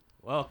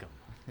Welcome.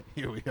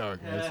 Here we are,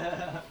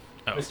 guys.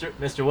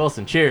 Mr.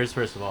 Wilson, cheers,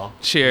 first of all.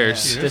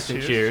 Cheers.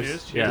 Distant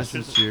cheers. Yeah.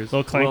 Distant cheers.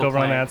 Little clank Little over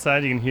on clank. that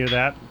side. You can hear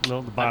that. The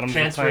bottom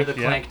Transfer of the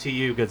the clank to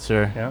you, good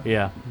sir.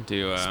 Yeah.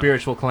 Do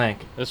Spiritual clank.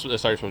 This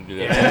is supposed to do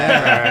that.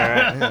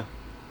 Yeah.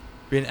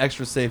 Being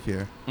extra safe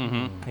here.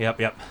 Mm-hmm.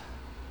 Yep.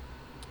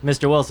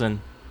 Mr.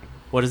 Wilson,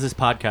 what is this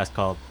podcast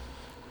called?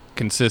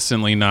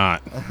 Consistently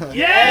not.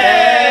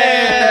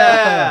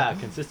 Yeah!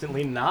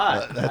 Consistently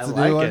not. That's I a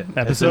like new one. it.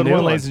 Episode It's a new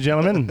 1, ladies and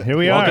gentlemen. Here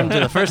we Welcome are. to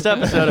the first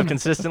episode of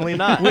Consistently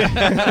Not.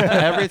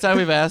 Every time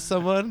we've asked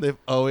someone, they've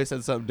always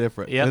said something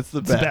different. Yep. It's the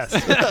It's the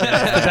best.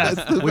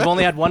 best. We've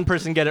only had one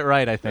person get it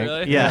right, I think.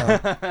 Really?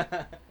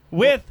 Yeah.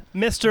 With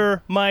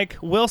Mr. Mike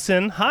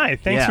Wilson. Hi.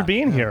 Thanks Yeah. for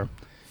being here.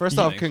 First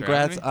Yeah. off, Thanks for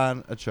congrats having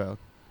on a child.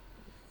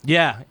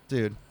 Yeah.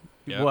 Dude.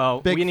 Yeah. Well,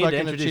 Big we need to fucking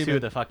introduce who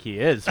achievement. the fuck he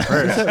is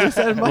first. We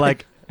said Mike.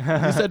 Like,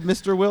 You said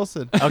Mr.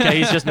 Wilson. okay,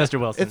 he's just Mr.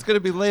 Wilson. It's going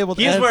to be labeled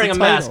He's as wearing the a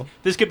mask. title.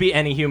 This could be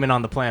any human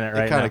on the planet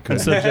right kinda now. could.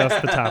 So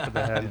just the top of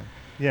the head.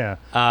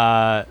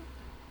 Yeah.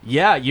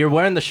 Yeah, you're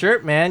wearing the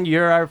shirt, man.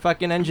 You're our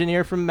fucking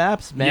engineer from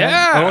Maps, man.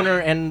 Yeah. Owner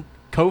and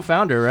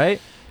co-founder,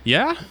 right?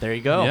 Yeah. There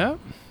you go.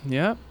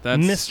 Yeah.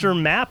 That's Mr.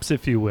 Maps,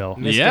 if you will.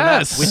 Mr.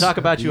 Yes. Maps. We talk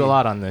about you a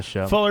lot on this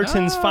show.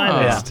 Fullerton's Oh.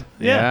 finest.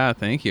 Yeah.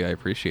 Thank you. I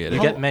appreciate You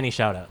it. get many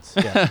shout-outs.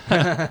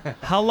 Yeah.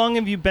 How long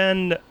have you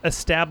been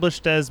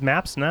established as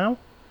Maps now?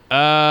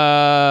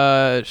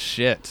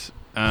 Shit.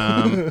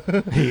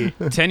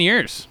 10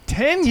 years.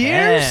 10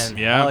 years? 10.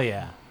 Yeah. Hell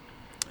yeah.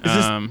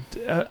 Is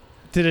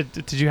this-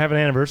 Did you have an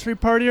anniversary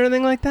party or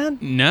anything like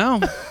that? No.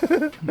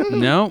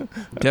 No.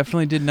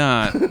 Definitely did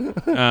not. Did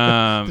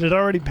it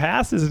already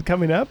pass? Is it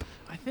coming up?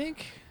 I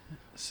think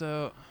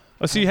so.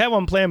 Oh, so you had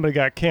one planned, but it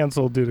got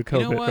canceled due to COVID,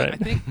 You know what? right? I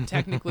think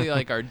technically,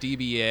 like, our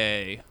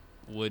DBA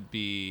would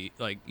be,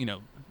 like,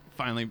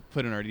 finally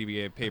put in our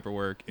DBA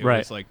paperwork. It Right.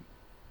 was like,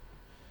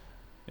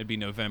 it'd be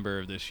November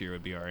of this year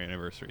would be our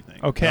anniversary thing.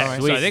 Okay. All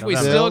right. So I think we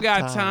November. still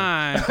got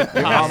time to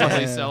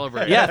possibly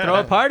celebrate. Yeah, throw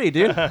a party,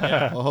 dude.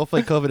 Well,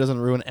 hopefully COVID doesn't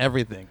ruin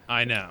everything.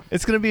 I know.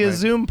 It's going to be a Right.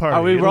 Zoom party.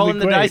 Are we It'll be rolling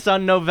the great. dice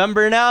on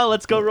November now?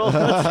 Let's go roll.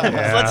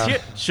 Let's hear.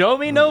 Show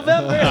me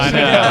November. I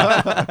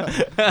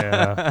know.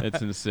 Yeah.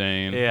 It's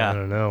insane. I Yeah.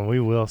 don't know. We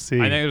will see.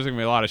 I think there's going to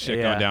be a lot of shit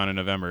Yeah. going down in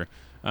November.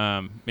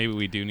 Maybe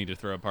we do need to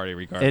throw a party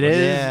regardless. It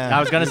is. Yeah. I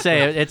was gonna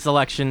say it's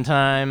election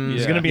time.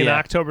 There's Yeah. going to be an Yeah.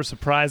 October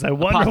surprise. I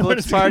wonder what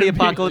Apocalypse it's party. gonna be.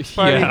 Apocalypse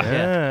party. Yeah.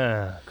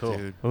 Yeah. Cool.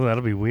 Dude. Oh,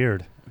 that'll be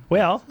weird.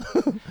 Well,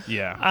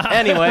 Yeah.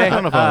 Anyway, I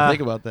don't know if I would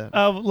think about that.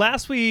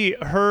 last we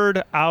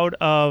heard out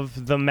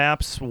of the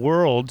Maps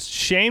world,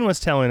 Shane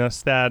was telling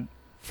us that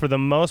for the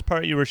most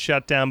part you were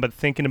shut down, but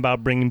thinking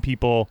about bringing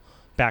people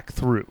back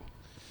through.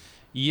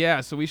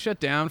 Yeah, so we shut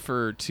down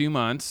for 2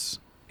 months,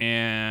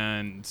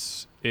 and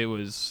it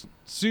was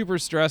super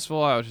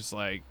stressful. I was just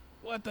like,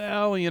 what the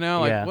hell, Like,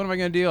 Yeah. what am I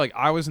going to do? Like,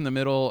 I was in the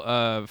middle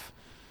of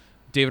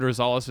David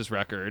Rosales'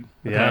 record.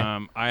 Yeah.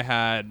 I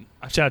had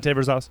Shout out to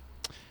Rosales.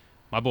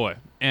 my boy.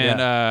 And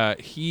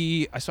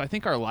so I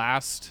think our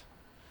last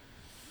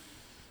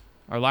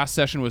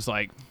session was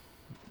like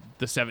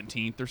the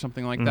 17th or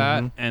something like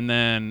that. Mhm. And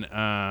then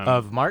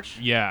of March.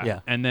 yeah. Yeah.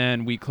 And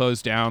then we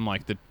closed down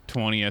like the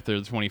 20th or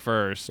the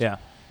 21st. Yeah.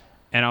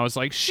 And I was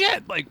like,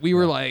 shit. Like, we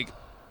were like,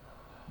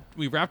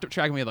 we wrapped up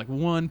track and we had like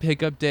one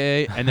pickup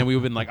day, and then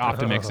we've been like off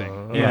to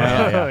mixing.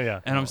 Yeah. yeah.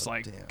 And I'm just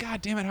like, damn.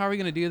 God damn it, how are we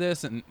gonna do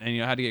this? And I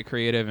had to get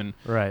creative, and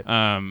Right.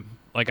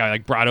 like I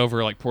like brought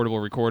over like portable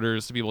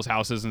recorders to people's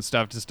houses and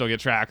stuff to still get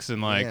tracks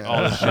and like Yeah.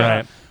 all this shit.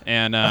 Right.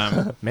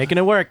 And Making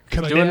it work.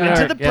 Doing into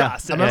work. the Yeah.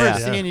 process. I remember Yeah.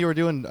 seeing you were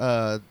doing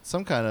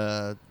some kind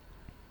of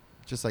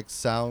just like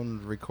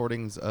sound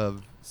recordings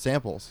of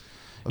samples.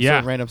 Of Yeah.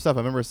 certain random stuff. I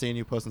remember seeing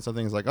you posting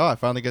something. It's like, oh, I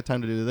finally get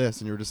time to do this,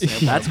 and you were just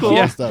sampling That's a cool. bunch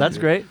of Yeah. stuff, That's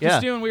dude. great. Yeah.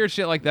 just doing weird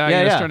shit like that.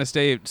 Yeah, Just yeah. trying to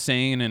stay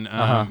sane. And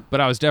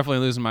but I was definitely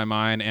losing my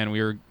mind. And we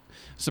were,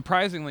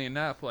 surprisingly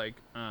enough, like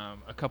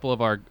a couple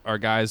of our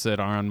guys that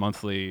are on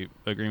monthly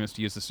agreements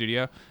to use the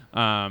studio,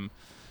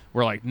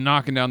 were like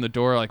knocking down the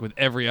door like with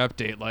every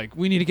update, like,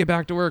 we need to get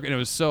back to work. And it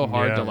was so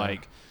hard Yeah. to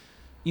like,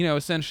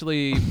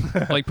 essentially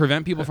like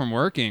prevent people from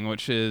working,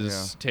 which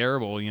is Yeah.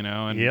 terrible,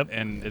 and Yep.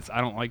 and it's, I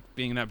don't like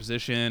being in that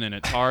position, and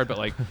it's hard, but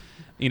like,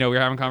 we were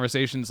having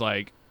conversations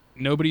like,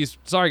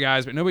 sorry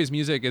guys, but nobody's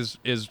music is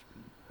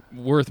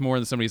worth more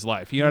than somebody's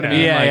life. You know what I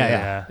mean? Yeah, Like,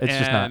 yeah. It's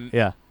just not. and-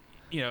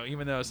 Yeah.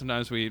 Even though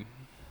sometimes we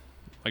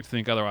like to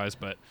think otherwise,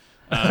 but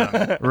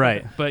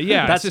Right. but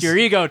yeah, That's it's your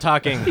just, ego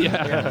talking.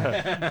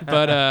 yeah.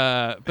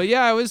 but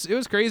yeah, it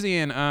was crazy,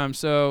 and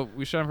so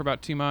we shut down for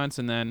about 2 months,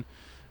 and then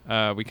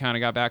we kind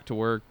of got back to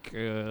work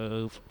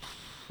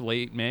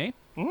late May.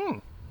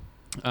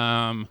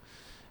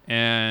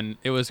 And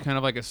it was kind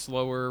of like a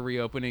slower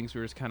reopening, so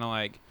we were just kind of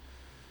like,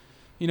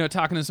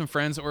 talking to some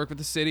friends that work with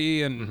the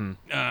city, and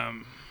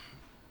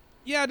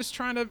yeah, just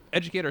trying to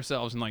educate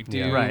ourselves and like do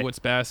Yeah. Right. what's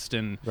best,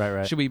 and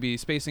Right. should we be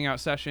spacing out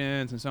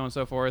sessions and so on and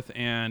so forth.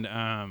 And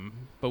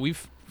but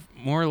we've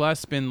more or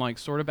less been like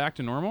sort of back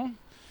to normal.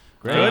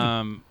 Great.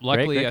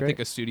 Luckily, Great. I think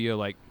a studio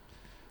like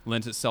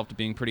lends itself to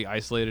being pretty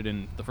isolated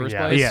in the first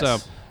Yeah. place. Yes. So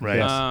Right.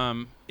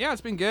 yeah,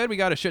 it's been good. We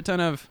got a shit ton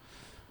of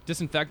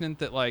disinfectant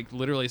that like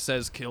literally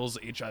says kills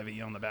HIV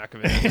on the back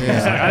of it. Yeah.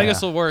 It's like, I think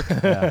this will work.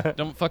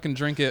 Don't fucking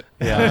drink it.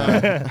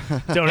 Yeah.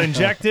 Don't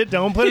inject it.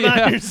 Don't put it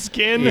Yeah. on your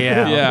skin.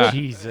 Yeah. Yeah.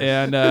 Jesus.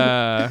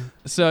 And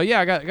so yeah,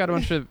 I got a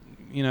bunch of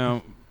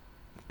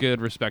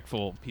good,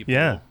 respectful people.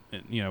 Yeah.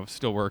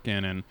 Still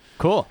working, and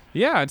Cool.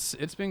 yeah,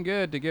 it's been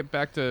good to get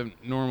back to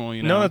normal.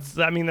 No,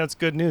 that's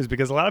good news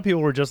because a lot of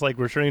people were just like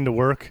returning to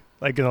work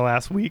like in the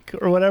last week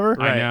or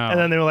whatever. I know. And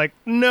then they were like,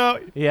 no,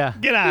 Yeah.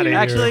 get out of here.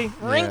 Actually,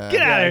 Yeah.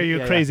 Get out of here, you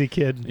Yeah. crazy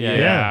kid.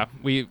 Yeah.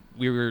 We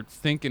were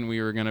thinking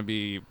we were gonna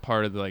be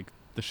part of the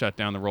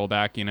shutdown, the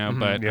rollback,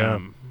 but Yeah.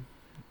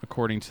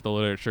 according to the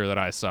literature that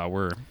I saw,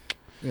 we're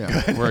Yeah.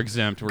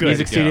 exempt. We're Good. good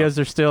music to go. studios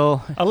are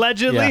still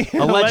Allegedly.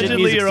 yeah. Alleged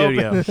music you're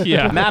open. studio.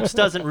 Yeah. Maps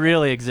doesn't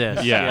really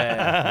exist.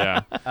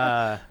 Yeah.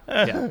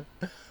 Yeah.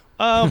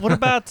 What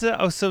about,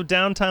 so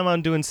downtime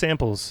on doing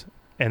samples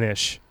and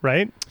ish,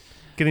 right?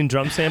 Getting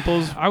drum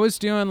samples. I was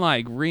doing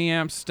like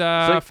reamp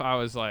stuff. I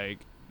was like,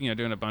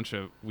 doing a bunch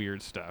of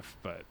weird stuff,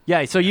 but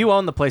Yeah. So you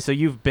own the place, so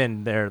you've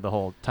been there the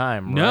whole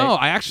time, no,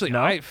 right? I actually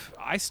No?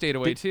 I stayed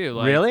away too.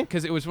 Like, really?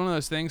 Because it was one of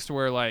those things to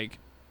where like,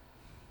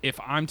 if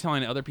I'm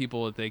telling other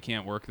people that they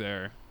can't work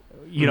there,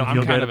 You don't I'm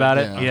feel kind good of about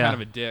a- it. yeah. I'm Yeah. kind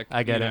of a dick.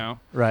 I get you it. know?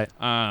 Right.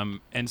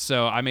 And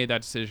so I made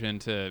that decision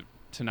to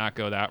not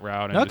go that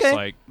route and Okay. just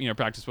like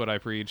practice what I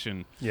preach.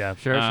 And Yeah.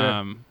 Sure.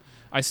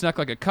 I snuck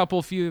like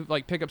a few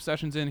like pickup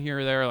sessions in here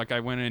or there. Like I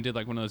went in and did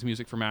like one of those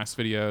music for Max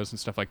videos and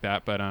stuff like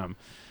that. But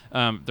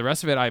the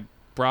rest of it, I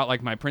brought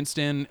like my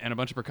Princeton and a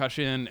bunch of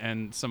percussion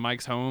and some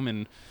mics home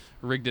and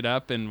rigged it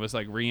up and was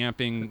like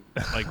reamping,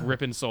 like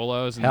ripping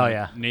solos. And Hell the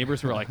yeah.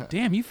 neighbors were like,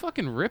 "Damn, you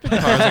fucking ripping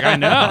guitar." I was like, "I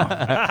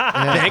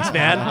know, Thanks,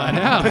 man. I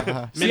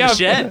know." In the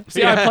shed.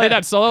 See how I played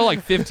that solo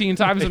like 15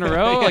 times in a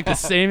row, like the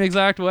same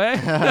exact way.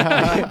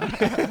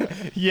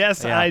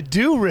 Yes, Yeah. I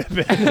do rip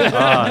it.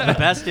 The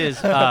best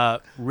is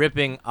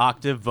ripping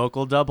octave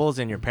vocal doubles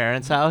in your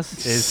parents'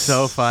 house is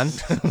so fun.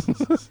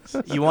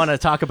 You want to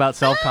talk about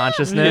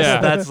self-consciousness? Yeah.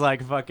 That's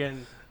like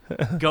fucking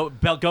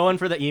going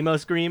for the emo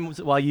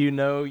screams while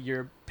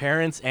your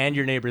parents and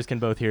your neighbors can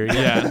both hear you.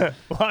 Yeah.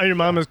 While your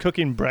mom is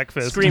cooking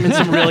breakfast. Screaming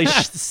some really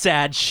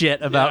sad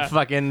shit about Yeah.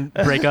 fucking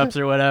breakups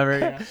or whatever.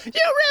 You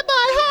rip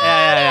my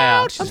heart Yeah.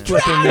 out. She's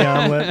flipping the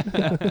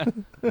omelet.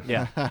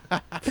 Yeah.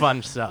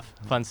 Fun stuff.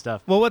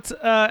 Well, what's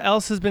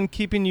else has been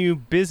keeping you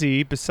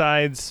busy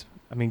besides,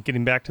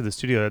 getting back to the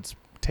studio, that's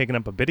taken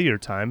up a bit of your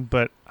time,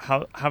 but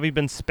how have you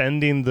been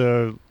spending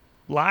the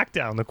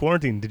lockdown, the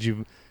quarantine? Did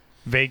you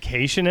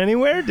vacation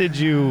anywhere? Did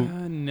you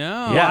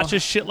No. watch a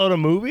shitload of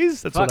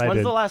movies? That's Fuck, what I when's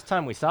did. the last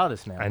time we saw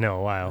this man? I know, a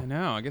I while.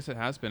 know. I guess it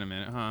has been a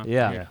minute, huh?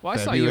 Yeah. Well, I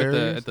saw you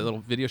February or at the little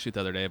video shoot the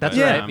other day. That's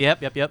but, right.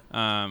 Yep.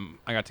 I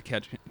got to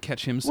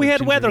catch him. We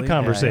had weather gingerly.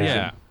 conversation.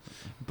 Yeah.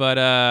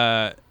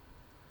 But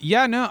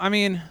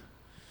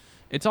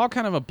it's all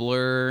kind of a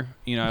blur.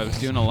 I was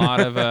doing a lot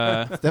of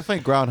Definitely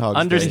Groundhog Day.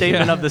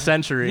 Understatement Yeah. of the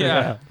century.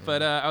 yeah.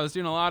 But I was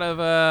doing a lot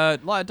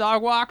of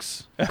dog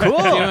walks. Cool.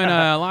 Doing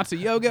lots of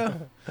yoga.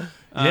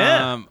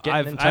 Yeah.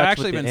 Getting in I've touch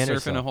actually with been the inner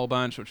surfing self. a whole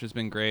bunch, which has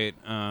been great.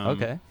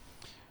 Okay.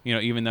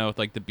 Even though with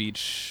like the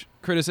beach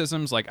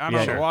criticisms, like I'm Yeah,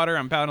 on sure. the water,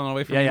 I'm paddling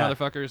away from Yeah, you yeah.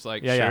 motherfuckers.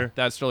 Like, Yeah, yeah. sure,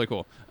 that's really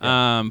cool.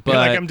 Yeah. But You're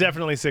like, I'm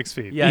definitely 6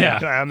 feet. Yeah.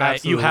 I'm You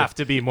absolutely. have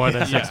to be more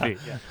than 6 feet.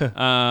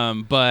 Yeah.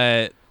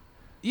 but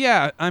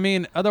yeah,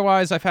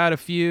 otherwise I've had a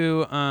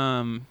few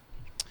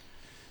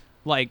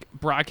like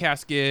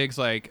broadcast gigs.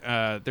 Like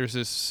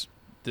there's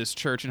this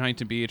church in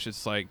Huntington Beach.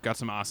 It's like got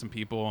some awesome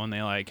people, and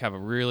they like have a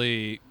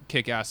really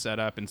kick-ass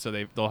setup, and so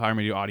they'll hire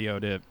me to do audio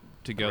to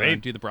go there Great.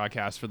 and do the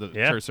broadcast for the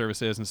Yeah. church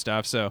services and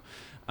stuff. So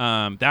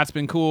that's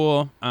been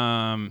cool.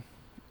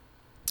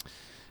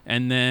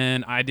 And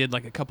then I did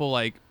like a couple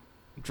like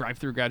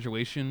drive-through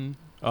graduation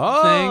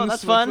Oh, things,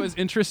 that's which fun. was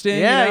interesting.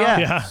 Yeah, you know? yeah.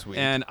 Yeah. Sweet.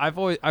 And I've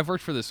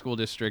worked for the school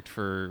district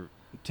for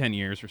 10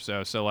 years or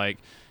so. So like,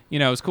 it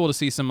was cool to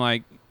see some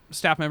like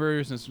staff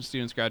members and some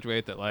students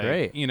graduate that like,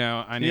 Great.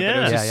 I knew. Yeah. But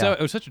it was Yeah, just yeah. it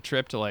was such a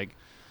trip to like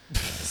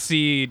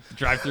see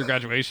drive-through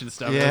graduation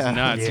stuff. It Yeah. was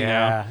nuts,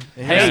 Yeah.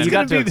 Yeah. Hey, That's you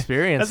gonna got to be-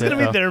 experience That's it.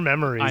 gonna be though. their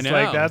memories. I know.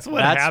 Like that's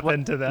what That's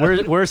happened to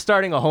them. We're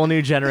starting a whole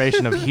new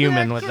generation of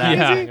human with that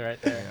Yeah. thing right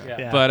there. Yeah.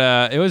 Yeah.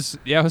 But it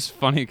was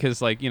funny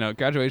because like,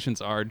 graduations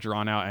are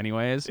drawn out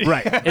anyways.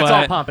 Right. It's all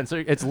But- pomp and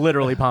it's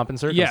literally pomp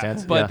and Yeah,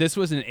 circumstance. but this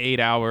was an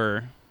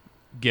 8-hour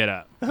get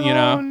up, Oh,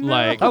 no.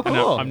 like, Oh, no,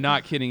 cool. I'm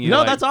not kidding you. No,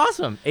 like, that's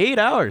awesome. 8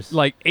 hours.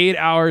 like 8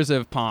 hours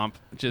of pomp.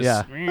 Just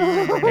Yeah.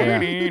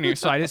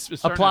 So I just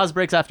started- Applause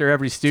breaks after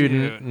every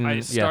student. Dude, I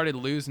and- just yeah. started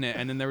losing it,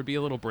 and then there would be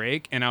a little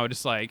break, and I would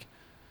just like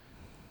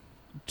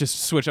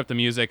just switch up the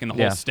music, and the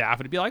whole Yeah. staff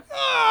would be like,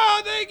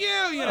 "Oh, thank you,"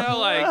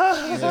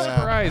 like Jesus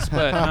Yeah. Christ.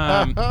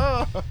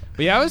 But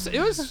yeah, it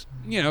was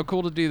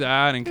cool to do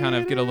that and kind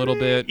of get a little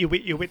bit.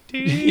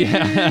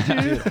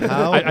 Yeah,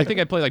 How I think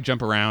I'd play like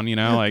jump around,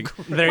 like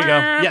There you go.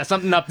 Yeah,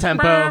 something up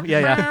tempo.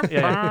 Yeah.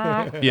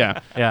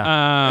 yeah.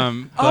 Yeah.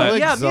 But how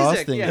yeah,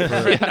 exhausting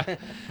music, for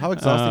how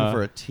exhausting Uh,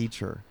 for a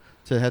teacher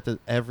to have to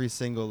every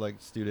single like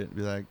student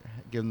be like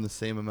give them the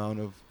same amount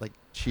of like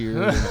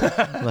cheer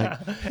and, like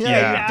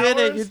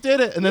Yeah. you did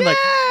it and then like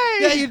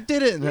Yeah, you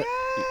did it.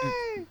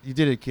 You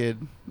did it,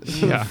 kid.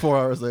 Yeah. 4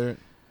 hours later.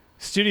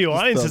 Studio Just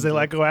audiences, thumbs they up.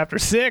 let go after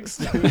 6.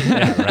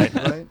 Yeah, right.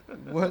 Right?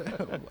 What?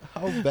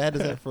 How bad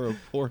is that for a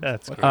poor?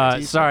 That's fucking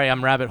teacher? Sorry,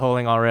 I'm rabbit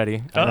holing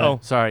already. Uh-oh.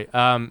 Sorry.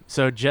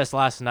 So just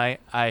last night,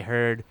 I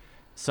heard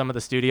some of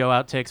the studio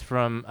outtakes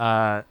from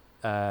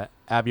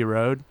Abbey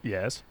Road.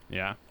 Yes.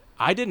 Yeah.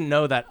 I didn't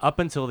know that up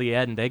until the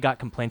end, they got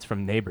complaints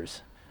from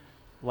neighbors.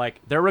 Like,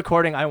 they're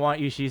recording I Want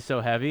You, She's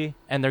So Heavy,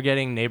 and they're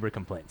getting neighbor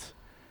complaints.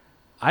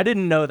 I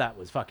didn't know that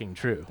was fucking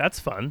true. That's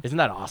fun. Isn't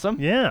that awesome?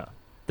 Yeah.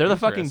 They're the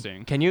fucking...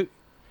 Interesting. Can you...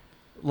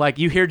 Like,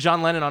 you hear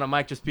John Lennon on a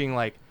mic just being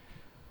like,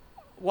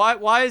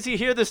 why is he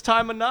here this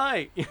time of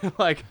night?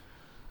 Like,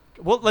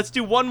 well, let's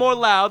do one more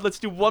loud. Let's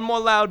do one more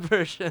loud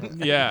version.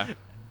 Yeah.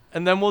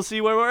 And then we'll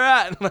see where we're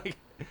at. Like,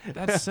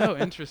 That's so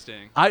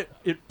interesting.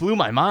 it blew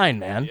my mind,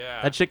 man.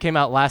 Yeah. That shit came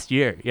out last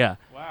year. Yeah.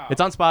 Wow. It's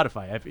on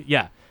Spotify.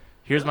 Yeah.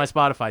 Here's my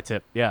Spotify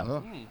tip. Yeah.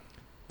 Oh.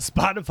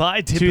 Spotify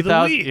tip of the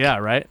 2000 week. Yeah,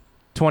 right.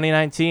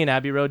 2019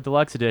 Abbey Road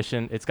Deluxe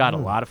Edition. It's got a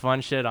lot of fun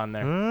shit on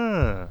there.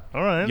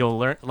 All right. You'll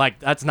learn. Like,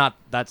 that's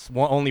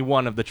only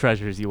one of the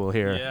treasures you will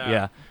hear. Yeah.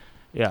 Yeah.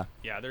 Yeah.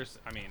 Yeah,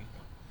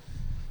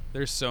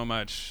 there's so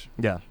much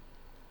Yeah.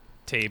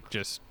 tape,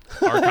 just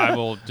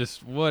archival,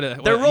 just They're you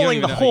don't rolling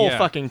even the know- whole yeah.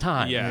 fucking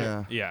time.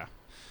 Yeah, yeah.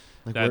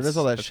 Like, where does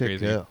all that That's shit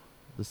crazy. go?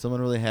 Does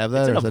someone really have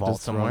that, It's or in is a that vault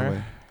just thrown somewhere.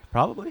 away?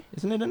 Probably.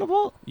 Isn't it in a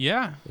vault?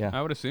 Yeah, Yeah.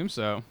 I would assume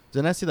so.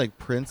 Didn't I see like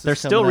Prince? They're is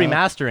still coming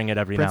out? remastering it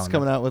every Prince now and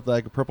coming then. out with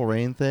like a Purple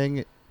Rain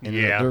thing, and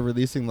Yeah. they're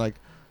releasing like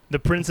The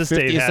Prince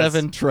Estate has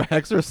 57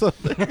 tracks or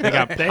something. They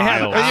got they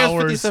have piles. Here's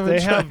hours. 57 They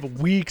tracks.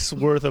 have weeks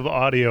worth of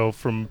audio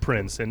from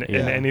Prince and Yeah.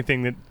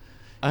 anything that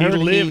I he heard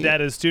lived at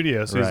his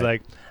studio. So he's Right.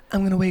 like,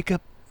 I'm gonna wake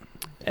up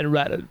and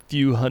write a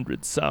few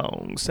hundred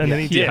songs, and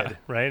then he Yeah. did,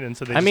 right? And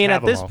so they I just mean,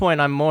 have at this them all.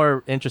 point, I'm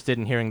more interested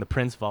in hearing the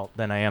Prince vault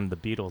than I am the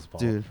Beatles vault.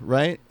 Dude,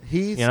 right?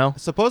 He's You know?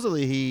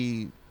 supposedly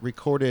he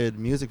recorded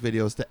music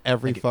videos to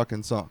every Thank you.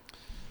 fucking song.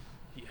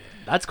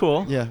 That's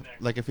cool. Yeah,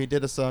 like if he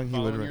did a song, he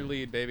would. Following your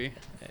lead, baby.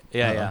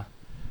 Yeah, Uh-oh. yeah.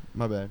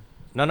 My bad.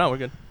 No, we're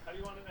good. How do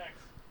you want it next?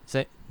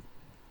 Say,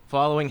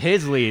 following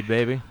his lead,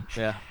 baby.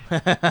 Yeah.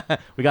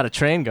 We got a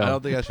train I going.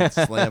 don't think I should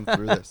slam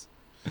through this.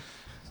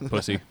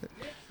 Pussy.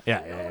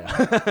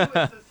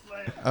 Yeah.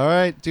 All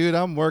right, dude,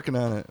 I'm working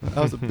on it. That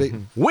was a big.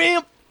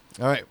 Wimp.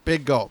 All right,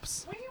 big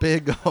gulps.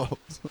 Big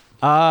gulps.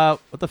 What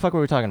the fuck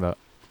were we talking about?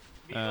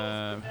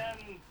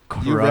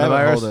 You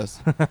rabbit hold us.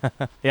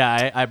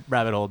 Yeah, I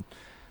rabbit holed.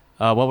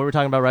 What were we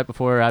talking about right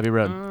before Abbey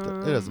Road?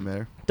 It doesn't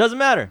matter. Doesn't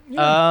matter.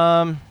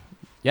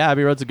 Yeah,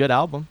 Abbey Road's a good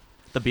album.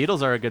 The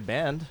Beatles are a good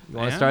band. You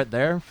want to Yeah. start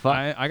there? Fuck.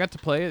 I got to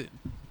play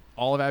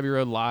all of Abbey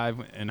Road live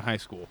in high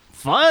school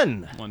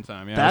Fun. one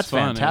time. Yeah, That's it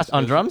was fun. fantastic.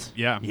 On drums?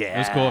 Yeah, Yeah. it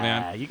was cool,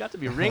 man. You got to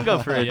be Ringo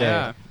for a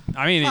Yeah, day.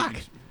 I mean, Fuck.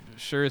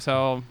 sure as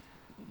hell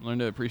learned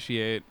to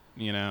appreciate,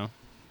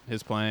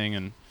 his playing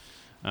and.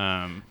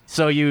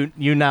 So you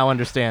now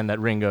understand that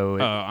Ringo.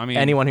 I mean,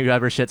 anyone who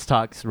ever shits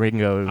talks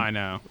Ringo. I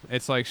know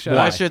it's like shut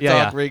Why? I up. should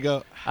Yeah, talk, yeah.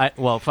 Rigo.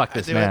 Well, fuck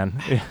this do it.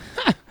 man.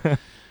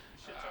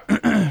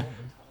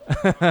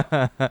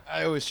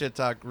 I always shit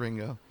talk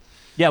Ringo.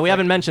 Yeah, we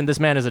haven't mentioned this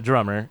man is a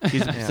drummer.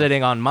 He's Yeah.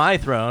 sitting on my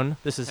throne.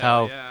 This is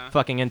Hell how yeah.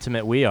 fucking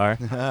intimate we are.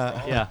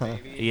 Yeah.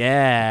 Baby.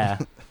 Yeah.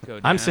 Go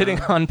I'm down,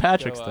 sitting on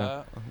Patrick's go throne.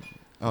 up.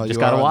 Oh, Just you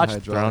gotta are on watch the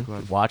the throne. hydraulic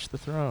one. Watch the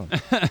throne.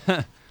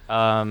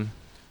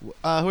 Who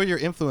are your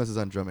influences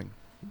on drumming?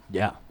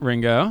 Yeah.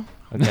 Ringo.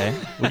 Okay.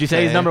 Would you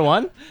say he's Okay. number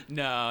one?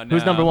 No,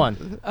 Who's number one?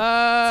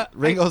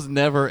 Ringo's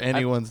never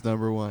anyone's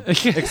number one,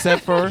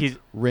 except for He's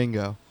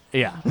Ringo.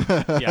 yeah.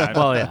 Yeah.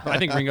 Well, yeah. I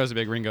think Ringo's a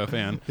big Ringo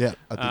fan. Yeah,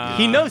 I think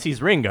He knows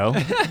he's Ringo.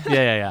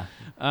 Yeah.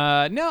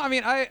 No, I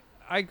mean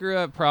I grew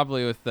up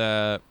probably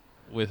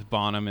with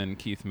Bonham and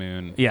Keith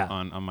Moon. Yeah.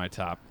 On my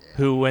top.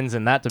 Who wins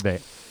in that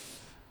debate?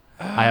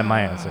 I have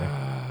my answer.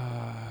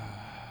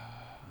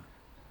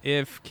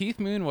 If Keith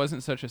Moon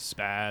wasn't such a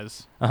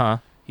spaz, Uh huh.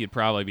 he'd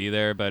probably be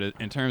there. But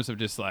in terms of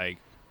just like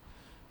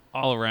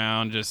all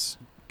around, just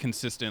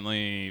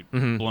consistently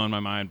Mhm. blowing my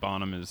mind,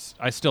 Bonham is.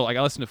 I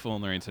listened to Fool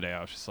and Learning today. I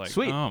was just like,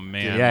 Sweet. oh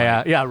man.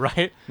 Yeah.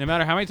 Right. No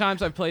matter how many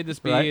times I've played this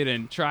beat Right.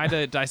 and tried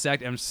to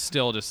dissect, I'm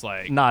still just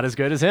like. Not as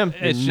good as him.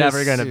 It's You're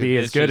never just- gonna be dude,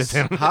 as it's good just-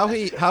 as him.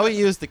 how he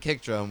used the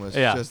kick drum was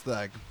Yeah. just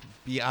like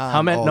beyond.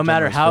 How many? all No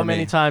matter drummers how for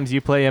many me. times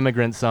you play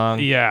Immigrant Song,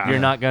 Yeah. you're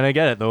not gonna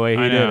get it the way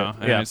he I did know. it.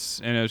 And, Yeah.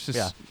 it was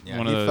just Yeah,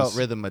 one he of those. felt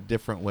rhythm a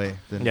different way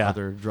than Yeah.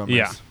 other drummers.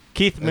 Yeah.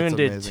 Keith Moon That's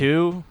did amazing.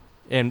 too,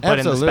 but in the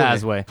Absolutely.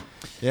 spaz way.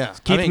 Yeah.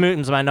 Keith I mean,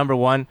 Moon's my number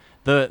one.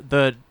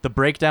 The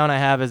breakdown I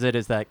have is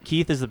that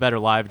Keith is the better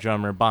live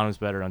drummer, Bonham's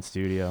better on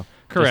studio.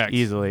 Just Correct.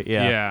 easily.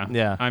 Yeah.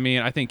 Yeah. I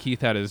mean, I think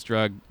Keith had his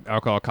drug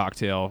alcohol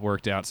cocktail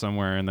worked out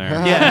somewhere in there.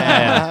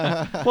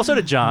 Yeah. Well, so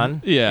did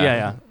John. Yeah.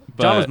 Yeah.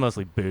 But- John was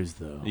mostly booze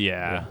though.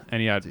 Yeah. And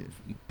he had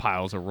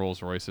piles of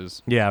Rolls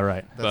Royces. Yeah.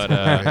 Right. that's But,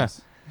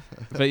 hilarious.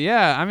 But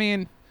yeah, I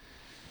mean,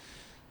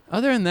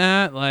 other than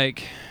that,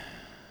 like,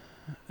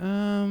 I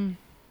don't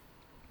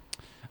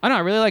know. I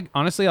really like,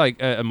 honestly, like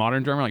a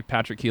modern drummer like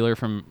Patrick Keeler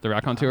from the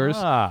Raconteurs.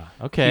 Ah.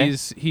 Okay.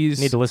 He's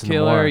Need to listen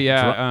killer. to more.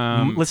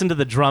 Yeah. Listen to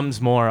the drums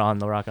more on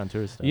the Rock on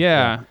Tour stuff.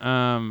 Yeah.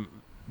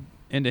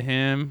 into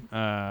him.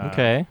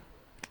 Okay.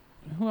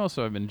 Who else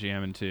have I been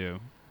jamming to?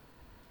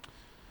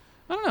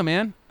 I don't know,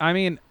 man. I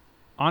mean,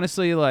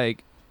 honestly,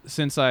 like,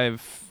 since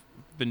I've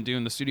been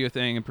doing the studio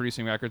thing and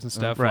producing records and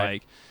stuff, Right.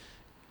 like,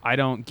 I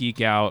don't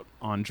geek out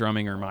on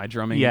drumming or my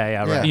drumming.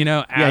 Yeah, right. You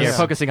know, Yeah, as, you're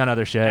focusing on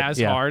other shit. as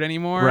yeah. hard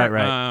anymore. Right.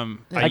 I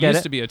I get used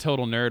it. to be a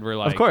total nerd where,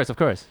 like, Of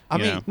course. I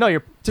you mean, know. No,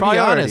 you're to be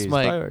honest,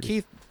 like priorities.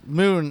 Keith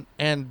Moon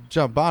and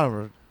John Bonham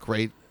are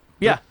great.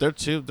 Yeah. they're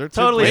two.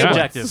 Totally great ones.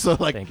 subjective. So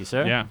like Thank you,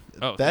 sir. Yeah.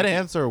 Oh, that thank you.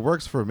 answer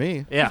works for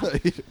me. Yeah. you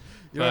don't have to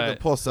But-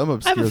 pull some I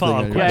obscure have a thing. follow-up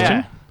on your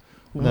question.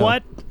 Yeah.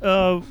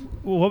 No.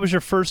 What was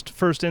your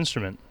first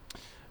instrument?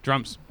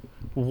 Drums.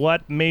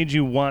 What made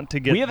you want to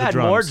get We have the had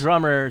drums? more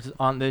drummers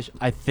on this.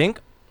 I think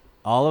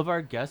all of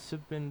our guests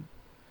have been.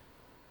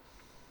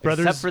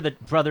 Brothers- Except for the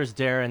brothers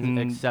Darren,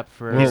 Mm, except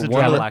for He's a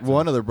Well, drummer.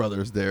 one of the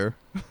brothers there.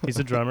 He's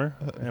a drummer,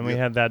 and we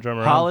Yeah. had that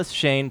drummer on. Hollis,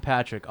 Shane,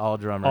 Patrick, all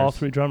drummers. All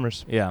three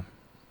drummers. Yeah.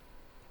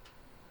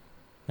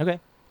 Okay.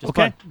 Just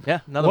Okay. fun. Yeah.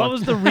 Another What one.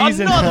 was the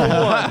reason?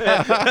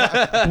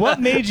 Another one. What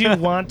made you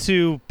want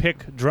to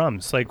pick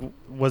drums? Like,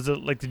 was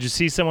it like, did you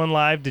see someone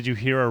live? Did you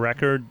hear a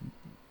record?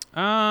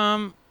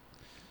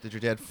 Did your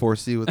dad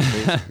force you with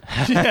the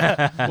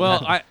bass?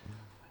 Well,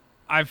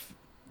 I've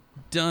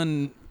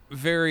done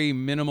very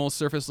minimal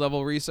surface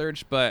level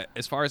research, but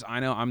as far as I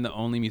know, I'm the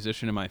only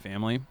musician in my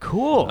family.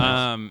 Cool.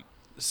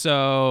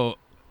 So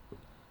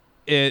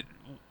it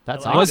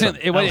That's I awesome. wasn't.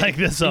 It I was like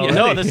this yeah, already.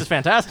 No, this is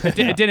fantastic.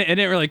 it didn't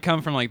really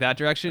come from like that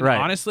direction. Right.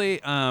 Honestly,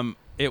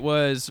 it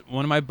was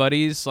one of my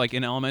buddies, like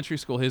in elementary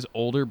school. His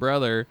older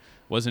brother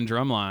was in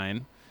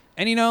drumline,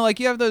 and you know, like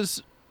you have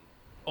those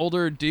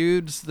older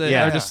dudes that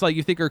Yeah. are just like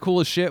you think are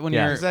cool as shit when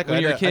Yeah. you're Exactly.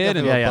 when you're a I kid, definitely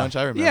and know Yeah, a bunch.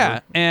 I remember. yeah,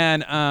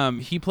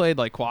 and he played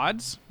like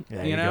quads,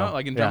 There you you know, go.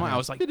 like in Yeah. drumline. I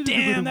was like,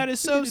 damn, that is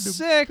so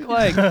sick.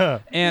 Like,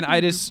 and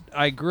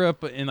I grew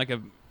up in like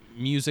a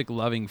music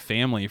loving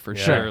family for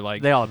Yeah. sure.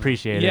 Like, they all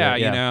appreciate yeah,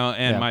 it. you know,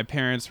 and Yeah. my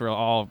parents were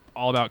all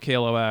about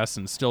KLOS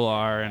and still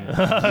are, and you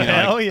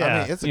Hell know, yeah.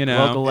 I mean, it's a You great-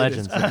 know. Local it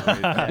is legends.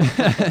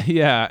 a great-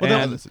 yeah,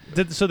 Well,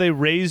 and so they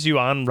raised you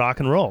on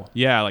rock and roll.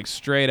 yeah, like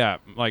straight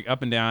up, like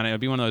up and down. It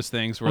would be one of those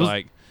things where Was-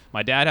 like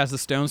my dad has the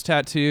Stones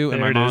tattoo,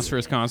 and There my it mom's is.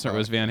 first concert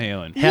was Van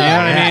Halen. Hell You know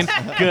what I yeah.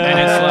 mean? Good And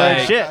it's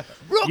like-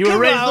 shit. You were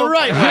raised the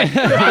right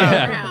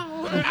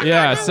way.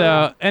 Yeah.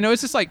 So, and it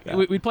was just like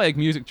we'd play like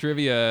music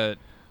trivia,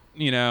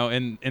 you know,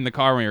 in the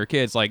car when we were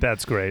kids, like,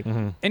 That's great.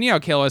 and you know,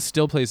 KLOS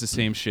still plays the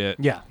same shit.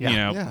 Yeah. You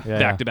know, Yeah. Yeah.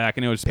 back to back,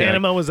 and it would just be like,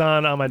 Panama was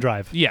on my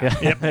drive. yeah.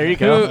 Yeah. There you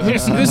go. Who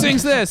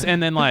sings this?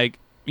 And then like,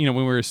 you know,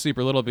 when we were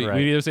super little, Right.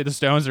 we'd either say the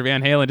Stones or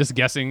Van Halen, just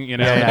guessing, you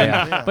know.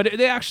 Yeah. But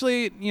they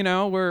actually, you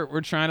know,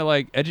 we're trying to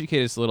like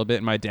educate us a little bit.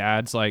 And my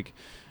dad's like,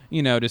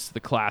 you know, just the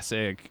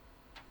classic,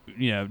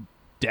 you know,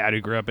 dad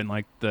who grew up in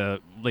like the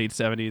late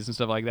 70s and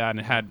stuff like that,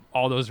 and had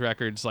all those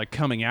records like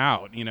coming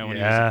out, you know, when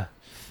Yeah.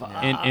 he was Oh,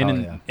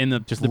 yeah. in the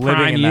Just the living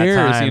prime in that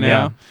years, time, you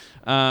know.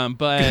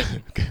 But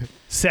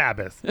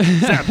Sabbath,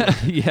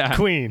 yeah,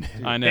 Queen,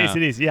 I know.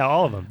 AC/DC, yeah,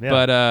 all of them.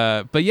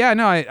 Yeah. But yeah,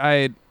 no,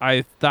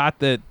 I thought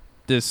that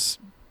this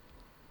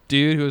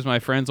dude who was my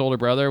friend's older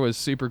brother was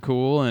super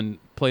cool and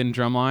played in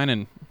drumline,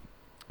 and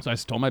so I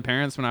told my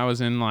parents when I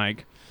was in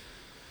like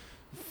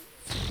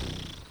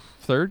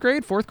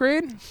fourth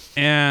grade,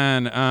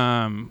 and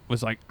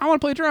was like, I want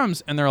to play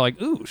drums, and they're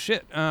like, ooh,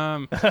 shit,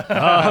 and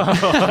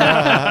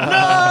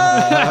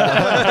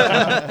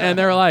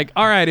they're like,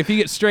 all right, if you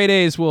get straight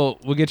A's, we'll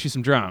get you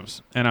some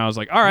drums, and I was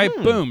like, all right,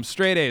 boom,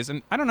 straight A's,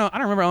 and I don't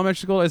remember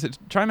elementary school. Is it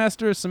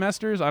trimesters,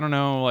 semesters? I don't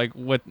know, like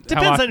what.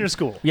 Depends on your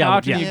school. Yeah, How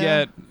often yeah. you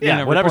get, Yeah, you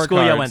know, whatever report school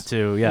you cards. went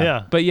to. Yeah.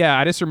 Yeah. But yeah,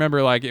 I just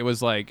remember like it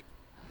was like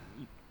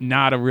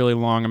not a really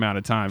long amount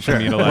of time for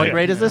me to What like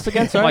grade is this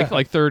again? Sorry.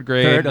 like third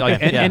grade, Third, like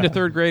okay, yeah. end of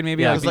third grade,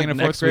 maybe Yeah. like It's like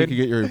beginning of next fourth week grade.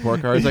 you get your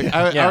report cards. Like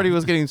I Yeah. already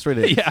was getting straight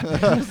A's.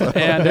 Yeah,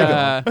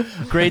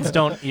 and Grades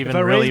don't even If I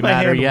really raise my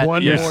matter hand yet.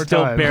 one You're more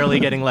still time, barely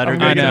getting letter I'm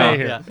grades. gonna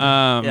get know. an A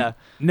Yeah. here. Yeah.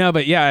 No,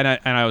 but yeah,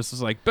 and I was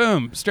just like,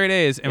 boom, straight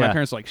A's, and my Yeah.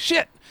 parents were like,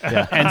 shit,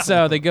 Yeah. and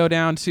so they go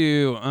down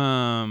to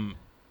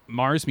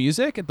Mars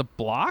Music at the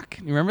Block.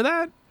 You remember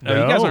that? Oh,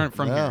 you guys No. aren't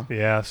from No. here.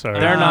 Yeah, sorry.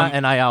 They're not,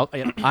 Um, and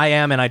I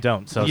am, and I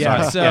don't. So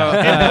Yeah, sorry. so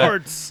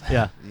Imports.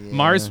 Yeah. Yeah.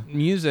 Mars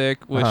Music,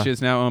 which Uh-huh.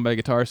 is now owned by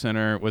Guitar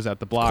Center, was at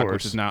the Block, course.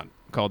 which is not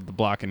called the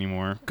Block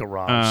anymore.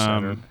 Garage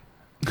Center.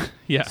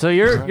 Yeah. So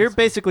you're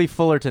basically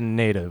Fullerton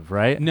native,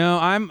 right? No,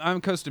 I'm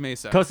Costa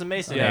Mesa. Costa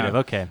Mesa Yeah. native.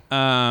 Okay.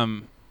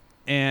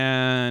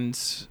 And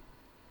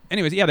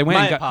anyways, yeah, they went.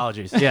 My and got,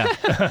 apologies. Yeah.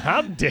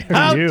 How dare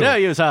How you? dare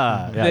you,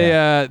 sir?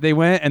 Yeah, they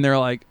went and they're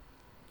like,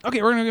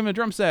 okay, we're gonna give him a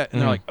drum set,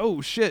 and they're Mhm. like,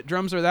 oh shit,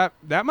 drums are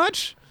that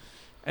much,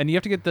 and you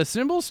have to get the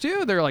cymbals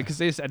too. They're like, because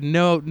they just had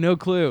no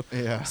clue.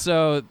 Yeah.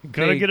 So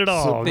Gotta they, get it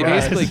all. They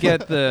guys. basically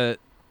get the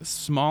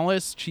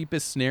smallest,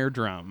 cheapest snare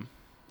drum,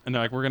 and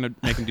they're like, we're gonna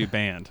make him do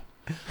band.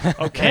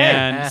 Okay.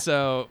 And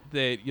so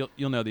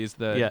you'll know these.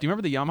 Yeah. Do you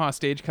remember the Yamaha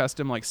Stage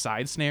Custom like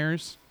side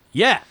snares?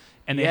 Yeah.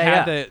 And they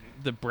Yeah, had yeah.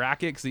 the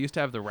bracket because they used to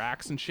have the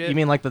racks and shit. You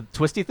mean like the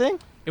twisty thing?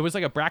 It was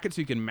like a bracket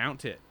so you can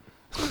mount it.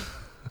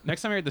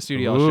 Next time you're at the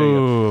studio, I'll show you.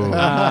 Ooh.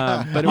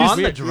 But it was On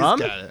the weird. drum?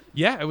 He's got it.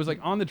 Yeah, it was like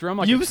on the drum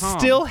like You a tom.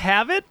 still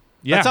have it?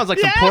 Yeah. That sounds like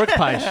some pork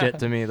pie shit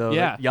to me, though.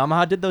 Yeah. Like,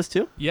 Yamaha did those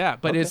too? Yeah,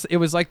 but Okay. it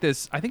was like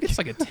this. I think it's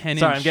like a 10-inch.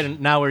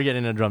 Sorry, we're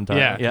getting a drum talk.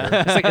 Yeah,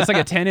 Yeah. it's like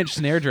a 10-inch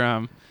snare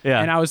drum.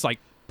 Yeah. And I was like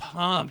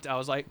pumped. I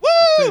was like,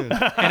 woo! And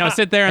I would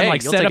sit there and Hey,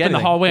 like you'll set take up in the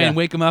anything. hallway Yeah. and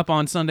wake him up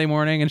on Sunday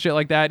morning and shit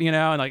like that, you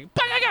know, and like,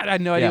 I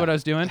had no idea Yeah. what I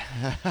was doing.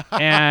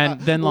 And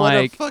then What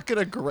like, a fucking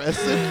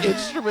aggressive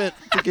instrument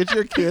to get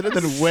your kid and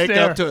then wake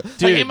Stare. up to it.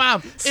 Dude. Hey,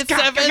 Mom, it's 7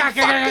 fucking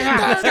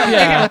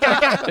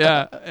yeah,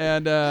 yeah,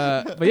 and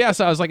but yeah,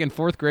 so I was like in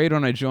 4th grade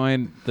when I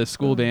joined the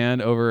school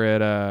band over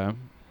at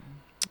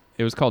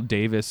it was called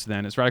Davis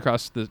then. It's right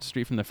across the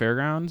street from the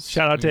fairgrounds.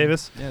 Shout out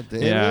Davis. Yeah,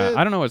 David. Yeah,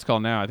 I don't know what it's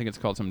called now. I think it's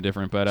called something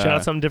different. But Shout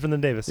out something different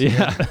than Davis.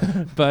 yeah,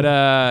 but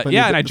Funny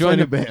yeah, and I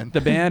joined band.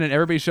 the band, and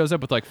everybody shows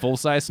up with like full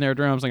size snare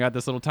drums. I got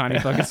this little tiny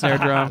fucking snare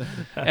drum,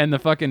 and the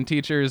fucking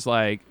teachers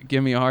like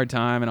give me a hard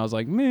time, and I was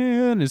like,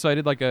 man. And so I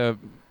did like a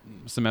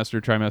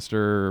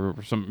trimester,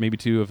 or some maybe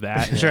 2 of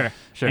that. Sure.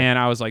 And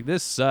I was like,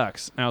 this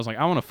sucks. And I was like,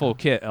 I want a full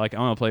kit. Like, I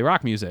want to play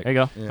rock music. There you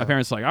go. Yeah. My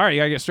parents were like, all right, you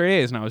gotta get straight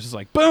A's. And I was just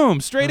like,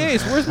 boom, straight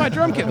A's. Where's my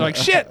drum kit? They're like,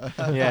 shit.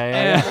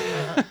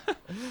 Yeah.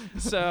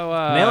 So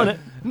Nailing it.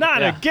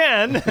 Not Yeah.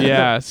 again.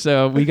 yeah.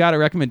 So we got a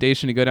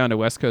recommendation to go down to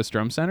West Coast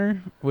Drum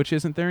Center, which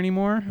isn't there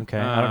anymore. Okay.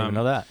 I don't even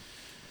know that.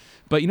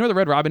 But you know where the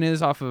Red Robin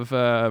is off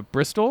of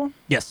Bristol?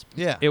 Yes.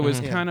 Yeah. It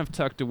was Mhm. kind of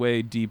tucked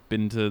away deep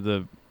into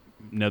the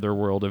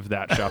netherworld of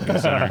that shopping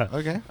center.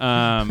 Okay.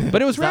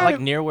 But it was Is that rad. like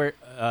near where?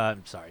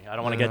 Sorry, I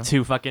don't want to I don't get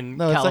too fucking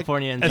No, it's like-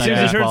 California. As soon as it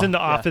inside turns baseball. into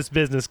Yeah. office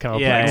business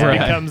complex, Yeah, it right.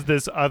 becomes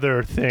this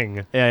other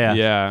thing. Yeah.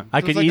 yeah. I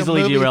It was could like a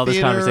easily movie derail this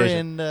theater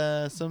conversation.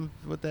 And some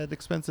with that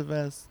expensive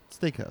ass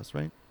steakhouse,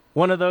 right?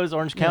 One of those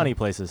Orange Yeah. County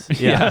places.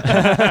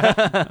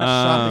 Shopping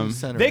Um,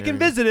 center. They can area.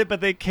 visit it, but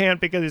they can't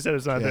because he said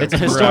it's not Yeah. there. It's a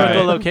historical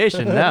Right.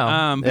 location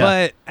now. Yeah.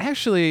 But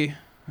actually,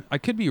 I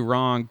could be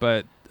wrong,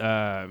 but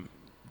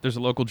there's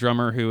a local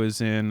drummer who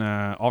is in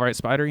All Right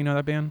Spider. You know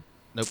that band?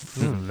 Nope.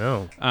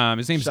 No.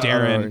 His name's Shout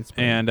out All Darren, Right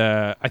Spider. and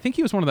I think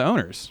he was one of the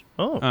owners.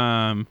 Oh.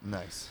 Nice.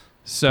 Nice.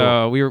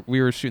 So we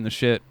were shooting the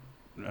shit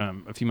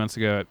a few months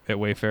ago at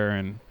Wayfair,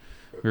 and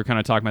we were kind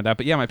of talking about that.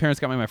 But yeah, my parents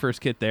got me my first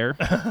kit there,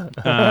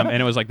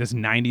 and it was like this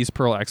 '90s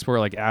Pearl Export,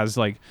 like as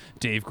like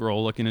Dave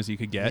Grohl looking as you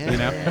could get, you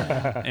know.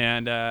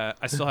 And I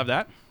still have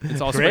that. It's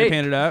all spray Great.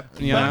 painted up,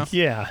 you know.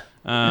 Yeah.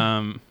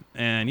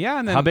 And yeah,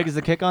 and then How big is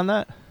the kick on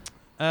that?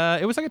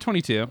 it was like a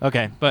 22,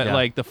 Okay. but yeah.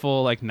 like the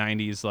full like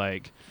 '90s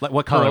like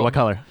what color? Pearl. What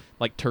color?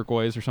 like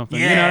turquoise or something.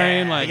 You know what I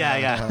mean? Like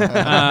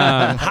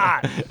yeah.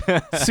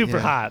 Hot. Super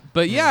hot.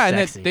 But yeah, and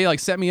Sexy. they like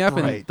set me up,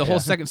 and Right, the whole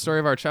yeah. second story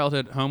of our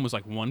childhood home was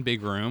like one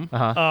big room.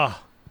 Uh-huh.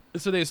 Oh,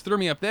 So they just threw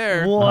me up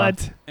there,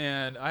 what?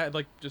 and I had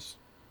like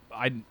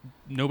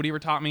nobody ever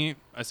taught me.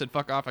 I said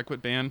fuck off. I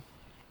quit band,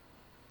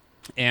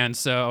 and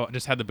so I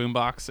just had the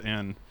boombox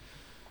and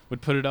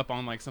would put it up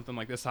on like something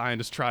like this high and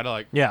just try to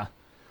like Yeah.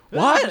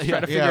 just try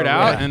to figure it Yeah,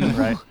 out, right. and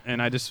Right.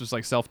 and I just was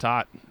like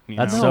self-taught. You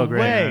That's know? so No great.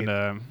 way.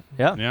 And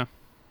Yeah. yeah,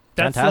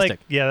 That's Fantastic. like,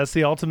 that's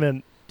the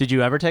ultimate Did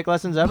you ever take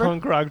lessons ever?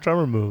 punk rock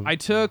drummer move. I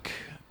took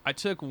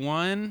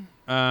one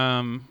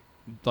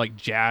like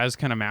jazz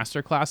kind of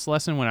master class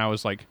lesson when I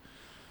was like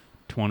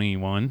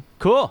 21,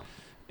 Cool.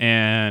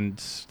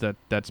 and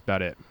that's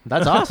about it.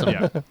 That's awesome.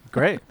 Yeah,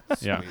 Great.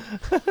 yeah.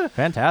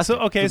 Fantastic.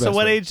 so okay, the so best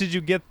what way. age did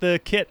you get the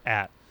kit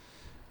at?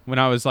 When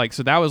I was like,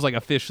 so that was like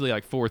officially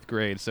like 4th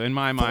grade. So in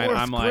my mind, Fourth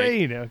I'm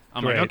grade. like,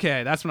 Great.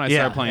 okay, that's when I Yeah,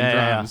 started playing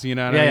yeah. drums. You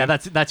know what yeah, I mean?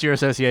 yeah. That's your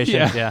association.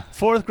 Yeah. Yeah.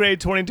 4th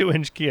grade,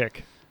 22-inch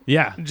kick.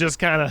 yeah. Just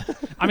kind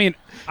of I mean,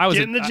 I was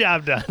getting the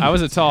job done. I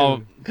was a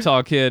tall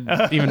kid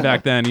even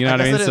back then. You know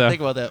what I guess mean? didn't So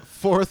think about that.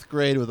 4th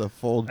grade with a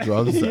full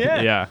drum set.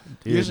 Yeah. yeah.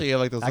 Dude. Usually you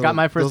have like those. I got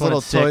my first those one little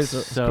at 6.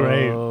 toys. So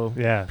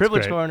Great. Yeah. it's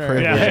Privilege great. corner.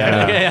 Privilege,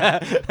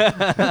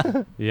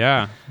 Yeah.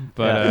 Yeah.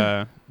 But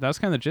Yeah. that was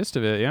kind of the gist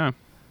of it. Yeah.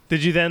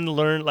 Did you then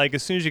learn, like,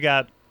 as soon as you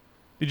got,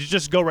 did you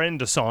just go right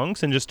into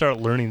songs and just start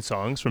learning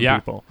songs from Yeah.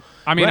 people?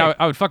 I mean, Right.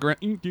 I would fuck around.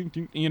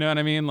 You know what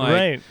I mean? Like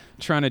Right.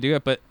 trying to do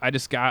it, but I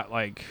just got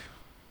like,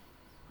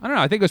 I don't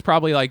know. I think it was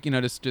probably like, you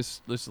know, just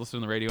listen to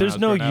the radio. when I There's was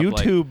no growing up,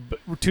 like- YouTube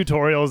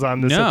tutorials on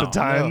this at the No.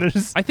 time. No.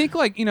 There's I think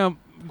like, you know,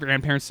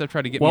 grandparents stuff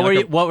tried to get What me were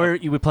like you? What were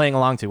you playing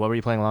along to? What were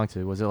you playing along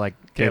to? Was it like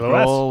Dave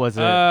KLOS? Grohl? Was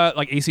it?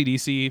 like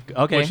AC/DC,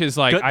 Okay. which is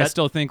like Good. I That-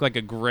 still think like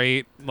a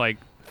great like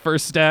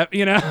first step,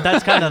 you know.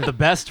 That's kind of the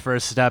best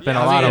first step in a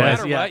I lot mean, of no ways.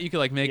 matter Yeah. what, you could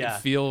like make Yeah.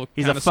 it feel.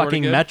 He's kinda a sorta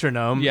fucking good.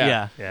 metronome.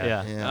 Yeah. Yeah.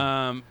 Yeah.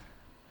 Yeah.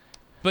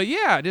 But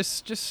yeah,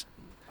 just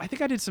I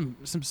think I did some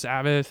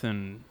Sabbath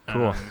and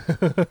Cool.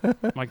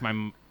 like my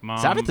mom.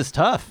 Sabbath is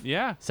tough.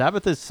 Yeah,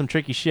 Sabbath is some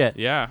tricky shit.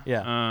 yeah,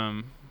 Yeah.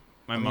 My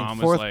I mean, mom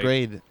 4th was like,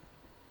 grade.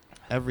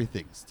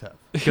 Everything's tough.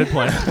 Good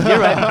point. You're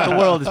right. The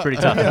world is pretty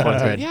tough in 4th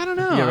grade. yeah, I don't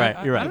know. You're right,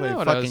 I- you're I right. don't know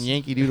what I Fucking was-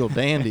 Yankee Doodle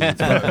Dandy.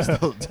 Is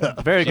still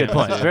tough. Very good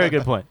point. Very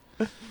good point.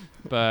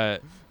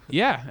 But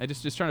yeah, I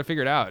just trying to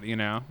figure it out, you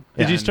know.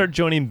 Did you And, start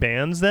joining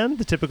bands then?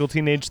 The typical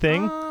teenage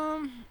thing?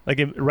 Like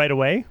right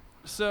away?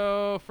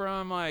 So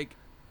from like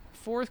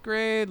 4th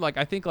grade, like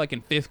I think like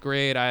in 5th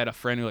grade, I had a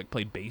friend who like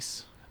played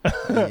bass,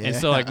 and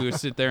so like we would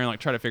sit there and like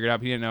try to figure it out.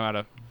 But he didn't know how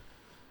to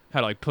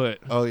like put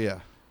Oh yeah.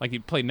 Like you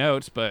play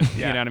notes, but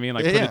you know what I mean?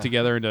 Like Yeah, put yeah. it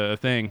together into a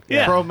thing.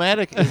 Yeah.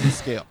 Chromatic is the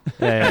scale.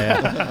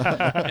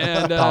 Yeah.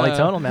 And,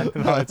 Polytonal,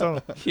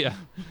 man. Yeah.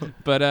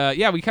 But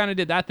yeah, we kind of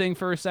did that thing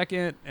for a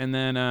second. And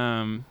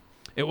then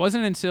it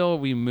wasn't until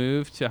we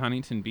moved to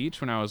Huntington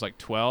Beach when I was like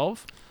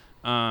 12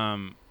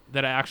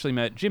 that I actually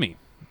met Jimmy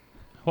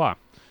Hua.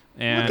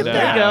 And, Look at that.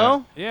 There you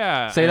go.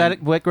 Yeah. Say and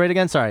that. What grade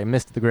again? Sorry, I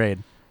missed the grade.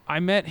 I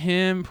met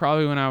him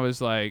probably when I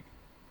was like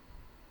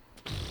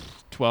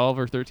 12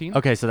 or 13.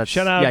 Okay, so that's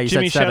Shout out Yeah, you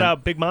Jimmy. said 7. Shout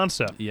out Big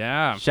Monster.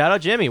 Yeah. Shout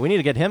out Jimmy. We need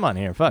to get him on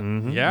here. Fuck.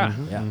 Mhm, Yeah.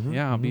 mhm, Yeah. mhm,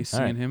 Yeah, I'll be mhm.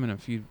 seeing Alright. him in a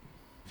few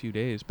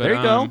days. But There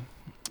you go. You've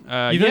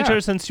been yeah.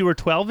 together since you were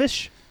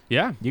 12ish.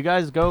 Yeah. You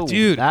guys go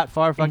Dude, that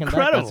far fucking back.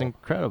 That's incredible.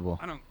 incredible.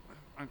 I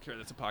don't care.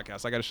 That's a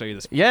podcast. I got to show you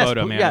this Yes,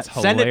 photo, man. yeah, It's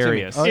send it to me.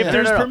 hilarious. Oh, If yeah.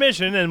 there's No.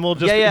 permission, and we'll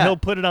just Yeah. he'll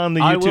put it on the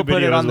YouTube I will video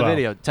put it as on the well.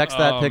 video. Text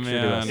that picture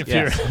to man. us. If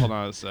Yes. you're- Hold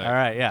on a sec. All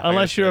right, yeah.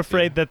 Unless you're Very sexy.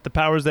 afraid that the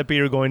powers that be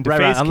are going to Right,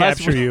 face unless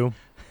capture we- you,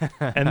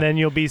 and then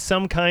you'll be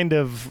some kind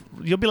of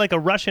you'll be like a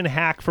Russian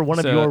hack for one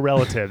of So- your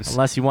relatives.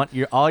 Unless you want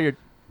all your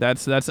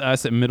That's us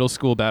at middle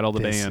school battle the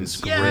This bands.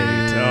 is great.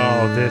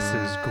 Oh, this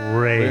is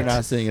great. We're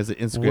not seeing as an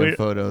Instagram We're-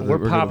 photo. that We're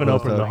gonna popping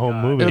post open the up. whole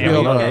movie. It'll be Yeah,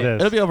 over. okay.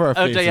 It'll be over our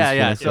faces. Okay,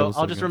 yeah. for So those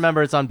I'll just seconds.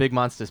 remember it's on Big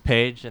Monster's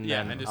page, and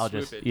Yeah, then and just I'll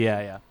swoop just it.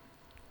 yeah.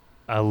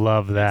 I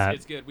love that.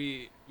 It's good.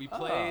 We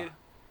played.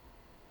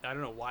 I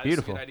don't know why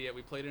Beautiful. this is a good idea.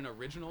 We played an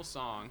original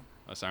song.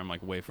 Oh, sorry, I'm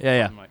like way from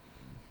Yeah. the mic.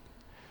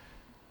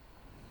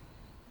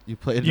 You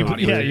played. You, an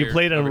audio yeah, original- you here,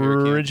 played an over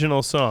here, Cam.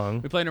 original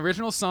song. We played an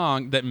original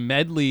song that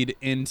medleyed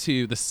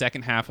into the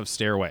second half of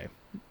Stairway.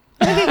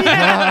 Wait,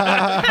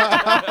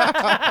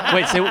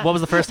 say what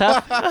was the first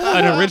half?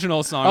 An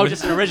original song. Oh, with,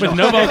 just an original. with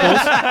no vocals.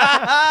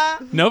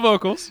 No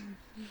vocals.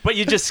 But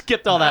you just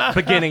skipped all that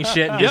beginning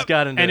shit and just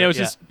got into And it was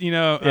yeah. just, you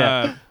know,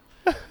 Yeah.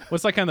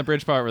 what's that kind of the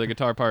bridge part where the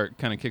guitar part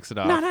kind of kicks it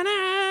off? Na, na,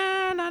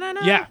 na, na, na,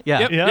 na. Yeah. Yeah.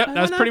 Yep. Yeah. Yep.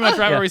 That was pretty much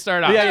right Yeah. where we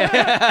started out. Yeah,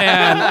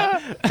 yeah.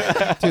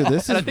 And, Dude,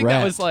 this and is I think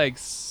rad. that was like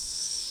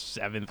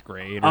 7th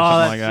grade or Oh,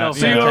 something like that's that. so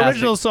So Yeah. your fantastic.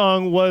 original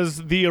song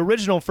was the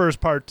original first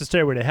part to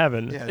Stairway to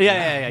Heaven.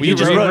 Yeah. We You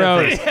just rewrote-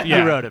 wrote it first.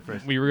 yeah. You wrote it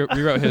first. We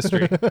rewrote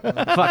history.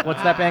 Fuck,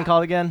 what's that band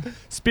called again?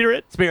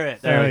 Spirit.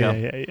 Spirit. There Oh, we go.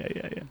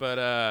 yeah. But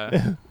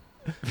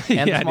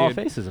And yeah, Small dude.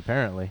 Faces,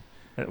 apparently.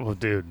 Well,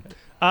 dude.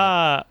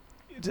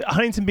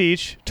 Huntington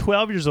Beach,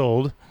 12 years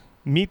old.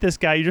 Meet this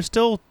guy. You're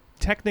still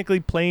technically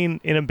playing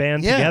in a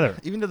band Yeah, together.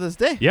 even to this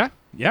day. Yeah.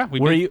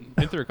 We've Were been, you-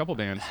 been through a couple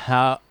bands.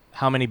 How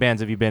many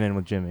bands have you been in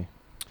with Jimmy?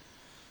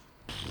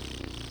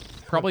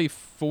 Probably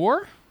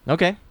 4,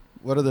 Okay.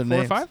 What are their 4 or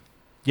names? 5.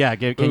 Yeah,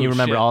 can Ooh, you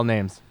remember shit. all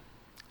names?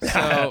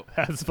 So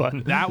That's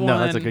fun. that one, No,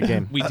 that's a good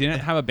game. We didn't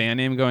have a band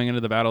name going into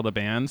the Battle of the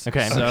Bands.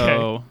 Okay. So,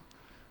 Okay.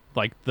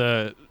 like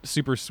the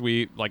super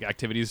sweet like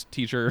activities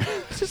teacher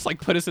just like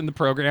put us in the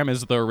program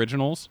as the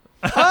originals,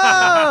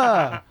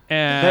 Ah!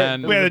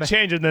 and we had to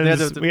change it, then Yeah,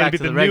 just- the- we had back to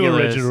to be the the new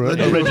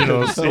regulars.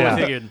 originals. So yeah.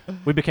 we figured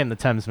we became the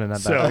Thamesmen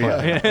at So,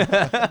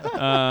 that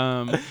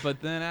point.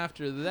 but then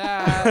after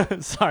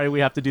that, Sorry, we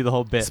have to do the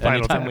whole bit Spinal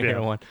anytime Tap, we yeah.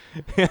 hear one.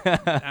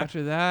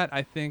 after that,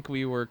 I think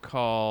we were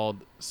called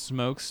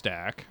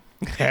Smokestack,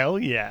 Hell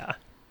yeah.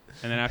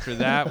 and then after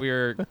that, we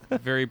were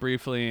very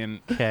briefly in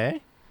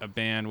Okay. a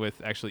band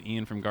with actually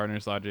Ian from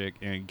Gardner's Logic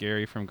and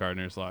Gary from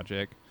Gardner's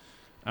Logic,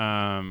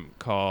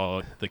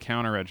 called the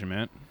Counter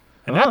Regiment,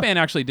 and Huh. that band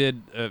actually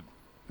did a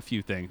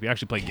few things. We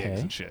actually played gigs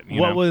Okay. and shit.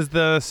 You What know? was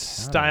the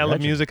style of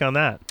Legend. music on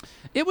that?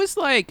 It was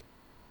like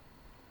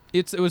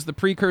it was the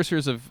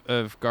precursors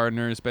of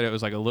Gardner's, but it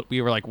was like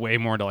we were like way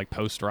more to like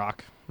post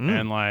rock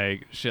and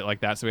like shit like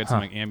that. So we had some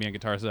Huh. like ambient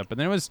guitar stuff, but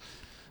then it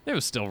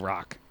was still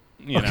rock,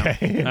 you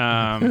Okay.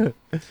 know.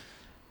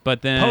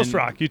 But then Post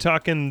rock. You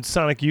talking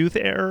Sonic Youth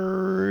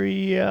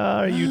area?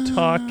 Are you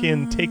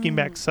talking Taking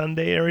Back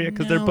Sunday area?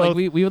 Because they're no, both.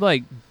 like, we would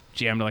like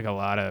jam to like a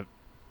lot of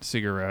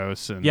Sigur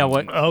Rós and Yeah,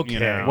 what- Okay. you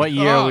know. What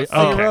year? Oh, we,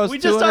 Sigur Rós, we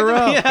two just in a talked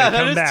about row. yeah, They that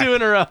come is back. 2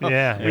 in a row.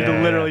 Yeah, we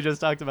yeah, literally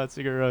just talked about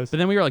Sigur Rós. But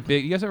then we were like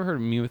big. You guys ever heard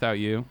of Me Without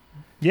You?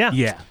 yeah.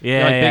 Yeah, We're,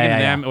 yeah, like big yeah, into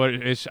yeah,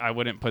 them. Which I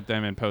wouldn't put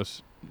them in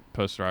post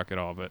rock at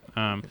all,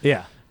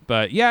 yeah.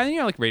 but yeah, you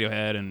know, like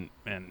Radiohead and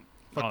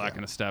Fuck all that yeah.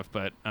 kind of stuff.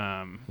 But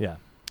Yeah.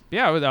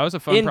 yeah, that was a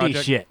fun Indie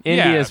project. shit. Indie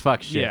Yeah, is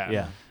fuck shit.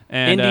 Yeah.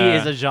 And, Indie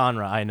is a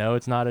genre. I know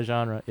it's not a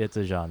genre. It's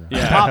a genre.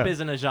 Yeah. Pop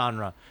isn't a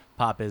genre.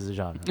 Pop is a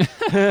genre.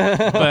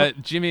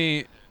 but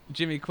Jimmy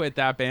quit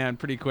that band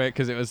pretty quick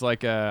because it was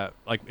like a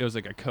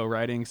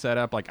co-writing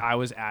setup. Like I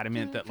was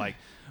adamant that like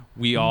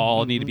we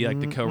all need to be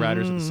like the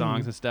co-writers of the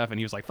songs and stuff, and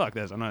he was like, "Fuck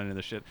this, I'm not into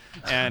this shit,"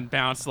 and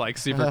bounced like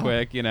super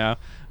quick, you know.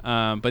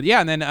 But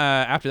yeah, and then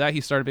after that he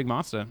started Big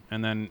Monster,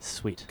 and then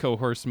Sweet.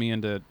 coerced me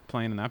into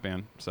playing in that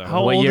band. So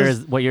How What old year is-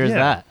 is what year is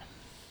yeah.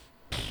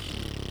 that?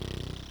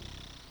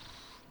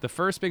 the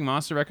first Big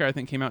Monster record I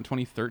think came out in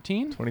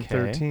 2013.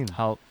 2013.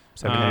 How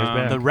 7 years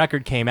back. the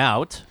record came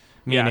out.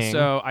 Meaning, Yeah,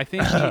 so I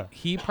think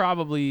he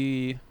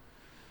probably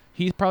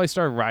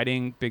started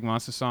writing Big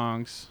Monster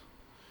songs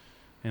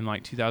in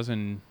like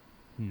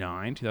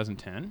 2009,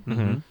 2010.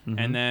 Mhm.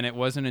 And then it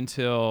wasn't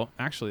until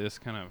actually this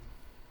kind of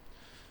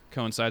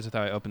coincides with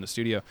how I opened the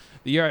studio.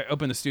 The year I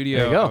opened the There you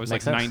studio, go. I was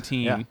Makes like sense.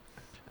 19.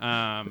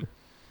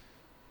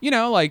 you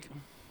know, like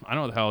I don't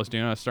know what the hell I was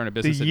doing. I was starting a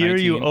The business. year at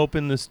 19. you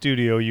opened the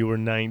studio, you were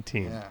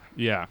 19. Yeah.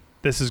 Yeah,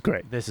 This is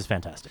great. This is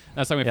fantastic.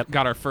 that's how we Yep.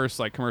 got our first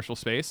like commercial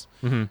space.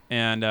 Mm-hmm.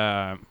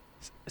 And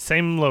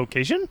Same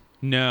location?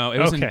 no, it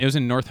was Okay. it was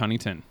in North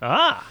Huntington.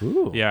 Ah.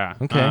 Ooh. Yeah.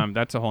 Okay.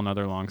 That's a whole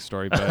nother long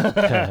story, but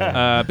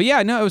but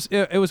yeah, no,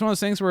 it was one of those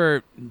things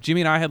where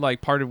Jimmy and I had like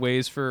parted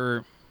ways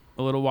for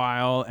a little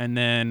while, and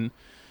then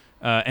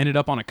ended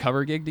up on a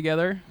cover gig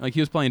together. Like he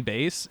was playing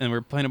bass, and we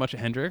were playing a bunch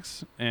of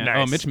Hendrix. And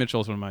Nice. Mitch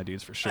Mitchell's one of my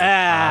dudes for sure.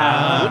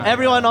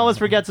 Everyone always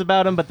forgets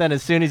about him, but then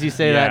as soon as you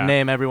say that Yeah.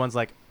 name, everyone's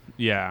like,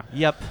 Yeah.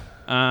 "Yep,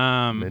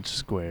 Mitch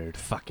squared.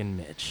 fucking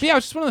Mitch." But yeah,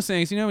 it's just one of those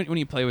things. You know, when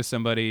you play with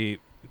somebody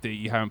that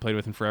you haven't played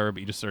with in forever, but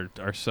you just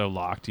are so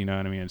locked. You know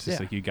what I mean? It's just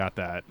Yeah. like you got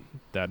that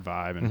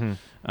vibe, and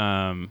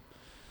Mhm.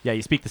 Yeah,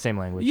 you speak the same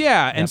language.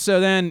 yeah. And Yep. so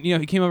then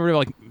he came over to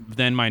like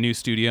then my new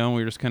studio, and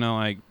we were just kind of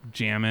like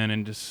jamming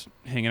and just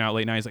hanging out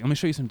late night. He's like, "Let me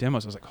show you some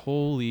demos." I was like,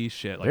 "Holy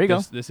shit! Like There you go.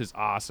 this is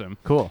awesome."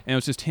 Cool. And it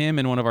was just him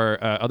and one of our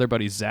other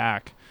buddies,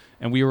 Zach.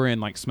 And we were in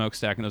like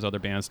Smokestack and those other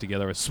bands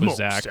together with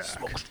Zach.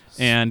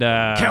 And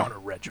Counter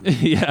regiment.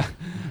 yeah.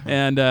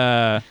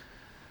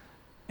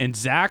 And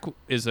Zach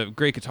is a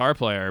great guitar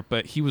player,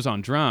 but he was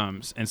on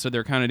drums. And so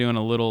they're kind of doing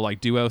a little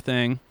like duo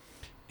thing.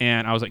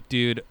 And I was like,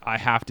 dude, I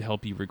have to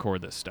help you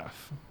record this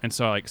stuff. And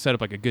so I like set up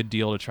like a good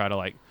deal to try to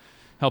like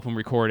help him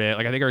record it.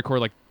 Like I think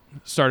I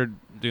started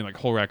doing like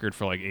whole record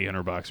for like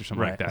 $800 or something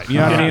like Right. that. You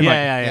know what I mean? Like,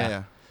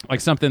 Yeah. like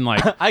something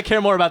like I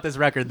care more about this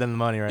record than the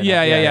money right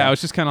yeah, now. yeah. I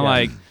was just kind of Yeah.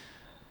 like,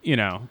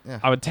 Yeah.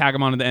 I would tag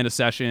him on at the end of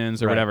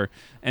sessions or Right. whatever.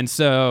 And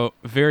so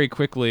very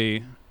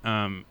quickly,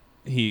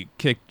 he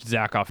kicked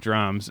Zach off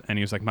drums, and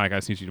he was like, "Mike, I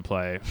just need you to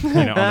play, on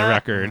the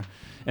record."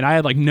 And I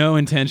had like no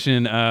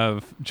intention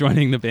of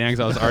joining the band 'cause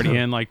I was already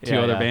in like two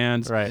other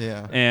bands. Right.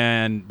 Yeah.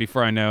 And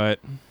before I know it,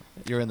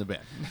 You're in the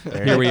band.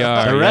 here we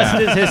are. The rest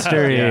yeah. is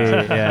history.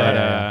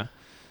 Yeah.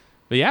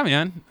 But yeah,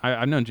 man,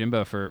 I've known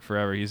Jimbo for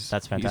forever.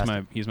 That's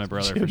fantastic. He's my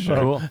brother for sure.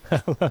 Cool.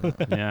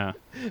 Yeah.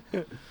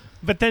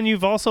 But then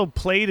you've also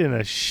played in a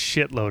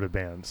shitload of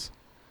bands.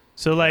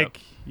 So like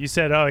you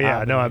said, oh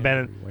yeah, no, I've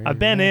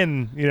been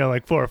in,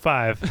 like 4 or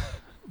 5.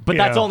 But You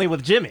that's know. only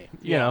with Jimmy,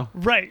 you know.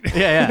 Right.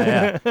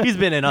 Yeah. He's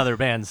been in other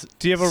bands.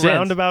 Do you have a since.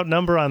 roundabout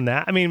number on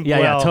that? I mean,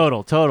 Yeah,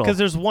 total. Because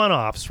there's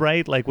one-offs,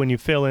 right? Like when you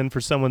fill in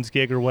for someone's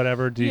gig or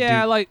whatever.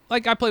 Like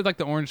I played like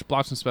the Orange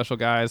Blossom Special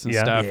guys and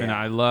Yeah. stuff, Yeah. and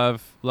I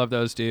love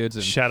those dudes.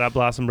 And Shout out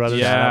Blossom Brothers.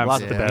 Yeah, Shout out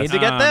Lots the of best. Need to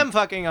get Um, them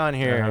fucking on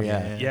here.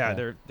 yeah. yeah,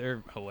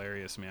 they're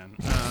hilarious, man.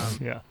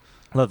 Yeah.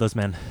 Love those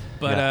men.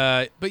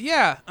 But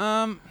yeah,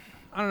 I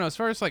don't know. As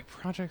far as like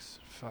projects,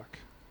 fuck.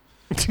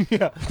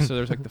 Yeah. So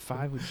there's like the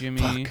 5 with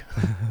Jimmy.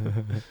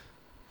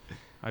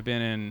 I've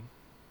been in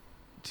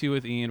 2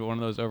 with Ian, but one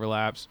of those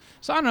overlaps.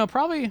 So I don't know,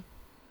 probably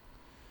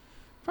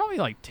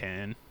like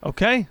 10.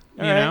 Okay.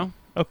 You know,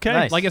 Okay.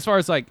 Nice. like as far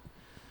as like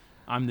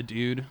I'm the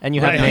dude. And you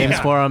have Right. names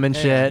Yeah. for them and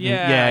Yeah. shit.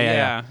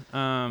 Yeah.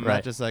 Not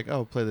Right. just like,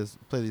 play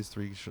these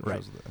 3 shows Right.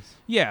 with us.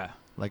 Yeah.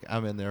 Like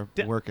I'm in there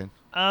D- working.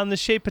 On the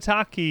Shea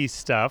Pataki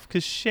stuff,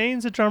 because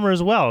Shane's a drummer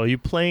as well. Are you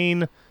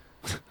playing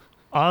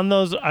on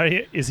those?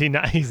 Is he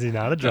not? Is he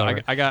not a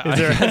drummer? I got Is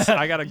there-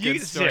 I got a You-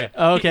 good story.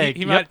 Okay.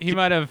 He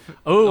might have.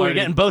 Oh, we're already-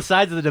 getting both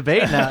sides of the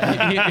debate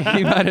now.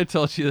 he might have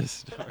told you this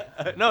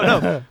story.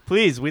 No.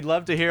 Please, we'd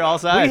love to hear all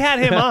sides. We had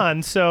him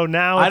on, so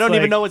now I it's don't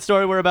even like- know what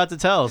story we're about to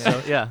tell.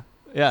 So yeah.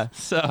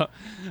 So,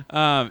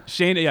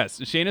 Shane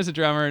is a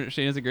drummer.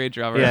 Shane is a great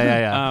drummer.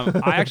 Yeah.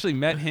 I actually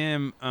met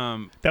him.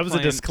 That was a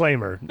playing-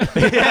 disclaimer.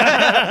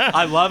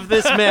 I love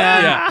this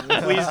man.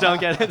 Please don't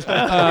get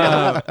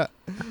it.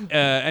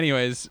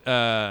 Anyways, we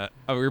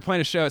were playing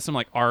a show at some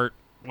like art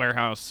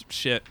warehouse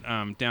shit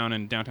down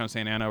in downtown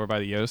Santa Ana over by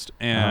the Yost,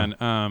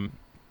 and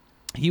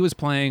he was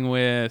playing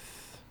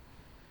with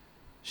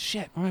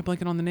shit. Why am I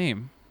blanking on the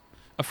name?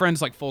 A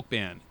friend's like folk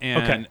band,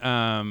 and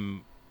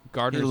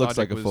Gardner's He looks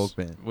Logic like a folk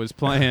band. was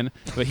playing,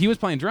 but he was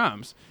playing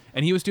drums,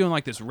 and he was doing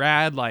like this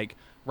rad like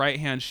right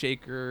hand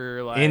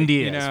shaker, like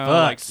Indie as fuck.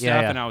 like stuff,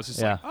 Yeah. and I was just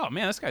like, oh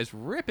man, this guy's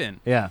ripping.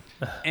 Yeah.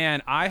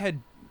 And I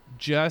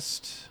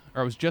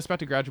was just about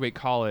to graduate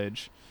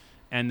college,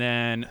 and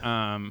then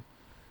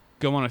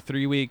go on a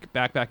 3-week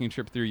backpacking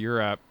trip through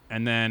Europe,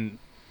 and then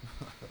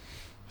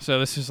so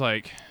this is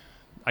like.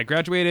 I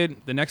graduated.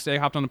 The next day, I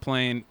hopped on a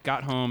plane,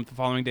 got home. The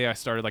following day, I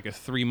started like a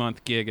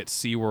 3-month gig at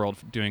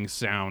SeaWorld doing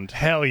sound,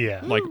 Hell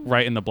yeah. like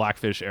right in the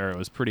Blackfish era. It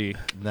was pretty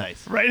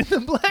Nice. Right in the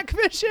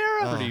Blackfish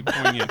era. pretty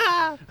poignant.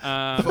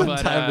 Fun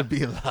time to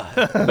be alive.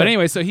 But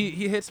anyway, so he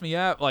hits me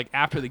up like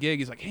after the gig.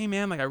 He's like, "Hey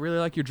man, like I really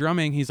like your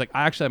drumming." He's like,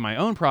 "I actually have my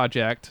own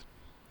project.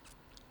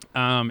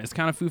 It's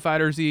kind of Foo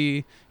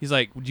Fighters-y." He's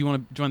like, "Do you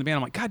want to join the band?"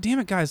 I'm like, "God damn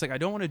it, guys! Like I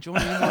don't want to join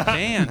any more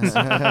bands."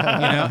 And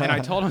I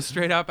told him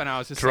straight up, and I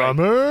was just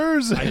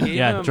Drummers.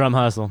 like, Drum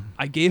hustle.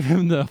 I gave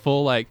him the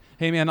full like,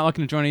 "Hey man, not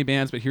looking to join any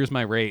bands, but here's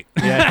my rate."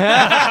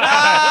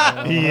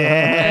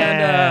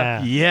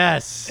 Yeah.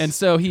 Yes. And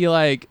so he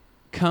like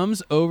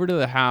comes over to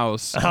the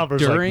house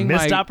Albert's during like,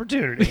 missed my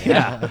opportunity.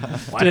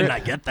 Why didn't I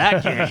get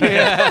that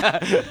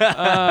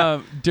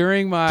gig?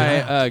 during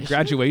my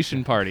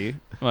graduation party.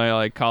 my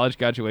like college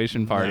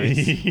graduation party, Nice.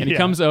 and he Yeah.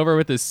 comes over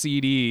with his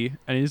CD,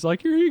 and he's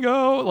like, "Here you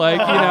go," like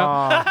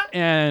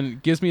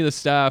and gives me the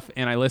stuff,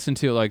 and I listened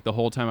to it like the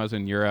whole time I was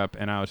in Europe,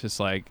 and I was just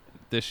like,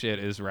 "This shit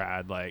is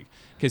rad," like,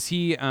 because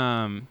he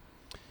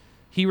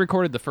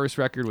recorded the first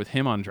record with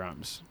him on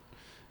drums.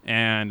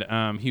 And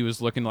he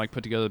was looking to like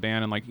put together the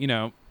band and like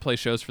play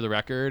shows for the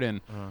record and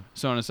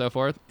so on and so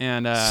forth.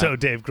 And So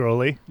Dave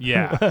Grohl.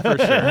 yeah, for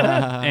sure.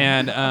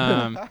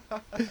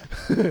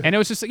 And it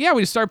was just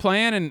we just started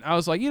playing, and I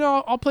was like,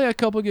 I'll play a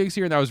couple gigs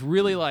here. And I was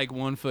really like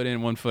 1 foot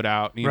in, 1 foot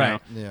out, you know.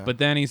 Yeah. But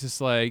then he's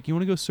just like, "You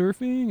want to go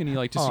surfing?" And he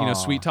like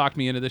just sweet talked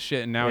me into this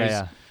shit. And now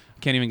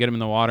can't even get him in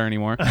the water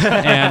anymore.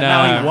 And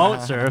now he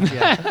won't surf.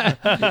 Yeah.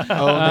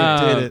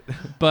 Oh, they did it.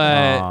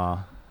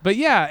 But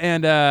yeah,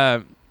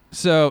 and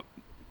so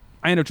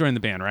I ended up joining the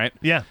band, right?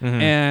 Yeah.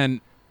 Mhm.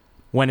 And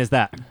When is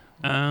that?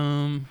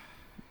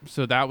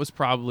 so that was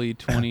probably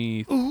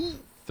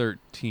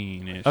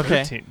 2013-ish.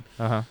 Okay. 13.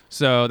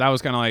 So that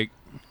was kind of like,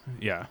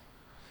 yeah.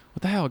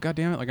 What the hell? God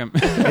damn it! Like I'm.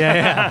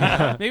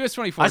 Yeah. Maybe it was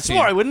 2014. I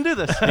swore I wouldn't do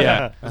this.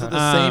 Yeah. Was it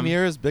the same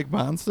year as Big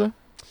Monster?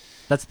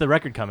 That's the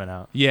record coming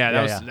out. Yeah,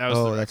 that Yeah, was that was.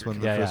 Oh, the that's record. when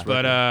the Yeah, first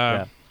But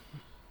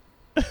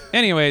record.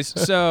 anyways,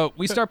 so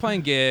we start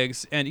playing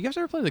gigs, and you guys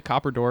ever play the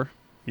Copper Door?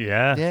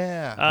 Yeah.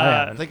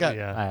 Yeah. They got.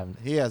 yeah. I haven't.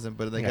 He hasn't,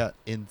 but they Yeah. got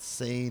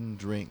insane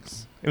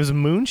drinks. It was a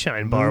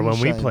moonshine bar when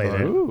we Moonshine played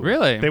bar. it. Ooh.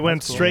 Really? They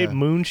went cool. straight Yeah.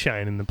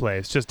 moonshine in the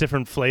place, just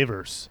different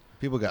flavors.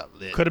 People got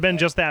lit. Could have been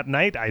just that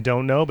night. I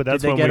don't know, but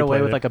that's Did they when get we away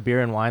played with it. like a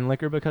beer and wine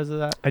liquor because of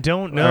that? I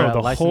don't know. Or a The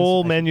license,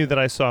 whole I menu that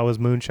I saw was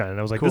moonshine, and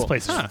I was like, "This Cool.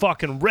 place is Huh.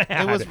 fucking rad."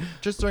 It was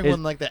just during Is-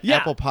 when like the Yeah.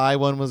 apple pie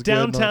one was good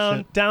and all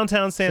that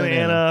downtown Santa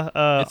Santa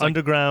Ana, It's like-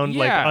 underground,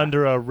 like yeah.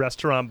 under a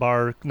restaurant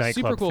bar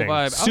nightclub Super cool thing. vibe.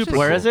 I was Super just-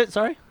 Where cool. is it?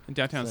 Sorry. In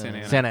downtown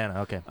Santa Santa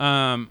Ana. Santa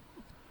Ana. Okay.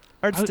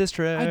 Arts I-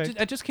 District.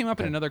 I just came up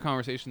in another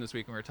conversation this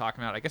week, and we were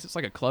talking about. I guess it's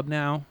like a club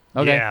now.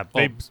 Okay. Yeah,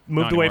 they Well,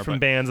 moved not away anymore, from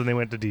but- bands and they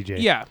went to DJ.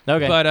 Yeah.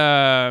 Okay.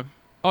 But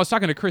I was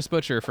talking to Chris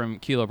Butcher from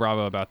Kilo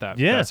Bravo about that,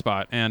 Yeah. that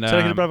spot. And Shout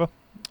out to Bravo.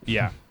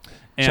 yeah.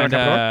 Shout And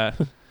out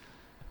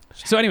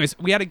so anyways,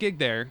 we had a gig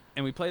there,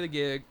 and we play the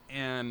gig,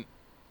 and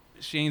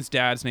Shane's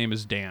dad's name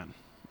is Dan.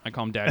 I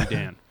call him Daddy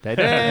Dan. Dan.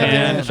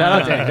 And,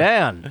 Shout out to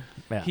Dan.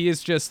 Yeah. He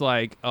is just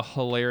like a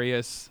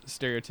hilarious,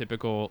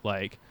 stereotypical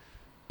like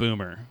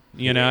boomer.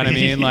 You know what I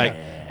mean? Like,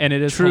 and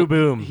it is True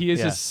boom. He is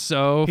Yeah. just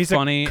so He's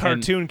funny a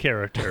cartoon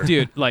character. and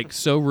dude, like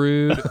so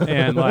rude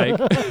and like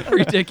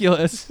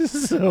ridiculous.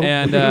 So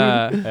And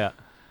Yeah.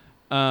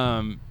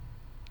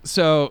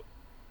 so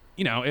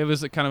it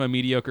was a kind of a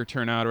mediocre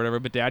turnout or whatever,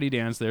 but Daddy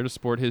Dan's there to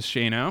support his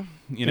Shano,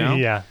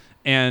 Yeah.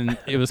 and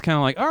it was kind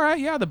of like, all right,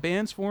 yeah, the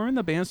band's forming,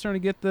 the band's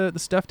starting to get the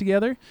stuff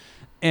together.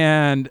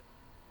 And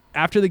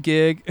after the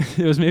gig,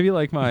 it was maybe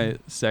like my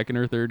second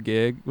or third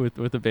gig with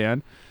the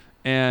band,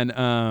 and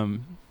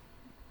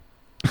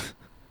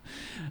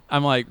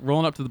I'm like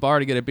rolling up to the bar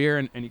to get a beer,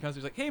 and he comes,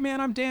 he's like, "Hey man,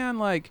 I'm Dan."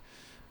 Like,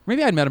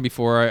 maybe I'd met him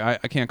before, I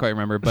can't quite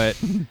remember,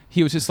 but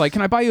he was just like,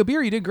 "Can I buy you a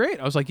beer? You did great."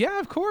 I was like, "Yeah,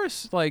 of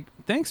course. Like,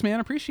 thanks, man,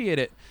 appreciate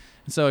it."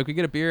 And so like, we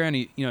get a beer, and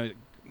he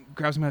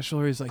grabs me by the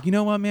shoulder. He's like, "You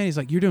know what, man?" He's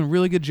like, "You're doing a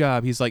really good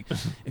job." He's like,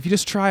 "If you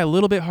just try a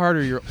little bit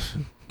harder, you're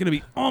gonna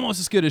be almost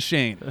as good as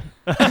Shane."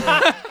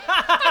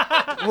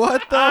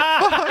 What the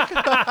fuck?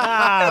 And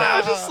I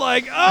was just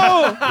like,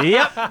 "Oh,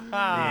 Yep.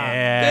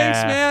 Yeah.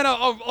 thanks, man.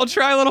 I'll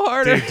try a little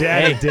harder." Dude,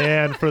 Daddy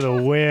Dan for the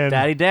win.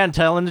 Daddy Dan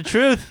telling the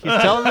truth. He's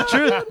telling the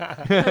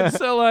truth. And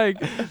so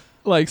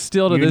like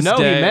still to You this know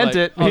he day, meant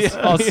like, it.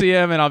 I'll see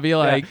him and I'll be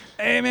like,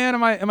 "Hey man,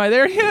 am I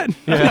there yet?"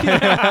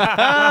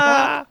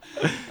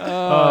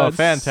 Oh, it's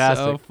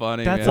fantastic. So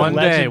funny. That's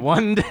man.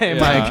 One day, Yeah,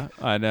 Mike.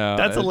 I know.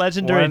 That's a It's-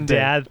 legendary one day.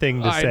 dad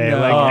thing to I say. know.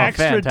 Like Oh,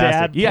 extra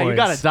fantastic. dad Yeah, you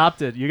got points.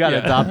 adopted. You got Yeah,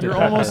 adopted.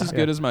 You're almost as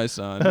good as my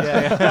son.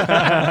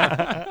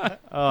 Yeah.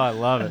 Oh, I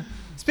love it.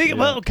 Speaking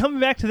well, coming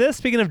back to this,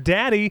 speaking of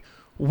daddy,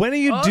 when are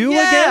you Oh, due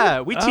yeah.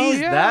 again? We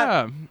teased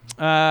that.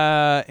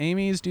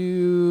 Amy's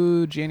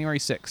due January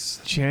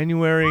 6th.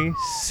 January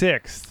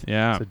 6th.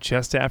 Yeah. So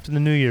just after the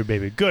new year,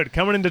 baby. Good.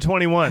 Coming into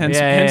 21. Hence,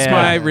 Yeah, hence yeah,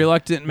 my yeah.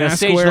 reluctant Gonna mask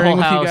stage the wearing whole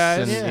with you house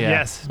guys. and- Yeah.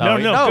 Yes. Oh,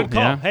 No, good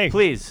call. yeah. Hey,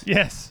 Please.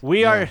 yes.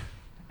 We are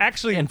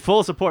Actually, in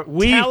full support.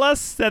 tell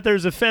us that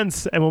there's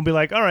offense, and we'll be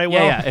like, all right,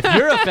 well, yeah. If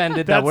you're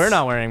offended that That's- we're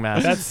not wearing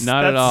masks, that's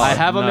Not at that's- all. I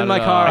have them Not in my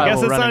at car. all. I guess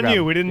will it's run and on grab you.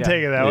 them. We didn't Yeah.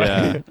 take it that Yeah.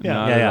 way. Not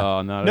Yeah, at yeah.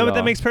 all. Not No, at but that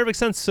all. makes perfect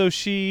sense. So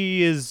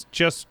she is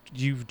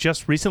you've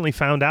just recently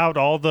found out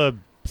all the,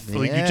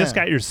 like, you just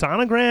Yeah. got your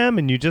sonogram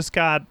and you just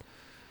got,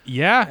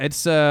 Yeah,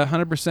 it's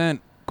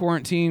 100%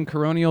 quarantine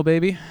coronial,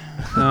 baby.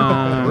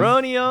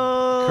 Coronials.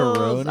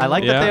 I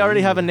like that Yeah. they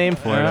already have a name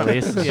for it, at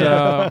least.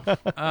 So,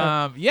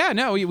 yeah,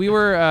 no, we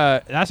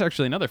were. That's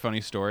actually another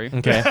funny story.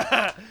 Okay.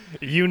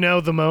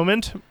 the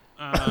moment.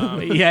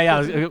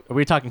 Yeah. Are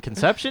we talking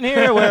conception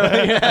here? Where?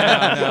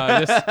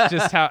 no,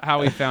 just how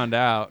we found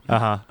out.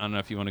 Uh-huh. I don't know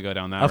if you want to go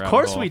down that. Of rabbit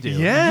course hole. we do.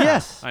 Yeah.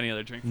 Yes. Any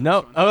other drink? for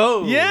No. this one?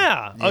 Oh.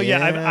 Yeah. Oh,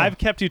 yeah. Yeah. I've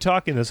kept you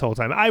talking this whole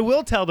time. I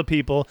will tell the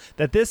people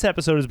that this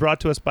episode is brought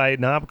to us by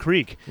Knob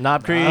Creek.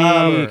 Knob Creek.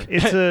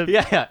 It's a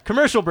yeah.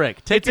 Commercial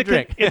break. Take a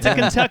drink. It's a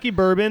Kentucky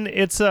bourbon.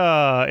 It's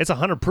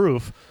 100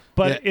 proof,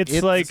 but Yeah,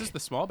 it's like This is the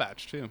small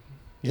batch too.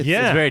 It's-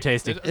 yeah, It's very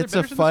tasty. Are there It's a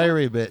bitters in this one?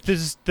 fiery bitch.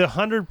 there's the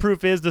 100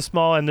 proof is the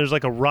small, and there's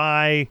like a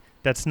rye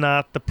that's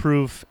not the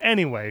proof.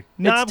 Anyway,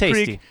 Knob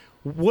tasty. Creek,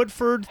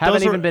 Woodford. Haven't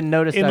those even are been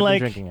noticed in I've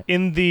like been drinking it.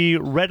 in the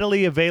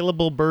readily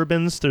available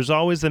bourbons. There's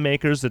always the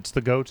makers. It's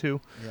the go-to.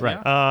 Right.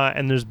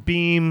 And there's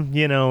Beam.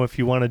 You know, if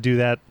you want to do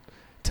that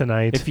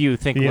tonight. If you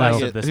think You less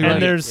know, of this, and one.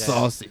 there's-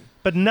 saucy.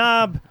 But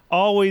Knob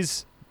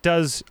always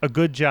does a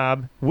good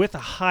job with a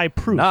high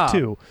proof Knob.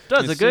 too.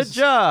 does a It's good just-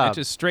 job. It's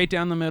just straight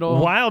down the middle.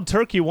 Wild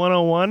Turkey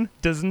 101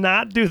 does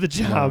not do the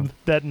job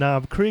that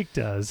Knob Creek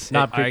does.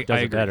 Knob I Creek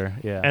does it agree. better.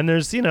 Yeah. And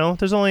there's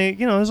only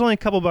a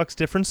couple bucks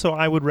difference, so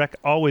I would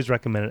always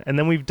recommend it. And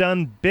then we've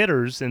done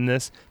bitters in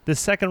this. The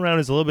second round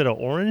is a little bit of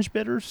orange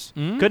bitters.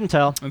 Mm? Couldn't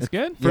tell. That's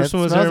good. Yeah, First it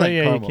one was smells very, like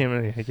you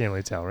caramel. can't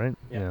really tell, right?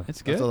 Yeah.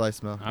 It's That's good. all I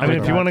smell. I I mean,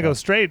 if you not want to go tell.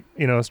 straight,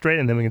 straight,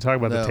 and then we can talk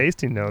about the No.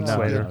 tasting notes No,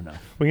 later. No.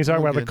 We can talk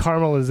We're about good. the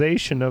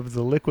caramelization of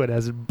the liquid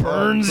as it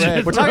burns. Right.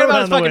 your We're talking throat about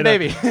on his the fucking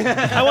way down.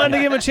 baby. I wanted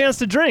to give him a chance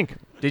to drink.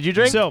 Did you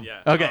drink? So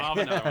Yeah. Okay. I'll have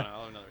another one. I'll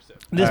have another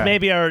sip. this All may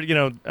right. be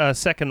our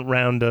second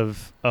round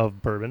of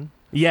bourbon.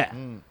 Yeah.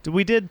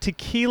 We did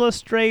tequila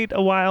straight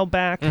a while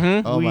back.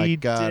 Mm-hmm. Oh we my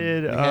God.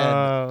 did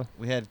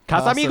We had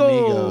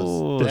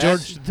Casamigos. the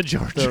That's-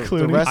 George The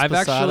Clooney. I've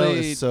Reposado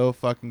actually is so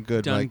fucking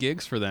good. Done Mike.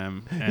 gigs for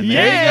them. And Yay!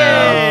 they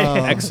have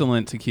Oh.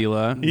 excellent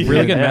tequila. Yeah.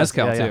 Really good Yes,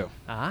 mezcal yeah, yeah. too.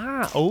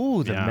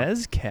 The Yeah.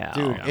 mezcal.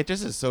 Dude, Yeah. it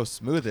just is so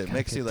smooth. It Gotta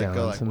makes you get like go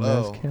down like, some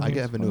whoa! mezcal. I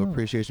have a new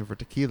appreciation for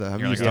tequila. I'm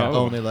You're used like, to oh,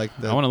 only like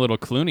the. I want a little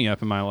Clooney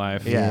up in my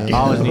life. Yeah. Yeah.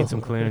 Always need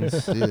some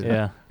clunes. Dude.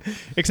 Yeah.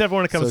 Except for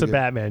when it comes So to good.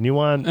 Batman. You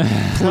want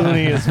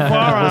Clooney as far Was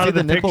out he of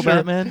the the nipple picture.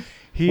 Batman?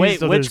 He's Wait,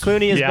 the- which there's-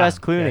 Clooney is yeah,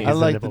 best Clooney? yeah, I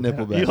he's like the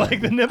nipple Batman. You Batman.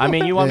 like the nipple I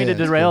mean, you want me Yeah,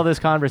 to it's derail cool. this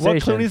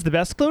conversation? What Clooney's the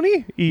best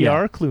Clooney? Yeah.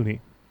 ER Clooney.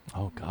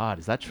 Oh God,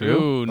 is that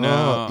true? Ooh,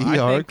 no. Oh, I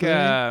ER think,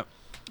 Clooney?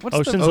 what's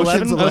Ocean's the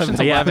Eleven? Ocean's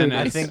Yeah, 11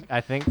 I is-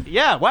 think.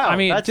 Yeah. Wow. I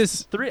mean, that's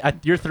just- three.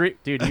 You're three,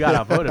 dude. You got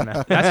outvoted,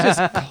 man. That's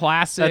just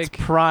classic.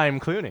 That's prime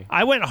Clooney.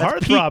 I went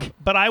That's heartthrob, peak.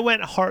 but I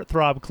went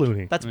heartthrob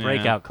Clooney. That's Yeah.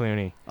 breakout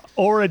Clooney.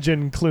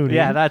 Origin Clooney.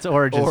 Yeah, that's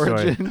origin story.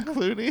 Origin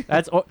Clooney.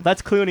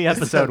 That's Clooney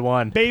episode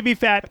 1. Baby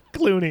fat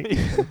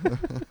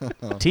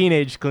Clooney.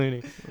 Teenage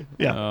Clooney.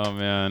 Yeah. Oh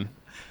man.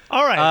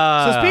 All right. So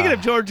Uh, speaking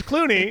of George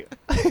Clooney,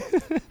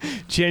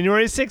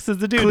 January 6th is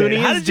the due Clooney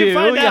date. How is did you due,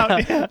 find yeah.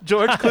 out? Yeah.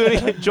 George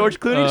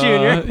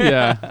Clooney Jr.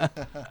 Yeah.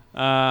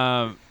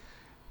 I'm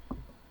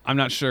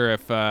not sure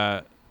if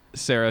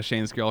Sarah,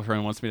 Shane's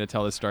girlfriend, wants me to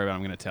tell this story, but I'm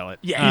going to tell it.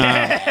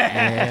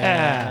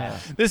 Yeah.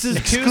 This is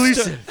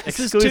Exclusive. This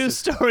is two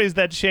stories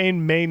that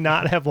Shane may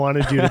not have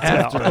wanted you to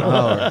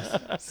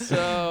tell.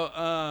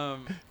 So,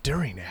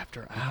 During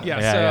after hours. yeah,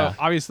 Yeah, so yeah.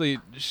 obviously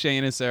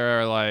Shane and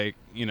Sarah are like,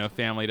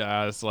 family to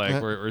us.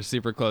 Like we're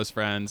super close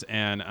friends.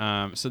 And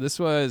so this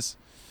was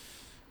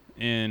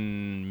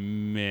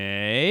in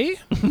May.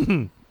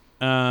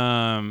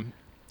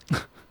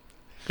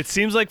 It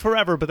seems like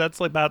forever, but that's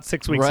like about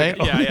 6 weeks Right?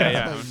 ago.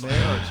 Yeah. I was like,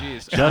 oh,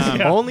 jeez.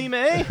 Just only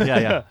May?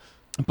 Yeah.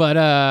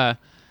 But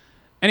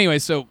anyway,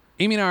 so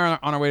Amy and I are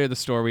on our way to the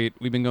store. We've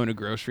been going to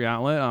Grocery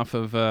Outlet off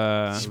of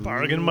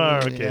Bargain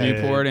Market.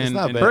 Newport It's and,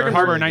 not and bad.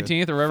 Harbor Really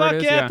good. 19th or wherever Fuck it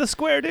is. yeah, at the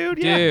square, dude.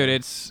 Yeah. Dude,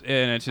 it's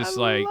just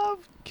I like love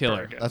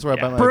killer. Bergen. That's where I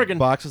buy my Bergen.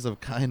 boxes of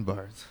Kind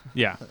bars.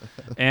 Yeah.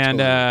 And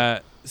Totally.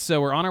 so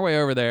we're on our way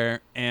over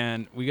there,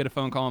 and we get a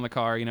phone call in the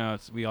car.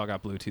 We all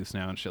got Bluetooth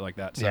now and shit like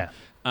that. So, Yeah.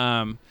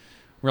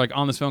 we're like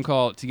on this phone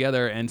call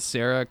together, and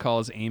Sarah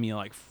calls Amy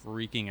like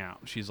freaking out.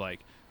 She's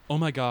like, "Oh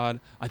my God,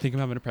 I think I'm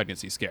having a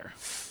pregnancy scare."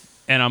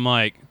 And I'm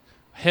like,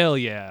 "Hell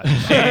yeah,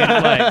 Shane,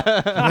 like,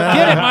 get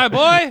it, my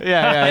boy."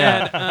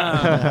 Yeah.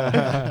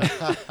 And,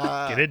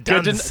 Get it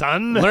done, to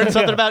son. Learn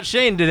something about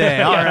Shane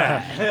today. All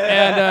right.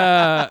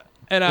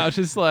 and I was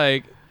just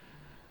like,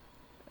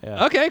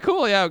 Yeah. "Okay,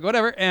 cool, yeah,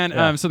 whatever." And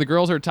Yeah. so the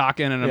girls are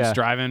talking, and I'm Yeah. just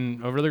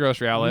driving over to the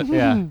grocery outlet.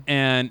 Yeah.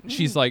 And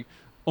she's like,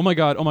 oh my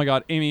god,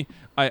 Amy,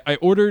 I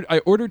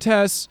ordered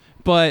tests,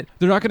 but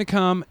they're not gonna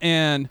come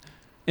in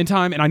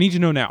time, and I need you to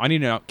know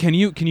now. Can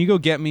you go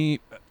get me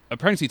a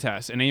pregnancy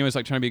test? And Amy was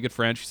like trying to be a good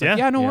friend. She's like,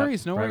 Yeah. yeah, no Yeah.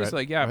 worries. Right.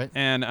 Like, yeah. Right.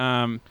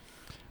 And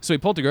so we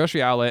pulled to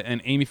grocery outlet,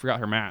 and Amy forgot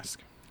her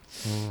mask.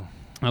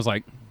 I was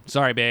like,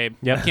 sorry, babe,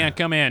 Yep. I can't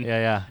come in.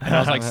 Yeah. And I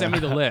was like, send me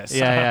the list.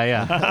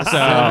 Yeah.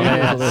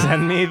 So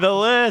Send me the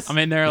list. I'm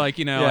in there like,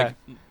 Yeah.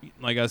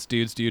 like us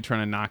dudes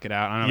trying to knock it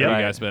out. I don't know Yep. about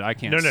you guys, but I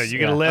can't. No, you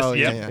get a Yeah. list. Oh,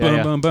 yep. yeah.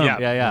 Boom, boom, boom. Yeah.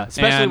 Yeah.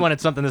 Especially And- when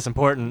it's something this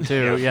important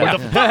too. Yeah. What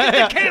the fuck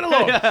is the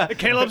cantaloupe? The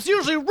cantaloupe's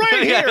usually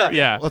right here.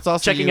 Yeah. Well, it's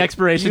also Checking you,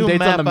 expiration you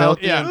dates on map the milk.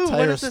 out the Yeah. Ooh, what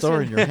entire is this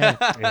store in? in your head.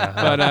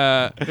 But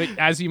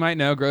as you might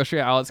know,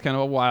 grocery outlet's kind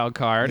of a wild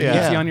card. It Yeah.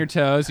 keeps you on your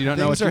toes. You don't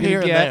know what Things you're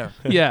are gonna here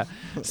get. Yeah.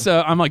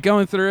 So I'm like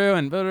going through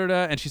and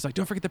and she's like,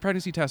 "Don't forget the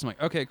pregnancy test." I'm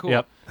like, "Okay, cool."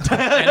 Yep.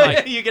 And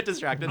like, You get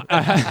distracted.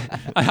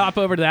 I hop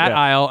over to that Yeah.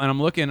 aisle and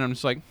I'm looking and I'm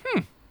just like,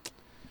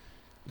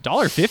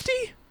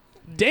 $1.50?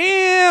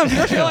 Damn,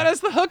 grocery outlet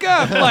has the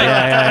hookup. Like,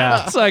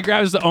 Yeah. So I grabbed,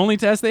 it was the only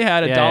test they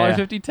had, a Yeah.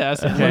 $1.50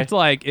 test. It Okay. looked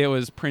like it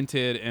was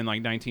printed in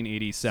like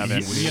 1987. You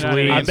know what I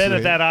Sweet. mean? I've been at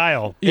Sweet. that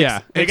aisle. Yeah.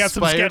 They got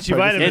some Expired sketchy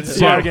pregnancy vitamins.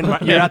 It's Yeah. bargain.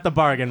 You're Yeah. at the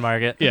bargain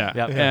market. Yeah.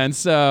 Yep. And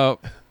so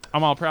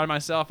I'm all proud of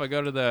myself. I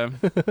go to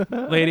the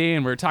lady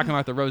and we're talking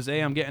about the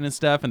rosé I'm getting and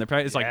stuff, and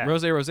it's like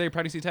rosé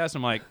pregnancy test.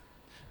 I'm like,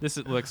 this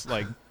looks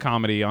like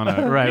comedy on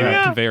a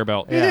Right. conveyor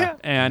belt. Yeah.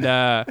 And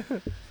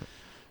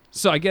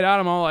so I get out.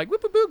 I'm all like,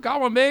 whoop, whoop, whoop,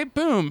 got one, babe.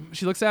 Boom.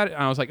 She looks at it,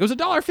 and I was like, it was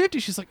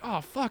 $1.50. She's like,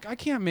 oh fuck, I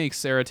can't make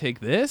Sarah take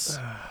this.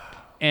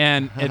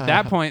 And at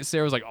that point,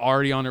 Sarah was like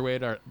already on her way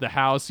to the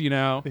house,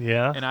 Yeah.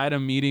 And I had a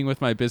meeting with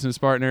my business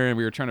partner, and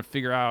we were trying to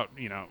figure out,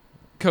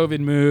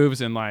 COVID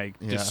moves and like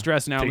just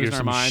stress now, Figure losing our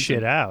some minds.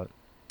 shit out.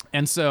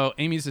 And so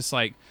Amy's just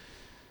like,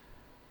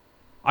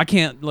 I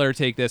can't let her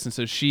take this. And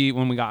so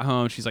when we got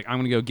home, she's like, I'm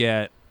going to go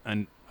get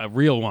a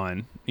real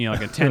one,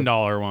 like a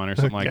 $10 one or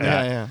something like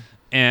that.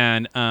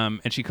 Yeah.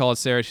 And she called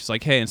Sarah. She's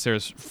like, hey, and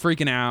Sarah's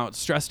freaking out,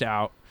 stressed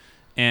out.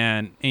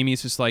 And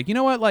Amy's just like, you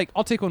know what? Like,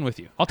 I'll take one with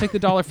you. I'll take the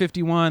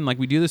 $1.50 one. Like,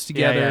 we do this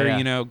together.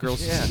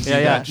 Girls do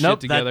that shit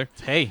together.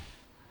 Hey,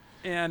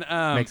 And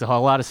makes a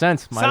whole lot of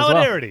sense. Might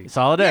Solidarity. As well.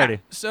 Solidarity. yeah,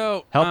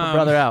 so Help a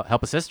brother out.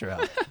 Help a sister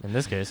out. In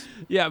this case.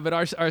 Yeah, but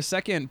our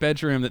second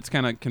bedroom that's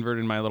kind of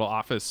converted my little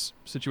office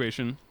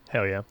situation,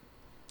 Hell yeah.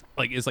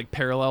 like is like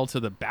parallel to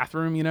the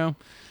bathroom,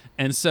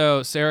 And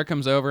so Sarah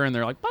comes over and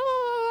they're like, blah, blah,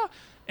 blah, blah.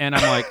 And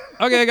I'm like,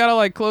 okay, I gotta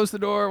like close the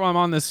door while I'm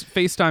on this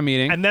FaceTime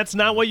meeting. And that's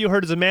not what you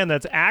heard as a man.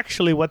 That's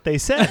actually what they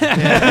said.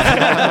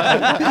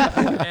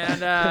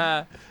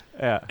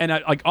 And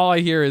like all I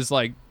hear is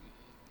like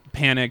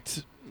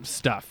panicked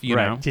stuff, you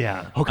know.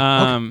 Yeah. Okay.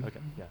 Okay.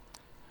 Yeah.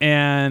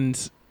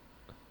 And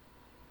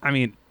I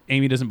mean,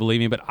 Amy doesn't believe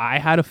me, but I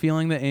had a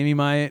feeling that Amy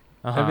might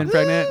have been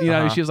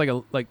pregnant. She was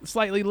like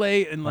slightly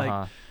late, and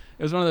like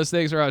it was one of those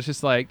things where I was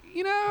just like,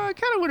 I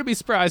kind of wouldn't be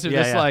surprised if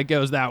this like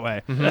goes that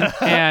way.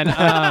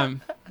 And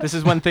this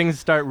is when things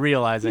start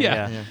realizing.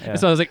 Yeah. Yeah.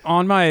 so I was like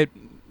on my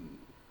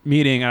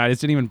meeting, and I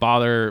just didn't even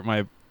bother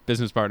my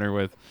business partner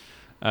with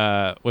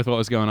what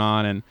was going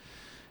on,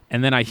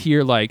 and then I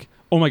hear like,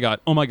 oh my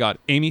god,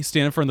 Amy,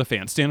 stand in front of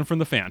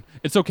the fan,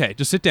 it's okay,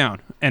 just sit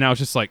down. And I was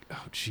just like,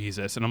 oh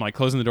Jesus. And I'm like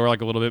closing the door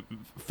like a little bit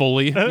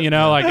fully,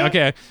 like,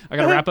 okay, I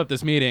gotta wrap up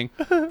this meeting.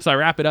 So I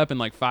wrap it up in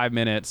like 5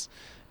 minutes,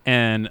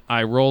 and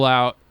I roll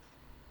out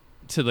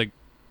to the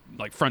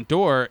like front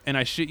door, and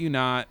I shit you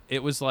not,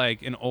 it was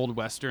like an old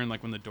Western,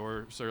 like when the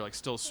doors are like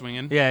still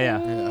swinging. Yeah.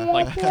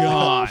 Like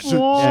gone.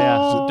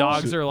 Yeah.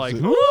 Dogs are like,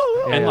 Yeah.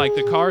 and like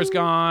the car's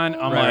gone.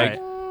 I'm Right.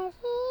 like,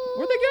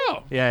 where'd they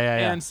go?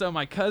 Yeah. And so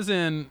my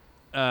cousin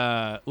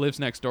lives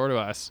next door to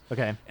us,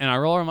 Okay. and I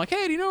roll her. I'm like,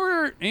 hey, do you know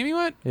where Amy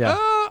went? Yeah.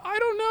 I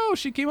don't know.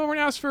 She came over and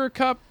asked for a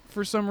cup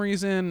for some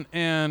reason,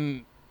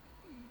 and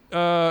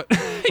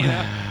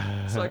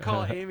So I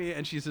call Amy,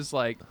 and she's just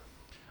like,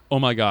 oh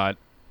my god,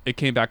 it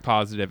came back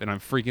positive, and I'm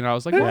freaking out. I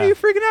was like, why are you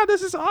freaking out?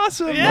 This is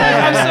awesome.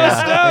 Yeah. I'm so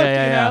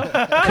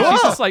stoked. Yeah. And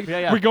she's just like,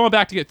 Yeah. we're going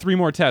back to get 3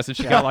 more tests, and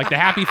she got like the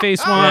happy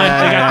face one.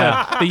 Yeah, They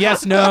got the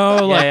yes,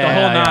 no, like the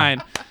whole yeah.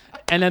 9.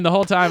 And then the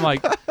whole time,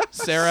 like,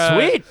 Sarah.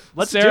 Sweet.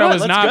 Let's Sarah do it.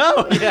 was Let's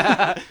not. go.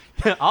 Yeah.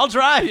 I'll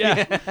drive.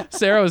 Yeah.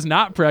 Sarah was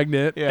not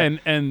pregnant, Yeah.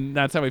 and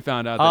that's how we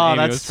found out that Oh, Amy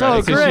that's was so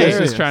pregnant. 'Cause great. She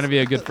was just trying to be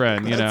a good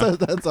friend,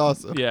 That's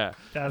awesome. Yeah.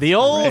 That's The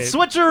old great.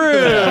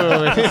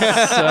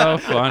 switcheroo. So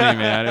funny,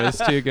 man. It was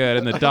too good.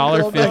 And the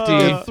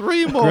 $1.50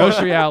 3 more.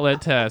 grocery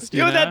outlet test. You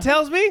know what that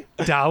tells me?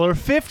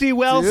 $1.50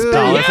 well Dude.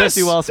 spent.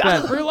 $1.50 well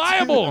spent.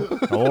 Reliable.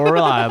 Or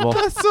reliable.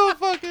 That's so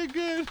fucking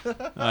good.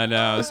 I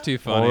know. It's too Or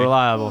funny.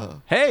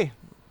 reliable. Hey,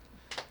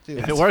 Dude,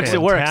 if that's it works,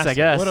 it works, I fantastic.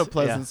 guess. What a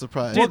pleasant Yeah.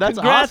 surprise. Well, that's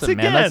Congrats awesome,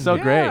 man. That's so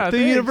again. great. Yeah. The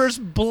Thanks. universe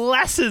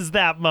blesses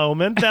that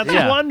moment. That's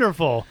Yeah.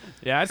 wonderful.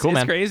 Yeah, it's, Cool, it's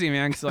man. crazy,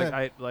 man. Because like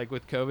I like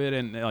with COVID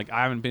and like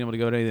I haven't been able to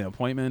go to any of the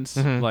appointments,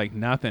 Mhm. like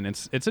nothing.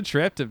 It's a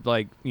trip to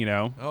like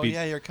Oh, be-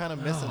 yeah, you're kind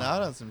of missing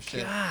out on some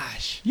shit.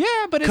 Gosh. Yeah,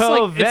 but it's like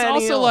it's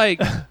also Covennial.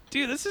 like,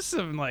 dude, this is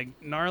some like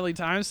gnarly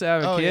times to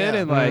have a Oh, kid,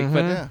 yeah. and like, Mhm.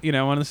 but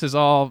Yeah. when this is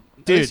all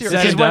Dude, This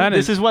this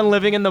is is when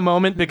living in the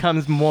moment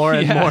becomes more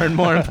and more and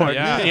more important.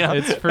 Yeah, you know?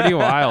 it's pretty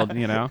wild,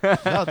 No,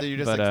 dude, you're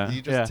just, But,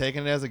 you just yeah.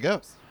 taking it as it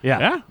goes.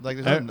 Yeah. Like,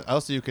 there's nothing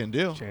else you can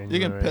do. You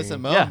can piss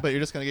and moan, Yeah. but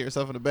you're just going to get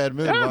yourself in a bad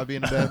mood Yeah. while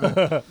being in a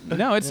bad mood.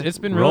 No, it's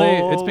been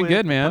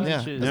good, man. Yeah.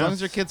 Punches. As Yeah. long as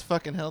your kid's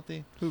fucking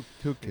healthy, who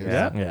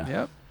cares? Yeah.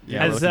 Yep.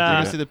 Yeah, As, we're uh,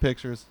 going to see the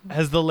pictures.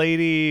 Has the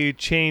lady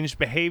changed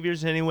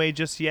behaviors in any way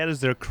just yet?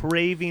 Is there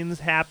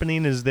cravings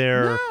happening? Is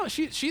there... No,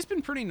 she's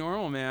been pretty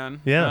normal,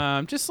 man.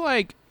 Yeah. Just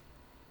like,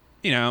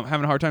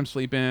 having a hard time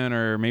sleeping,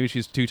 or maybe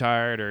she's too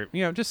tired,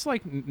 or just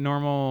like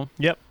normal.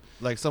 Yep.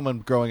 Like someone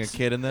growing a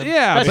kid in them.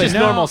 Yeah, That's but just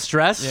no, normal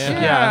stress.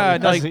 Yeah,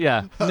 That's- like-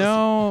 yeah.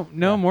 No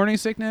Yeah. morning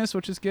sickness,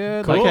 which is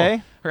good. Cool. Like,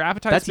 Okay. her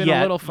appetite's That's been yet-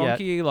 a little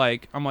funky.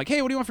 Like, I'm like,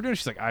 hey, what do you want for dinner?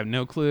 She's like, I have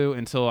no clue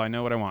until I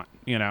know what I want.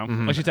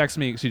 Mhm. Like she texted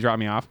me, she dropped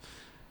me off.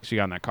 She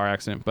got in that car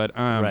accident, but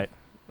Right.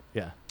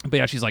 Yeah. But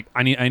yeah, she's like,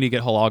 I need to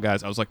get halal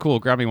guys. I was like, cool,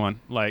 grab me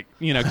one. Like,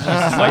 'cause she's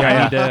just like,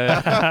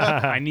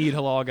 I need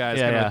halal guys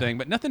Yeah, kind of yeah. a thing.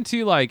 But nothing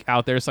too like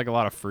out there. It's like a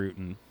lot of fruit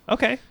and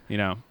Okay.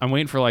 I'm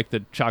waiting for like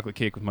the chocolate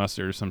cake with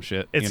mustard or some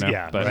shit. It's, but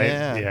right?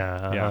 Yeah.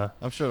 Yeah. Yeah.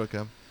 I'm sure it'll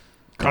come.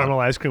 Caramel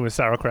ice cream with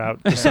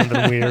sauerkraut. Just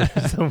something weird.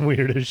 Some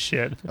weird as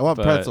shit. I want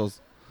But- pretzels.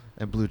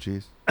 And blue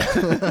cheese.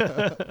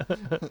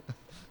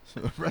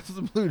 Pretzels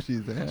and blue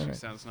cheese. Yeah, Actually right.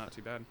 sounds not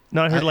too bad.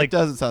 No, I heard It like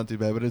doesn't sound too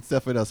bad, but it's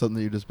definitely not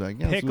something you just be like,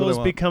 yeah, that's what I pickles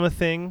want. become a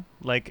thing.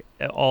 Like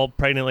all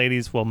pregnant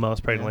ladies, well,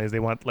 most pregnant Yeah. ladies, they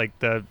want like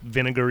the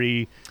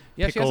vinegary.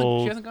 Yeah,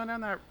 Pickle- she hasn't gone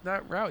down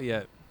that route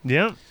yet.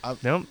 Yeah. I'm-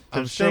 Nope.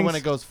 I'm there's sure when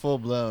things- it goes full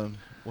blown,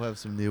 we'll have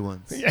some new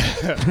ones. Yeah.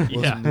 Some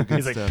new good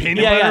He's like stuff.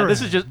 peanut Yeah, butter. yeah.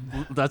 This is just.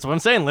 That's what I'm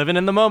saying. Living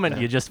in the moment.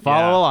 You just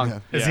follow Yeah. along. Yeah.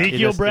 Yeah. Ezekiel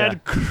You just-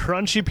 bread,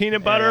 crunchy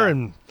peanut butter, yeah.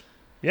 and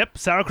yep,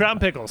 sauerkraut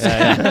and pickles.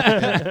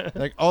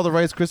 Like all the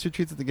Rice Krispie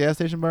treats at the gas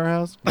station bar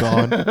house,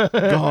 gone,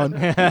 gone,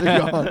 they're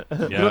gone.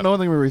 We don't know when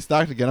they were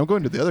restocked again. I'm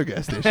going to the other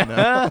gas station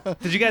now.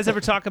 Did you guys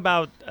ever talk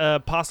about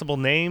possible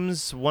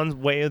names,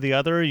 one way or the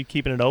other? Are you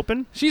keeping it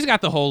open? She's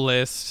got the whole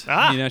list.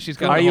 Ah. You know, she's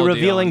got. Are the you whole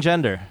revealing deal.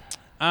 gender?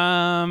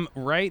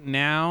 Right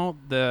now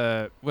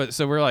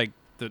so we're like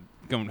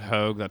going to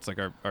Hogue. That's like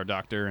our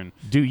doctor, and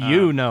Do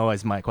you know?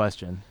 Is my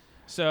question.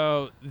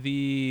 so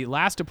the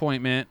last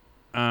appointment,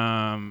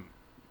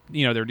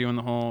 they're doing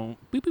the whole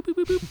boop boop boop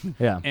boop boop,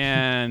 Yeah.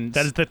 and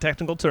That is the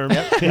technical term.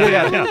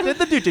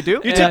 The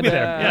do. You took me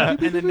there. Yeah. and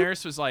the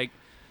nurse was like,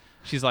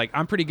 she's like,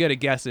 I'm pretty good at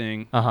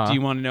guessing. Uh-huh. Do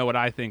you want to know what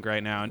I think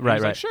right now? And Right, I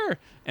was like, right. sure.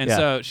 And Yeah.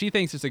 so she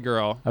thinks it's a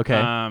girl.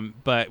 Okay.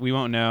 But we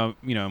won't know,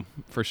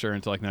 for sure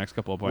until like the next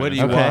couple of What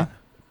appointments. do you Okay. want?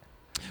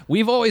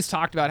 We've always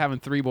talked about having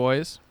 3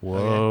 boys.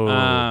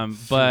 Whoa.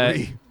 But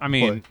 3 I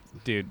mean, boys.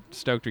 dude,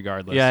 stoked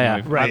regardless. Yeah, yeah.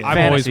 We've- Right. I've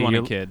always Fantasy, wanted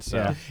you- kids. So.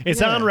 yeah.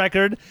 It's Yeah. on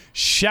record.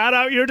 Shout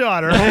out your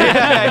daughter.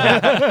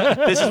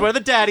 This is where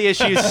the daddy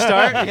issues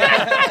start.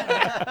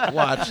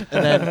 Watch,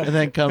 and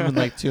then come in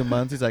like 2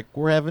 months. He's like,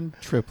 we're having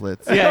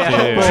triplets. Yeah,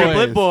 Dude.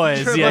 Triplet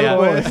boys. Triplet Yeah, yeah.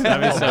 boys.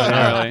 That'd be so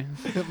gnarly.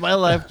 My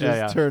life just Yeah,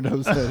 yeah. turned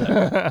upside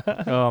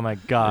down. Oh my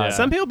god. Yeah.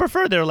 Some people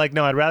prefer. They're like,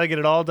 no, I'd rather get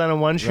it all done in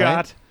one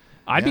shot.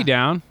 I'd be Yeah.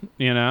 down,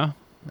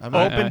 I'm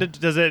Open to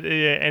does it?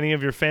 Any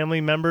of your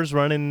family members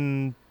run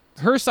in?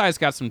 Her side's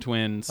got some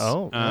twins.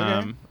 Oh,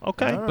 okay.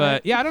 Okay. All right.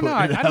 But yeah, I don't know.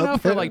 I Putting it don't know out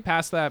if we're there. like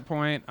past that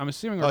point. I'm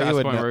assuming we're Oh, you past the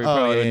would point know. where we Oh,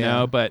 probably yeah, would yeah.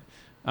 know. But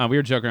we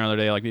were joking the other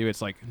day, like maybe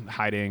it's like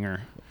hiding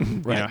or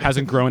Right.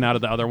 hasn't grown out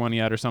of the other one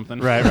yet or something.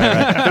 Right, right,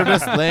 right. They're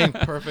just laying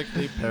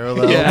perfectly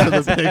parallel Yeah.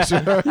 to the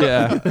picture.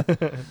 Yeah.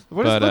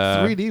 What is But,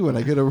 what's 3D when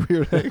I get a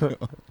weird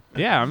angle?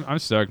 Yeah, I'm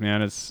stoked,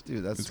 man. It's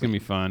Dude, that's gonna be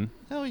fun.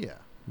 hell yeah.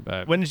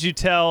 But When did you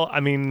tell? I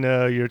mean,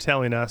 you're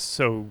telling us,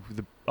 so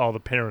all the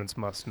parents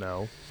must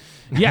know.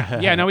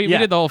 yeah. No, we Yeah.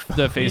 did the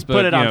Facebook.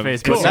 Put it on you know,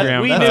 Facebook.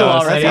 Instagram. We That's knew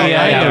awesome. already. That's Yeah,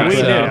 all I yeah, know, we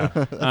so-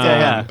 knew.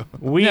 Yeah,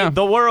 yeah. Yeah.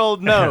 The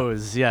world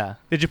knows. Yeah.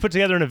 Did you put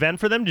together an event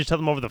for them? Did you tell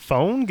them over the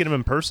phone? Get them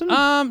in person?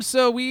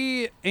 So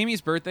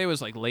Amy's birthday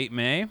was like late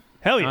May.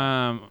 Hell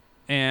yeah.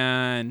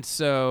 And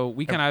so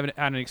we kind of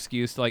had an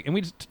excuse to and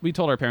we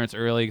told our parents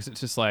early because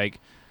it's just like,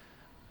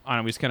 I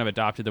don't know, we just kind of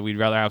adopted that we'd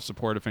rather have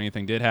support if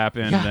anything did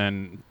happen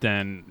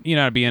than be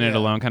in it Yeah.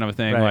 alone kind of a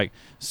thing. Right. Like,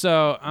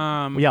 so,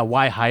 Yeah.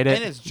 Why hide it?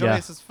 And it's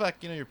joyous as fuck.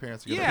 You know your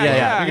parents are gonna Yeah, Yeah,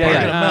 yeah,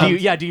 yeah, yeah.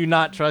 yeah. Do you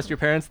not trust your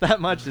parents that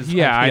much? It's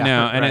yeah, like- I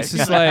know. And right. it's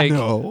just like,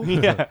 No.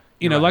 yeah.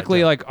 You're right, luckily,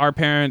 yeah. like our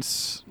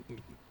parents,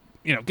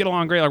 get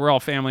along great. Like we're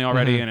all family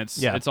already, Mhm. and it's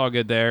Yeah. it's all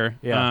good there.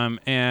 Yeah.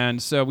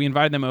 And so we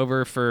invited them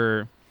over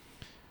for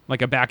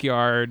like a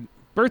backyard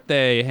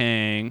birthday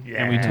hang,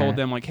 and we Yeah. told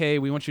them like, hey,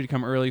 we want you to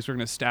come early, so we're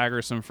gonna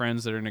stagger some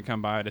friends that are gonna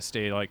come by to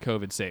stay like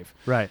COVID safe.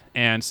 Right.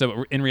 And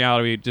so in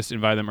reality, we just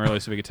invited them early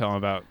so we could tell them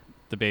about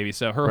the baby.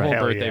 So her Right. whole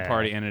Hell birthday yeah.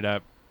 party ended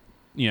up,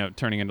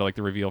 turning into like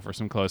the reveal for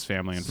some close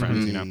family and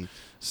friends. Sweet.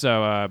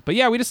 So, but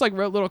yeah, we just like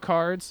wrote little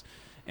cards,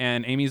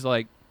 and Amy's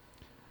like,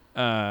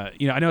 I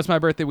know it's my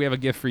birthday. We have a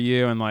gift for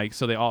you, and like,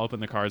 so they all open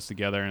the cards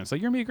together, and it's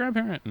like, you're gonna be a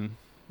grandparent, and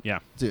yeah.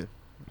 Dude,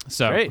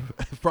 So, Great.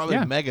 probably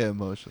Yeah. mega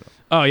emotional.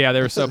 oh yeah,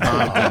 they were so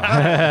pumped.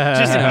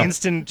 Just Yeah. an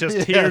instant,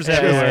 just tears Yeah,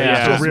 everywhere.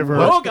 yeah, Just yeah. a river.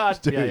 Oh God.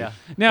 Yeah, yeah.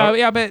 No,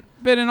 yeah, but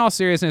in all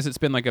seriousness, it's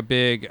been like a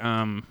big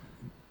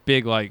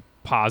like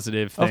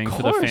positive Of thing for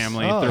the course.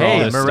 family Oh. through Hey,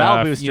 all this morale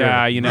stuff. booster.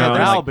 Yeah, Yeah, Morale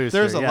there's, like, booster,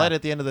 there's a yeah. light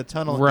at the end of the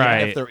tunnel, Right.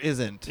 even if there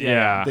isn't.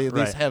 Yeah. They at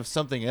least Right. have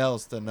something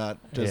else to not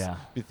just Yeah.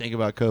 be thinking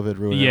about COVID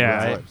ruining Yeah.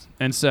 everyone's Right. lives.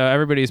 And so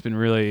everybody's been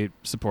really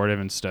supportive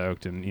and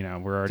stoked, and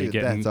we're already Dude,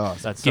 getting that's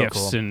awesome. That's so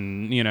gifts cool.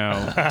 and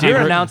Your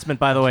announcement,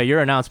 by the way,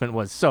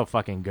 was so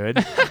fucking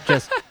good.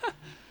 Just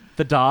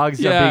the dogs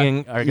Yeah.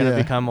 are going to Yeah.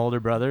 become older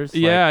brothers.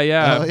 Like, yeah,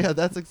 yeah, Oh yeah,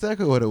 that's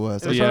exactly what it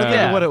was. I was Yeah. trying to think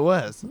Yeah. of what it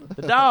was.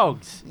 the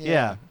dogs.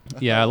 Yeah.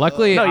 yeah.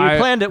 Luckily, No, you I,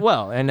 planned it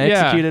well and Yeah.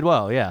 executed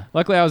well. Yeah.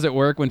 luckily I was at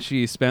work when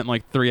she spent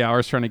like 3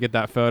 hours trying to get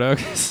that photo.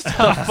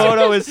 The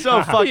photo is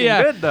so fucking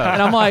Yeah. good though.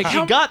 And I'm like, she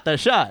how, got the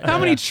shot. how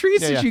many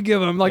treats Yeah, did yeah. you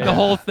give him? Like the Yeah.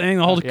 whole thing,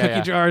 the whole Yeah, cookie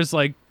yeah. jar is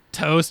like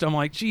toast. I'm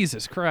like,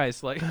 Jesus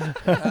Christ! Like,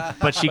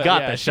 But she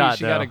got yeah, the shot.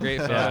 She though. got a great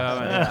photo.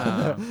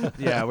 Yeah. And,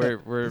 yeah, we're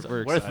Worth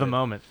the excited.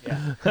 moment.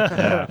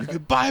 Yeah. You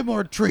could buy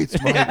more treats,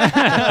 Mike.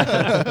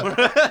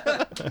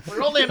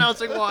 We're only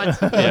announcing once.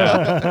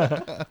 Yeah,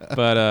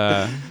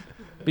 but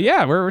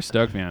yeah, we're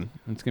stoked, man.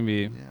 It's gonna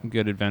be a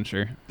good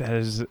adventure. That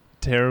is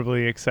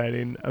terribly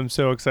exciting. I'm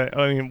so excited.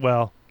 I mean,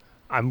 well,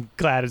 I'm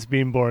glad it's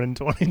being born in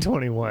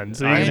 2021.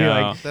 So you I can be know.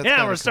 like, That's yeah,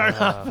 kinda we're starting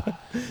cool.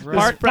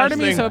 off. Part of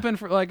me is thing. hoping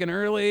for like an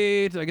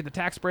early to get the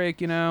tax break.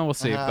 We'll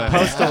see. But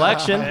Post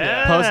election.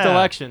 Yeah. Post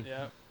election.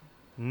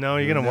 No,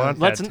 you're gonna Yeah. want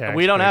Let's. that tax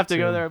We don't break, have to too.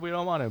 go there if we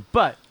don't want to.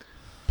 But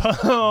Oh.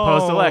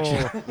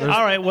 Post-election.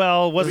 All right.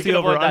 Well, what's we the can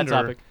avoid over that under?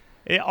 topic.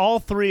 All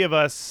three of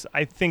us,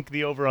 I think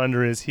the over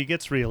under is he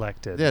gets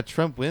reelected. Yeah,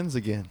 Trump wins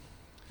again.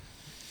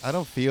 I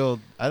don't feel.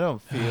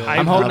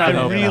 I'm holding out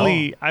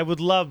hope. I would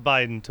love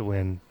Biden to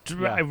win.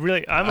 Yeah. I'm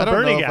I a don't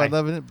Bernie know if guy. I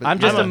love it, but I'm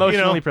just I'm a-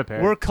 emotionally you know,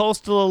 prepared. We're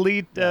coastal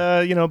elite,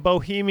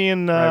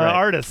 bohemian Right.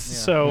 artists. Yeah.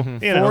 So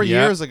Mhm. you know, 4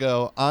 Yeah. years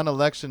ago on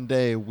election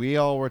day, we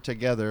all were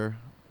together.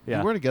 Yeah.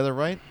 We were together,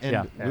 right? And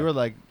Yeah. we were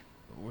like,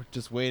 we're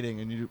just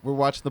waiting, and we're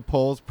watching the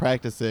polls,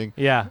 practicing.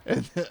 Yeah.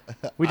 And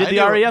We did I the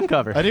knew- REM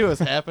cover. I knew it was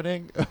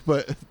happening,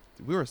 but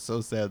we were so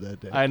sad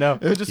that day. I know.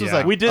 It just was Yeah.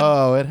 like, We did-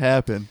 oh, it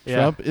happened. Yeah.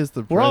 Trump is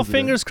the we're all president.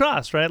 fingers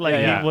crossed, right? Like,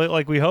 Yeah, yeah.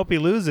 like we hope he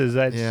loses.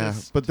 That's Yeah,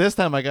 just, but this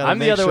time I got to I'm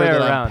the make other sure way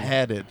that around. I'm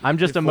padded. I'm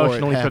just before it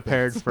emotionally happens.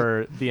 prepared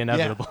for the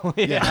inevitable.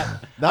 Yeah.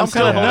 Now I'm I'm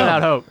still kind of holding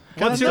out hope.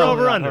 what's Kinda your know.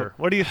 over under?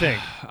 What do you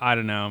think? I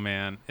don't know,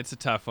 man. It's a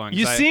tough one. 'cause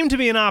You I- seem to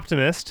be an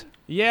optimist.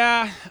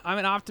 Yeah, I'm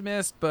an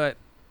optimist, but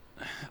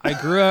I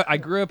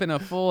grew up in a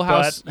full But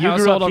house you grew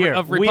household up here.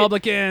 of We-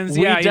 Republicans.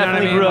 We yeah, you know what I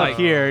definitely mean? grew up Like,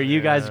 here.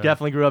 You guys Yeah.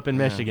 definitely grew up in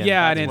Michigan.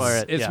 Yeah, That's and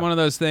where it's yeah. one of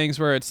those things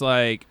where it's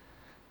like,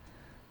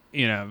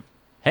 you know,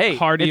 Hey,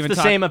 hard to it's even the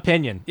talk- same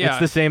opinion. Yeah, It's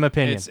the same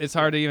opinion. it's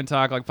hard to even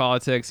talk like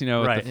politics, with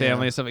Right. the family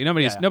Yeah. and stuff.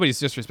 Nobody's Yeah. nobody's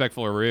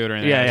disrespectful or rude or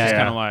anything. Yeah, it's yeah, just yeah.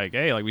 kind of like,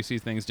 hey, like we see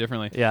things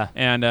differently. Yeah.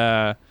 And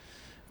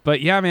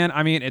but yeah, man,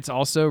 I mean, it's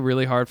also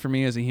really hard for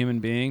me as a human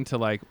being to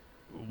like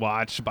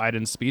watch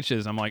Biden's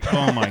speeches. I'm like,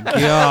 oh my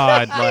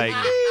god, like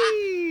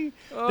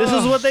This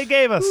is what they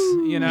gave us.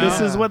 You know? This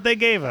is what they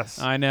gave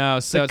us. I know.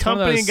 So the it's one of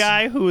company those-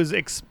 guy who is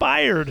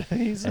expired.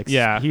 He's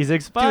Yeah. He's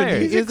expired.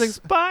 Dude, He's He's ex-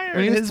 expired.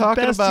 And he was His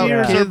talking best about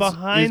years kids. are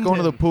behind He's going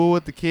to the him. pool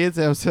with the kids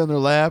and sit on their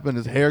lap, and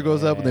his hair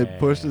goes up, and they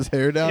push his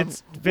hair down.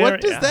 It's very-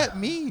 what does that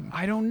mean?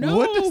 I don't know.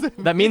 What does that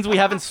That means we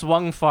haven't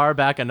swung far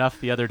back enough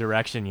the other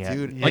direction yet.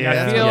 Dude, Like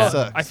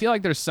Yeah. I feel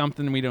like there's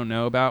something we don't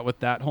know about with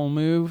that whole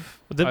move.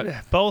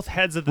 Both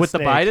heads of the With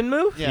snake. the Biden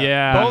move?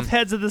 Yeah. Both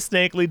heads of the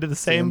snake lead to the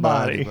same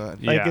body. Like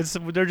Yeah.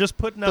 they're just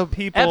putting up The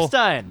people.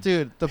 Epstein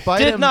Dude, the Biden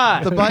did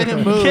not the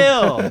Biden move.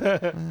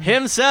 kill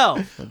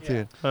himself.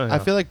 Dude, Oh, yeah. I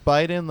feel like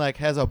Biden like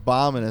has a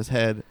bomb in his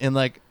head, and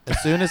like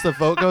as soon as the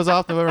vote goes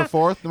off, November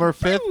 4th, November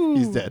 5th,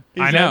 he's dead.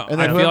 I know.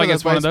 And I then feel like whoever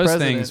it's the one of vice those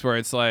president- things where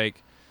it's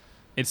like,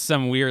 it's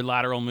some weird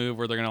lateral move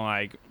where they're gonna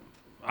like,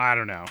 I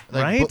don't know.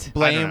 Like, Right?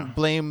 I don't know.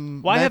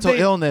 blame Why have mental they-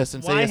 illness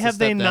and say Why he has to have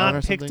they step down or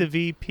not picked something. a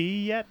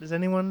VP yet? Does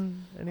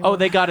anyone? Oh,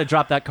 they got to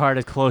drop that card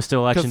as close to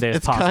election 'Cause day as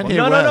it's possible. Kanye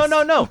No,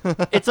 West.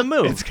 no. It's a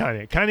move. It's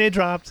Kanye. Kanye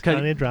dropped. Kan-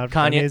 Kanye dropped.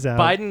 Kanye, Kanye's out.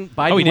 Biden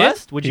Oh, he did?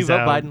 West? Would you He's vote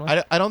out. Biden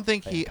West? I don't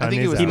think he. I think he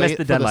Kanye's was out. He late missed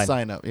the for deadline. the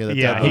sign up. Yeah, the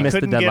Yeah, deadline. he missed the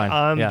couldn't deadline. Get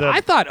on Yeah. the, I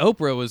thought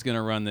Oprah was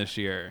gonna run this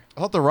year,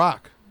 How about The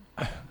Rock?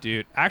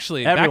 dude.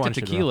 Actually, Everyone back to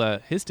should tequila.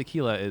 His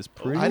tequila is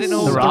pretty. I didn't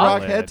know The The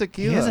Rock? Rock had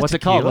tequila. He has a What's it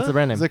called? tequila? What's the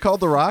brand name? Is it called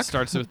The Rock?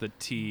 Starts with the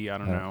T. I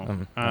don't know.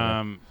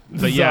 okay.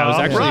 But yeah, it was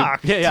The actually Rock.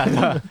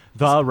 Yeah.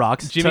 The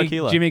Rock's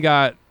tequila. Jimmy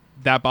got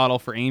that bottle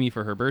for Amy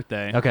for her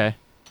birthday. Okay.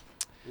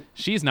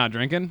 She's not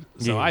drinking,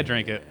 so Yeah. I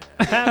drank it.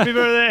 Happy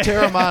birthday.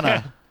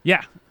 Terramana.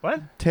 Yeah,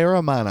 What?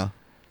 Terramana.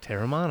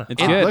 Terramana.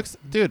 it's It good. looks,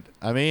 dude.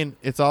 I mean,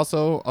 it's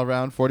also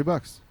around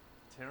 $40.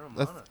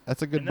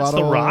 That's a good And that's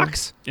bottle. the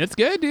rocks. It's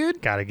good,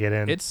 dude. Gotta get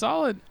in. It's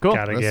solid. Cool.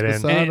 Gotta That's get in.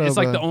 beside- And it's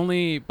like of, the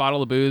only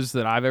bottle of booze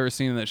that I've ever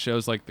seen that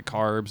shows like the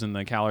carbs and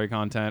the calorie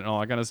content and all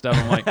that kind of stuff.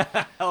 I'm like,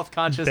 Health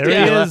conscious There he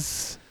tequila.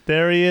 is.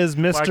 There he is,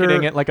 Marketing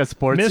Mr. it like a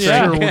sports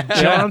Mr. drink.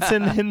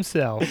 Johnson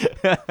himself.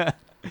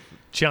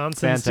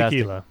 Johnson's Fantastic.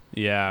 tequila.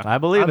 yeah. I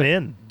believe I'm it.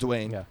 in.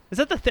 Dwayne. Yeah. Is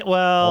that the thing?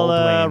 Well, Old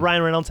Dwayne.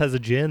 Ryan Reynolds has a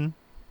gin.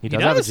 He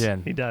does have a does?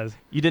 gin. He does.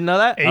 You didn't know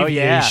that? Oh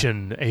yeah.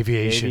 Aviation.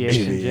 Aviation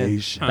gin.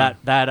 Huh.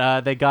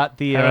 That they got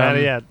the. Haven't had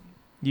it yet.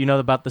 You know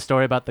about the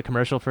story about the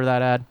commercial for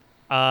that ad?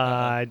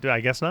 I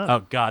guess not.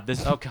 Oh God,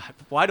 this. Oh God,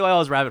 why do I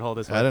always rabbit hole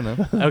this way? I don't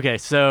know. Okay,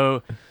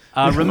 so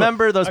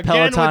remember those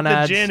Again with Peloton the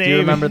ads? gin, Do you Amy.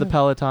 remember the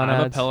Peloton I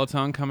have a ads?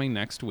 Peloton coming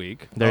next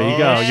week. There you Oh,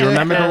 go. You shit,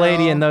 remember the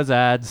lady in girl. those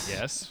ads?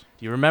 Yes.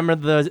 Do you remember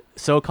the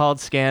so-called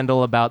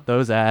scandal about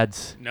those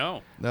ads?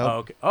 No. No.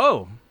 Okay.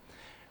 Oh.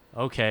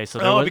 Okay. So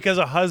there Oh, was, because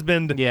a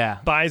husband yeah,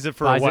 buys it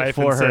for buys a wife it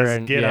for and her, says,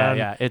 and "Get yeah, on,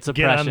 yeah, it's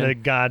get on oppression. the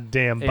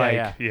goddamn Yeah, bike."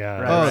 yeah. Yeah.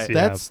 Right, Oh, right.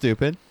 that's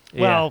stupid.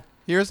 Yeah. Well,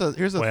 Here's a Well.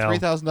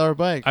 $3,000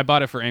 bike. I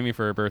bought it for Amy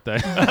for her birthday.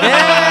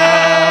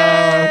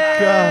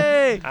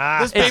 Yay!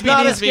 This It's baby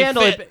not a needs to be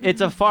scandal. fit.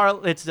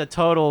 It's a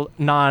total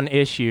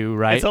non-issue,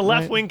 right? it's a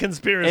left-wing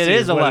conspiracy. It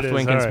is a what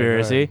left-wing All right,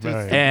 conspiracy. all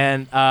right.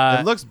 And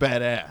It looks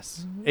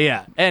badass.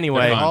 yeah.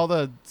 Anyway, Fun. All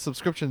the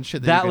subscription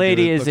shit. that you can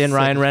lady do, it is looks in sick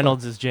Ryan as fuck.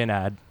 Reynolds' gin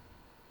ad.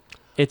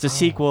 It's a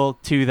sequel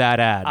to that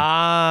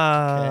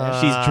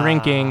ad. She's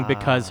drinking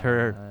because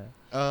her.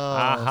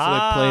 Oh, so they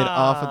played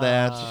off of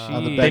that.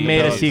 on the Jeez. back They of made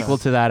a Peloton. sequel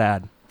to that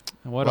ad.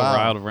 What Wow.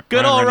 a wild.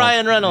 Good old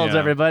Ryan Reynolds, Yeah.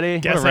 everybody.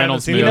 Guess I haven't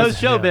Reynolds seen move. He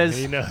those. knows showbiz.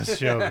 He knows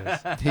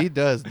showbiz. He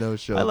does know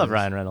show. I love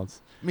Ryan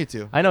Reynolds. Me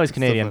too. I know he's It's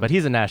so Canadian, funny. but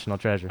he's a national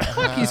treasure.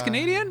 Fuck, he's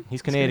Canadian?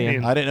 He's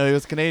Canadian. I didn't know he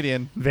was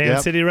Canadian. Van Yep.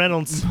 City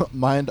Reynolds.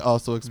 Mind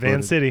also exploded.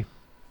 Van City.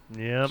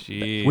 Yep.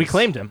 Jeez. We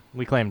claimed him.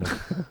 We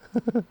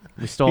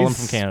stole him from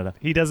He's- Canada.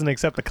 He doesn't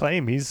accept the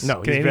claim. He's No,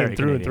 he's Canadian very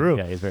through Canadian. and through.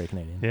 Yeah, he's very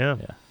Canadian. Yeah.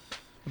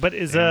 But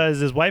is Yeah.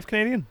 his wife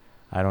Canadian?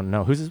 I don't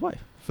know. Who's his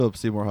wife? Philip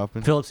Seymour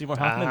Hoffman. Philip Seymour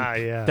Hoffman. Ah,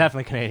 yeah.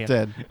 Definitely Canadian.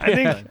 Dead.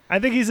 I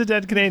think he's a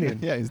dead Canadian.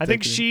 Yeah, he's I dead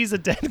think Canadian. she's a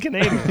dead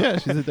Canadian. Yeah,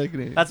 she's a dead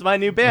Canadian. That's my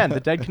new band, the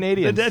Dead The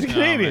Canadians. dead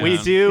Canadian. man.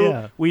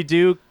 Yeah. We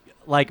do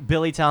like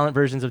Billy Talent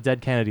versions of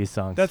Dead Kennedys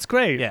songs. That's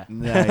great. yeah.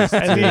 Nice.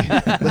 I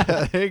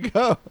mean, There you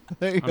go.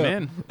 There you I'm go.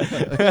 in.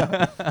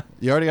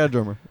 You already got a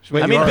drummer.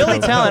 I mean, Billy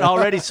Talent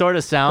already sort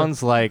of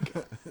sounds like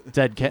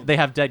they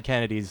have Dead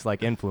Kennedys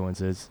like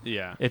influences.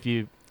 Yeah. If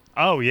you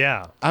oh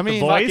yeah. I mean, the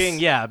voice.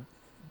 fucking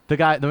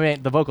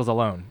the vocals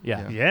alone.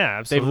 Yeah. Yeah,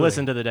 absolutely. They've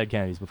listened to the Dead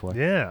Kennedys before.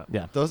 Yeah.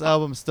 Yeah. those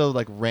albums still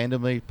like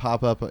randomly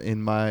pop up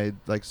in my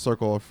like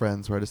circle of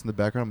friends where I just in the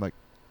background. I'm like,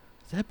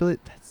 is that Billy?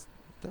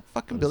 That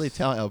fucking Billy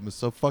Talent album is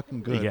so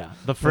fucking good. Yeah.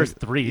 The first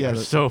three yeah, are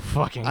so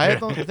fucking good. I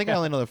think I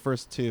only know the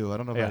first two. I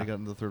don't know if Yeah. I got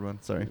into the third one.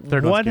 Sorry.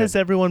 Third one's What good. has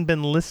everyone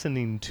been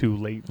listening to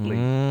lately?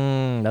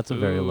 That's a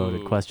very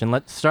loaded Ooh. question.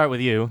 Let's start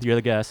with you. You're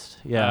the guest.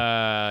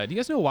 Yeah. Do you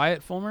guys know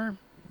Wyatt Fulmer,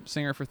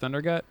 singer for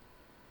Thundergut?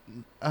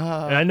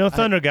 I know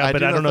Thundergut, but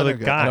do I don't know the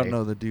Thundergut. guy. I don't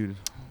know the dude.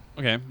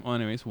 Okay. Well,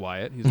 anyways,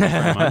 Wyatt. He's a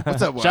friend of mine.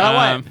 What's up? Shout out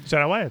Wyatt.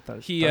 Shout out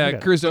Wyatt. He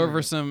Thundergut. cruised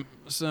over some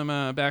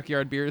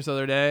backyard beers the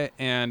other day,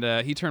 and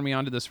he turned me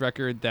on to this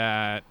record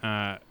that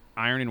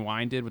Iron and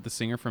Wine did with the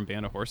singer from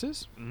Band of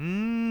Horses.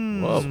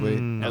 Whoa. Sweet.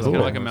 It was Cool. kind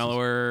of like a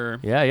mellower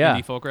Yeah, yeah.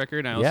 indie folk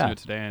record. And I listened to it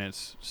today, and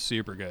it's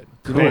super good.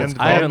 Cool. Band,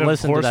 I haven't band of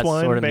listened to horse that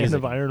wine, sort of band music.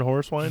 of iron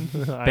horse wine.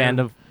 Band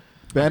of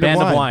Band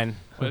of Wine.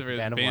 Whatever it is,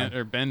 Band of Band-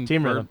 Wine. or Ben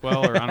Team Rhythm.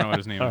 Birdwell, or I don't know what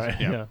his name All is.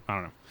 right, Yeah, yeah. I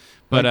don't know.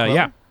 But Ben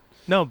yeah,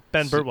 No,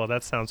 Ben So- Burtwell.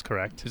 That sounds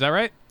correct. is that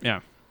right? Yeah.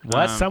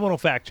 What? Someone will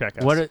fact check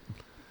us. What? Are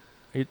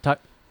you talk?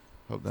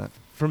 Hope not.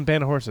 From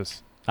Band of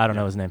Horses. I don't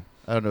know his name.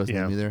 I don't know his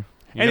Yeah. name either.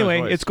 You know his Anyway,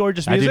 voice. it's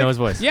gorgeous I music. do know his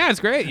voice. Yeah,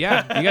 it's great.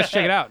 Yeah, you guys should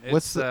check it out. It's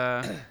What's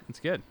it's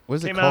good. What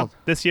is it Came called? out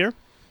this year.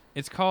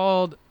 It's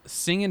called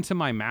 "Sing Into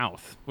My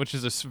Mouth," which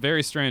is a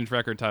very strange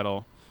record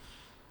title.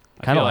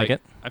 I Kind of feel like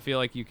it. I feel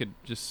like you could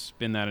just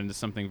spin that into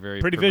something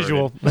very Pretty perverted.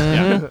 visual.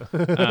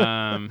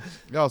 Yeah.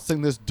 Y'all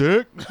sing this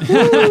dick. But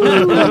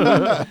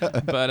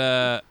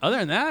other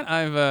than that,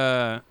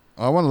 I've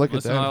I want to look at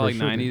listened that. to a lot of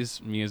for like sure.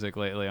 '90s music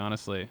lately.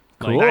 Honestly,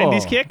 Cool. Like,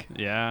 90s kick.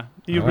 yeah.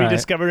 You All right.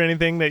 rediscovered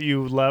anything that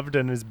you loved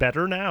and is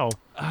better now?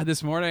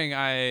 This morning,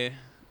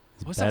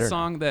 what's better that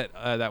song that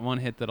that one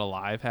hit that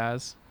Alive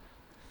has?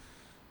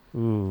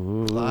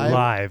 Ooh.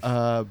 Live.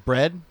 Live.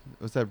 Bread.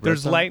 What's that? Bread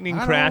There's song? lightning I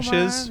don't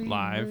crashes. mind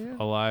Live, you.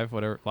 Alive,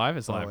 whatever. Live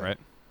is live, Oh, right?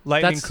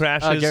 Lightning That's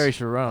crashes. Gary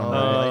Sharon. Oh,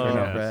 right? lightning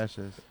yeah.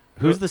 crashes.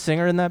 Who's the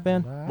singer in that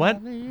band?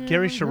 What?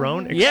 Gary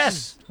Sharon?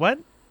 Yes. What?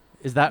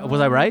 Was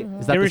I right?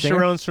 Is that Gary the singer?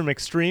 Sharon's from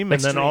Extreme,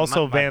 and then Extreme,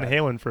 also my Van bad.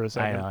 Halen for a I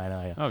second.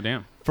 know. Yeah. Oh,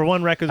 damn. For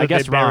one record I that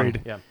guess they buried.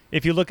 wrong. Yeah.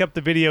 If you look up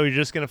the video, you're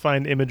just going to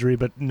find imagery,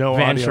 but no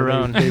Van audio.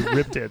 Sharon. They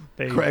ripped it.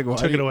 They Craig, why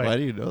took do it you- away. Why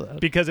do you know that?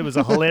 Because it was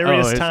a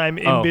hilarious it's- time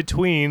in oh.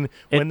 between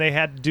when they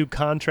had to do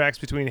contracts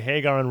between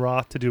Hagar and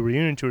Roth to do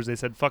reunion tours. They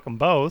said, fuck them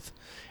both.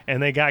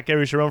 And they got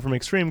Gary Sharon from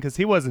Extreme because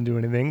he wasn't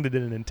doing anything. They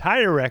did an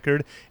entire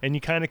record, and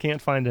you kind of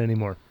can't find it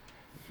anymore.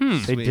 They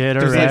Sweet. did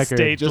a Just Like record.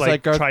 state, Just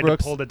like Garth tried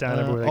Brooks, to pull it down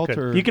everywhere they could.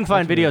 Alter- You can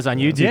find Ultimate, videos on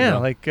YouTube. Yeah, though.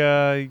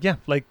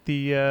 like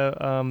the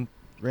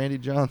Randy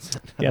Johnson.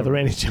 the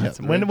Randy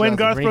Johnson. Randy When Johnson.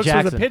 Garth Randy Brooks was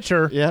a Jackson.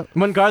 pitcher, Yeah.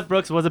 When Garth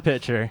Brooks was a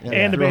pitcher. Yeah.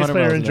 And a Threw bass 100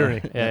 player miles in an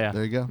Jury. hour. Yeah.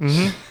 There you go.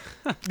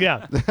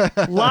 yeah,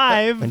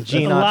 live, And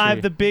Gene live,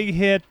 Autry. the big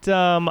hit,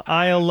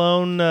 I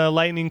Alone,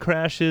 Lightning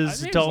Crashes, I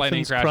think it was Dolphins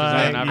Lightning Crashes.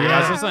 Cry. I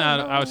was listening.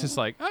 I was just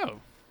like, oh,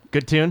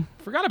 Good tune.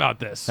 forgot about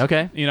this.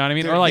 Okay. You know what I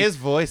mean? Dude, or like, his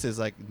voice is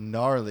like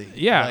gnarly.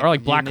 yeah, or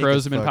like Black unique Crowes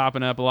as have been fuck.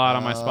 popping up a lot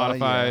on my Oh,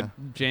 Spotify yeah.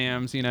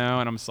 jams, you know,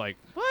 and I'm just like,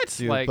 what?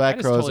 Dude, like, I Black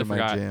just Crowes totally are my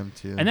forgot. jam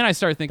too. And then I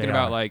started thinking They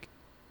about are. like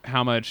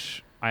how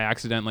much I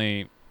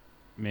accidentally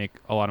make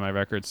a lot of my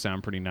records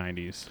sound pretty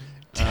 90s.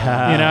 You know what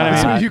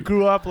I So mean? you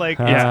grew up like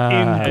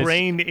Yeah. it's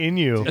ingrained in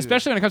you.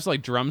 Especially when it comes to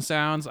like drum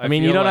sounds. I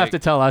mean, you feel don't have like- to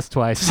tell us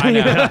twice. I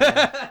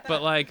know.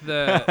 But like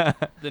the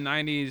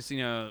 90s, you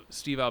know,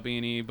 Steve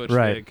Albini, Butch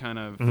Right. Vig kind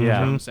of Yeah.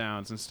 drum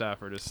sounds and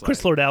stuff are just like,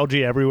 Chris Lord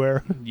Algae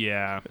everywhere.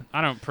 yeah.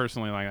 I don't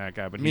personally like that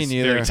guy, but Me he's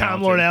neither. very Tom Tom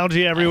talented. Lord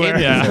Algae everywhere.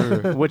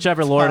 Yeah.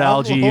 Whichever Lord Tom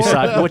Algae you Lord.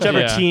 side,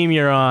 whichever Yeah. team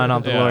you're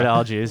on the Yeah. Lord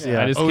Algaes. Yeah.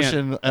 Yeah. I just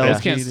Ocean I just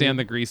LG, can't dude. stand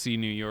the greasy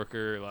New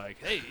Yorker, like,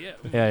 hey, yeah.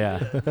 Yeah.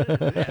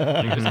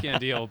 I just can't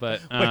deal.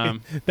 But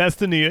That's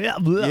the new. Yeah,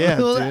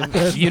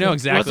 dude. you know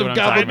exactly What's what up,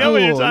 I'm I talking know about.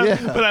 what you're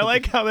talking, Yeah. but I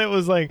like how that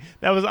was like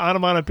that was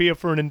onomatopoeia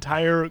for an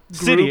entire group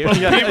City. of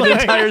Yeah, people. the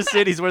entire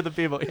city's worth of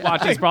people. Yeah.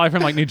 Watch, he's probably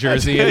from like New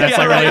Jersey, and that's Yeah,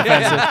 like right, really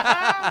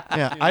yeah. offensive.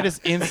 Yeah, I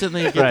just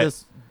instantly get Right.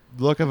 this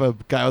look of a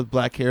guy with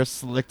black hair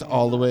slicked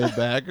all the way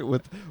back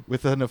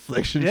with an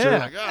affliction shirt. Yeah.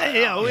 Like, ah.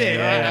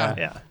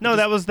 Yeah. No,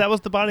 that was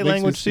the body Makes me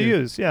language to sick.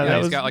 use. Yeah, Yeah, that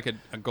he's was. got like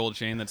a gold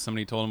chain that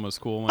somebody told him was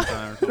cool one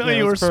time. Or something. No,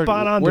 you were that's perfect.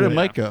 spot on Where to did it.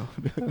 Mike go?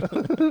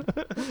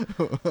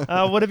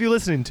 What have you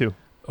listening to?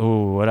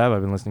 Oh, what have I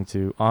been listening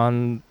to?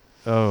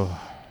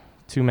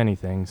 Too many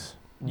things.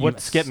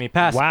 Skip me.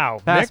 Pass. Wow,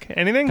 Pass. Nick,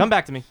 anything? Come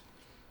back to me.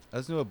 I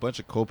listened to a bunch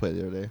of Coldplay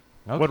the other day.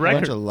 What A bunch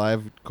record? of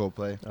live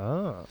Coldplay.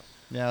 Oh,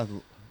 Yeah,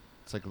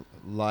 it's like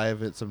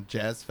live at some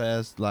jazz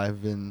fest,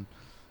 live in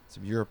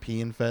some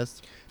European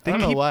fest. I They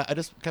don't know keep- why. I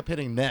just kept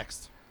hitting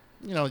next.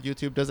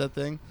 YouTube does that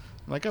thing.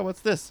 I'm like, oh,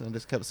 what's this? And I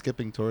just kept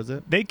skipping towards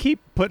it. They keep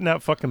putting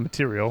out fucking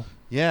material.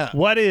 Yeah.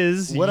 What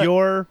is What I-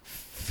 your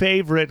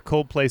favorite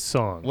Coldplay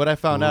song? What I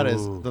found out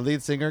is Ooh. the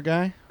lead singer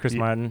guy. Chris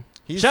Martin.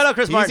 Shout out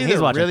Chris Martin. He's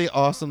He's watching. really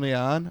awesomely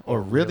on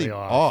or really, really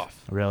off.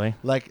 off. Really?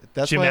 Like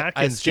that's Jim why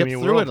Atkins, I skipped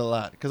Jimmy through World. it a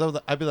lot because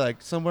I'd be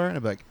like somewhere and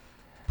I'd be like,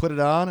 put it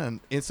on and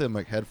instantly I'm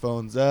like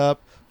headphones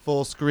up,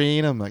 full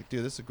screen. I'm like,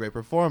 dude, this is a great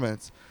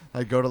performance.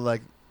 I go to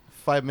like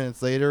 5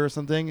 minutes later or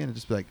something and it'd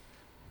just be like,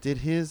 did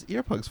his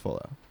earplugs fall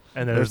out?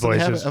 And then Or his something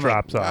voice happened. just I'm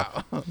drops like,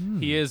 off. wow.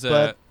 He is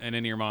But- an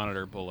in-ear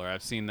monitor puller.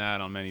 I've seen that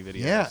on many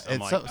videos. Yeah, I'm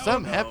and like,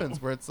 something no. happens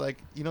where it's like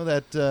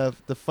that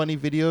the funny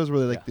videos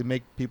where they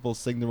make people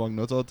sing the wrong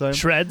notes all the time.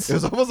 Shreds. It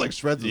was almost like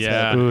Shreds was Yeah.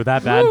 happening. Ooh,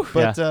 that bad.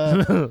 But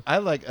yeah. I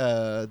like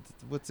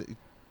what's it?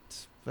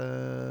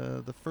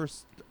 The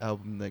first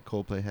album that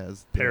Coldplay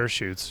has.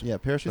 Parachutes. Yeah,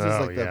 Parachutes is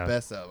Oh, like yeah. the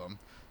best album.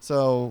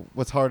 So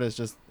what's hard is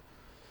just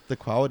the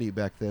quality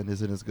back then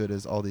isn't as good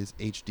as all these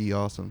HD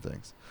awesome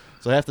things.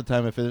 So half the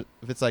time, if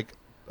it's like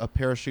a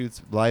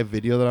Parachutes live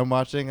video that I'm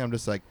watching, I'm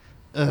just like,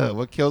 ugh,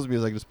 what kills me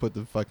is I just put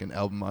the fucking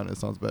album on. It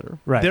sounds better.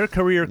 Right. Their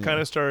career Yeah.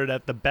 kind of started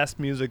at the best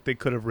music they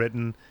could have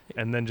written,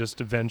 and then just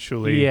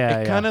eventually. Yeah.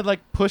 It kind of like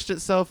pushed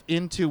itself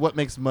into what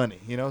makes money,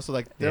 So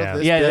like they're Yeah.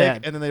 this Yeah, big, yeah.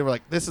 and then they were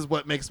like, this is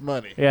what makes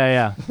money.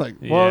 Yeah. Like,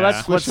 Well, Yeah.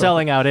 that's what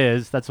selling out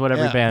is. That's what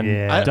every Yeah. band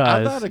Yeah. does.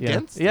 I'm not yeah.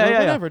 against. Yeah, yeah,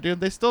 whatever, dude.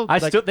 They still.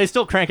 They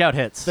still crank out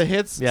hits. The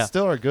hits Yeah.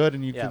 still are good,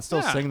 and you Yeah. can still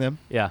Yeah. sing them,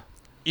 Yeah.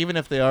 even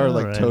if they are All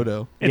like right.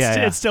 Toto.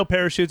 It's still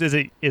Parachutes. Is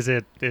it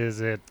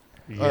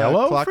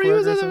yellow for Clockwork you? or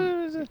Is it-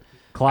 something? is it-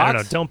 Clocks? I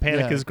don't know. Don't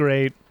Panic Yeah. is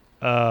great.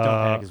 Don't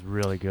Panic is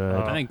really good.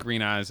 uh, I think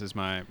Green Eyes is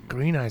my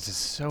Green Eyes is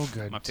so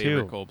good favorite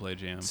too. Coldplay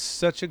jam.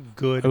 Such a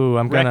good. Ooh,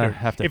 I'm gonna record.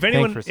 have to If think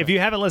anyone, for a if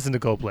you haven't listened to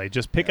Coldplay,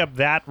 just pick up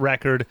that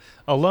record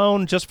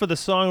alone, just for the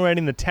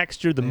songwriting, the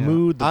texture, the Yeah.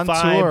 mood, the on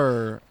vibe,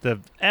 tour. the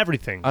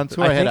everything. On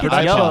tour, I I had think an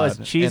it's yellow. iPod, As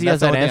and cheesy that's as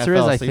the that only thing answer is,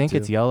 fell I asleep think to.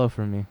 it's yellow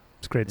for me.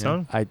 It's a great Yeah.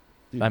 song.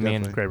 Dude, I mean,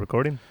 definitely. Great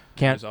recording.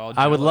 Can't. It was all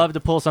I would jello. love to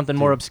pull something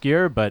more Dude.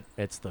 obscure, but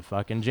it's the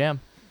fucking jam.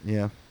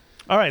 Yeah.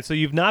 All right, so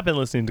you've not been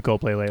listening to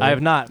Coldplay lately. I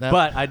have not, No.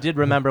 but I did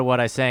remember what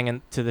I sang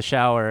into the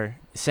shower.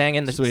 Sang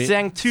to the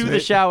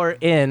Sweet. shower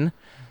in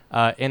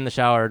the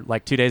shower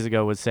like 2 days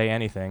ago was "Say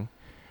Anything,"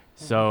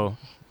 so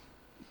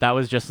that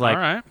was just like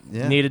All right.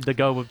 Yeah. needed to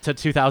go to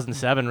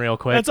 2007 real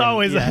quick. That's and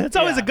always yeah, it's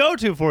always yeah. a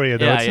go-to for you,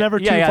 though. Yeah, it's yeah, never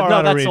too yeah, far no, out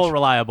of that's reach. so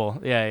reliable.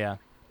 Yeah.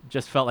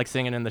 Just felt like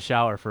singing in the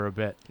shower for a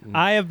bit. and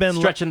I have been.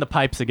 stretching the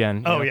pipes again.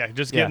 you Oh know? yeah,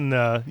 just Yeah. getting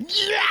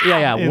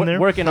yeah. in there.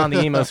 Working on the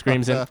emo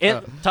screams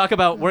and talk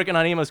about working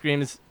on emo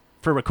screams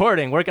for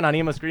recording. Working on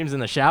emo screams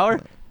in the shower,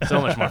 so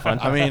much more fun.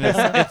 I mean, it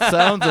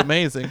sounds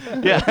amazing.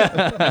 yeah.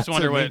 I just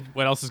wonder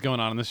what else is going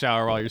on in the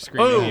shower while you're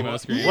screaming Oh, emo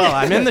screams. well,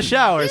 I'm in the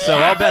shower, so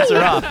all bets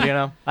are off.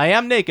 I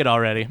am naked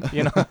already.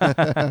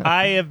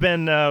 I have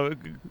been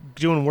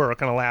doing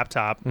work on a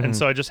laptop, Mhm. and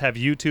so I just have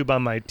YouTube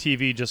on my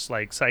TV, just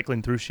like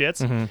cycling through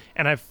shits. Mhm.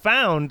 And I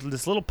found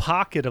this little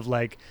pocket of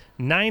like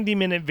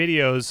 90-minute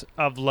videos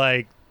of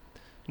like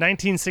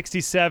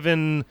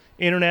 1967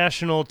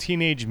 International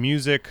Teenage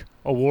Music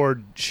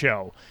Award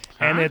show.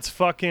 And Huh? it's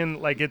fucking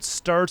like it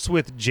starts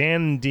with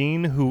Jan and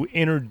Dean, who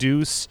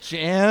introduce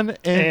Jan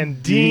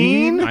and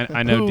Dean.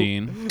 I know who-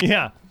 Dean.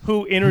 Yeah,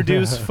 who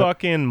introduce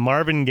fucking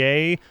Marvin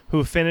Gaye,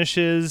 who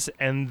finishes,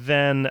 and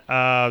then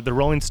the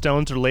Rolling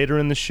Stones are later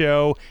in the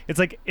show.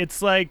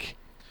 It's like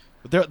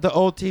They're the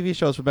old TV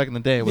shows from back in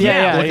the day. where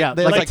Yeah, they- yeah,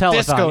 they- like It's like telethon,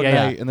 disco yeah,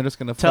 night, yeah. and they're just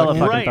gonna Telefucking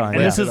fucking right, thon, and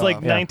yeah. this is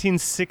like Yeah.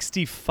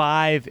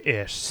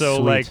 1965-ish. So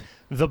Sweet. like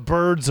the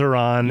Birds are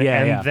on, Yeah,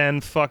 and yeah. then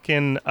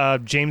fucking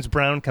James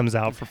Brown comes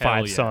out for Hell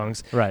 5 yeah.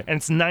 songs, Right. and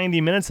it's 90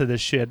 minutes of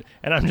this shit.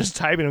 And I'm just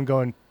typing and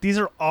going, these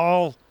are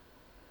all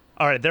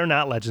right. They're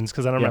not legends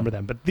because I don't Yeah. remember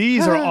them, but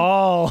these are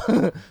all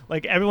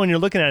like everyone you're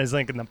looking at is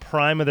like in the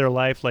prime of their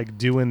life, like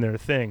doing their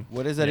thing.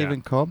 What is that Yeah.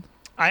 even called?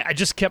 I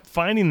just kept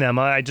finding them.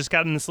 I just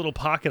got in this little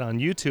pocket on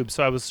YouTube,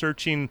 so I was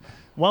searching.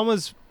 One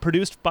was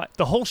produced by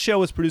the whole show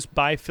was produced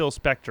by Phil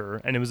Spector,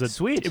 and it was a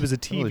Sweet. It was a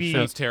Holy TV. shit.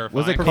 That's terrifying.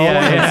 Was it called?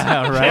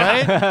 Yeah,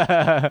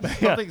 right.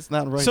 Something's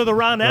not right. So the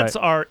Ronettes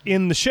Right. are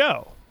in the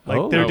show. Like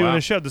Oh. they're Oh, doing wow.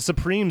 a show. The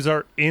Supremes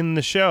are in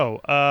the show.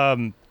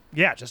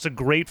 Yeah, just a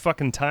great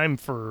fucking time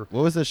for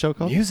What was the show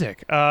called?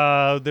 music.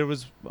 There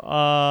was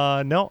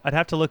no, I'd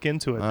have to look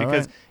into it All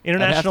because right.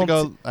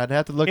 international I'd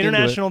have to look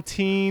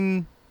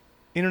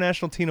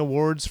international teen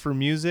awards for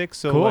music.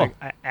 So Cool. like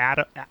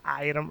Adam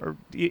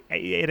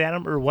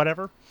or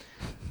whatever.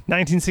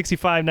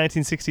 1965,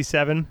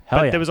 1967. Hell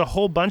But yeah. there was a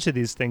whole bunch of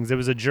these things. There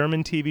was a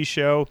German TV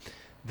show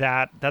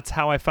that's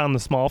how I found the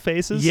Small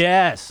Faces.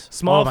 Yes.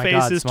 Small Oh my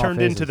God, Faces Small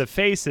turned into Faces. the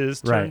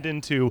Faces, Right. turned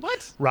into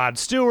What? Rod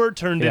Stewart,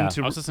 turned Yeah.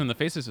 into I was listening to the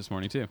Faces this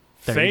morning too.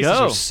 There you Faces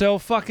go. are so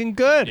fucking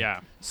good. Yeah.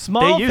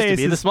 Small They used Faces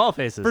to be the Small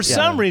Faces. for Yeah.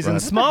 some reason,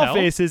 right. Small What the hell?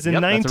 Faces in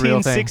Yep, that's a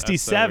real thing.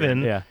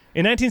 1967. Yeah.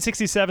 In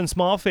 1967,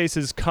 Small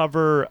Faces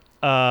cover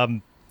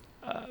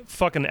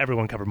fucking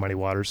everyone covered Muddy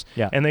Waters.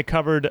 Yeah. And they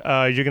covered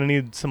You're Gonna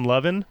Need Some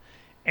Lovin'.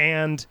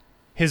 And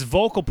his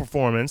vocal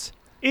performance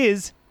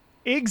is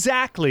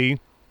exactly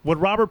what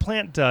Robert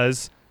Plant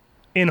does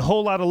in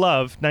Whole Lotta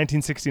Love,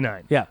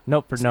 1969. Yeah,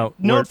 note for note.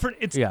 Note word- for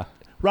it's yeah.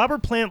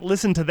 Robert Plant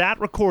listened to that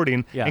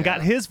recording Yeah. and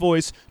got his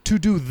voice to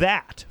do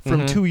that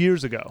from 2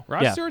 years ago.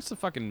 Rod Yeah. Stewart's the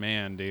fucking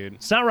man, dude.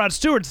 It's not Rod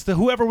Stewart. It's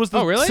whoever was the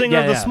Oh, really? singer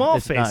Yeah, of the yeah. Small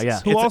It's not- Faces, yeah.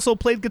 who It's a- also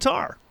played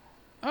guitar.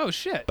 Oh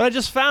shit. But I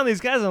just found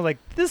these guys, and I'm like,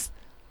 this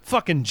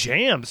fucking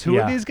jams. Who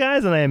Yeah. are these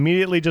guys? And I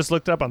immediately just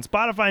looked up on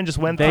Spotify and just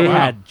went They through.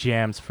 had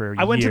jams for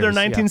I went to their years,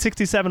 yeah.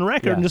 1967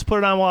 record Yeah. and just put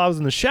it on while I was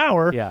in the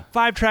shower. Yeah.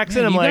 5 tracks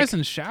Man, in, I'm you like, guys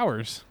in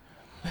showers?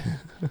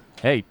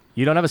 Hey,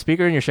 you don't have a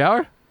speaker in your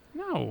shower?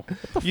 No.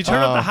 you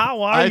turn up the hot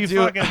water, I you do-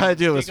 fucking. I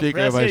do have a speaker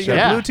in decompress my it, you got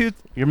shower. Yeah. Bluetooth.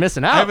 You're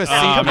missing I out. have a seat.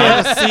 I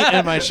have a seat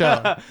in my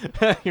shower.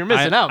 You're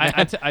missing out,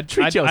 man.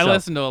 Treat I yourself.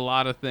 listen to a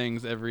lot of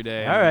things every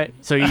day. All right.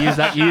 So you use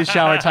that. You use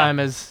shower time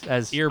as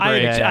Ear I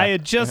break. had, Yeah. I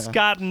had just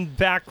gotten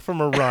back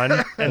from a run,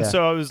 and Yeah.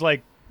 so I was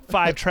like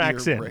 5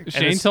 tracks Ear in. break. And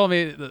Shane it's- told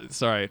me.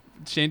 Sorry,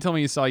 Shane told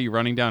me he saw you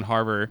running down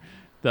Harbor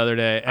the other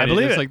day. And I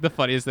believe it's it. like the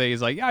funniest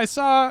thing.'s like, yeah, I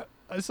saw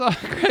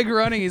Craig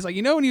running. He's like,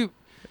 when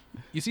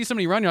you see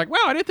somebody run, you're like, wow,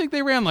 I didn't think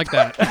they ran like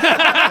that.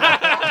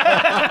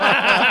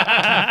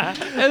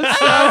 It's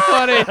so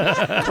funny.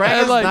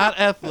 Craig is like- not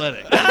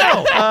athletic. But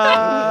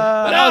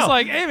I was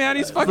like, hey man,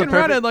 he's fucking perfect-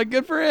 running. Like,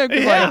 good for him. 'Cause,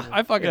 Yeah. like,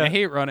 I fucking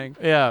hate running.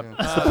 Yeah,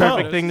 it's the perfect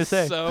It's thing to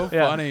say. So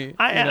Yeah. funny.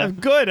 I'm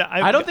good.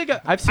 I don't think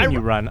I've seen I- you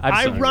run.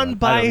 I seen you run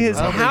by I don't his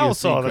I don't think you've house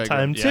seen all the Craig time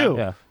run. too.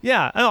 Yeah.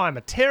 Yeah. Oh, I'm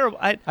a terrible.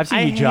 I've seen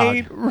I you jog.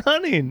 hate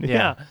running.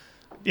 Yeah.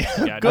 Yeah.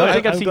 Yeah, Good. I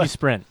think I've I'm seen glad- you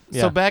sprint.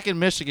 Yeah. So back in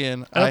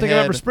Michigan, I don't think I've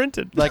had ever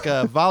sprinted. like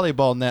a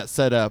volleyball net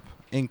set up,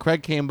 and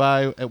Craig came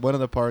by at one of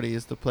the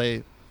parties to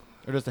play,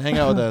 or just to hang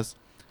out with us.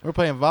 We're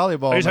playing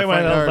volleyball. Are you in the talking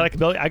front about yard, like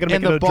Billy? I gotta make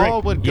and it the a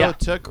ball drink. would go Yeah.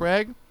 to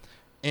Craig,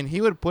 and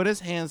he would put his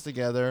hands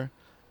together,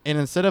 and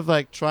instead of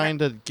like trying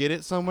to get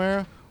it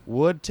somewhere,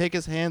 would take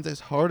his hands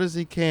as hard as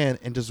he can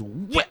and just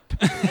whip,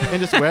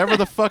 and just wherever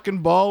the fucking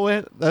ball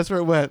went, that's where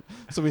it went.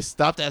 So we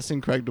stopped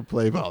asking Craig to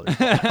play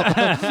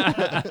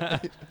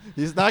volleyball.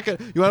 He's not gonna.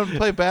 You want him to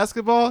play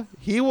basketball?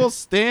 He will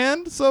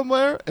stand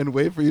somewhere and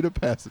wait for you to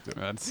pass it to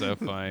him. That's so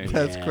funny.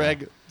 That's Yeah.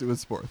 Craig doing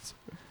sports.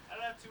 I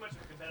don't have too much of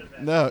a competitive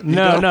edge. No, you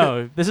no, don't-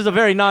 no. This is a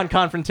very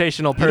non-confrontational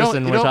you don't-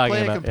 person you we're don't talking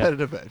play a about. Yeah.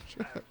 competitive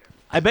edge.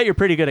 I bet you're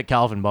pretty good at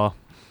Calvin ball.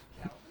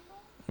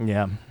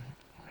 Yeah.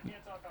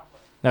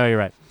 No, you're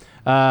right.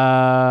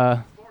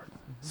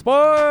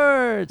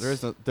 Sports.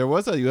 There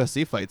was a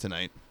UFC fight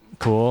tonight,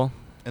 Cool.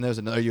 and there's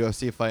another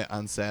UFC fight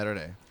on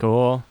Saturday.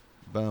 Cool.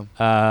 Boom.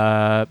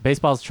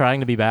 Baseball's trying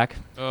to be back.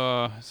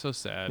 So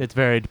sad. It's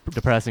very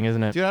depressing,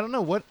 isn't it? Dude, I don't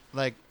know what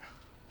like.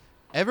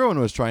 Everyone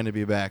was trying to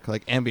be back.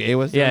 Like NBA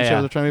was. Yeah, Yeah, yeah.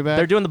 They're trying to be back.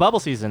 They're doing the bubble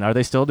season. Are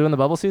they still doing the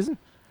bubble season?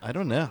 I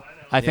don't know.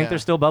 I think Yeah. they're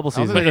still bubble I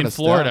don't season. think but in gonna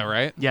Florida, stop.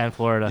 right? Yeah, in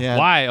Florida. Yeah.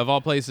 Why, of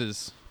all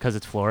places? Because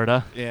it's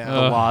Florida. Yeah.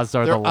 The laws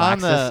are They're the on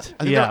the. laxest.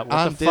 I think Yeah. they're What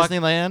on the fuck?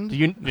 Disneyland. Do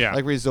you? Yeah.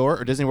 Like resort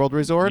or Disney World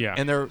Resort, Yeah.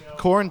 and they're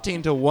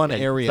quarantined to one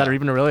area. Is that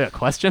even really a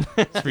question?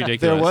 It's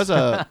ridiculous.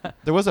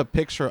 There was a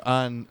picture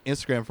on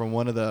Instagram from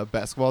one of the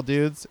basketball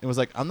dudes. It was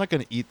like, I'm not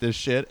gonna eat this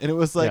shit, and it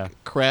was like Yeah.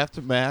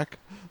 Kraft Mac,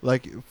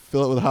 like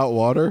fill it with hot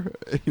water.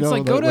 You It's know,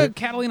 like go to like-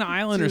 Catalina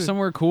Island or Dude.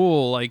 somewhere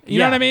cool, like you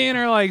Yeah. know what I mean,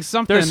 or like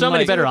something. There's so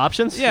many like- better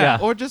options. Yeah.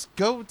 or just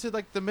go to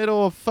like the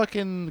middle of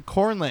fucking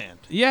cornland.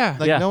 Yeah,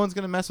 Like Yeah. no one's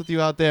gonna mess with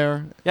you out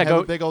there. Yeah, Have go-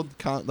 a big old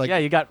like. Yeah,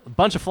 you got a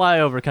bunch of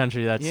flyover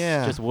country that's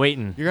Yeah. just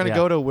waiting. You're gonna Yeah.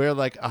 go to where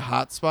like a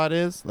hot spot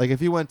is. Like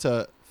if you went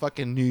to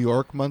fucking New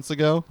York months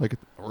ago, like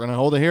we're gonna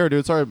hold it here,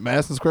 dude. Sorry,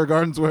 Madison Square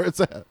Garden's where it's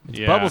at.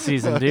 yeah. bubble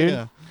season, dude.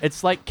 Yeah.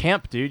 It's like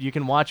camp, dude. You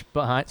can watch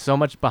so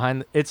much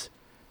behind. It's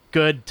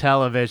good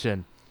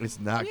television. It's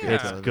not good. Yeah.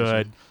 It's television.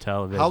 good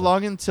television. How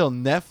long until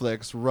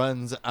Netflix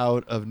runs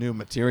out of new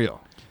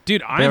material?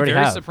 Dude, They I'm already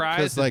very have. surprised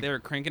 'Cause, that like- they're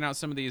cranking out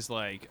some of these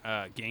like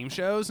game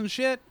shows and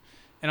shit.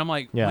 And I'm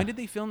like, Yeah. when did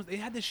they film? They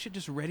had this shit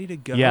just ready to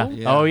go. Yeah.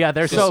 Yeah. Oh yeah,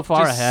 they're Just- so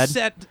far just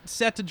ahead.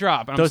 Set to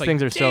drop. And I'm Those just like,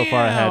 things are so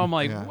far "Damn." ahead. I'm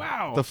like, Yeah.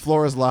 wow. The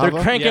floor is lava.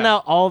 They're cranking Yeah.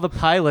 out all the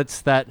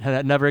pilots that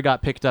had never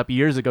got picked up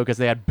years ago because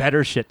they had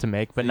better shit to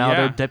make. But now Yeah.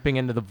 they're dipping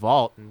into the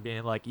vault and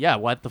being like, "Yeah,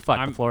 what the fuck?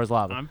 I'm- the floor is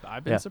lava."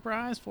 I've been Yeah.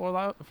 surprised.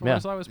 Floor Yeah.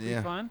 is always pretty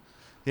Yeah. fun.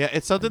 Yeah,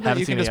 it's something that Haven't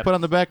you seen can it just yet. put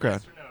on the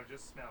background. Yes or no,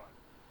 just smell it.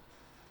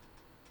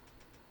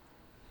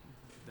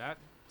 That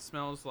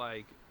smells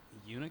like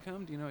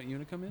Unicum. Do you know what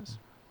Unicum is?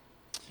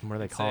 What are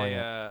they It's calling it?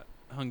 a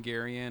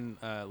Hungarian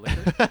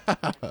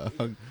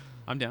liquor.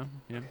 I'm down.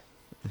 Yeah.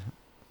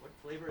 What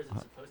flavor is it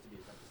supposed to be?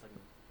 Is that just like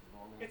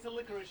normal? It's a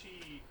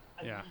licoricey.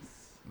 Yeah.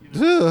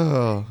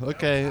 Ugh,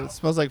 okay, it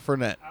smells like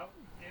Fernet.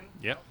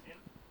 Yep.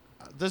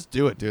 Just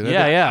do it, dude.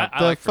 Yeah, yeah. I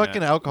The like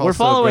fucking Fernet. alcohol. We're is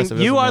so following. aggressive,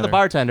 it You doesn't are the matter.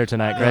 bartender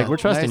tonight, Greg. Yeah. We're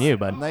trusting Nice- you,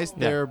 bud. Nice Yeah.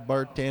 there,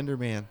 bartender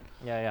man.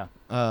 Yeah,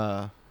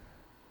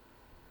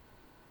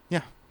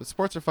 Yeah, the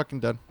sports are fucking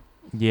done.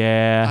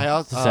 yeah. I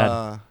also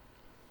sad.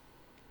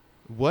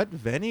 what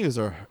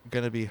venues are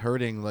gonna be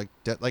hurting? Like,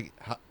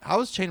 how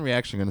is Chain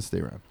Reaction gonna stay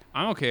around?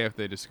 I'm okay if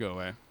they just go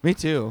away. Me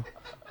too,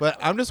 but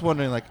I'm just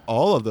wondering, like,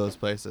 all of those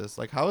places,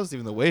 like, how is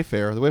even the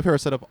Wayfarer? The Wayfarer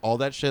set up all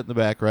that shit in the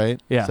back,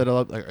 right? Yeah. Set it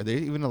up. Like, are they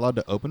even allowed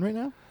to open right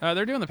now?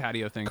 They're doing the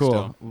patio thing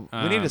Cool. still.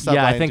 We need to stop.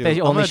 Yeah, by I and think do- they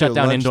I'm only gonna shut do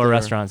down lunch indoor there.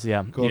 restaurants.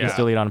 Yeah, Cool. you can Yeah.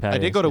 still eat on patios. I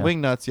did go to yeah.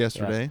 Wingnuts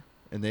yesterday.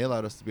 and they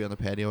allowed us to be on the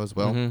patio as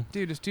well. Mhm.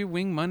 Dude, just do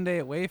Wing Monday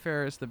at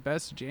Wayfair. It's the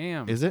best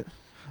jam. Is it?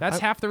 That's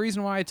I- half the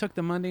reason why I took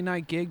the Monday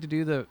night gig to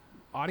do the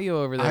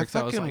audio over there. I 'cause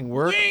I was fucking like,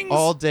 work wings!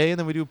 all day, and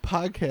then we do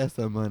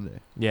podcasts on Monday.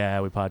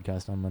 Yeah, we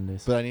podcast on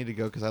Mondays. But I need to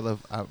go because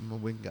I'm a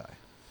wing guy.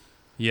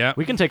 Yeah.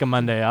 We can take a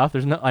Monday off.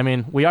 There's no. I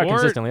mean, we are Or-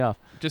 consistently off.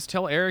 Just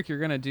tell Eric you're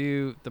gonna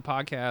do the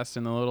podcast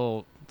in the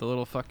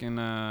little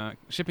fucking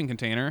shipping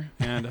container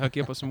and hook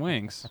you up with some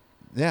wings.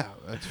 Yeah,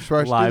 that's where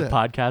I should do Live that.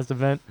 podcast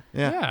event.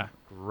 Yeah.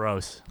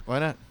 Gross. Why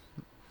not?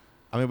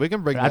 I mean, we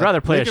can bring. I'd that,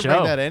 rather play we a can show.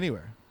 Bring that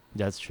anywhere.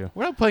 That's true.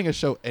 We're not playing a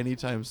show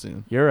anytime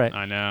soon. You're right.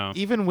 I know.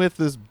 Even with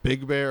this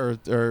Big Bear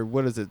or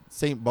what is it,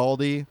 St.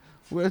 Baldy,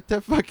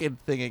 that fucking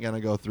thing ain't gonna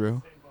go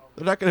through.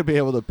 They're not gonna be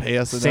able to pay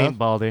us Saint enough.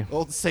 Baldy.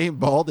 Old St.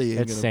 Baldy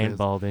ain't It's gonna pay Saint us.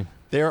 Baldy.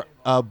 They're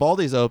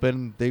Baldy's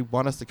open. They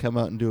want us to come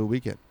out and do a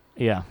weekend,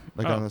 Yeah.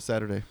 like Oh. on a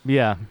Saturday.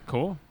 Yeah.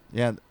 Cool.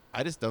 Yeah,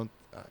 I just don't.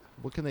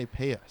 What can they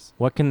pay us?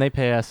 What can they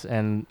pay us,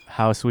 and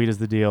how sweet is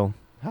the deal?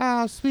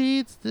 How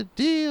sweet's the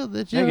deal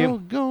that Thank you're you.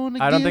 going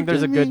to I don't give think there's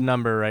to a good me?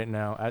 number right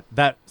now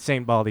that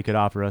Saint Baldy could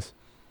offer us.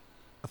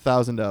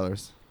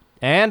 $1,000.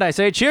 And I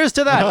say cheers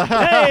to that.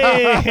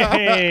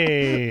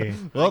 Hey.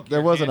 Well, Like, there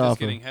your was an hand is offer.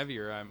 getting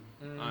heavier.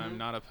 I'm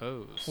not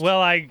opposed.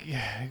 Well,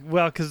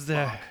 because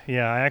I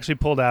actually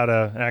pulled out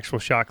an actual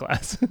shot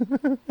glass,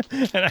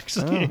 and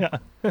actually,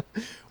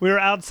 we were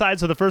outside.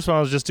 So the first one I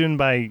was just doing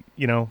by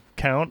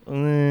count.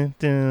 Yeah,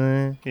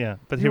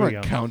 but You here we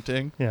weren't go.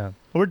 counting. Yeah,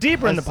 we're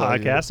deeper in I the saw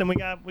you. podcast,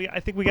 and I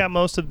think we got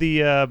most of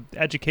the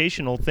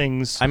educational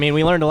things I mean,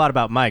 we learned a lot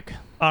about Mike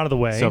out of the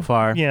way so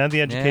far. Yeah,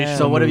 the educational.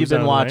 So what have you moves out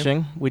been of the way.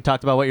 watching? We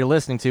talked about what you're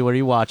listening to. What are you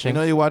You watching?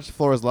 know, you watched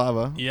Floor is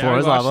Lava. Yeah, Floor I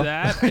is watched lava.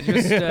 that. I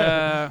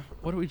just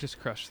what did we just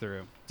crush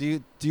through? Do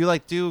you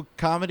like do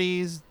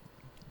comedies?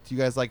 Do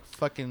you guys like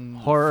fucking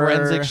Horror,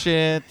 forensic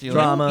shit? Do you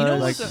drama, You know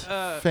like what's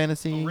a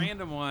fantasy?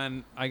 random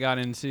one I got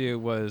into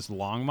was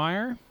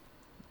Longmire.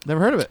 Never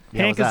heard of it.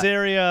 Yeah, Hank what's that?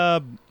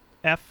 Azaria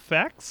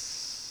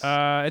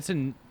FX. It's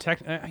in tech.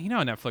 You know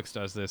how Netflix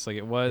does this. Like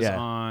it was Yeah.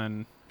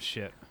 on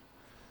shit.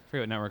 I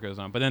forget what network it was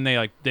on. But then they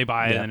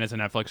buy it Yeah. and it's a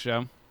Netflix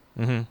show.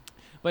 Mm-hmm.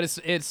 But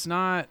it's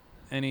not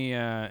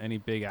any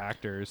big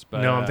actors.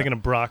 But No, I'm thinking of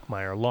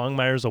Brockmire.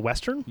 Longmire's a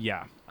western.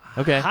 yeah.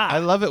 Okay. I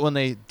love it when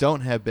they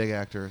don't have big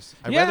actors.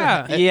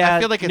 Yeah. Yeah, I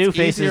feel like it's new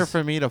easier faces.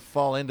 for me to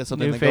fall into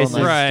something New than going faces.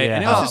 like, Right, Yeah.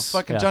 and it was oh, just-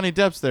 fucking yeah. Johnny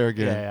Depp's there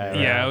again.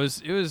 Yeah, Yeah, it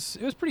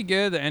was pretty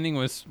good. The ending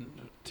was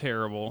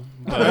terrible.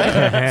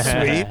 But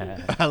Sweet.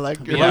 I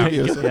like your Yeah,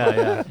 reviews.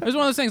 yeah. it was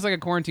one of those things like a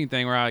quarantine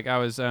thing where I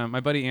was my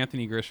buddy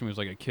Anthony Grisham was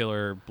like a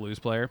killer blues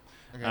player.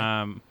 Okay.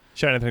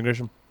 Shout out to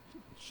Grisham.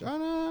 Shut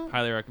up.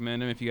 Highly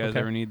recommend him if you guys Okay.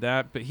 ever need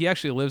that. But he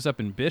actually lives up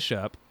in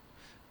Bishop,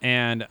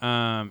 and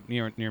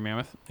near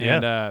Mammoth. Yeah.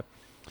 And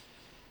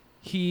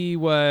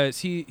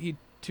he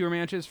tour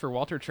manages for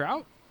Walter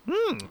Trout,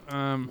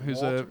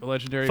 who's a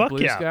legendary Fuck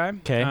blues yeah. guy.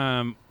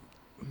 'Kay.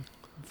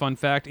 Fun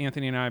fact: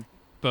 Anthony and I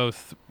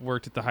both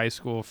worked at the high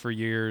school for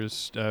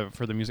years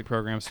for the music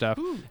program stuff,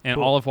 and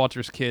cool. all of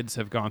Walter's kids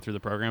have gone through the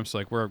program. So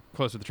like we're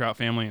close with the Trout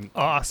family, and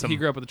Awesome. he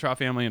grew up with the Trout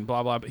family, and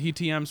blah blah. But he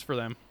TMs for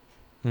them.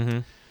 Mm-hmm.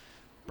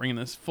 Bringing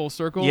this full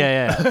circle.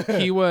 Yeah.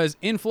 He was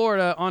in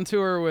Florida on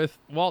tour with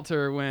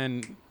Walter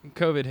when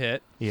COVID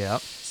hit. Yeah.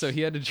 So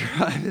he had to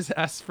drive his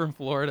ass from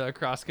Florida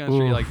across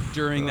country, Oof. like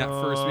during that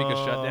first week of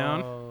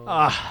shutdown,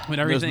 Ah. when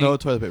There's everything no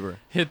toilet paper.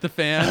 hit the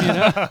fan, you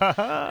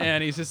know.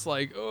 And he's just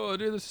like, "Oh,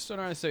 dude, this is so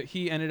nice." So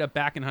he ended up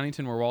back in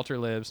Huntington, where Walter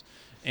lives,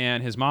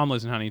 and his mom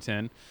lives in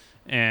Huntington,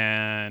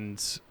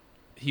 and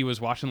he was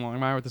watching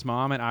Longmire with his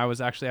mom, and I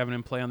was actually having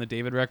him play on the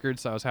David record,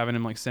 so I was having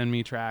him like send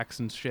me tracks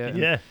and shit. And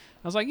Yeah.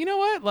 I was like, you know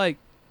what, like.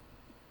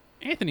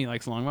 Anthony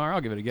likes Longmire. I'll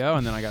give it a go,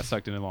 and then I got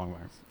sucked into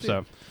Longmire.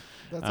 So,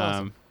 That's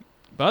awesome.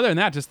 but other than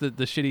that, just the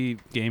shitty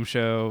game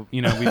show.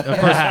 You know, we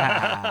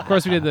of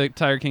course we did the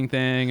Tiger King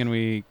thing, and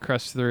we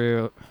crushed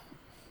through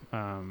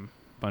a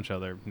bunch of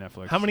other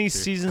Netflix. How many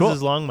series. seasons Cool.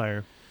 is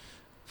Longmire?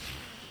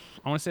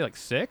 I want to say like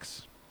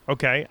 6.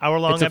 Okay,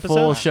 hour-long It's a episode.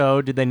 full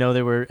show. Did they know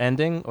they were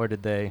ending, or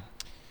did they?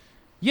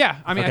 Yeah,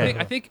 I mean, Okay.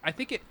 I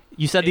think it.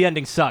 You said the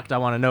ending sucked. I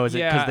want to know. Is it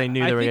yeah, because they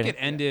knew they were I think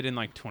getting it ended in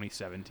like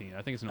 2017.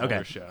 I think it's an Okay.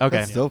 older show. Okay.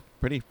 That's still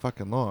pretty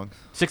fucking long.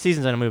 6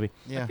 seasons in a movie?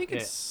 Yeah. I think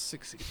it's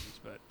 6 seasons,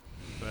 but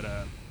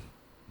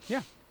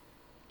yeah,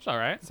 it's all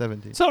right.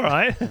 17. It's all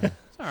right.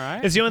 It's all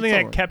right. It's the only It's thing all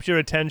that right. kept your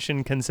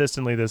attention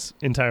consistently this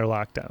entire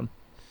lockdown.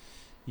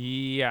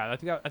 Yeah, I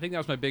think that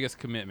was my biggest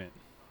commitment.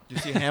 Did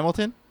you see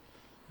Hamilton?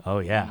 Oh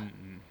yeah,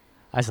 Mm-mm.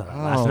 I saw that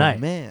last oh, night.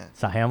 man.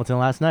 Saw Hamilton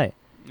last night.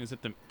 Is it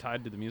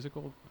tied to the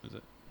musical? Is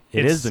it? It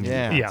It's- is the music.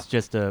 yeah. Yeah. It's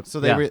just a. So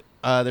they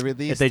yeah. they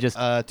released they just-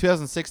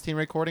 2016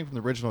 recording from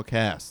the original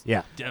cast.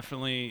 yeah.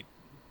 Definitely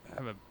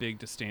have a big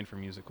disdain for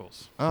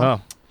musicals. Oh.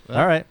 well,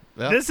 All right.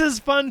 well, This is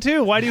fun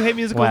too. Why do you hate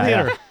musical Why,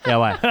 theater? Yeah.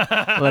 Why?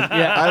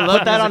 Yeah. I love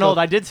put that on musical- hold.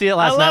 I did see it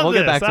last I night. love We'll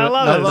get back this. to I it.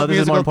 love No, it. I no, love this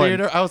is more musical important.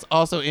 theater. I was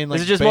also in like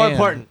This is just more band,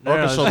 important. No,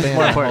 no, orchestral this is band.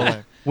 more the whole important.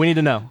 way. We need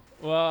to know.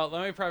 Well,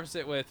 let me preface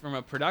it with from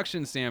a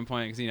production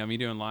standpoint, because me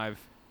doing live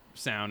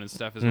sound and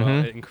stuff as Mhm.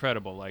 well,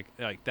 incredible. Like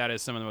that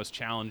is some of the most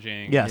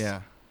challenging. Yes.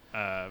 Yeah.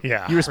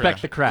 Yeah. You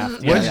respect the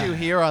craft. What Yeah. you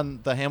hear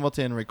on the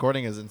Hamilton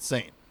recording is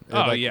insane.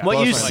 Oh, like, yeah. What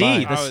blows you my see,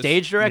 mind. the I was-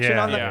 stage direction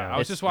Yeah, on that. Yeah, I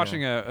was it's- just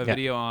watching a Yeah.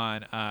 video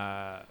on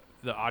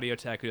the Audio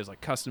Tech who does like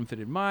custom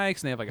fitted mics,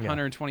 and they have like Yeah.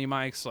 120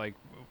 mics, like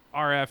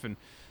RF, and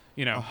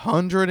you know,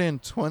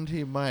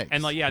 120 mics.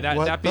 and like that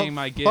What that the being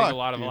my gig fuck, a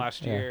lot of dude?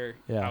 last Yeah. year,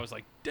 Yeah. I was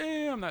like,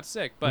 damn, that's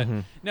sick. But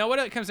Mhm. no, what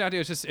it comes down to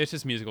is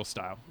just musical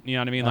style. You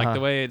know what I mean? Like Uh-huh. the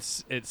way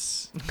it's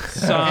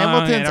sung and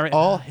Hamilton's every-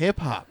 all hip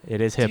hop.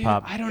 It is Dude, hip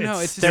hop. I don't know.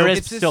 It's There is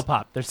it's still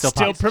pop. There's still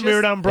Still pop.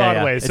 premiered on just-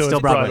 Broadway, It's so still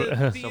it's Broadway.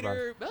 Broadway. Still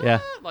Broadway. theater, Yeah.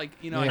 like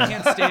you know, I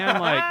can't stand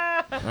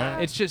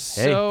like it's just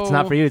Hey, so. it's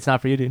not for you. It's not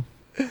for you, dude.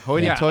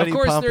 Hoity-toity of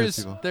course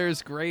pompous.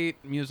 there's great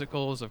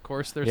musicals. Of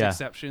course there's Yeah.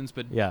 exceptions,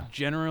 but Yeah.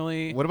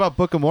 generally What about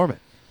Book of Mormon?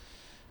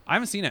 I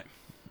haven't seen it.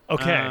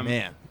 Okay.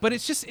 Man. But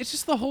it's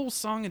just the whole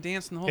song and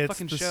dance and the whole It's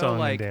fucking the show. song and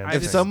Like dance I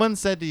If just, someone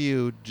said to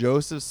you,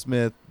 Joseph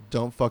Smith,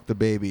 don't fuck the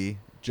baby,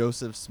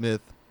 Joseph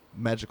Smith,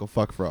 magical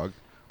fuck frog,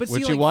 but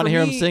would see, you like, want to for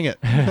hear him me- sing it?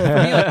 For me,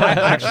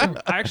 like,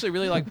 I actually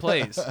really like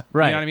plays.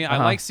 Right. You know what I mean? Uh-huh.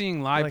 I like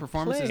seeing live Like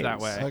performances that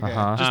plays. way. Okay.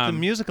 Uh-huh. Just the Um,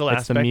 musical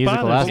it's the aspect musical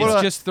bothers aspect. you. What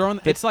It's just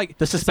thrown. It's like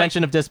The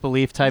suspension of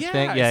disbelief type yeah,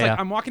 thing. It's Yeah, like yeah.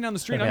 I'm walking down the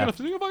street. Yeah. I gotta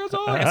sing a fucking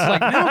song. It's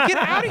like no, get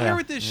out of Yeah. here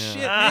with this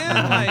shit,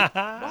 man. Like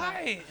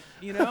why?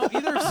 You know,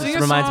 either sing This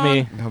a reminds song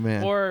me. Oh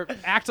man. or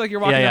act like you're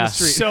walking Yeah, down yeah. the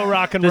street. So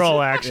rock and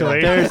roll,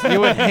 actually.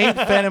 You would hate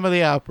Phantom of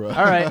the Opera.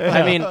 All right.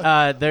 I mean,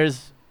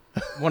 there's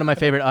one of my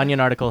favorite Onion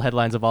article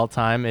headlines of all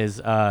time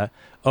is,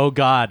 "Oh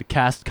God,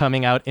 cast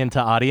coming out into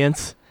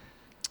audience."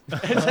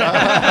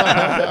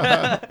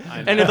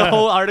 And the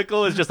whole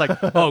article is just like,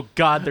 "Oh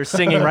God, they're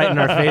singing right in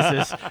our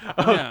faces."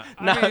 Yeah,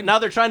 I mean, Now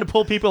they're trying to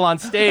pull people on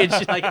stage.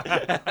 Like,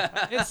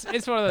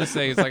 it's one of those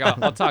things. Like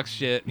I'll talk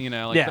shit. You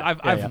know, like Yeah,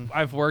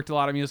 I've worked a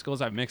lot of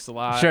musicals. I've mixed a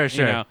lot. Sure, you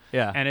sure. know,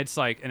 Yeah. And it's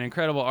like an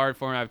incredible art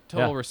form. I have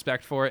total Yeah.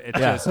 respect for it. It's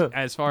Yeah. just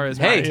as far as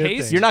Hey, my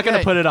taste. you're not gonna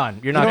Hey, put it on.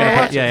 You're not you know gonna.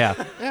 what? Put, yeah.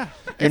 Yeah.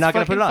 You're not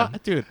gonna put it on.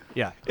 Dude.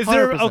 Yeah. Is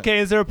there 100%.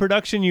 Is there a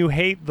production you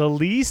hate the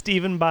least,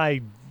 even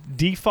by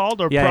default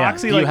or Yeah.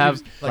 proxy? Do Like you have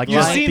you've- like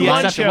you've line- seen the one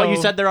exception? Well, you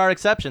show- said there are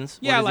exceptions.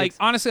 Yeah, What is like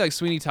the honestly, like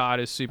Sweeney Todd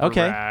is super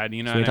Okay. rad.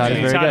 You know, Sweeney what I Todd is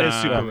mean? very Todd good. is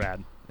super Um,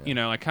 rad. You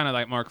know, like kind of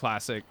like more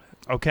classic.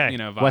 Okay. You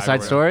know, vibe West or Side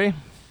whatever. Story?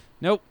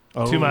 Nope.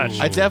 Too much.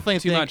 I definitely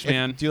Too think. much,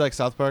 man. Do you like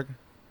South Park?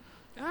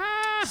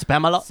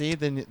 Spamalot. See,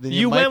 then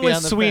You might went be with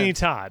on the Sweeney fence.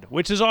 Todd,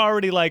 which is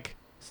already like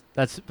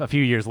That's a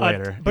few years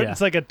later. but yeah. it's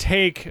like a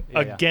take Yeah,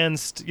 yeah.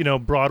 against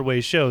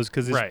Broadway shows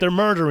because Right. they're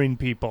murdering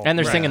people. and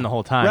they're Right. singing the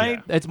whole time.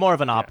 Right? It's more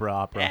of an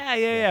opera.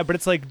 yeah. But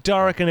it's like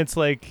dark and it's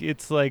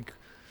like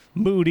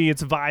moody.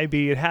 It's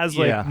vibey. It has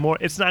like Yeah. more.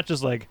 It's not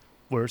just like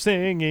we're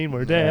singing,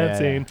 we're Yeah.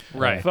 dancing.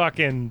 Right.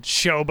 Fucking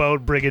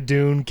Showboat,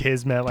 Brigadoon,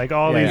 Kismet, like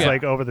all Yeah, these yeah.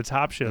 like over the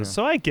top shows. Yeah.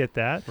 So I get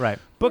that. Right.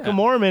 Book Yeah. of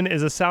Mormon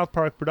is a South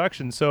Park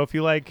production. So if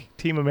you like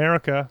Team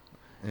America,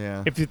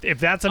 Yeah. if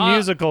that's a Uh,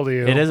 musical to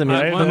you, It is a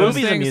musical. right? One The of those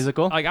movie's a things,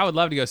 musical. Like I would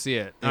love to go see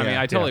it. I mean,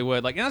 Yeah. I totally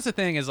would. Like, and that's the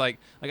thing is like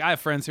I have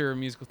friends who are in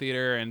musical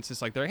theater, and it's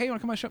just like they're like, hey, you want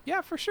to come on a show? Yeah,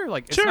 for sure.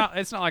 Like, Sure.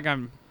 it's not like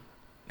I'm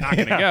not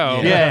gonna Yeah.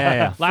 go. Yeah, yeah,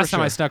 yeah. Last For time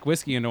I sure. stuck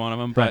whiskey into one of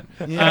them, but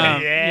Yeah.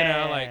 you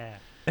know, like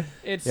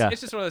it's Yeah.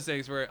 just one of those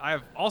things where I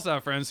also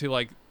have friends who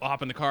like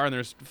hop in the car and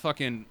there's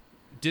fucking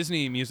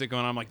Disney music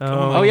going on. I'm like,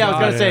 Oh, my Oh yeah, I was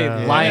God. gonna say Yeah.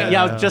 Lion.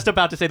 Yeah, I Yeah. was just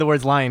about to say the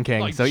words Lion King.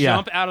 Like so yeah,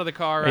 jump out of the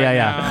car right yeah,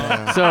 now.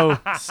 yeah. So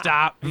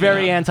Stop. you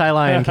very know? anti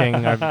Lion King.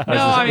 No,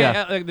 I mean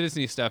yeah. like the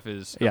Disney stuff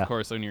is Yeah. of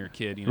course when you're a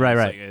kid, you know, Right, it's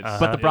right. like, it's-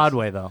 But the it's-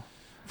 Broadway though.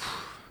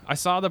 I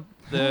saw the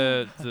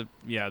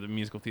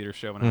musical theater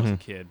show when I was a Mhm.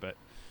 kid, but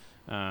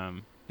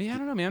yeah, I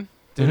don't know, man.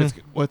 Dude, Mhm. it's,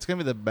 what's gonna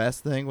be the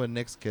best thing when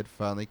Nick's kid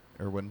finally,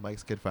 or when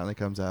Mike's kid finally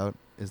comes out,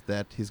 is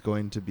that he's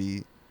going to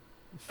be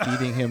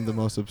feeding him the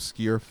most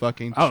obscure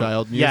fucking Oh,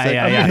 child yeah, music.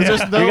 yeah, yeah. There's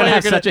You're no gonna way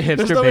have such a there's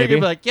hipster no way you're gonna baby.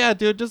 be like, yeah,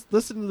 dude, just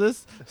listen to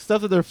this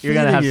stuff that they're You're feeding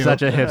gonna have you.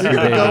 such a hipster You're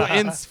gonna go baby.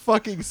 in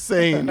fucking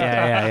sane. Yeah,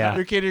 yeah, yeah.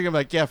 Your kid, you're gonna be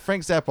like, yeah,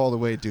 Frank Zappa all the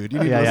way, dude. You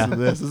need Yeah, to yeah. listen to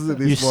this. This is at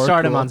You least more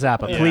start him cool. on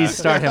Zappa. Yeah. Please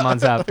start him on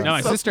Zappa. No,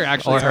 my So- sister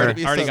actually or her.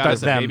 already got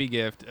us a Them. baby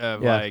gift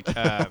of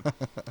Yeah.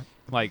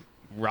 like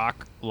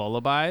rock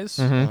lullabies.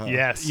 Mhm.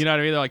 Yes. You know what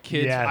I mean? They're like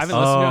kids. Yes. I haven't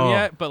listened to them Oh.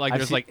 yet, but like I've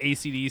there's seen- like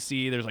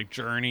AC/DC, there's like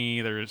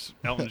Journey, there's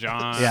Elton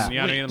John. Yeah. You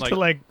know what I mean? Like to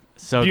like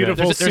So beautiful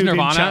good. There's soothing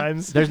Nirvana.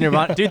 chimes. There's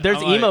Nirvana, dude. There's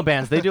I'm like- emo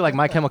bands. They do like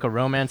My Chemical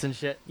Romance and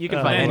shit. You can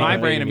Oh, find and any my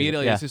of brain the music.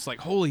 immediately Yeah. is just like,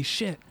 holy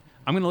shit.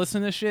 I'm gonna listen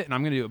to this shit and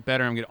I'm gonna do it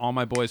better. I'm gonna get all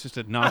my boys just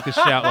to knock this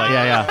shit out. Like,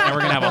 Yeah, yeah. And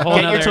we're gonna have a whole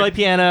Get nother, your toy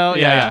piano.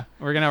 yeah,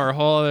 we're gonna have our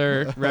whole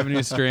other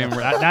revenue stream.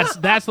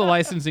 That's the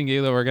licensing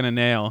deal that we're gonna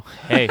nail.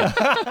 Hey,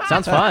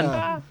 sounds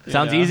fun.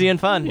 Sounds Yeah. easy and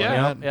fun. Yeah. You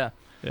know? Yeah.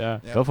 Yeah.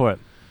 Yeah. Go for it.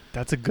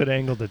 That's a good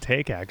angle to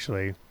take,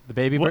 actually. The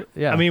baby. What,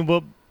 Yeah. I mean,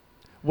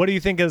 what do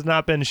you think has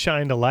not been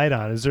shined a light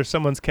on? Is there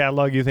someone's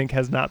catalog you think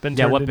has not been?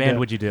 yeah. turned What into band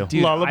would you do?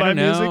 Dude, lullaby I don't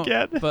know, music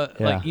yet? But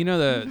Yeah. like you know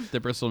the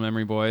Bristol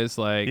Memory Boys,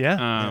 like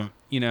Yeah.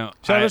 you know,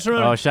 Shout out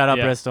to Oh, shout out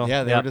Yeah. Bristol.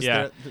 Yeah, they Yep. were just Yeah.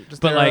 there,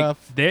 just but there, like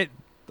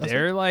that's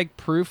they're like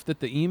proof that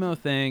the emo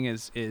thing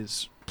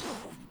is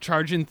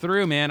charging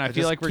through, man. I It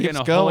feel just like we're keeps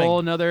getting a going.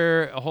 whole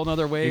nother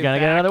wave. You're gonna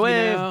get back, another you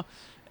wave. know?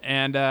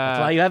 And That's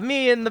why you have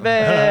me in the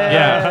bed.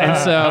 yeah, and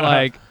so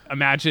like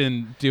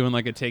imagine doing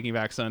like a Taking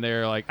Back Sunday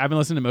or like I've been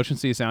listening to Motion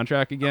City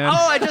soundtrack again.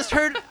 Oh, I just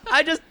heard.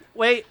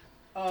 Wait.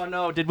 Oh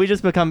no! Did we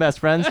just become best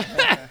friends?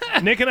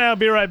 Nick and I will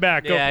be right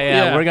back. Go Yeah, for it.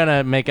 yeah, Yeah. we're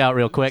gonna make out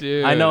real quick.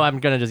 Dude. I know I'm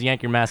gonna just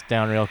yank your mask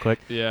down real quick.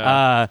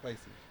 Yeah.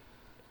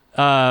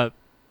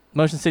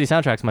 Motion City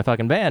Soundtrack's my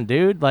fucking band,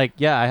 dude. Like,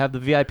 yeah, I have the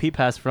VIP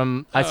pass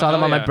from. I Oh, saw them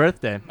hell on my yeah.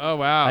 birthday. Oh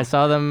wow. I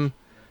saw them.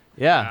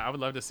 Yeah, I would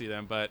love to see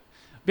them, but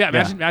yeah,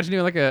 imagine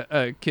doing like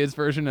a kids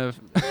version of.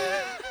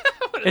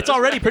 it's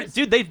already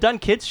dude. They've done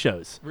kids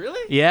shows. Really?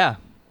 Yeah,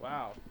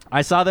 Wow.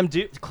 I saw them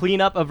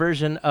clean up a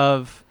version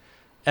of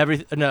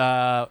everything.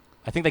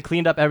 I think they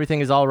cleaned up Everything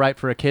Is All Right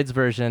for a kids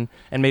version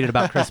and made it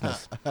about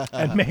Christmas.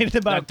 And made it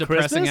about That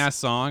depressing Christmas? ass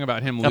song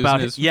about him losing About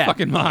his yeah.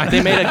 fucking mind.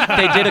 They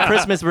did a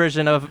Christmas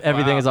version of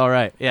Everything Wow. Is All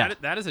Right. Yeah,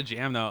 That is a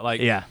jam though.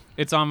 Like yeah.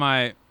 it's on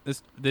my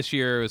this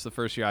year was the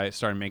first year I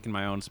started making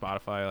my own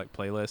Spotify like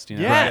playlist. You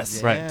know,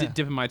 Yes. Right.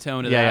 dipping my toe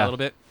into Yeah, that yeah. a little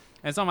bit.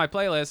 And it's on my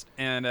playlist,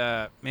 and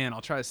man,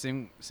 I'll try to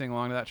sing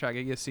along to that track.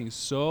 It gets sing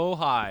so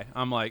high.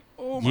 I'm like,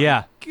 oh my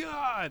Yeah.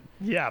 god.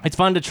 Yeah. It's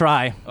fun to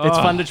try. It's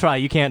Oh. fun to try.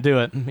 You can't do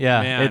it.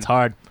 Yeah, Man. it's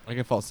hard. I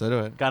can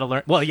falsetto it. Got to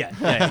learn. Well, yeah.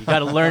 You got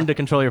to learn to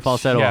control your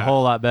falsetto a Yeah.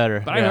 whole lot better.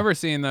 But I Yeah. remember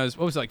seeing those.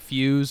 What was it, like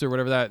Fuse or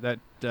whatever that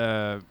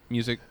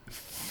music?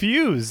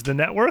 Fuse, the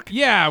network?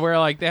 Yeah, where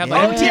like they had Yeah.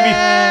 like MTV.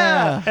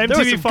 Yeah. There was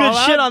MTV some Fallout?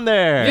 good shit on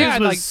there. Yeah, Fuse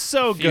was like,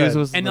 so good. Fuse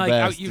was and the like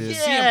best, you dude.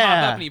 see him pop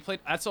Yeah. up and he played.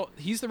 That's all.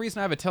 He's the reason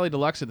I have a Tele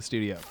Deluxe at the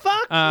studio.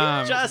 Fuck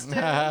Um, you, Justin.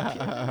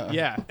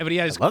 Yeah, but he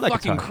has I love that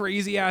fucking guitar.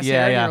 crazy ass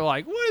Yeah, hair. yeah. And you're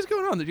like, what is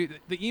going on?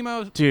 The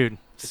emo Dude,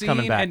 it's scene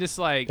coming back. and just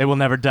like, It will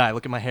never die.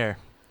 Look at my hair.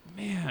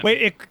 man.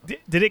 Wait,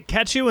 did it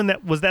catch you? And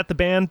was that the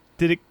band?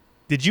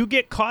 Did you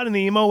get caught in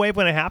the emo wave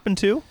when it happened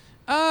too?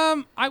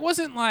 I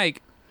wasn't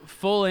like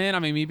full in. I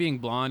mean, me being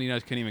blonde, I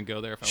couldn't even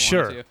go there if I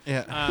Sure. wanted to.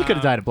 Yeah. You could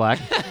have died of black.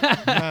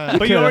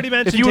 But you already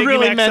mentioned if you Taking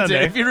really Back meant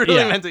Sunday. it. If you really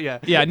Yeah. meant it, yeah.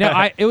 Yeah,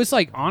 no, it was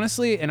like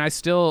honestly, and I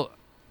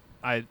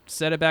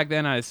said it back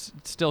then. I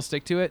still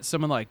stick to it.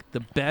 Some of like the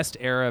best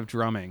era of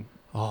drumming.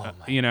 Oh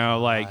my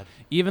Like God.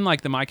 even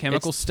like the My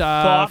Chemical It's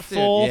stuff.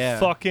 Thoughtful Yeah.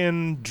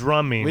 fucking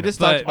drumming. We just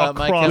But talked about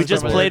My across We Chemical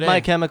just the the played other My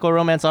day. Chemical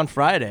Romance on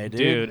Friday,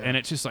 Dude, and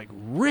it's just like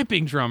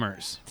ripping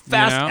drummers.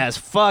 Fast you know? as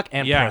fuck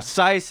and Yeah.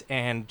 precise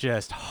and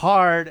just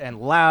hard and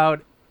loud.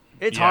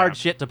 It's Yeah. hard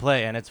shit to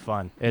play and it's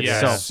fun. It's Yeah,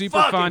 so super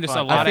fucking fun, just a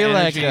fun. lot I of feel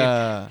energy.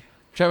 like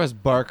Travis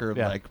Barker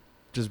Yeah. like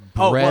just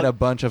Oh, bred well, a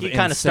bunch of he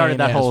kind of started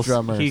that insane-ass whole.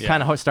 drummers. He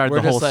kind of started We're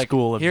the whole just like,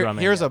 school of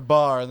drumming. Here's yeah. a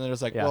bar, and then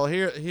it's like, Yeah. well,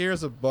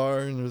 here's a bar,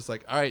 and it's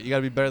like, all right, you got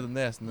to be better than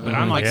this. And then But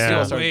I'm like Yeah.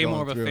 still started way going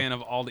more of a through. fan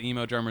of all the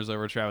emo drummers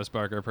over Travis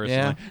Barker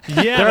personally.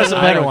 Yeah. yeah, There are but some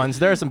I better don't- ones.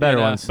 There are some better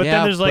You know. ones. But Yeah,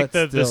 then there's like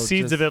but the still,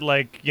 seeds just- of it,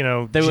 like They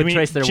would Jimmy,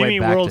 trace their way Jimmy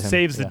back to World him.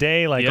 Saves the Yeah.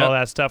 Day, like Yep. all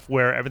that stuff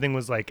where everything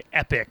was like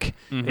epic.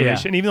 Mhm. Yeah.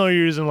 And even though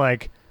you're using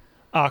like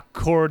a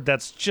chord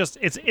that's just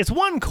it's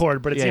one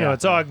chord, but it's Yeah, yeah.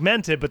 it's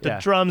augmented, but the Yeah.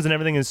 drums and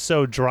everything is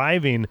so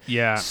driving,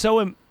 Yeah.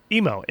 so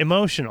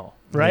emotional,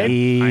 right?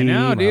 I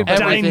know, dude, but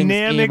Everything's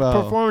Dynamic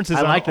emo. performances.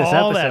 I like on this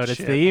all episode. That It's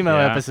shit. the emo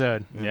Yeah.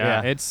 episode.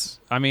 Yeah,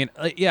 it's. I mean,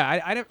 like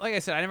I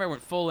said, I never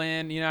went full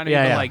in. You know what I mean?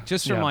 Yeah, But yeah. like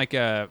just from Yeah. like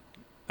a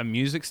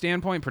music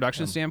standpoint,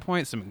 production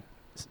standpoint, some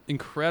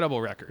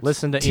incredible records.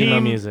 Listen to emo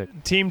Team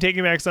music. Team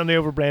Taking Back Sunday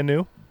over Brand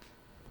New.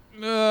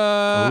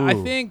 I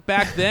Ooh. think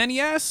back then,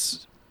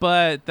 yes,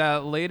 but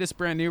that latest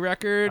brand new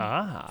record,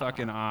 Ah,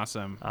 fucking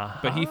awesome. Ah.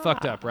 But he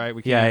fucked up, right?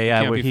 We Yeah, can't, yeah.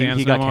 can't well, be fans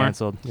he no got more.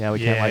 canceled. Yeah, we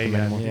Yeah, can't like him yeah,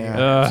 anymore. yeah.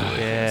 Ugh.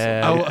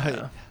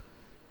 Yeah.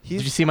 He's,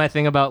 Did you see my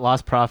thing about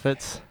Lost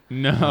Prophets?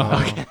 No.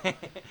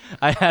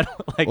 I had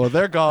like well,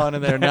 they're gone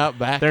and they're not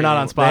back. they're not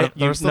on anymore. Spotify.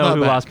 They're You still know not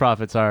who back. Lost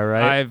Prophets are,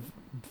 right? I'm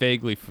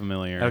vaguely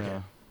familiar. Okay.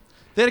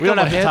 They had a We don't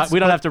couple have to talk- hits, we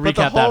don't but- have to but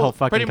the recap that whole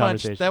fucking pretty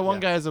conversation. Much, that one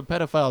Yeah. guy's a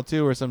pedophile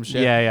too, or some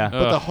shit. Yeah, yeah. But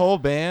the Ugh. whole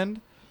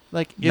band,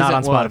 like, Not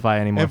isn't on one. Spotify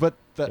anymore. And, but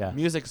the Yeah.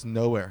 music's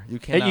nowhere. You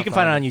Hey, can't. you can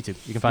find it on YouTube.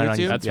 You can find it on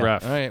YouTube? YouTube. That's yeah.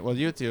 rough. All right, well,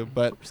 YouTube,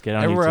 but Just get it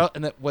on everywhere YouTube. else,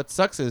 and what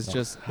sucks is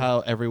just how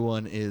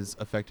everyone is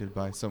affected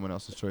by someone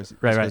else's choice.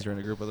 Right, just right. because you're in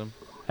a group with them.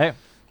 Hey.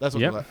 That's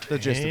what Yep. the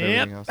gist of Yep.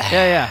 everything else.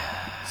 Yeah,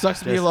 Sucks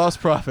to be Just- Lost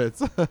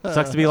Prophets.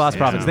 Sucks to be Lost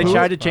Prophets. They Who-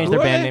 tried to change their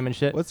who are band they? name and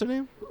shit. What's their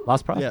name?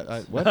 Lost Prophets. Yeah,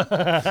 what?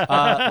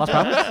 Lost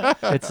Prophets?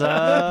 It's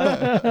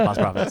Lost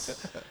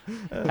Prophets.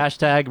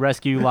 Hashtag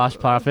rescue Lost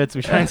Prophets.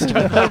 We try and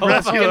start that whole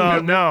Rescue. fucking Oh,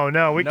 movement.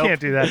 no, we Nope. can't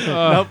do that.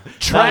 Nope.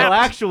 Trapped. That'll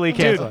actually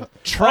cancel. Dude, Oh,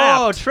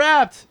 Trapped.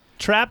 Trapped.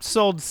 Trapped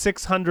sold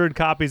 600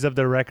 copies of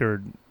their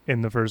record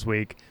in the first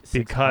week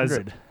because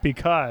 600.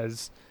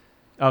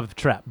 Of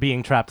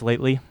being trapped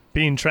lately.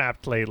 being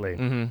trapped lately.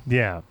 Mm-hmm.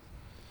 Yeah.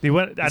 They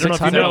went, I don't know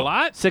if you 600? a know.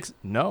 lot?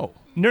 No.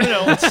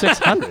 No. It's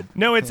 600.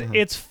 No,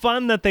 it's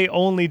fun that they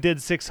only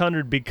did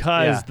 600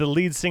 because Yeah. the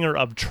lead singer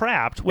of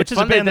Trapped, which It's is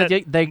fun a band that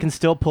that they can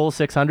still pull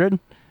 600.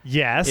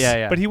 yes, Yeah,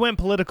 yeah. but he went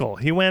political.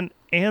 He went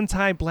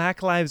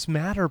anti-Black Lives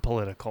Matter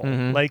political.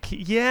 Mhm. Like,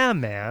 yeah,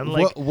 man.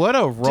 Like what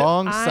a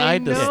wrong I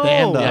side to know.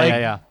 stand on. Yeah, Like, yeah,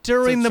 yeah.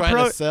 during to the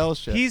try to sell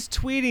shit. he's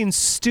tweeting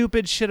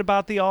stupid shit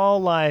about the all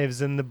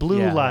lives and the blue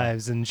Yeah.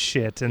 lives and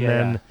shit, and Yeah,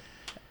 then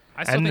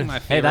I still And- think my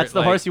favorite. Hey, that's the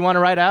like, horse you want to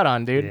ride out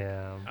on, dude.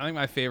 yeah, I think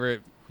my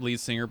favorite lead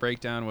singer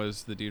breakdown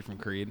was the dude from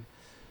Creed.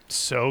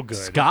 so good.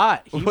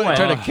 Scott. He What, went-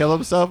 trying to kill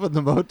himself in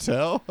the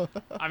motel?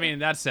 I mean,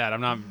 that's sad.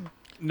 I'm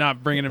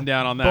not bringing him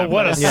down on that. But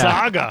what a Yeah.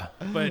 saga!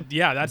 But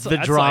yeah, that's The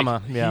that's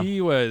drama, Like, yeah.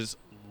 He was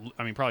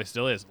I mean, probably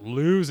still is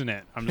losing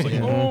it. I'm just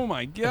like, oh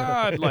my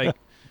god, like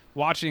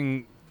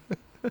watching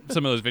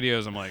some of those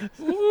videos. I'm like,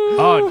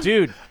 Oh,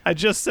 dude. I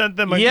just sent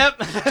them. Yep.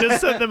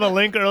 Just sent them a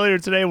link earlier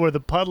today where the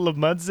Puddle of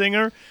Mud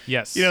singer.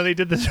 yes, They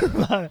did this,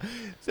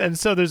 and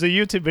so there's a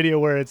YouTube video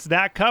where it's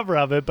that cover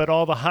of it, but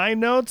all the high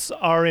notes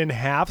are in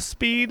half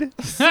speed.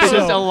 Just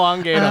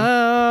elongate them.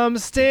 I'm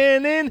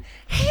standing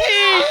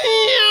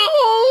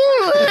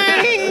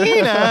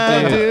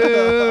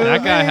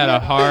that guy had a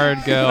hard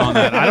go on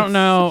that. I don't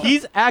know,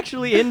 He's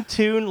actually in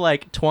tune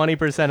like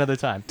 20% of the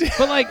time.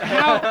 but like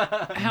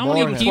how More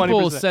many than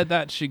people 20%. said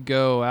that should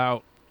go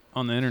out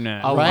on the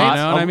internet? A You lot.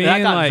 know what I mean? That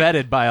got Like,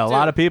 vetted by a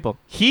lot of people.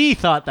 He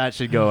thought that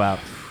should go out.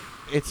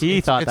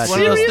 He thought it's that one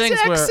shit of those was- things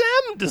where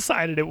SiriusXM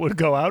decided it would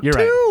go out You're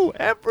right. too.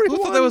 Everyone,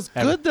 who thought that was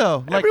good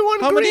though? Like,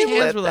 everyone how many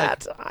greenlit hands were like,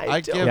 that. I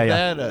give don't Yeah,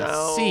 yeah. that a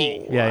know.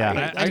 C. Yeah,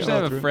 yeah. I actually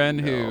have a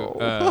friend who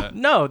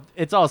No,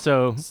 it's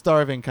also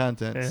Starving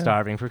content. Yeah.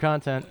 starving for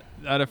content.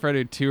 I had a friend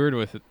who toured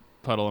with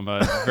Puddle of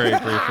Mud very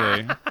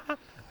briefly,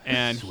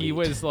 and he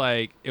was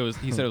like, he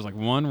said it was like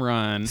one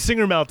run,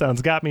 Singer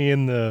meltdowns got me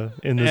in the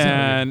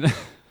and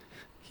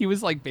he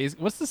was like,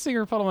 what's the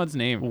singer of Puddle of Mud's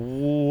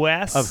name?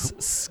 Wes Of-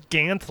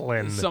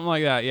 Scantlin. Something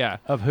like that, yeah.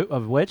 Of who?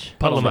 Of which?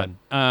 Puddle of Mud.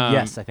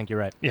 Yes, I think you're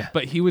right. Yeah.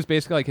 But he was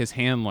basically like his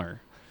handler,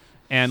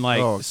 and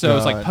like Oh, so it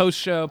was like God. post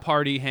show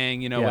party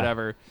hang, Yeah.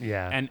 whatever.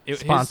 Yeah. And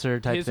Sponsor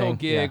type his whole thing,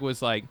 gig yeah.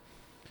 was like,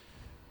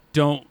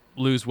 don't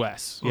lose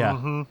Wes. Yeah.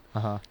 Mhm.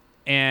 Uh-huh.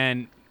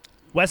 And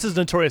Wes is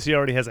notorious. He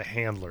already has a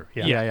handler.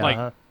 Yeah. yeah, yeah. like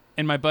Uh-huh.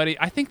 and my buddy,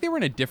 I think they were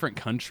in a different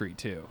country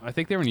too. I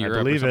think they were in I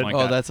Europe or believe something it. like Oh,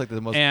 that. that's like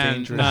the most And,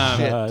 dangerous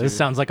shit. This dude.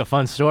 sounds like a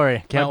fun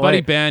story. Can't my buddy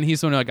wait. Ben,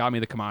 he's the one who got me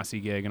the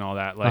Kamasi gig and all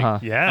that. Like, Uh-huh.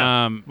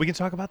 Yeah. um, We can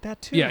talk about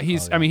that too. yeah,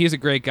 he's. Oh, yeah. I mean, he's a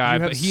great guy, You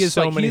but have he is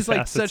so like many he's like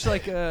facets. such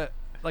like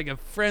a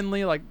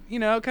friendly, like, you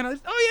know, kind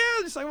of. Oh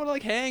yeah, just like want to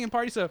like hang and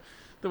party. So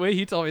the way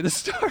he told me the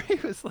story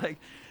was like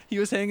he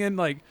was hanging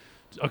like,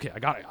 okay,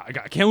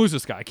 I can't lose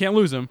this guy. I can't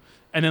lose him.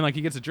 And then like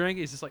he gets a drink.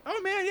 He's just like,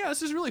 oh man, yeah,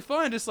 this is really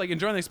fun. Just like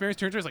enjoying the experience.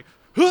 Turns around, he's like,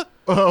 huh,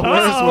 Oh,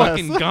 where's he's Wes?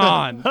 fucking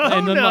gone. Oh,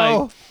 and then no.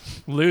 like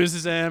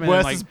loses him. And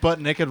Wes like is butt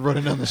naked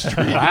running down the street.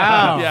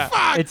 Wow.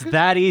 Yeah. It's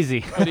that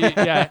easy. But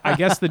yeah, I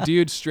guess the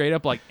dude straight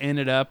up like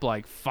ended up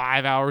like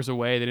 5 hours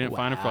away. They didn't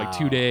find him for like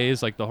 2 Wow.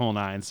 days, like the whole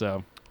nine.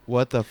 So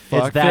What the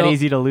fuck? It's that Phil-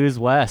 easy to lose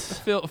Wes.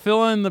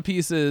 fill in the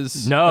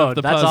pieces. No, of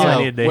the that's puzzle. all I Yeah,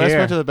 needed to Wes hear.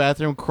 went to the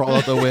bathroom, crawled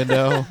out the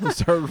window,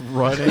 started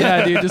running.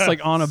 Yeah, dude, just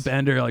like on a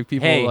bender, like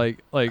people Hey,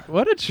 like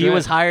what a trip. He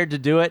was hired to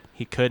do it.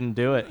 He couldn't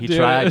do it. He Dude,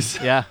 tried. it's-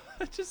 Yeah.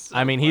 Just so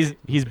I mean, funny.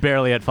 he's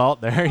barely at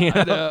fault there. You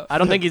know? know. I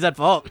don't think he's at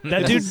fault.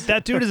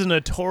 that dude is a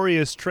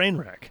notorious train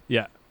wreck.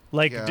 yeah.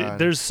 Like God.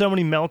 there's so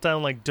many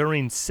meltdown like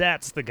during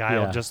sets the guy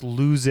Yeah. will just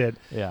lose it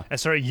Yeah. and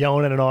start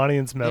yelling at an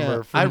audience member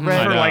Yeah, for, I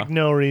read- for I like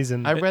know. no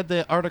reason. I read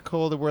the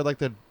article that where like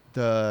the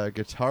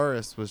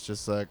guitarist was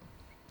just like,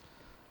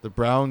 the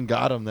Brown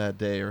got him that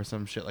day or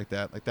some shit like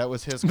that. Like that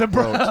was his the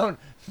quote.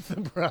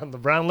 the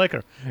brown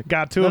liquor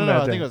got to No, him no, that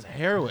no, I day. think it was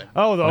heroin.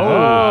 Oh, the Oh. Yeah,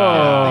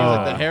 I think it was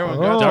like the heroin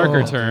got to Darker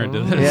him. turn to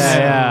this.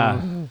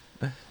 Yeah.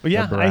 Well,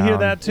 yeah, The I hear Brown.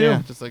 that too.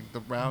 Yeah, just like the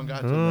Brown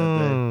got to him that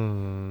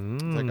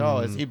day. Mm. It's like, oh,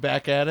 is he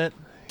back at it?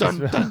 Dun,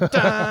 dun, dun,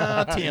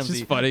 TMZ. It's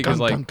just funny 'cause, Dun,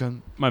 like, dun,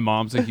 dun. My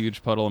mom's a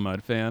huge Puddle of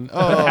Mud fan.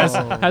 Oh.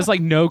 But has like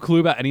no clue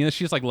about any of this.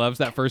 She just like loves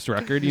that first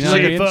record. You know She's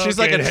what I like mean? she's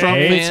like a Fucking Trump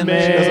hates fan.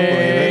 me. She doesn't believe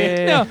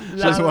it. No,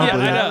 She doesn't want to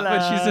yeah, believe I it. know,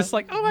 but she's just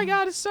like, oh my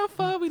god, it's so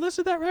fun. We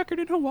listened to that record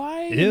in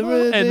Hawaii,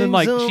 Everything's and then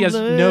like she has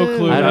no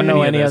clue. I about don't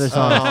know any any of other this.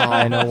 songs. Oh.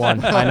 I know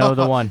one. I know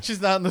the one. She's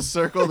not in the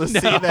circle to see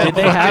that. Did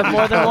they have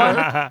more than one?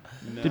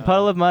 No. Did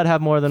Puddle of Mud have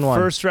more than one?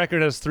 First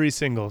record has 3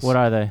 singles. What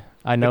are they?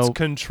 I know It's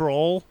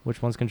Control.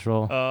 which one's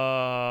Control.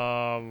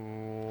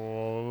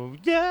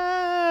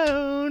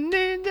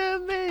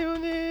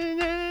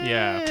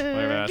 Yeah,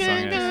 whatever that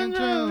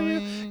song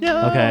is.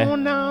 Okay.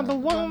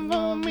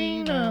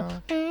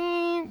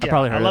 I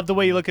probably heard I it. love the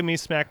way you look at me,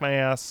 smack my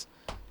ass.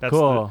 That's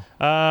Cool.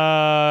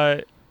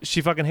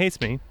 She fucking hates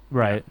me.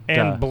 Right.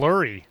 And Duh.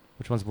 Blurry.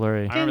 Which one's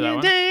Blurry? I remember that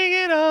one. Take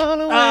it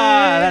all away.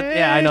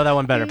 Yeah, I know that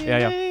one better.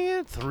 Yeah,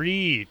 yeah.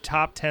 3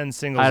 top 10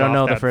 singles. I don't off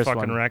know the that first fucking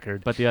one.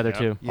 record. But the other Yeah.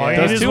 two. Yeah. All you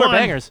Those need is two are one.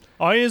 bangers.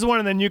 All you need is one,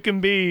 and then you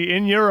can be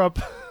in Europe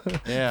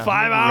Yeah.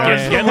 5 hours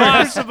Right. from where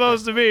you're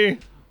supposed to be.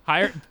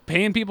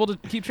 Paying people to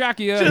keep track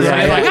of you. Just Yeah.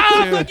 Like, Yeah.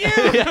 oh, fuck you.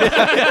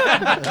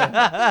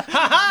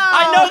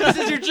 I know this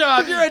is your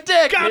job. You're a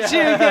dick. Got you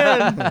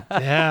again.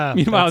 Yeah.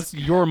 Meanwhile, it's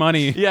your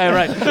money. Yeah,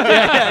 right.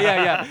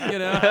 Yeah. You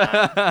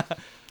know.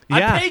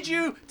 Yeah. I paid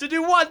you to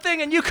do one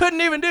thing and you couldn't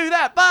even do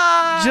that.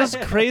 Bye.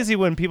 Just crazy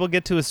when people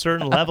get to a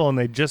certain level and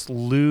they just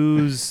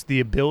lose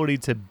the ability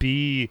to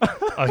be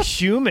a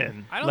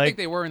human. I don't Like- think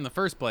they were in the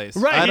first place.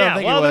 Right, I don't yeah.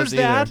 think Well, it was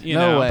there's that. either. You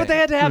no know. way. But they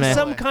had to have Meh.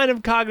 some kind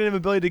of cognitive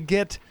ability to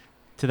get,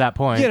 to that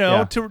point. you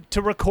know, yeah.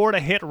 to record a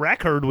hit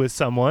record with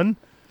someone.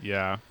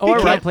 Yeah. Or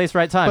Because- right place,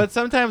 right time. But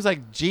sometimes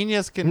like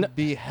genius can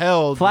be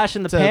held. Flash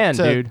in the to- pan,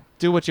 to dude.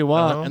 Do what you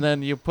want, Uh-huh. and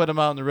then you put him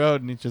out on the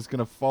road, and he's just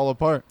gonna fall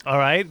apart. All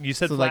right, you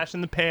said So, flash like-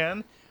 in the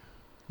pan.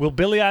 Will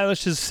Billie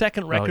Eilish's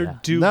second record yeah.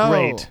 do no.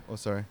 great? Oh,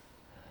 sorry.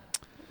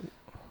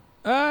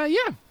 Yeah. Oh,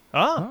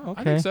 Oh,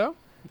 okay. I think so.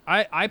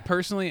 I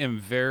personally am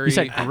very. You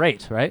said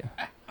great, right?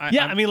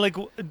 Yeah, I'm- I mean, like,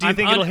 do you I'm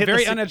think it'll hit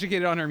very the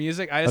uneducated on her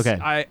music.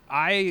 Okay.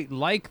 I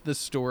like the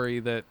story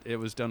that it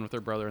was done with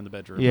her brother in the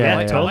bedroom. Yeah, I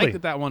like, yeah. I like Totally.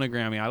 that that won a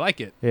Grammy. I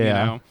like it. You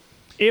Yeah. know?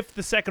 If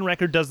the second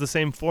record does the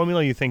same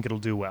formula, you think it'll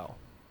do well?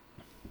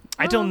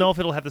 I don't know if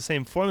it'll have the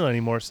same formula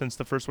anymore since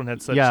the first one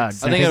had such. Yeah,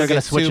 success. I think it'll they're gonna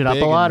get switch too it up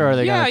big a lot, or are and-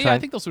 they Yeah, gonna yeah. try? I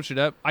think they'll switch it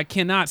up. I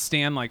cannot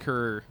stand like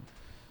her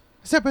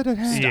Yeah.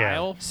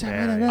 style.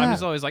 Yeah. I'm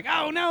just always like,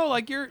 oh no,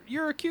 like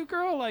you're a cute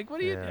girl. Like, what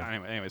are you? Yeah.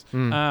 Anyways,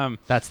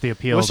 That's the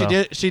appeal. Well, she though.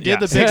 did. She Yeah.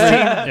 did the big.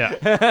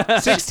 16, yeah.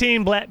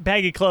 16 black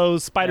baggy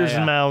clothes, spiders Yeah,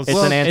 and yeah. mouths. It's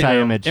Well, an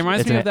anti-image. it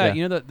reminds It's me an- of that. Yeah.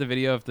 You know the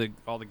video of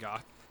all the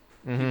goth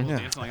people Yeah.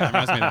 dancing like that. It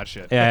reminds me of that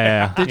shit.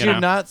 yeah. Did You you know?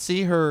 not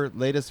see her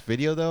latest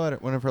video though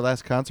at one of her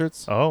last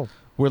concerts? Oh,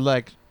 Where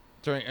like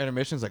during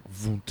intermissions, like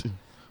vunt,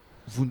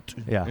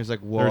 vunt. Yeah. There's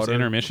like water.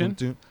 intermission?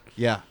 vunt.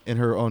 Yeah, in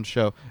her own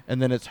show,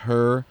 and then it's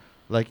her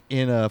like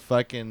in a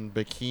fucking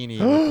bikini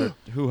with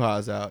her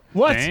hoo-ha's out,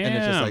 what? Damn. and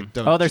it's just like,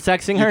 don't. Oh, they're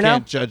sexing you her now.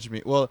 can't judge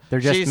me. Well, They're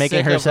just she's making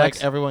sick her of, sex?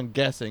 like everyone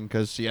guessing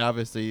because she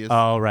obviously is.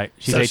 Oh, right.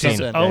 She's So 18. she's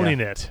Yeah, owning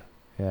it.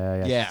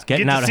 Yeah. Yeah. She's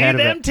getting Get out to see ahead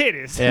of them it.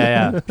 titties.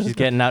 Yeah. She's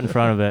getting out in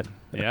front of it.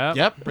 Yeah.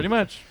 Yep, pretty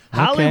much.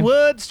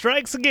 Hollywood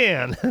strikes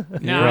again.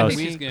 No, I Gross.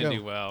 think she's gonna Go.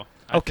 do well.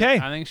 Okay.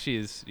 I think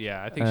she's.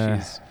 Yeah, I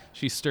think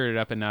she's stirred it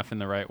up enough in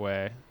the right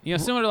way. You know,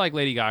 similar to like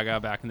Lady Gaga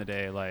back in the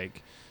day.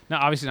 Like,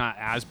 not obviously not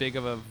as big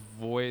of a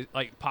voice,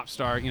 like pop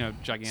star. You know,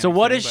 gigantic. So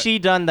what thing, has but- she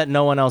done that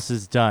no one else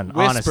has done? Whispered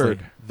Honestly,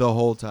 the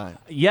whole time.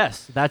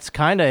 yes, that's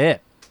kind of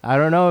it. I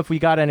don't know if we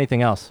got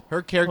anything else.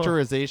 Her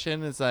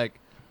characterization is like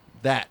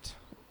that.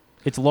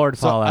 It's Lord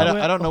So Fallout.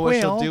 I don't know what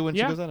she'll do when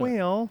yeah, she goes on it.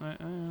 Well, I-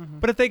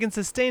 but if they can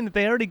sustain it,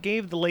 they already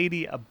gave the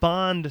lady a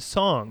Bond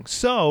song.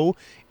 So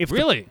if the-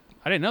 Really?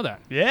 I didn't know that.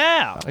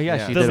 yeah, Oh,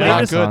 yeah, she The did It's a not Bond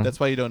latest- good. song. That's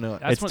why you don't know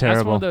it. That's It's one of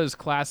terrible. those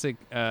classic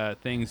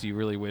things you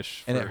really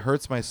wish And for it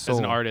hurts my soul. as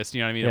an artist.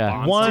 You know what I mean? Yeah. A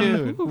Bond one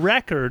song. Dude.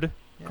 record,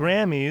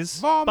 Grammys,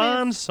 Vomit.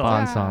 Bond song,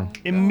 Bond song.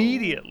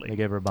 immediately. They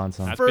gave her a Bond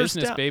song. That's First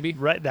business, out- baby.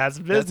 Right, that's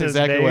business. That's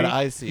exactly baby. what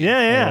I see. Yeah.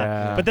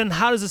 Yeah. But then,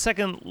 how does the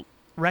second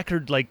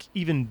record like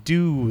even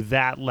do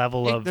that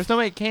level of? There's no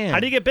way it can. How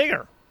do you get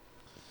bigger?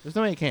 There's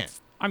no way it can.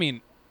 I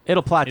mean,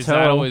 It'll plateau. is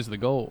that always the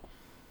goal?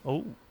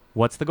 Oh,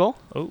 What's the goal?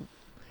 To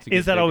is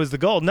get that bigger? always the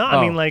goal? No,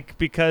 I mean Oh. like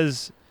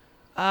because.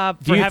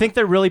 Do you think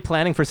they're really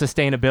planning for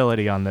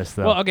sustainability on this,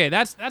 though? Well, okay,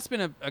 that's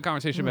been a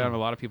conversation about a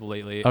lot of people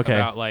lately Okay.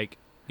 about like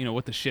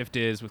what the shift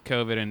is with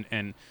COVID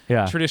and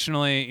yeah.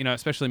 traditionally,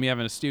 especially me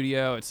having a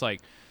studio, it's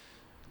like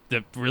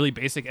the really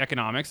basic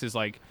economics is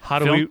like How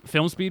do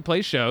Film Speed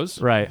plays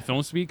shows. Right.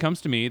 Film Speed comes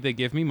to me, they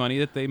give me money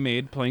that they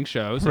made playing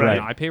shows, Right.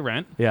 and I pay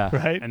rent, Yeah.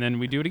 right? and then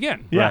we do it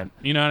again. Yeah. Right.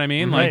 You know what I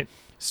mean? Right. Like,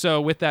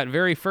 so with that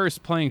very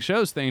first playing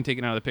shows thing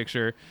taken out of the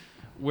picture,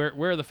 where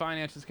are the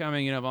finances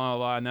coming? Blah blah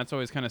blah, and that's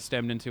always kind of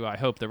stemmed into. I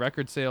hope the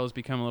record sales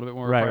become a little bit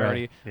more Right, a right.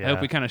 priority. I Yeah. hope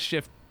we kind of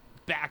shift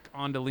back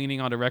onto leaning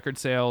onto record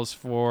sales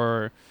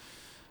for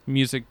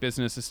music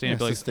business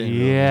sustainability.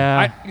 sustainability.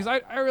 Yeah. Because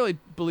I really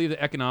believe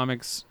that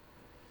economics,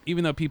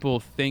 even though people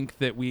think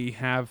that we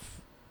have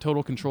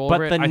total control over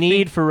but it, the I need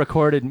think, for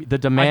recorded, the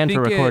demand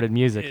for think recorded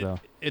music, though.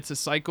 it's a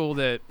cycle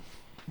that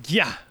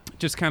Yeah,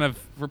 just kind of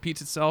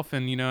repeats itself,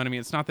 and you know what I mean.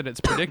 It's not that it's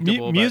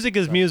predictable. but- music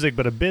is music,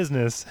 but a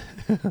business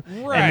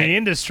right? and the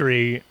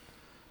industry,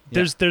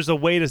 there's a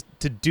way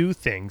to do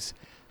things.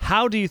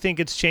 How do you think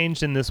it's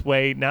changed in this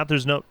way? Now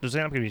there's not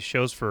going to be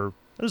shows for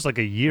there's like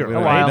a year, We A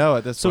don't while. know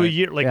at this So a point.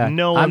 year, like Yeah.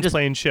 no I'm one's just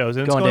playing shows,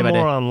 and it's going day going by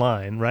more day.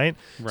 online, right?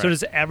 Right. So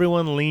does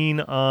everyone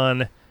lean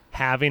on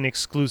having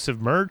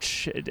exclusive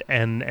merch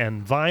and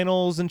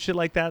vinyls and shit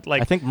like that?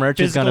 Like I think merch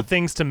is physical going to.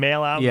 things to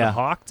mail out Yeah. and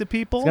hawk to I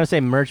people, was going to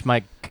say merch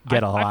might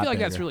get a lot. I feel like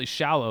that's bigger. really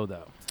shallow,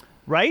 though.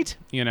 right?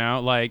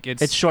 Like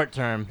It's short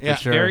term. Yeah.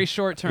 For sure. very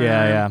short term.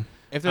 Yeah.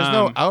 If there's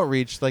no Um,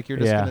 outreach, like you're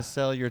just yeah. gonna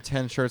sell your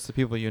 10 shirts to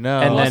people you know,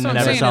 And Well, then that's what I'm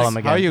never saying sell is them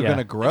again. how are you Yeah.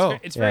 gonna grow?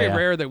 It's Yeah, very yeah.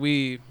 rare that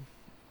we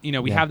Yeah.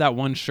 have that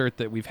one shirt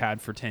that we've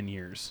had for 10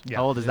 years. Yeah.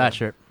 How old is that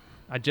shirt?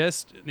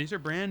 These are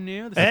brand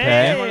new. This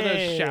Hey! is one of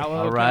those shallow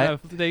All right. kind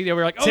of, they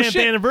were like, oh 10th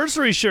shit.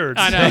 anniversary shirts.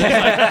 I know.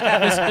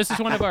 It's like, this is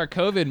one of our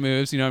COVID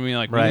moves. You know what I mean?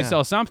 Like, we need Right. to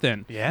sell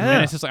something. Yeah.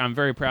 And it's just like, I'm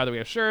very proud that we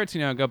have shirts.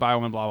 Go buy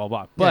one, blah, blah,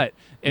 blah. But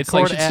it's We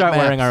like, should at start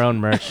wearing Max. our own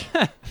merch.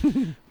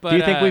 but, Do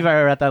you think we've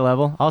ever at that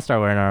level? I'll start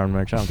wearing our own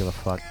merch. I don't give a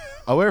fuck.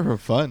 I'll wear it for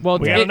fun. Well,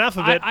 We got enough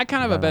of it. I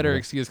kind of have a Not better enough.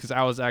 excuse because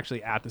I was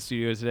actually at the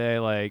studio today.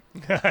 Like,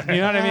 you know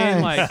what I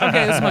mean? Like,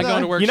 okay, this is my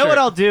going to work You know shirt. what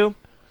I'll do?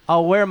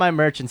 I'll wear my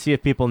merch and see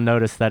if people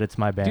notice that it's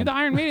my band. do the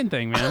Iron Maiden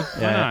thing, man.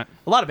 Why Yeah. not?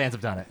 A lot of bands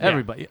have done it. Yeah.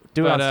 Everybody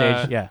do it But, on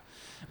stage. Yeah,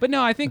 But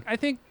no, I think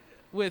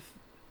with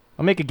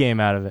I'll make a game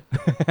out of it.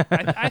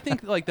 I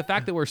think like the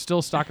fact that we're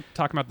still talking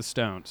about the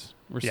Stones,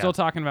 we're Yeah. still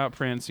talking about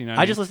Prince. You know, what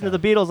I just listened to the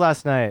Beatles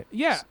last night.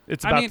 Yeah,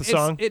 It's I about mean, the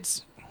song.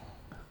 It's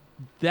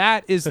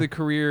that is the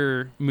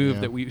career move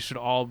Yeah. that we should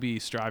all be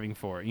striving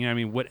for. You know, what I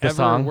mean, whatever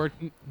song? we're,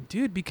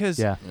 dude. Because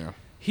Yeah, yeah.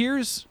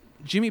 here's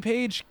Jimmy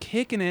Page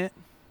kicking it,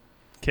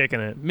 Kicking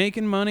it.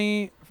 making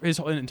money his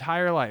whole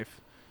entire life,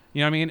 You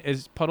know what I mean?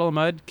 Is Puddle of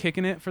Mudd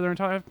kicking it for their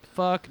entire?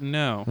 Fuck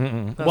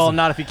no. Well,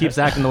 not if he keeps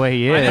acting the way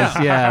he is.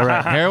 Yeah,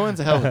 right. Heroin's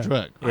a hell of a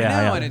drug. I know,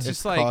 Yeah, and it's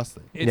just like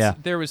costly.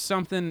 there was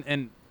something,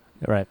 and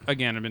Right.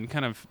 again, I've been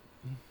kind of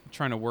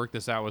trying to work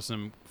this out with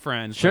some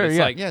friends. Sure, but it's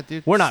yeah. like, Yeah,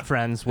 dude. We're not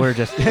friends. We're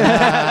just.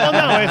 Well,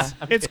 no,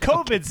 it's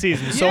COVID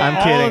season, so I'm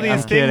all kidding, of these I'm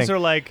things kidding. are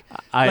like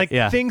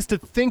yeah. things to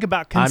think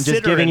about. I'm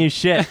Considering. just giving you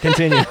shit.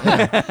 Continue.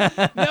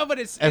 no, but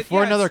it's If it,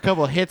 we're yeah, another it's-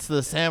 couple hits of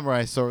the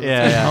samurai sword,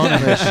 Yeah, let's keep yeah.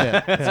 honing this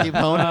shit. Let's keep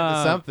honing it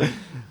to something.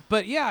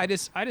 But yeah, I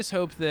just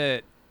hope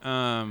that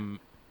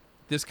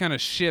this kind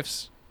of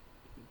shifts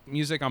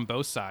music on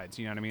both sides.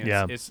 You know what I mean?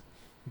 Yeah. It's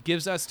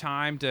gives us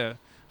time to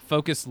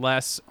focus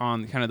less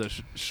on kind of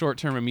the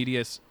short-term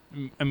immediate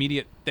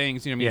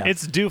things. You know what I mean? Yeah.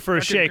 It's due for a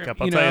Record- shakeup.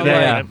 I'll you tell you know,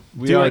 that. yeah, yeah.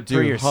 We Do are it for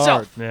due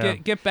yourself. hard. Yeah.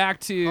 Get back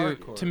to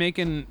Hardcore.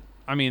 making.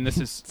 I mean, this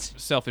is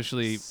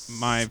selfishly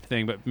my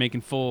thing, but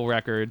making full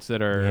records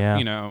that are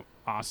Yeah.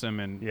 Awesome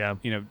and Yeah.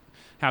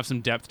 have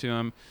some depth to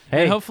them.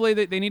 Hey. And hopefully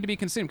they need to be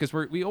consumed because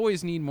we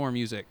always need more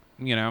music.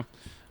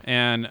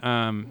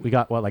 And We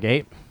got what, like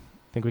 8?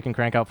 Think we can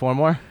crank out 4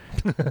 more?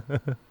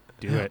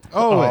 Do it.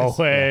 Always.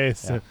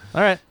 Always. Yeah.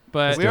 All right.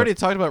 but We already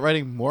talked about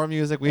writing more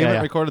music. We Yeah, haven't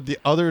yeah. recorded the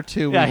other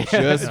two. Yeah,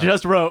 We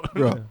just wrote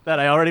wrote. that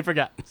I already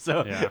forgot.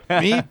 So yeah.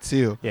 Me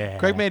too. Yeah.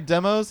 Craig made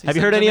demos. He Have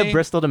you sent heard it any to of me.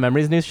 Bristol to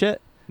Memories new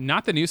shit?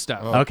 Not the new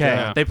stuff. Oh, Okay.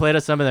 Yeah. They played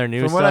us some of their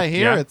new From stuff. what I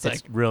hear, Yeah. it's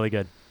like really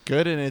good.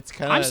 good, and it's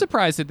kind of. I'm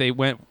surprised that they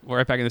went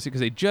right back in this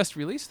because they just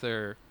released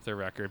their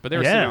record, but they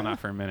were Yeah. sitting on that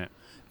for a minute.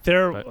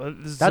 There.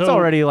 But- That's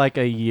already like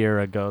a year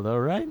ago, though,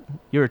 right?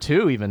 Year or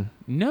 2 even.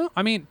 No,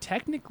 I mean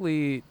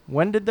technically,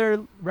 When did their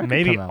record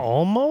maybe come out?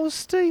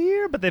 almost a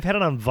year, but they've had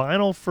it on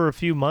vinyl for a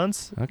few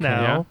months Okay.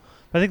 now. Yeah.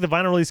 I think the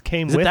vinyl release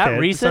came Is it with that it.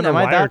 It's recent? under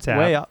Am I that Wiretap.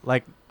 way up?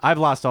 Like, I've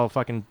lost all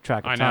fucking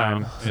track of I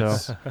time. know.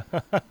 So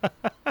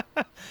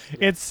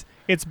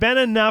It's been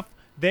enough.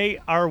 They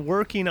are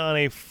working on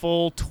a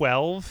full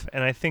 12,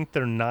 and I think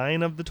they're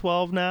 9 of the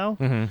 12 now.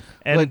 Mhm.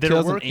 And Like they're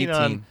working 2018.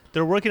 on.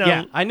 They're working on.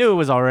 Yeah, I knew it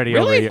was already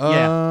Really? over.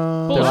 Yeah.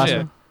 Uh, The last bullshit.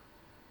 one?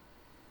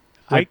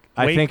 I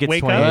Wake- think it's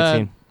Wake Up?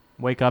 2018.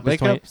 Wake Up is Wake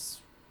 20.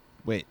 Up's.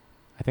 Wait.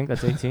 I think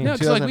that's 18. No,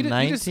 'cause, like they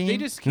 2019?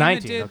 just kinda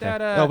 19, did okay.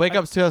 that. No, Wake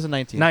Up's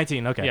 2019.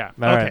 19. Okay. Yeah.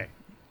 All right. Okay.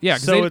 Yeah,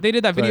 because So they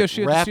did that video But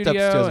shoot at the Wrapped Up's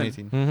studio and,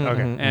 2018. Mhm,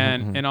 Okay. mhm,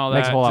 and, mhm. and all that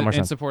Makes a whole lot more in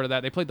sense. support of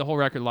that. They played the whole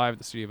record live at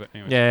the studio, but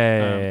anyway.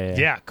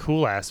 Yeah. Yeah,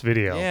 cool ass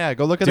video. Yeah,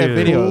 go look at Dude. that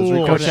video. It was Cool.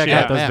 Go recorded check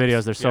at out those Maps.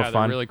 videos. They're so They're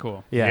fun. really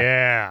cool.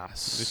 Yeah.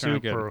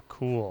 sound good. Super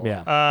cool.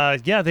 Yeah.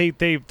 Yeah,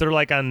 they're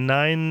like on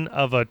 9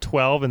 of a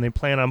 12, and they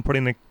plan on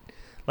putting the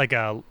like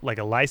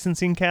a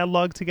licensing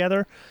catalog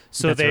together.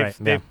 So That's right, yeah.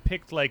 they've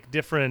picked like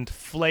different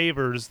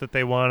flavors that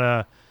they want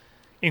to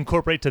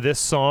incorporate to this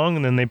song,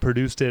 and then they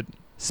produced it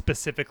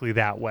specifically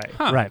that way.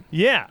 Huh. Right.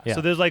 Yeah. Yeah.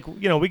 So there's like,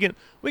 we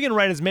can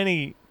write as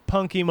many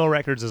punk emo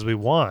records as we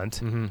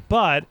want, Mm-hmm.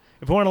 but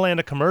if we want to land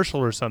a commercial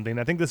or something,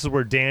 I think this is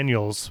where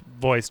Daniel's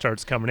voice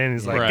starts coming in.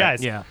 He's like, Right.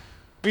 guys, Yeah.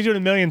 we do it a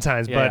million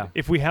times, Yeah, but yeah.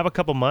 if we have a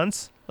couple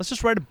months, let's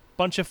just write a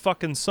bunch of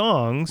fucking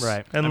songs.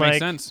 Right. And That like, makes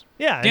sense.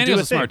 yeah. and Daniel's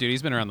do a smart thing. dude.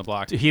 He's been around the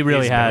block. He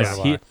really He's been has.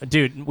 around a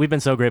Dude, we've been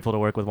so grateful to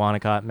work with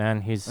Wanacott,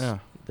 man. He's Yeah.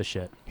 the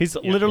shit. He's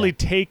Yeah. literally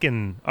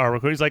taken our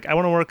record. He's like, I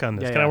want to work on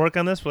this. Yeah, Can I yeah. work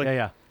on this? We're like,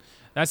 Yeah,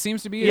 That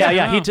seems to be. yeah.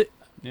 Yeah, it. He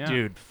Yeah. Yeah.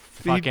 Dude,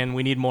 fucking,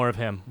 we need more of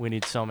him. We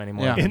need so many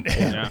more. Yeah. of him.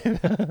 Yeah.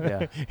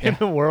 Yeah. in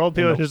the world,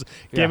 people In the- just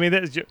yeah. give me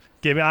this.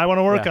 Give me. I want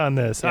to work Yeah. on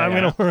this. Yeah, I'm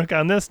yeah. gonna work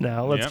on this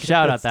now. Let's Yep. get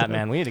Shout this out that done.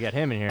 man. We need to get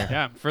him in here.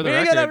 Yeah. For the We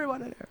need to record, get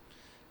everyone in here.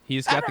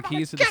 he's got the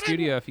keys to the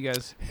studio. If you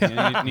guys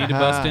need to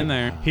bust in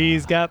there.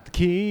 He's got the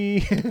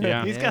key.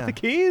 Yeah. He's Yeah. got the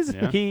keys.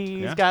 Yeah. He's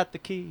Yeah. got the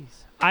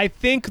keys. I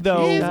think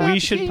though He's got we the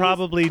should keys.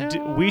 probably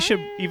we should,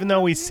 even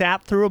though we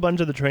sat through a bunch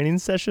of the training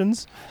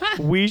sessions,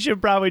 we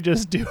should probably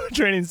just do a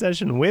training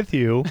session with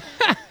you,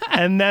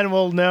 and then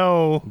we'll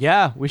know.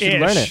 Yeah, we should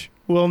learn it.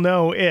 We'll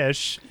know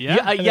ish. Yeah.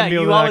 Yeah, And then yeah. be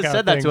able You to always knock said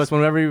out that things. to us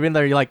whenever you've been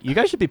there. You're like, you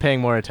guys should be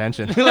paying more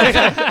attention. Like,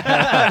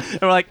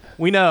 and we're like,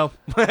 we know.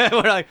 We're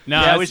like,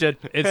 No, yeah, it's- we should.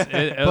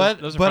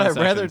 Those are But fun I'd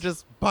rather sessions.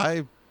 just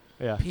buy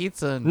Yeah.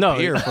 pizza and No.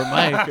 beer for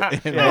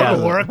Mike. and Yeah.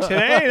 Go to work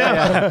today. No.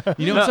 Yeah.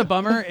 You know what's a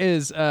bummer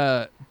is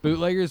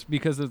bootleggers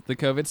because of the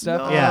COVID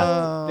stuff.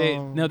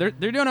 Yeah.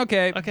 They're doing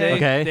okay. Okay.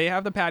 Okay. They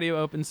have the patio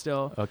open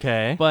still,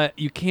 Okay. but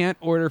you can't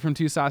order from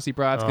Two Saucy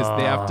Brats because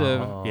they have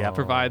Oh. to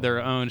provide their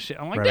own shit.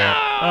 I'm like, Right, no.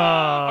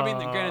 right. I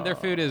mean, granted, their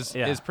food is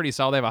Yeah. pretty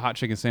solid. They have a hot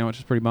chicken sandwich,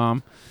 it's pretty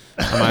bomb.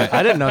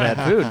 I didn't know they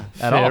had food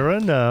at all. Fair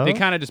enough. They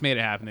kind of just made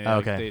it happen. They,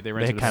 Okay. they They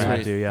rented kinda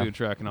a do, yeah. food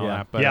truck and all Yeah.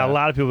 that. But, yeah, a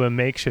lot of people have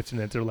been makeshifting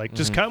it. They're like,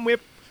 just Mhm. come. We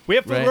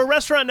have Right. we're a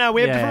restaurant now.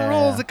 We have different Yeah.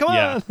 rules. Come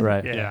Yeah. on.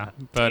 Right. Yeah,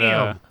 but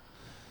Damn.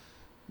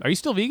 are you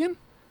still vegan?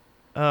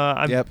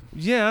 I'm, Yep.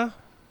 Yeah.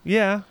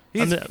 Yeah.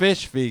 He's I'm-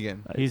 fish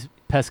vegan. He's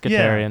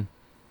pescatarian.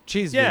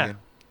 Cheese Yeah. vegan.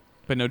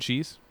 But no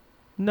cheese.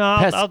 No,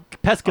 I'll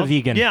Pesca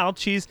vegan. Yeah, I'll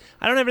cheese.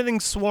 I don't have everything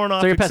sworn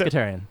off. So you're except-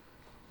 pescatarian.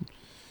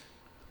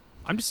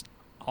 I'm just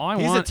all I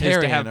He's want is to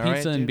Italian, have all right,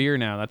 pizza and dude? beer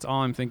now. That's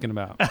all I'm thinking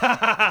about.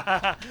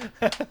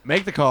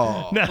 Make the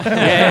call.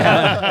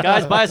 Yeah.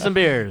 Guys, buy some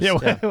beers. Yeah.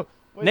 Yeah. well,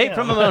 Nate yeah.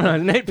 from Pomona.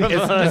 Nate from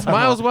Pomona. Is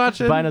Miles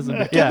watching? Buying us some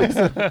beer.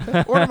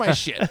 Yeah. Order my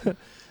shit.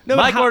 No,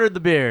 but Mike ordered the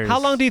beers. How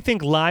long do you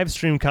think live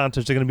stream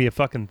concerts are going to be a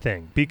fucking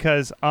thing?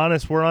 Because,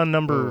 honest, we're on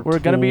number... We're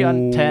gonna be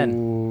on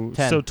 10.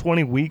 So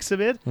 20 weeks of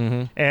it?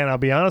 Mm-hmm. And I'll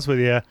be honest with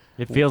you,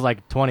 It feels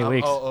like 20 I'm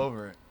weeks. all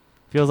over it.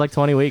 Feels like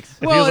 20 weeks.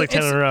 it feels like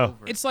 10 in a row.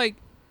 It's like,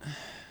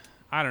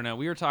 I don't know.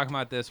 We were talking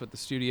about this with the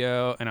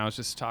studio, and I was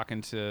just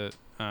talking to,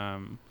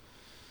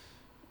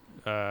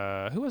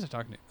 who was I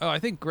talking to? Oh, I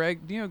think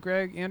Greg. Do you know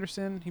Greg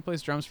Anderson? He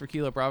plays drums for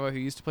Kilo Bravo. He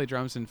used to play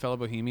drums in Fellow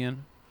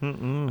Bohemian.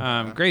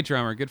 Great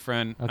drummer, good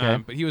friend. Okay.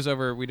 But he was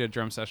over. We did a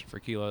drum session for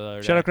Kilo the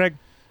other day. Shout out, Greg.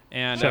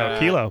 And Shout out,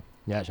 Kilo.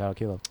 Yeah, shout out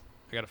Kilo.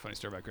 I got a funny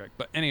story about Greg.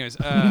 But anyways,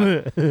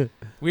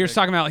 we were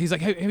talking about. He's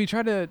like, hey, have you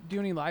tried to do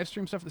any live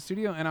stream stuff at the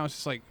studio? And I was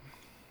just like,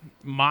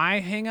 my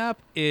hang up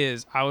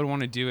is I would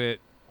want to do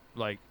it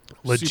like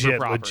super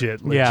proper.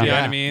 Legit. Yeah. You know what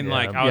Yeah. I mean? Yeah.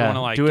 Like I would want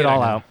to like do it get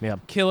all a out. Yeah.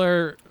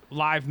 killer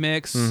live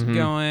mix Mhm.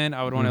 going.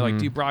 I would want to like Mhm.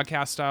 do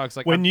broadcast style. 'Cause,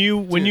 like When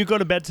I'm- you go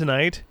to bed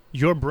tonight,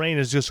 your brain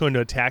is just going to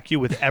attack you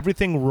with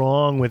everything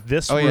wrong with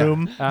this Oh, yeah.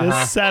 room, Uh-huh.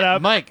 this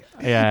setup, Mike,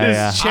 Yeah,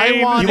 this yeah. chain.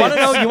 I want You want to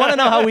know? You want to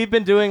know how we've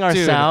been doing our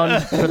Dude.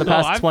 sound for the No,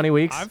 past I've- 20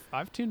 weeks?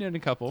 I've tuned in a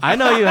couple. I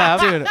know you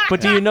have, Dude. but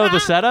do you know the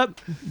setup?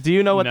 Do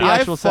you know what No. the I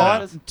actual setup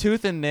fought is?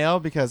 tooth and nail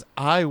because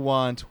I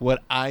want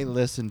what I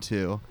listen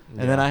to,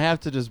 and then I have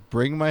to just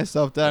bring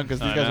myself down because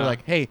these I guys know. are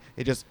like, "Hey,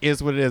 it just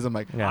is what it is." I'm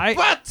like, Yeah.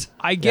 "What?"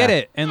 I get Yeah.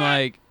 it, and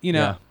like you know,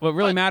 Yeah. what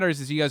really matters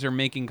is you guys are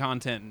making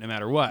content no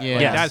matter what. Yeah.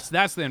 Like, Yes.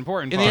 that's the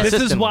important And part. the This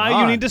is System why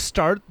on. you need to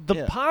start the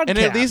Yeah. podcast. And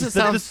at least it The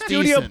sounds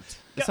studio. decent.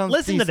 It sounds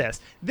Listen to decent. this.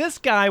 This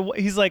guy,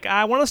 he's like,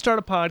 I want to start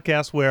a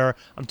podcast where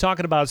I'm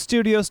talking about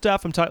studio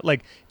stuff. I'm talking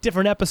like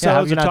different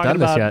episodes. you I'm not talking done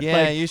this about yet?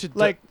 Yeah, like, you should.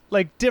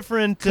 like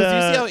different.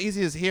 Because you see how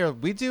easy it is here.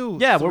 We do.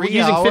 Yeah, we're 3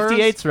 using hours.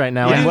 58s right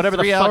now, We and do whatever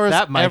the 3 fuck hours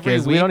that mic every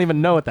is, we week. don't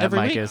even know what that Every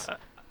mic week. is.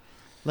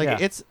 Like Yeah.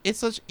 it's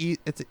such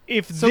it's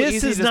if so this easy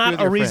is to just do not with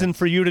a your reason friends.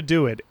 for you to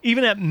do it,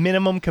 even at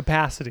minimum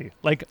capacity,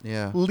 like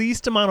yeah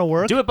least amount of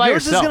work, Do it by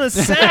yours yourself. is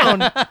going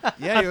to sound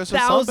yeah you're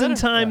 1,000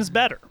 times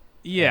better.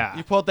 yeah.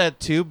 You pulled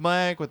that tube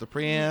mic with the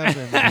preamp,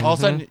 and all of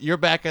a sudden you're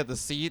back at the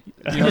seat.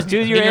 You just do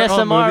your in your own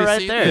ASMR movie right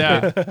seat.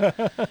 there.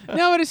 Yeah.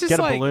 No, but it's just Get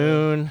a like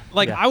balloon.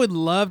 like Yeah. I would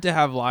love to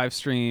have live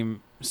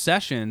stream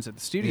sessions at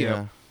the studio,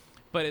 Yeah.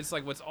 but it's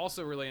like what's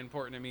also really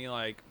important to me,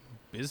 like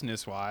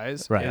business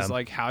wise, Right. is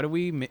like how do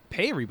we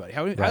pay everybody?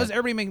 How Right. does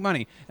everybody make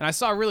money? And I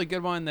saw a really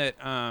good one that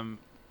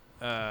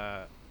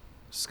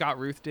Scott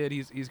Ruth did.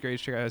 He's great.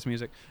 Check out his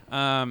music.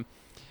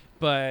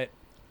 But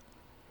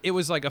it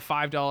was like a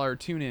 $5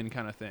 tune-in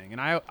kind of thing,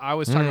 and I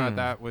was talking about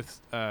that with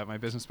my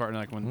business partner,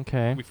 like when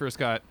Okay. we first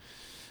got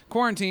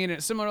quarantined. And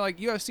it's similar to like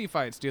UFC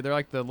fights, dude. They're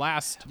like the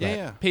last Yeah,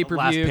 yeah. pay-per-view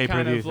Last kind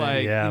pay-per-view of thing.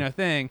 like Yeah.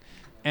 thing,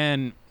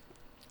 and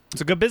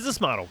It's a good business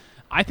model.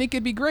 I think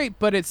it'd be great,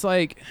 but it's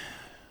like,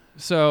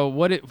 so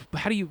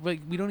how do you,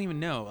 like, we don't even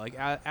know, like,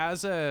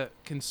 as a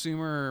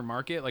consumer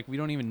market, like, we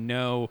don't even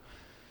know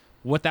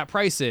what that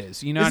price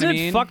is. You know Isn't what I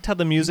it mean? fucked how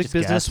the music just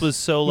business guess. was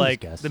so You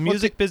like just guess. the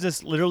music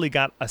business literally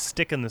got a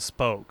stick in the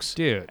spokes,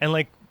 Dude. and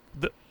like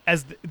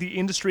as the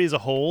industry as a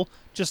whole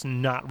just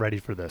not ready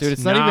for this. Dude,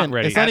 it's Not not even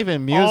ready it's not at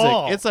even music.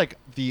 all. It's like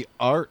the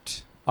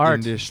art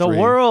Art, industry. the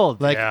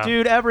world, Like, Yeah.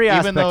 dude, every Even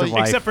aspect though- of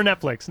life. except for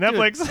Netflix. Dude,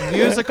 Netflix.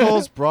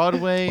 musicals,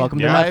 Broadway, Welcome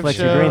to live Netflix, shows,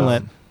 you're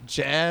greenlit.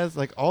 jazz,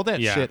 like all that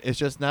Yeah. shit is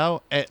just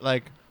now at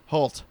like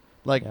halt.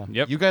 Like Yeah.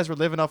 Yep. you guys were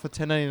living off of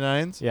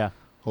 1099s. Yeah.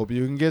 Hope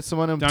you can get some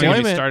Don't unemployment.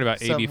 get me started about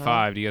somehow.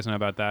 AB5. Do you guys know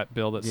about that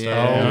bill that Yeah.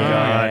 started? Oh,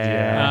 God,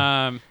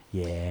 yeah.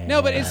 Yeah.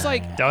 No, but it's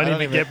like, Don't I don't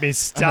even even- get me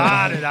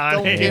started on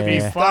Don't it. get me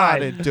Yeah.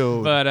 started,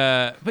 dude.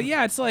 but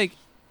yeah, it's like,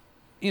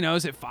 you know,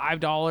 is it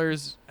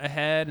 $5 a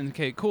head? And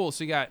okay, cool.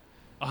 So you got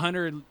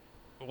 100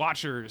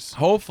 watchers.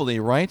 Hopefully,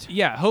 right?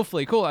 Yeah,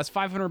 hopefully, cool. That's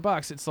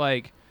 $500. It's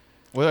like,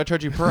 What do I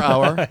charge you per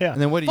hour? Yeah.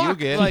 And then what do you fuck,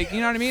 get? like,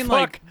 you know what I mean? Fuck.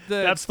 Like the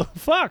That's the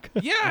fuck.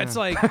 yeah, it's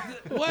like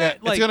what? yeah,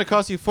 like, it's gonna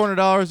cost you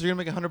 $400. You're gonna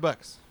make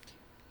 $100.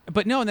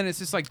 but no, and then it's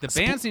just like the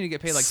bands need to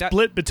get paid like that.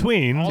 Split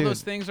between. All Dude.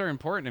 those things are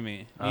important to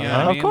me. You know Uh-huh. what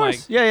I Of mean? course.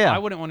 Like, Yeah, yeah. I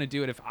wouldn't want to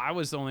do it if I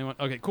was the only one.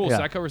 Okay, cool. Yeah.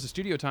 So that covers the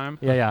studio time.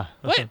 Yeah, yeah.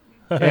 What? Yeah,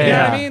 You know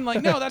yeah. what I mean?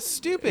 Like, no, that's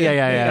stupid. Yeah,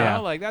 yeah, you yeah, know? yeah.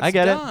 Like, that's I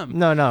get dumb. it.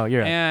 No, no,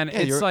 you're right. And Yeah,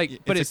 it's like,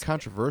 but it's it's a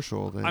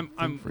controversial.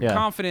 I'm Yeah.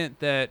 confident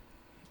that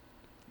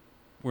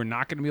we're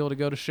not going to be able to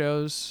go to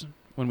shows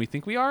when we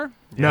think we are.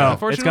 No, it's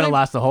Unfortunately. gonna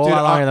last a whole Dude,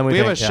 lot longer than we we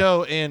think. have a yeah.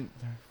 show in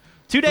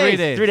 2 3 days.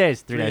 days. 3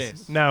 days. 3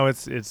 days. No,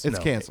 it's It's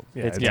canceled.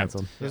 Yeah, It's Yeah.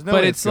 canceled. There's no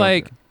But way it's going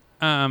like,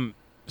 through.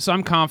 so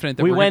I'm confident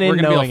that We we're went gonna, in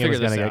we're gonna knowing be it able was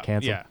to figure gonna this get out.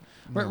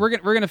 canceled. Yeah,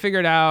 we're gonna figure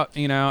it out,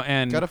 you know,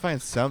 and Gotta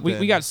find something.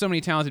 we got so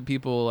many talented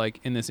people like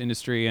in this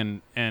industry,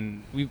 and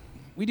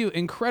we do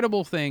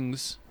incredible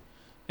things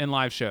in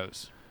live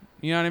shows.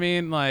 You know what I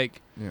mean? Like,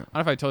 Yeah. I don't know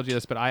if I told you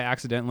this, but I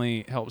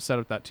accidentally helped set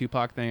up that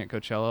Tupac thing at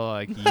Coachella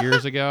like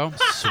years ago.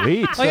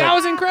 Sweet. Like, that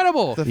was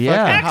incredible. The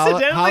Yeah. fucking holo-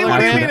 accidentally. What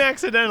do you hologram. mean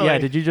accidentally? Yeah,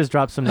 did you just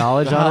drop some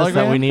knowledge The on us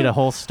that hologram? we need a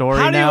whole story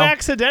How do you now?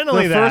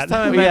 accidentally The that? first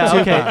time I met yeah,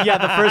 Tupac. okay. Yeah,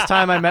 the first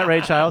time I met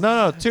Ray Charles.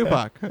 No,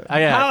 Tupac.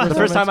 Yeah, How- the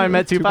first time I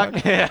met Tupac.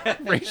 Tupac.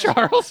 Ray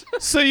Charles.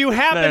 So you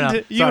happened,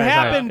 no. you Sorry,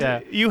 happened, yeah.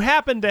 you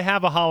happened to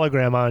have a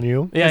hologram on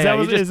you. Yeah, is yeah, that you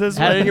what, just is this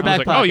had what- it in your I was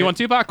back like, oh, you pocket. want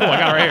Tupac? Cool, I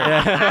got it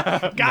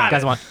right here. Got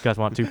guys it.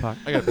 want Tupac?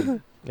 I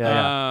got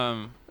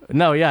Yeah.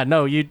 No,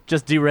 you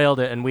just derailed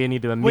it, and we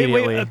need to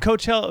immediately. Wait,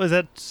 Coachella was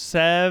at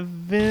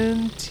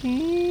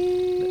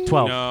 17?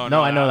 12.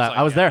 No, I know that.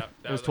 I was there.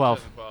 That It was 12.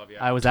 2012,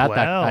 I was at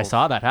that. I 12.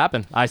 saw that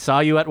happen. I saw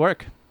you at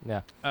work.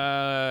 Yeah.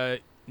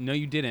 No,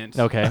 you didn't.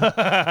 Okay.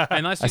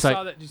 Unless I you saw-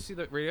 saw that. Did you see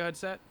the Radiohead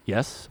set?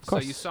 Yes, of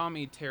course. So you saw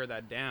me tear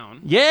that down.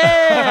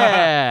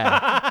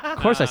 Yeah. Of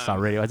course, I saw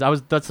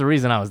Radiohead. That's the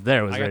reason I was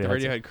there. Was I got the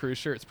Radiohead. Radiohead cruise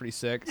shirt. It's pretty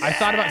sick. I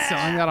thought about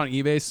selling that on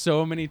eBay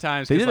so many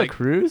times. They 'cause, did like, a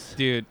cruise.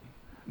 dude.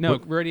 No,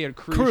 What? Radiohead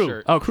cruise Crew.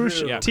 shirt. Oh, cruise Crew.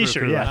 shirt. Yeah,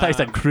 T-shirt, Crew. yeah. I thought you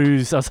said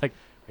cruise. I was like,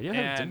 Radiohead.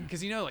 And didn't-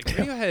 because like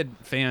Radiohead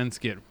fans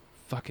get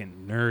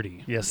fucking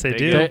nerdy. Yes, they They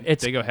do. go-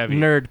 It's they go heavy.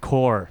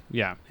 nerdcore.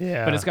 Yeah.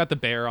 Yeah. But it's got the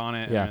bear on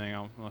it and Yeah. everything.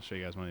 I'll show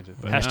you guys one of these.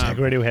 But, Hashtag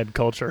Radiohead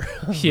culture.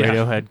 yeah.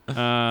 Radiohead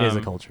is a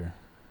Um, culture.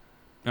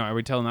 No, are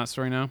we telling that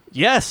story now?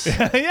 Yes.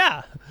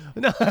 Yeah.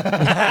 No.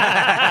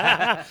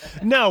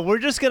 No, we're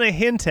just going to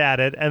hint at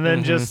it and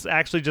then just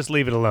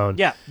leave it alone.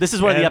 Yeah. This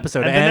is where the And-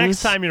 episode and ends. the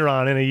next time you're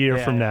on in a year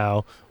Yeah, from yeah.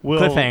 now,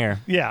 we'll Cliffhanger.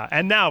 Yeah,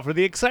 and now for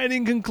the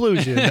exciting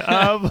conclusion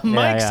of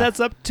Mike yeah. sets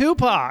up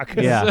Tupac.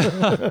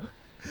 Yeah.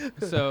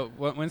 So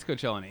when's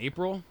Coachella? In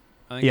April?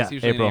 I think Yeah, it's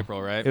usually April. in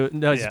April, right?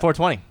 No, it's Yeah.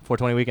 420.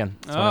 420 weekend.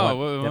 That's when I Oh,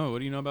 went. whoa, what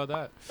do you know about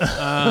that?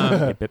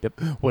 Yep, yep, yep.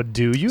 What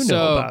do you know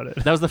So- about it?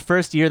 That was the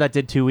first year that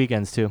did 2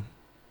 weekends too.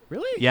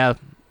 Really? Yeah,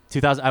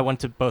 2000. I went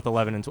to both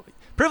 11 and 12.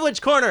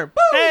 Privilege corner.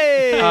 Woo!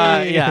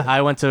 Hey! Yeah,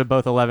 I went to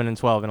both 11 and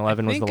 12, and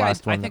 11 was the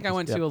last one. I think I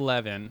went to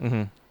 11,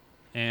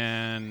 Mm-hmm.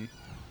 and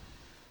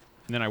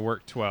then I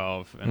worked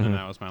 12, and then Mhm.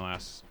 that was my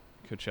last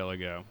Coachella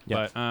go.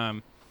 Yep.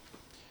 But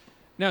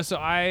no, so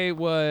I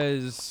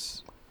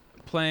was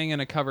playing in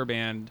a cover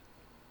band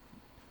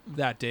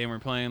that day, and we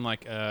were playing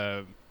like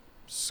a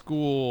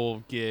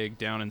school gig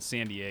down in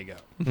San Diego,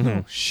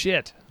 Oh,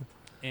 shit.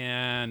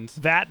 and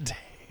That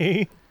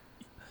day.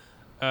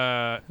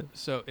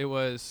 so it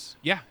was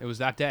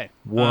that day.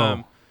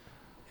 Whoa.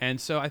 And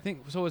so I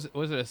think was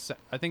it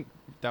I think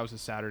that was a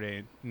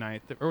Saturday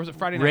night, or was it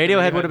Friday night?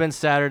 Radiohead would have been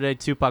Saturday.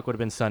 Tupac would have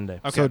been Sunday.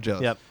 Okay. So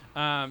jealous.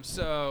 Yep.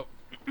 So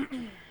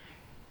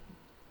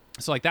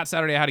like that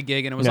Saturday I had a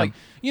gig, and it was Yeah. like,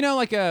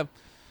 like a,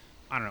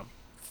 I don't know,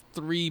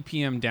 3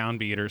 p.m.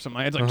 downbeat or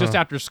something. It's like just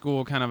after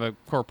school, kind of a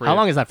corporate. How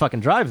long is that fucking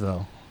drive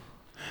though?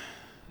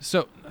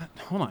 So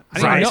hold on.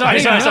 Sorry.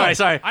 I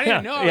didn't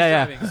Yeah. know I was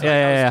Yeah. driving. So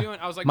Yeah.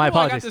 I was like, My I got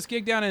apologies. this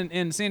gig down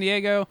in San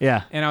Diego,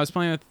 Yeah. and I was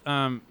playing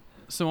with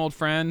some old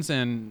friends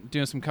and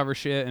doing some cover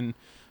shit, and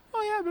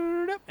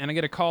and I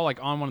get a call like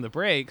on one of the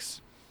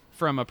breaks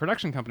from a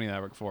production company that I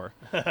work for,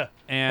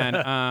 and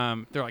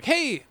they're like,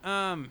 hey,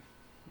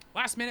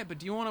 last minute, but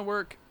do you want to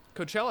work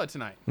Coachella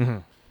tonight? Mm-hmm.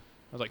 I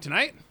was like,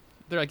 tonight?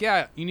 They're like,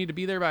 yeah, you need to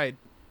be there by,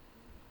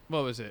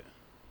 what was it?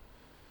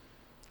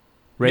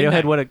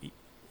 Radiohead Midnight. would have.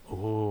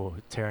 Ooh,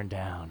 tearing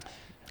down.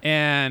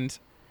 And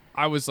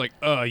I was like,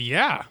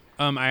 yeah.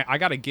 I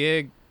got a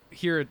gig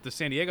here at the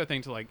San Diego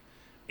thing till like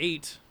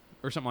 8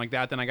 or something like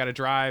that. Then I got to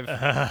drive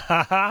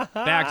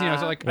back.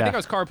 So like, I Yeah. think I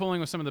was carpooling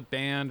with some of the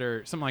band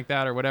or something like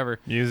that or whatever.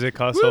 Music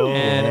hustle.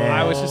 And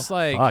I was just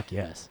like, Fuck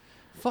yes.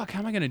 fuck, how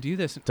am I going to do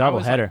this? Double I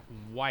was header.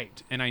 Like,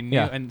 wiped. And I knew.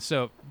 Yeah. And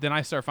so then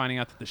I start finding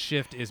out that the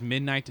shift is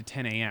midnight to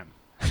 10 a.m.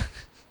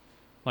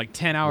 Like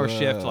 10-hour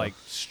shift, Whoa. like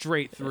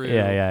straight through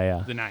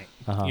Yeah. the night.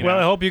 Uh-huh. You Well,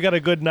 I know? hope you got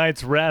a good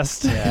night's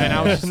rest. And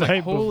I was just like,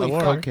 Night holy Of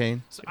before.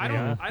 cocaine. So I don't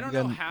You know got a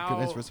Good how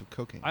night's worth of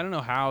cocaine. I don't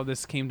know how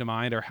this came to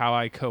mind or how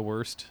I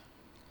coerced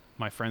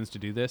my friends to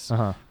do this,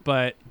 Uh-huh.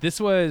 but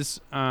this was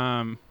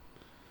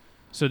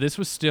so this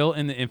was still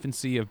in the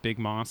infancy of Big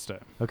Monster.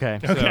 Okay.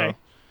 Okay.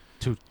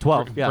 To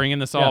 12. Yeah. Bringing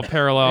this all Yeah.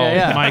 parallel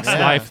Yeah. Mike's Yeah.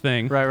 life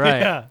thing. Right.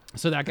 Right. Yeah.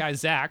 So that guy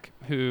Zach,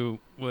 who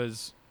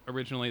was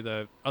originally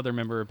the other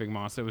member of Big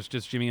Monster, it was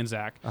just Jimmy and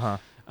Zach.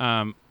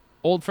 Uh-huh.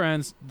 Old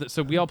friends.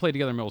 So we all played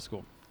together in middle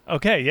school.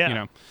 Okay, yeah. You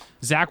know,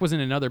 Zach was in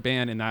another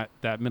band in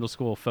that middle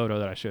school photo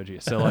that I showed you.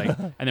 So like,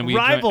 and then we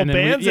Rival and then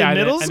bands we, in yeah,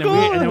 middle and school?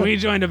 then we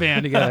joined a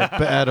band together.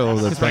 Battle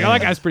of the It's like, oh, that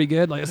bands. guy's pretty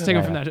good. Like, let's take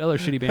him from Yeah. that other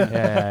shitty band.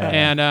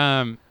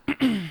 Yeah.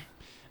 And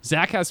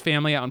Zach has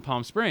family out in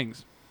Palm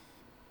Springs.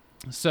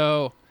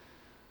 So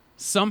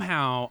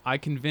somehow I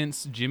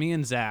convinced Jimmy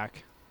and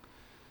Zach.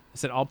 I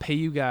said, I'll pay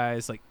you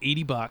guys like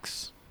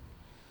 $80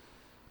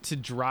 to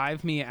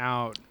drive me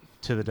out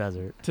To the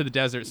desert. to the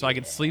desert so I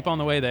could sleep on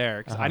the way there.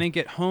 Because Uh-huh. I didn't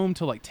get home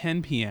till like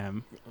 10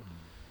 p.m.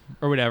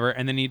 or whatever.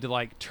 And then need to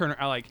like turn,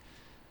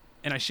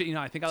 and I shit,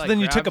 I think I So like then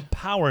you took a grabbed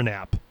power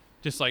nap.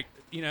 just like,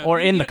 Or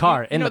in the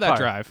car, in know the that car.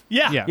 drive.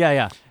 Yeah. Yeah.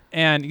 Yeah.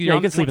 And Yeah,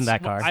 you could sleep in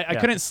that car. I Yeah.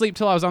 couldn't sleep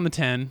till I was on the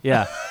 10.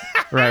 Yeah.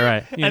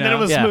 Right. you And then know? it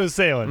was Yeah. smooth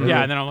sailing.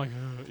 Yeah, and then I'm like,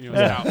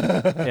 out.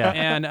 Yeah.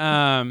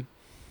 And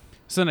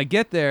so then I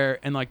get there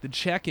and like the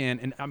check-in,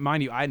 and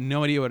mind you, I had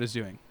no idea what I was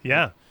doing.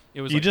 Yeah.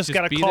 It was You like, just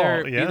got a be call,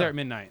 there, yeah. be there at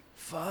midnight,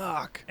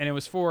 Fuck. and it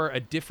was for a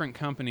different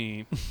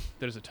company.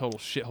 That is a total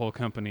shithole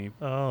company,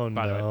 Oh,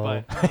 by no. the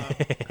way.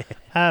 But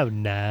Oh,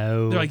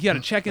 no. they're like, you got to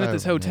check in at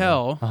this Oh, no.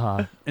 hotel,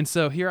 Uh-huh. and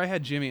so here I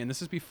had Jimmy, and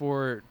this is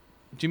before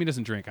Jimmy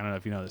doesn't drink. I don't know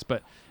if you know this,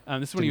 but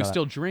this is when Didn't he know was that.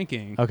 still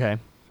drinking. Okay.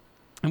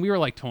 And we were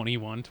like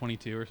 21,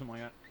 22 or something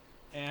like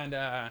that.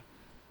 And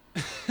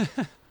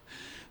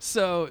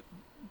so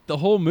the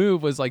whole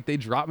move was like they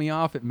drop me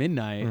off at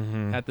midnight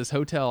Mhm. at this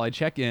hotel. I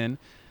check in.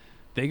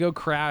 They go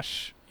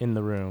crash. In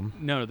the room.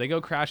 No, they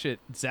go crash at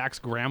Zach's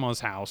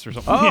grandma's house or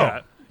something. Oh.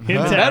 Yeah. In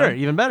Even town. Better,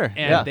 even better. And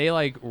yeah. they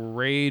like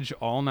rage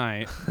all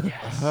night.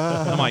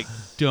 I'm like,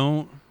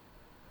 don't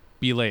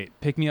be late.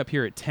 Pick me up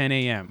here at 10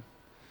 a.m.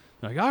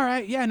 They're like, all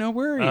right, yeah, no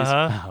worries.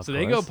 Uh-huh. Of So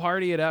they go course.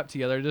 party it up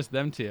together, just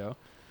them two.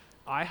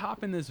 I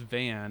hop in this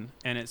van,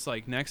 and it's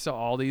like next to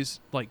all these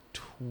like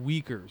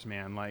tweakers,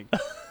 man,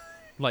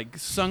 like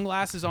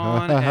sunglasses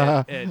on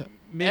at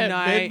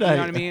midnight. You know what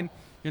I mean?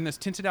 You're in this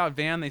tinted out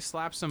van. They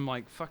slap some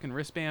like fucking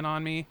wristband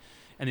on me,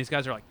 and these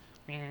guys are like,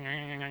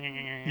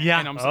 Yeah.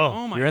 and I'm just like,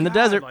 oh my, You're in the God,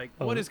 desert. Like,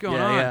 what is Yeah,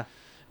 going on? yeah.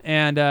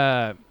 And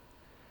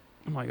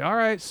I'm like, all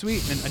right,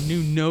 sweet. And I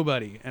knew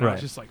nobody, and I Right.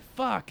 was just like,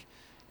 fuck.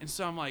 And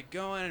so I'm like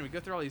going, and we go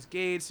through all these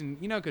gates, and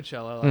you know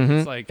Coachella, like Mhm.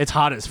 it's like it's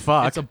hot as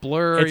fuck. it's a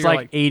blur. It's You're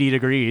like 80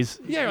 degrees.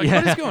 yeah, you're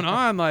like, what is going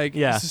on? Like,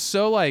 Yeah. this is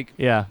so like,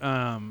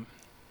 Yeah.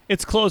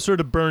 It's closer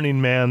to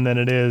Burning Man than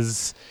it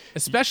is.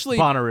 especially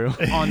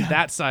Bonnaroo. on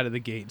that side of the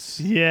gates.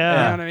 Yeah.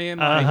 You know what I mean?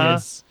 Like, Uh-huh.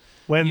 it's,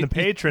 When You- the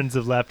patrons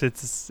have left,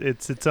 it's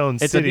its own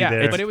It's a- city yeah,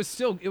 there. but it was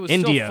still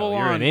Indio. full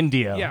You're on. in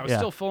Indio. Yeah, it was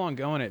still full on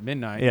going at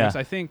midnight. Yeah. because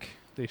I think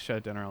they shut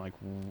it down around like.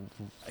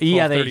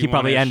 Yeah, he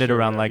probably 12:31-ish ended or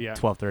around whatever, like yeah.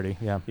 12:30.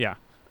 Yeah. Yeah.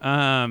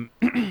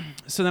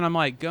 So then I'm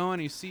like going,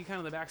 you see kind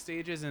of the back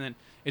stages, and then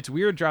it's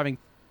weird driving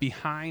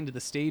behind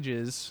the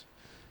stages,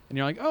 and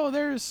you're like, oh,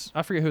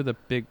 I forget who the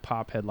big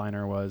pop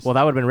headliner was. Well,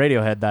 that would have been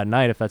Radiohead that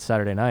night if that's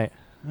Saturday night.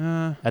 At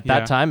yeah.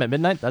 that time at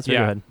midnight, that's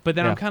Yeah. Radiohead. But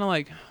then Yeah. I'm kind of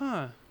like,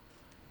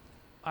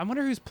 I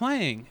wonder who's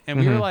playing. And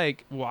we were Mhm.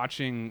 like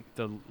watching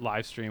the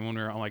live stream when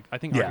we were on like, I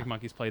think Yeah. Arctic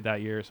Monkeys played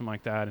that year or something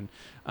like that.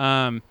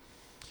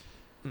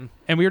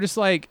 And we were just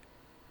like,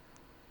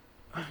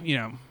 you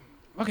know,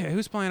 okay,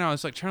 who's playing? I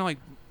was like trying to like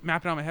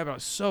map it on my head, but I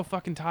was so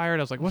fucking tired.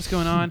 I was like, what's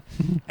going on?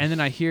 And then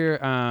I hear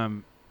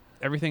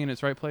Everything in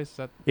Its Right Place. Is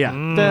that? Yeah.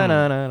 Mm. Yeah.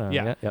 Da-na-na-na.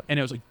 Yep. And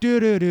it was like,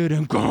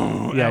 do-do-do-dum,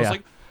 gong. And Yeah, I was yeah.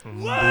 like,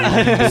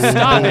 what?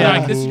 Stop it.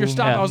 Like, this is your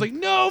stop. Yeah. I was like,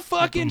 no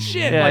fucking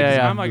shit. Yeah, like, yeah,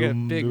 yeah. I'm like a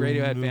big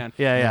Radiohead fan.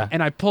 Yeah, yeah.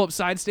 And I pull up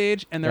side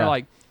stage, and they're Yeah.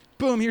 like,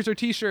 boom, here's our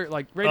T-shirt,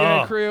 like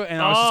Radiohead Oh. crew.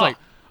 And I was just Oh. like,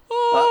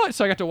 oh.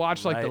 So I got to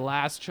watch like the Right.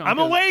 last chunk. I'm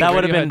of awake. That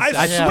would have been. Radiohead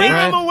I set. swear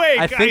I'm awake.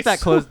 I think that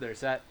closed their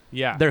set.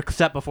 Yeah. Their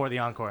set before the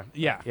encore.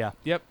 Yeah. Yeah.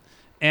 Yep.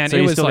 And So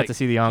it you was still like, get to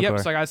see the encore. Yep.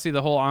 So I got to see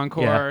the whole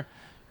encore.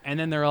 And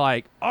then they're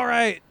like, all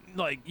right,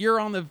 like you're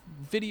on the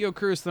video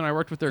crew. So then I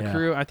worked with their Yeah.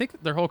 crew. I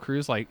think their whole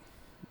crew's like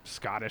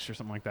Scottish or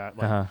something like that.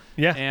 Like, Uh-huh.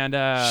 Yeah. And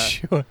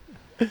Sure.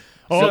 so-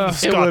 Oh, the It would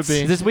Scots.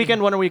 be. Is this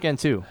weekend one or weekend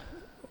two?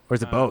 Or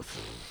is it both?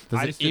 Does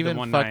I it just did the even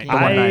one fucking night. The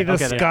one Aye, night. the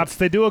Okay, yeah. Scots.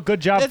 They do a good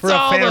job It's for a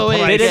all fair the way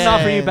price. They didn't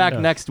offer you Yeah. back Yeah.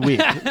 next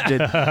week, did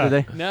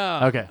they? No.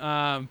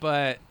 Okay.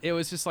 But it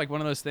was just like one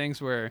of those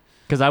things where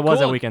Because I was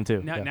Cool. at weekend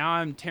two. now, yeah. now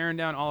I'm tearing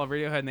down all of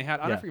Radiohead, and they had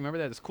I don't know Yeah. if you remember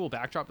that this cool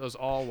backdrop that was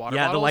all water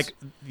Yeah, bottles.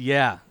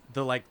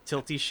 the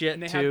tilty shit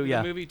and they too. had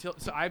Yeah. the movie.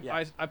 So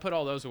I put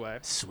all those away.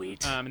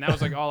 Sweet. And that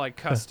was like all like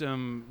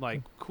custom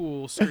like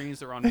cool screens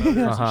that were on motors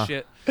Uh-huh. and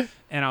shit.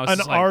 And I was An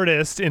just like,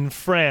 artist in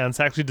France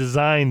actually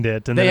designed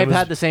it, and They then it have was,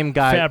 had the same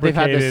guy. They've had the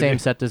fabricated. same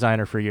set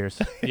designer for years.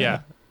 yeah.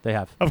 They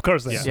have. Of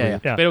course, they Yeah,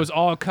 have. yeah. But it was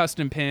all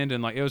custom pinned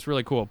and like it was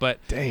really cool. But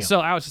Damn. so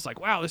I was just like,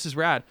 wow, this is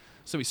rad.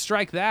 So we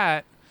strike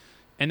that,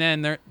 and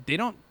then they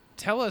don't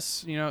tell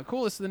us, you know,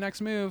 cool, this is the next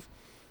move,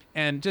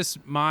 and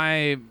just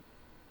my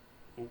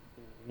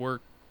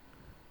work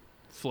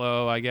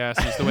flow, I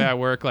guess, is the way I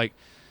work. Like,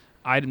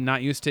 I'm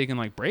not used to taking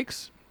like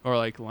breaks or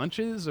like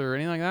lunches or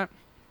anything like that.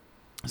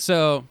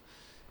 So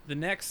the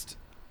next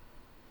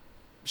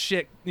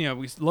shit, you know,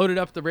 we loaded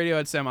up the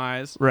Radiohead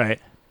semis. Right.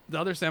 The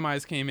other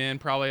semis came in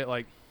probably at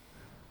like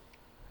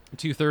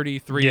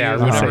 2:30, 3 Yeah, I or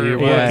was gonna whatever say it you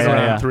was. were Yeah,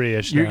 around yeah.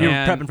 3-ish. You're, now. you're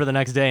And- prepping for the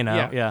next day now.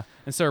 Yeah. Yeah.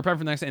 And so we're prepping for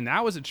the next day, and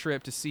that was a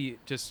trip to see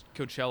just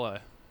Coachella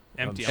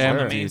empty sure. on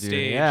the Empty, main dude.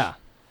 stage. Yeah.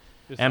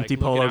 Just, Empty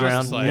looking polo out,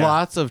 ground. just like,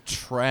 Lots of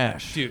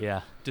trash. dude, Yeah.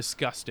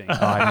 disgusting. Oh,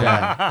 I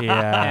bet.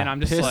 Yeah. And I'm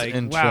just Piss like,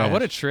 and wow,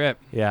 what a trash. trip.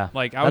 yeah.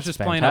 Like, I was That's just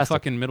playing at fantastic.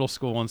 fucking middle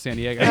school in San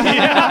Diego.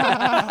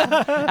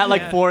 At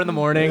like 4 in the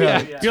morning. Yeah.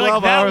 You're like,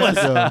 12 that hours was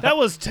ago. that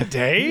was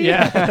today.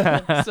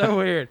 Yeah. So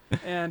weird.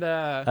 And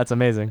That's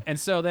amazing. and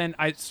so then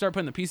I start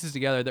putting the pieces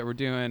together that we're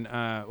doing,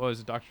 what was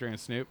it, Dr. Dre and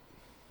Snoop?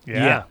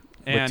 Yeah.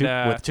 And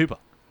with Tupa.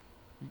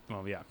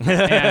 well, yeah.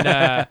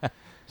 And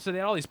so they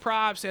had all these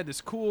props. They had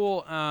this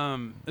cool.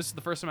 This is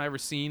the first time I ever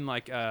seen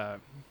like a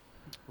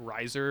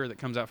riser that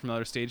comes out from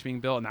another stage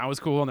being built, and that was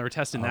cool. And they were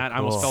testing Oh, that. I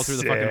almost cool. fell through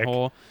the Sick. fucking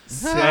hole.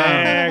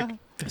 Sick.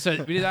 So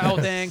we did that whole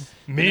thing.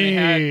 And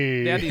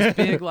Me. They had these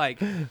big like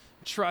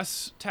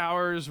truss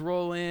towers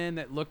roll in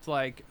that looked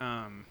like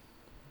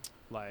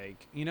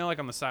you know, like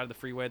on the side of the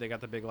freeway they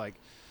got the big like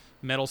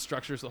metal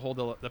structures that hold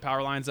the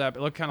power lines up.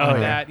 It looked kind of Oh,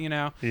 like yeah. that, you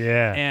know.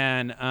 Yeah.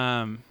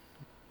 And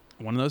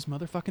one of those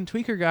motherfucking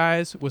tweaker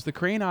guys was the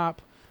crane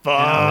op. Fuck.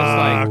 And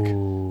I was like,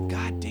 Ooh.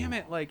 God damn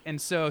it! Like,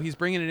 and so he's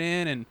bringing it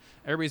in, and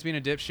everybody's being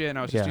a dipshit, and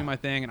I was just Yeah. doing my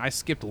thing, and I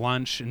skipped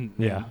lunch, and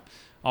Yeah. and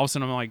all of a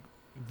sudden I'm like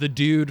the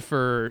dude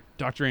for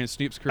Dr. Dre and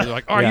Snoop's crew. They're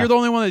like, "Oh, Yeah. you're the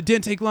only one that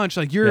didn't take lunch.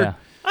 Like, you're Yeah.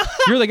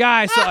 you're the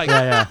guy." So like,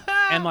 Yeah,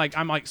 yeah. And like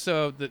I'm like,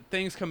 so the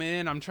thing's coming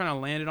in. I'm trying to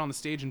land it on the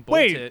stage and bolt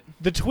Wait, it.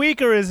 the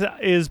tweaker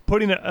is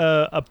putting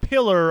a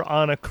pillar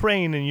on a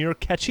crane and you're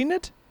catching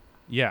it?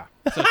 Yeah.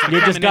 So it's like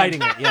You're just coming in.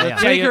 guiding it. Yeah, The yeah.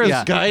 tweaker yeah.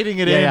 is guiding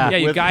it Yeah, in. yeah. Yeah,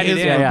 you with guide it his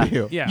in. Yeah.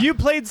 review. Yeah. You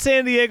played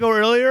San Diego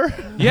earlier?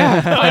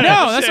 Yeah, I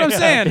know. That's what I'm shit.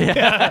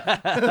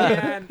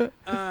 saying.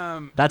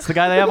 And, That's the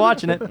guy they have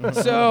watching it.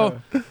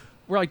 so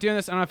we're like doing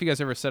this. I don't know if you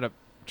guys ever set up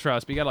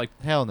truss, but you got to like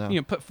Hell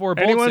no. put 4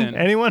 bolts in.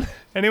 Anyone?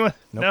 Nope.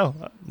 No.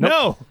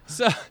 No.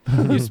 So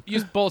you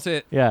just bolt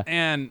it.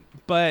 Yeah.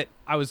 But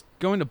I was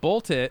going to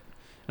bolt it,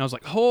 and I was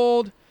like,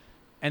 hold.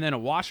 And then a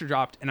washer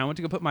dropped, and I went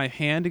to go put my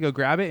hand to go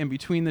grab it, and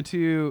between the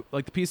two,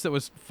 like the piece that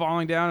was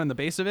falling down and the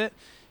base of it,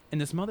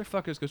 and this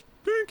motherfucker just goes,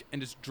 "Bink," and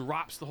just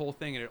drops the whole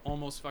thing, and it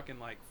almost fucking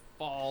like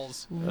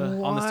falls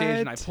on the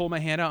stage. And I pulled my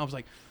hand out. I was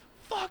like,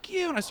 fuck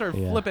you. And I started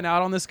Yeah. flipping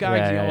out on this guy.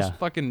 'Cause he Yeah, almost yeah.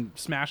 fucking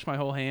smashed my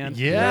whole hand.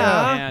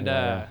 Yeah. And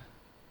Yeah.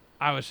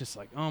 I was just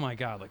like, oh my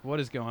God, like what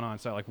is going on?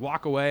 So I like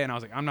walk away, and I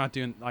was like, I'm not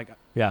doing, like,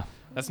 Yeah.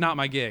 that's not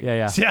my gig. Yeah,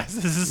 yeah. Yes,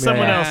 this is Yeah,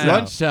 someone yeah. else. Yeah. now.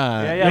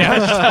 Lunchtime. Yeah,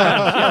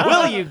 yeah.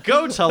 Will you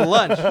go to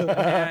lunch?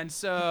 And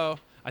so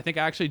I think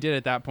I actually did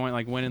at that point,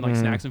 like went in like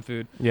snacks and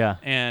food, Yeah.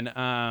 and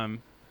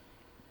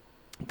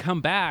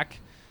come back,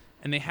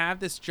 and they have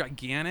this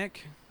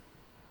gigantic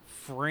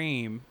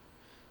frame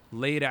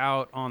laid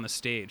out on the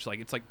stage. Like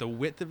it's like the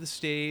width of the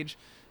stage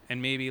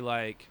and maybe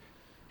like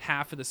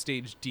half of the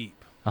stage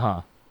deep.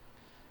 Uh-huh.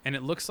 And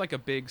it looks like a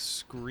big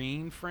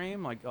screen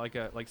frame, like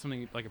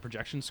something like a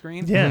projection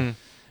screen. Yeah. Mhm.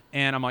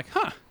 And I'm like,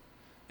 huh.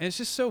 And it's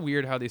just so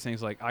weird how these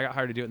things, like, I got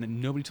hired to do it, and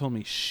then nobody told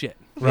me shit.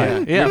 Right. Yeah. Yeah,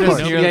 of You're course.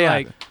 just- Yeah, you're yeah.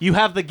 like- You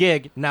have the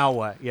gig. Now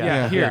what? Yeah.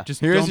 Yeah, here,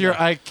 just Here's don't- your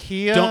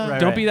IKEA.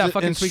 Don't be that d-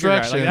 fucking tweaker guy.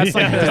 Like, instructions. that's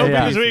like Yeah. the- Don't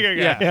Yeah. be the tweaker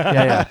guy. Yeah.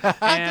 Yeah, yeah.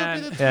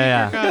 And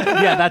Yeah.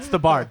 Yeah, that's the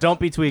bar.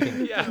 Don't be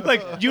tweaking.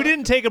 Like you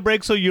didn't take a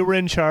break, so you were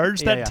in charge.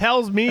 Yeah, That yeah.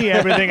 tells me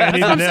everything I need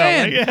to what I'm know.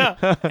 saying.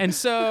 Yeah. and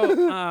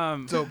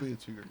so Don't be a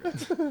tweaker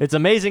guy. It's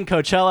amazing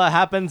Coachella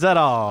happens at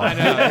all. I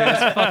know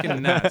it's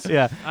fucking nuts.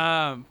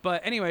 Yeah.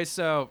 But anyway,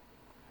 so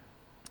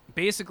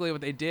basically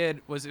what they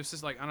did was, it was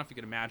just like, I don't know if you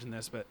could imagine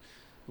this, but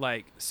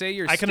like say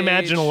your I can stage-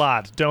 imagine a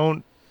lot.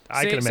 Don't.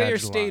 I can imagine say your a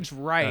lot. stage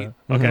right,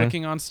 Okay.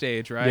 looking on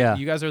stage, right? Yeah.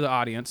 You guys are the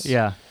audience.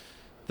 Yeah.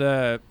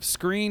 The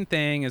screen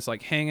thing is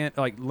like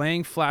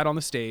laying flat on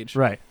the stage.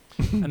 Right.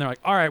 And they're like,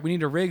 all right, we need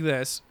to rig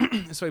this.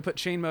 So we put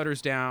chain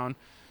motors down,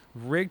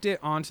 rigged it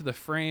onto the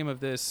frame of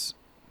this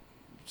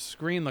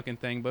screen looking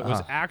thing, but it was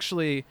Uh-huh.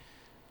 actually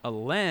a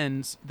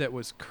lens that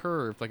was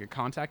curved, like a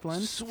contact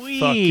lens. Sweet.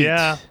 Fuck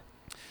yeah.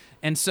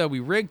 And so we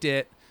rigged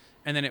it,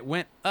 and then it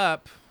went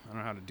up. I don't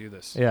know how to do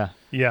this. Yeah.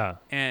 Yeah.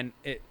 And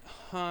it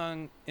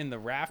hung in the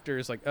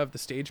rafters, like of the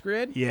stage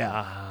grid,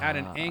 Yeah. at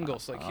an angle.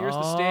 So like here's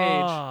the Oh.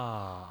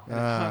 stage, and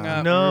it hung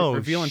up, No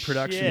revealing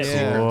production shit.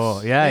 secrets.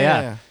 Cool. Yeah,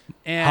 yeah.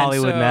 And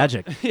Hollywood so-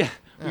 magic. Yeah,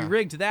 we Yeah.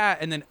 rigged that,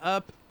 and then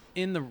up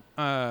in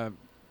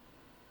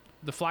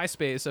the fly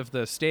space of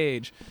the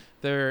stage,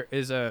 there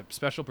is a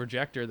special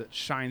projector that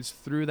shines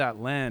through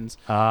that lens,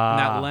 and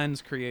that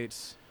lens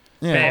creates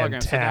Yeah. holograms. So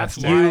that's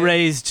Fantastic. why. You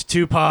raised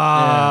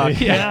Tupac.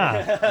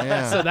 Yeah.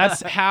 Yeah. So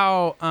that's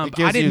how. It I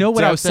gives didn't you know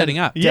what I was depth and- setting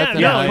up. Yeah, depth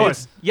no, and of height.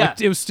 course. Yeah.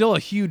 Like, it was still a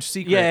huge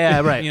secret.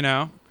 Yeah, yeah, right. You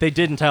know, They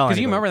didn't tell because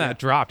you anybody. remember that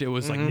dropped. It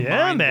was like Mhm. Yeah,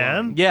 mind-blowing.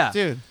 man. Yeah.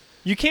 Dude.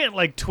 You can't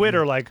like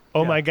Twitter like,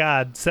 oh Yeah. my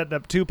God, setting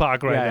up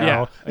Tupac right Yeah,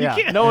 now. Yeah.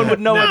 You can't. No one would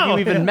know what No. you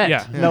even meant.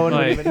 Yeah. No one would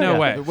Like, even no yeah.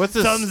 way. What's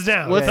this? Thumbs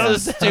down. What's Yeah,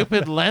 this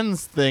stupid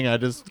lens thing I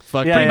just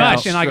fucking Yeah, Pretty yeah.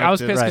 much, and like I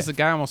was pissed constructed? because the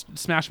guy almost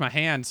smashed my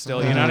hand.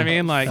 Still, you know what I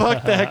mean? Like,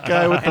 Fuck that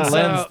guy with the And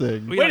lens so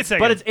thing. we Wait got- a second.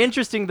 But it's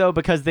interesting though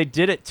because they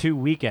did it 2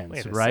 weekends,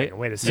 Wait a right? second,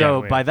 wait a So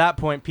second, wait. by that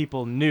point,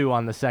 people knew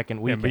on the second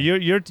Yeah, weekend. but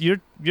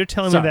you're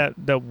telling Sorry.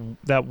 me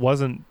that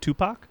wasn't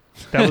Tupac?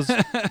 That was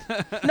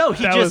no,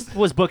 he that just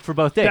was booked for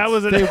both days. that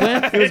was They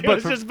went- It was it booked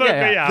was for- just booked.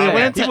 yeah, Yeah, They yeah.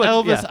 went to He was-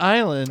 Elvis yeah.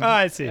 Island Oh,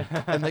 I see.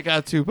 and they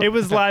got Tupac. It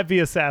was live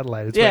via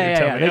satellite. Is what yeah, you're yeah,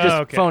 telling yeah. me. They just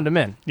Oh, okay. phoned him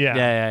in. Yeah.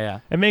 Yeah, yeah,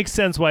 It makes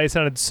sense why he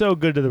sounded so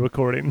good to the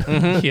recording.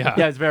 yeah. Yeah.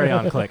 Yeah, it's very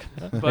on click.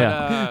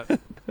 But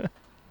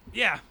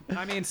yeah,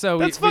 I mean, so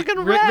That's we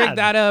fucking rigged rad.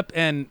 that up,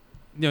 and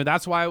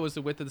that's why it was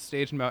the width of the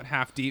stage and about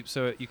half deep,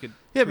 so you could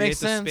Yeah, it create makes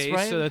the sense, space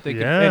right? so that they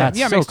could. Yeah. That's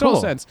yeah, it so makes total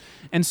cool. sense.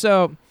 And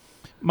so,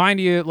 mind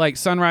you, like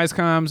sunrise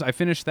comes, I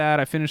finished that.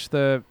 I finished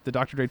the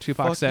Dr. Dre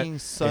Tupac set. fucking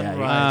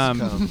sunrise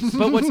comes.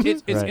 But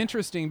it's Right.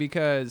 interesting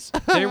because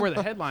they were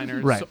the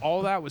headliners, Right. so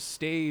all that was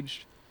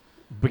staged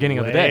Beginning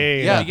of the day.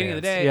 Way Yeah. at the beginning of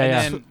the day, Yeah, and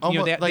yeah. then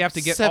Almost they like have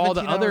to get all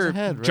the 17 hours other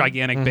ahead, right?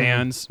 gigantic Mhm.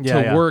 bands Yeah,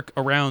 to yeah. work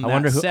around I that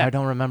wonder who. set. I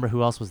don't remember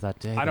who else was that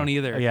day. I don't though.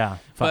 either. Yeah.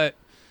 Fuck. But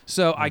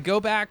so I go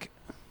back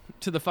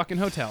to the fucking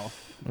hotel.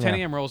 10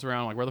 Yeah. a.m. rolls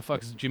around. Like, where the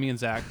fuck is Jimmy and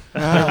Zach?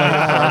 They're waiting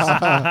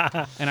for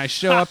us. And I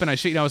show up and I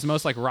shoot. It was the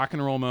most like rock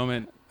and roll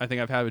moment I think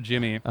I've had with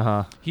Jimmy.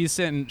 Uh-huh. He's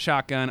sitting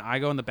shotgun. I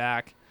go in the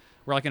back.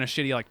 We're like in a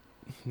shitty like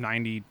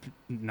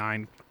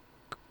 99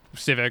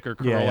 Civic or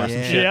Corolla Yeah, or some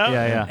yeah. shit. Yeah.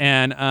 Yeah, yeah.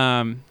 And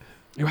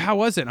how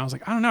was it? And I was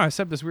like, I don't know. I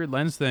set up this weird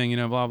lens thing,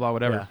 blah blah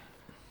whatever.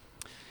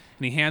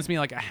 and he hands me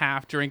like a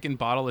half-drinking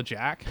bottle of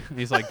Jack, and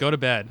he's like, "Go to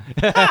bed."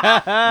 And so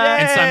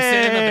I'm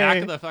sitting in the back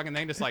of the fucking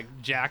thing, just like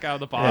Jack out of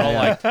the bottle,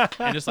 like,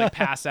 and just like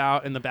pass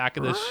out in the back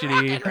of this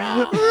shitty.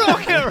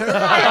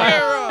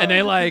 And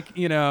they like,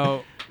 you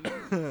know,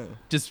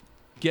 just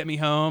get me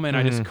home, and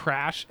I just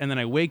crash, and then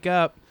I wake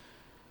up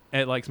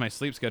at like my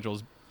sleep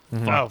schedule's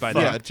fucked by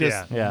Yeah, then.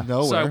 just Yeah.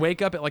 nowhere. So I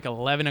wake up at like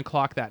 11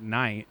 o'clock that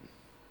night,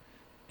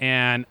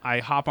 and I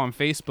hop on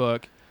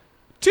Facebook.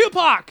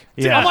 Tupac.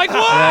 Yeah. I'm like,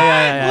 what?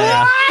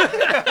 Yeah.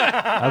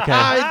 Okay.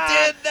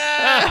 I did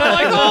that. I'm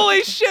like,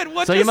 holy shit!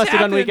 What? So you just must have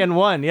done happened? weekend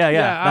one. Yeah.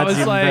 Yeah, I That's was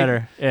even like-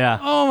 better. Yeah.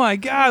 Oh my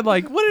god!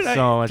 Like, what did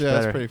So much Yeah,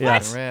 better. that's pretty yeah.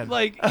 fucking rad.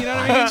 Like, you know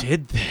what I mean?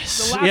 Did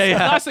this? The last, yeah.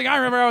 last thing I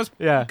remember, I was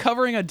Yeah.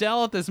 covering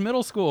Adele at this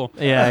middle school.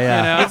 Yeah.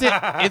 You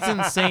know? It's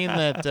insane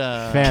that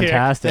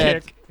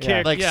Fantastic. Kick, Yeah.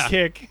 kick, Like,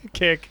 kick,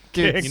 kick,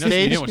 Dude, kick. You know,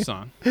 Stage- you know which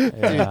song?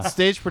 Yeah. dude,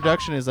 stage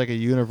production is like a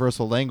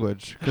universal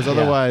language because Yeah.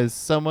 otherwise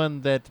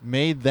someone that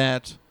made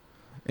that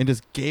and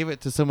just gave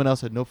it to someone else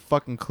had no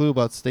fucking clue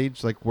about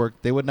stage like work,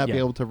 they would not be Yeah.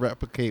 able to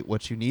replicate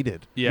what you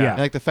needed. Yeah. And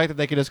like the fact that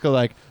they could just go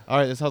like, all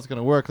right, this is how it's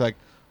gonna work. Like,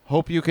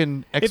 hope you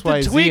can If the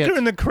XYZ tweaker it.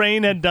 and the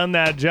crane had done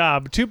that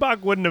job,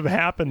 Tupac wouldn't have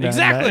happened. that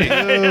Exactly.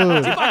 night.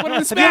 Dude. Tupac would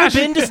have been Have you ever smashed.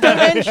 been to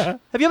Stonehenge? Have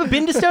you ever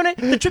been to Stonehenge?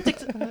 The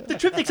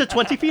triptychs are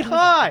 20 feet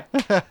high.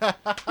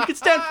 You could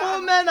stand 4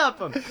 men up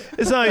them.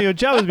 It's not your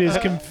job to be as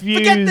confused.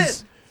 Forget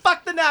this.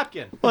 Fuck the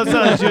napkin. Well,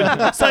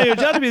 it's not your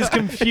job to be as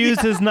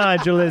confused as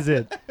Nigel, is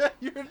it?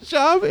 Your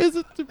job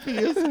isn't to be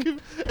as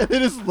and they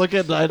just look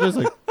at Nigel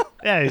like,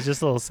 Yeah, he's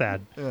just a little sad.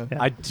 yeah. Yeah.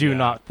 I do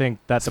not think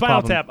that's a Spinal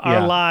problem. Tap.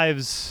 Our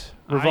lives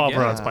revolve get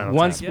around it. Spinal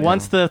Once Tap. Yeah.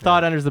 once the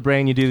thought enters the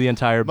brain, you do the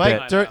entire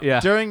Mike, bit. Yeah.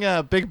 during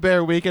Big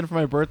Bear weekend for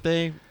my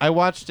birthday, I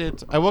watched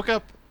it. I woke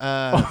up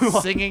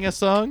singing a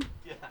song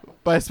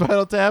by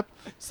Spinal Tap.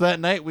 So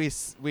that night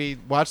we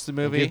watched the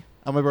movie Okay.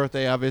 on my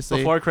birthday, obviously.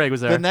 Before Craig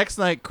was there. The next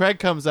night, Craig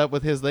comes up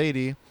with his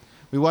lady.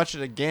 We watch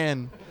it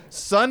again.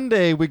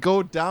 Sunday, we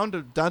go down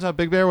to downtown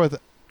Big Bear with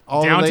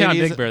all the Downtown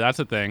ladies. Big Bear. That's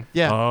a thing.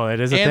 Yeah. Oh, it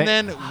is a And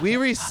thing. then we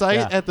recite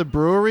Yeah. at the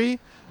brewery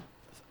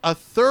a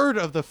third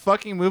of the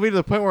fucking movie to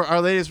the point where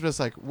our ladies were just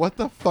like, what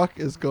the fuck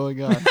is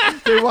going on?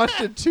 They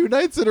watched it 2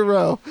 nights in a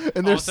row.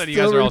 And they're All of a sudden you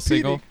still guys are all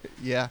repeating. single?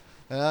 Yeah.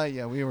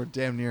 Yeah, we were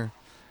damn near.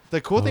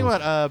 The cool thing Oh.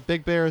 about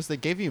Big Bear is they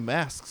gave you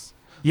masks.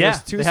 yeah,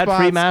 there's 2 they had free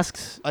spots,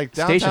 masks. Like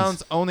stations.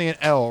 downtown's only an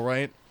L,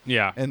 right?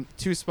 Yeah. And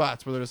 2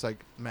 spots where they're just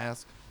like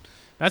mask.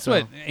 That's So-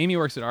 what Amy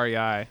works at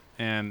REI,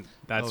 and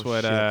that's Oh,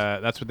 what shit.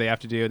 that's what they have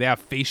to do. They have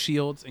face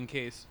shields in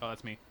case. Oh,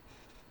 that's me.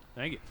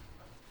 Thank you.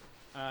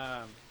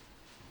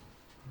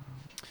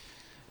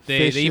 They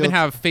Face even shields.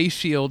 have face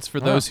shields for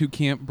those who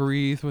can't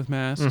breathe with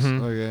masks,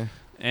 Mhm. Okay.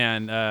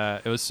 and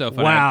it was so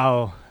fun.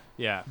 Wow,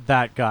 Yeah.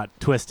 that got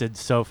twisted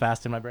so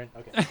fast in my brain.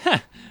 Okay.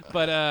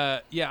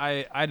 But yeah,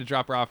 I had to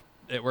drop her off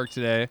at work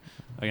today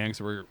again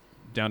because we're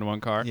down to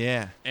 1 car.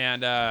 Yeah.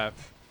 And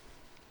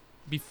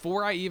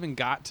before I even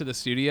got to the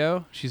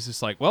studio, she's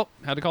just like, "Well,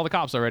 had to call the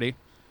cops already."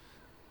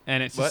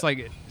 And it's just What?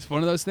 like it's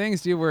one of those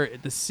things, dude, where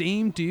the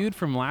same dude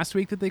from last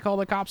week that they called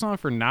the cops on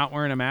for not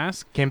wearing a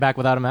mask Came back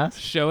without a mask.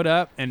 showed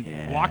up and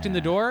walked in the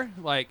Yeah. door,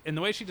 like, and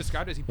the way she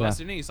described it is he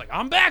busted in. He's like,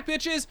 "I'm back,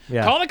 bitches!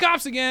 Yeah. Call the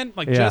cops again!"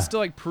 Like Yeah. just to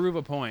like prove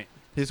a point.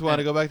 He just wanted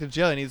to go back to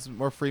jail. He needs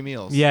more free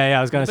meals. Yeah,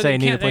 I was gonna But say they you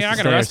need a can't, place they're to not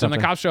stay gonna or arrest him. The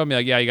something. cops show up and be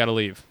like, "Yeah, you got to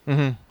leave."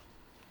 Mm-hmm.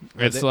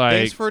 It's Thanks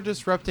like for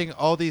disrupting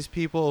all these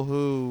people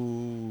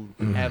who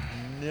have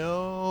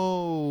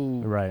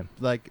no Right.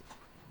 like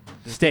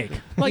Steak.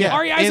 like Yeah,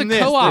 REI's a in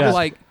this, co-op. yeah.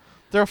 Like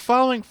they're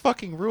following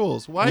fucking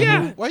rules. Why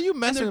Yeah. are you and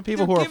messing they're- with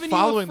people they're who are giving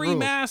following you a free rules?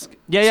 mask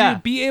Yeah, to yeah.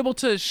 be able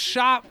to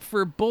shop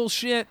for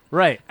bullshit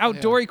Right.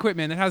 outdoor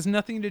equipment that has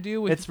nothing to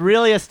do with It's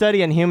really a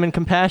study in human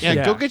compassion.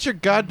 Yeah, go get your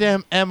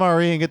goddamn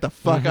MRE and get the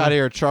fuck Mhm. out of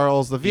here,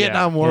 Charles. The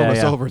Vietnam War Yeah, was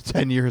yeah. over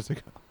 10 years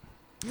ago.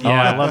 Oh,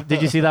 I love.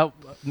 Did you see that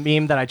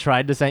meme that I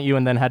tried to send you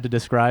and then had to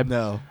describe?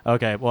 No.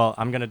 Okay, well,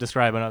 I'm gonna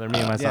describe another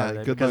meme I saw yeah,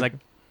 today good because luck.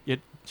 like it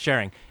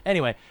sharing.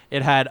 Anyway,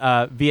 it had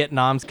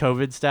Vietnam's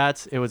COVID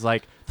stats. It was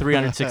like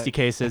 360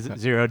 cases,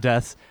 0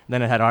 deaths.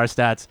 Then it had our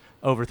stats,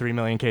 over 3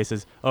 million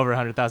cases, over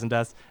 100,000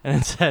 deaths, and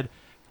it said,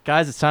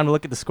 "Guys, it's time to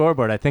look at the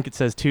scoreboard. I think it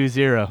says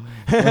 2-0."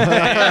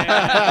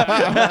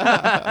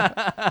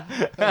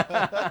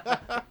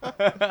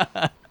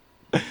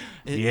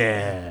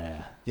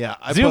 Yeah. Yeah.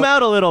 Zoom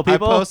out a little,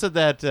 people. I posted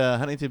that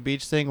Huntington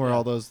Beach thing where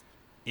all those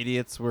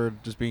idiots were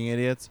just being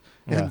idiots.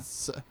 Yeah. And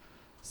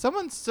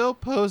someone still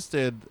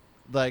posted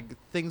like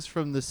things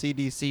from the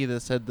CDC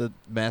that said that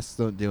masks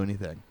don't do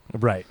anything.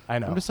 Right, I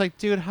know. I'm just like,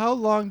 dude, how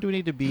long do we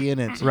need to be in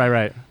it?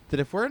 Right. That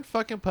if we're in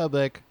fucking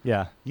public,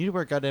 Yeah. you need to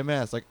wear a goddamn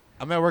mask. Like,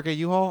 I'm at work at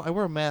U-Haul, I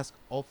wear a mask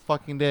all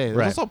fucking day. There's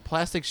Right. also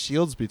plastic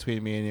shields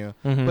between me and you.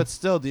 Mhm. But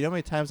still, do you know how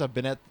many times I've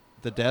been at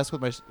the desk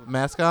with my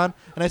mask on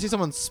and I see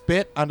someone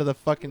spit onto the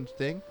fucking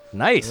thing?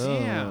 Nice.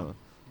 Yeah.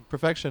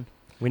 Perfection.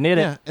 We need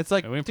Yeah, it. it's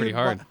like, It went dude, pretty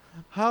hard.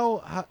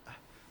 how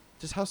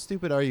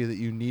stupid are you that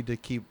you need to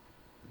keep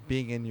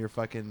being in your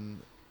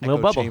fucking Little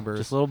echo bubble. chambers?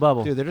 Just a little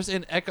bubble. Dude, they're just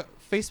in echo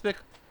Facebook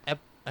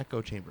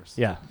echo chambers.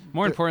 Yeah.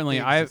 More They- importantly,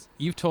 they exist.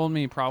 you've told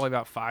me probably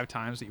about 5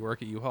 times that you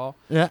work at U-Haul,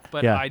 Yeah.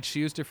 but Yeah. I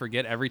choose to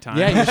forget every time.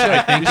 Yeah, you should.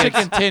 I think You should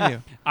it's-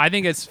 continue. I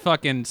think it's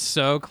fucking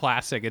so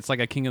classic. It's like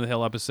a King of the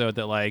Hill episode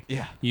that like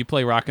Yeah. you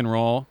play rock and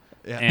roll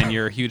Yeah. and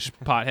you're a huge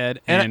pothead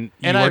and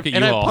you I, work at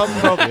and U-Haul.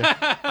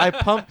 I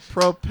pump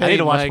propane. I need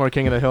to watch Mike. more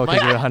King of the Hill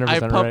because Mike, you're 100% I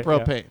right. pump Yeah.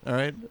 propane. All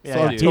right. Yeah, so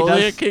yeah. I'm He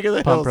totally does a King of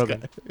the pump Hills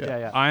propane. guy. Yeah,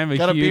 yeah. I am a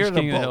Got a beer huge and a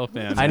King of the Hill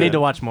bowl. fan. I need to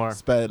watch more.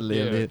 Spadley,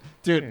 Dude.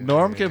 dude.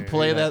 Norm can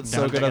play that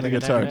so good on the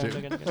guitar too.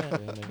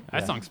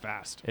 That song's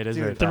fast. It is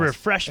Dude, very The fast.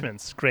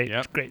 refreshments, great,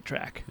 Yep. great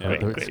track. Yeah.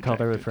 Great, It's great called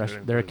the track. refresh.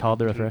 They're called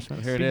the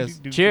refreshments. Here it is.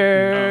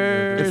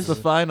 Cheers. It's the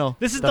final.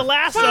 This is The the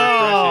last. final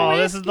Oh,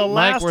 refreshing. this is the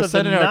Mike, last we're of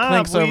sending the our knob.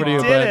 clinks over we to you,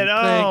 did bud. it.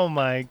 Clink. Oh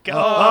my god.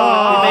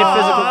 Oh, we made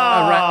physical-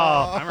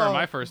 I remember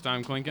my first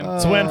time clinking.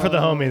 It's one for the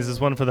homies. It's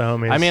one for the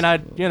homies. I mean,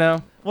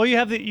 well, you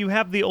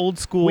have the old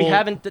school. we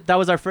haven't. That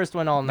was our first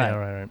one all night. Yeah,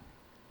 right, right.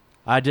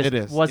 I just It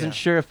is, wasn't yeah.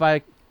 sure if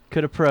I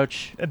could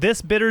approach.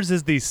 This bitters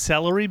is the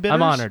celery bitters.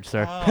 I'm honored,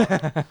 sir.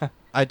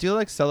 I do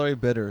like celery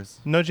bitters.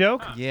 No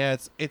joke. Yeah,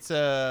 it's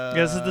a.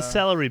 Yeah, this is the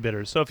celery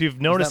bitters. So if you've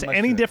noticed much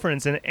any to it.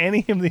 difference in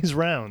any of these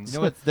rounds, You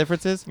know what the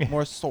difference is?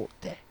 More salt.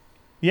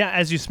 yeah,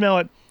 as you smell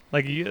it,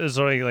 like it's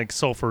already like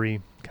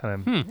sulfury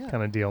kind of Hmm.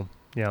 kind of deal.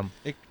 Yeah.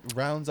 It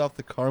rounds off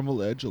the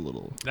caramel edge a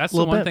little. That's the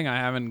Little one bit. thing I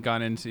haven't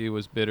gone into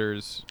was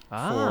bitters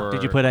for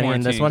Did you put any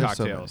in this quarantine one?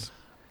 So cocktails.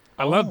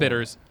 I love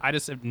bitters. I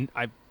just have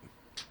I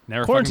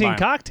never Quarantine fucking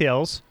buy 'em.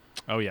 cocktails.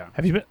 Oh yeah.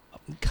 Have you been?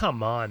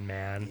 Come on,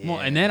 man. Well,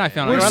 and then I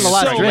found We're out We're on the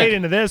last so drink. late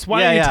into this. Why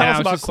Yeah, don't you yeah. tell I us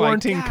was about just like,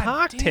 quarantine "God damn it."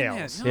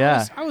 cocktails? No,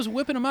 Yeah. I was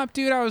whipping them up,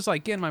 dude. I was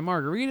like getting my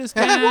margaritas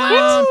down.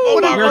 Oh,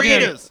 We were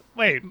getting- margaritas!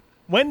 Wait,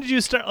 when did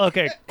you start?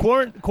 Okay,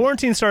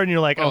 quarantine started, and you're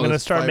like, I'm Oh, going to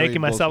this start fiery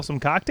making myself bullshit. some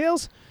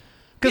cocktails?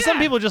 Because some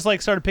Yeah. people just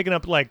like started picking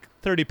up like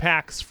 30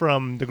 packs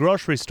from the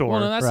grocery store. Well,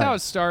 no, that's Right. how it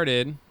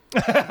started.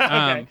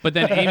 But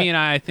then Amy and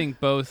I think,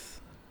 both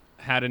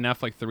had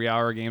enough like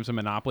 3-hour games of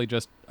Monopoly,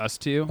 just us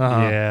two.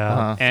 Uh-huh. Yeah.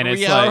 Uh-huh. And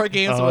it's 3-hour like,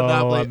 games Oh, of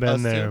Monopoly. I've been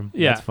us there. two.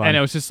 yeah, That's fun. and it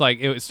was just like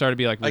it started to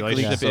be like Like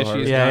relationship so hard.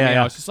 issues. Yeah, for me.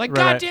 yeah, I was just like, right,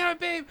 God right. damn it,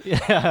 babe!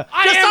 Yeah.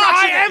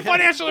 I am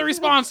financially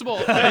responsible.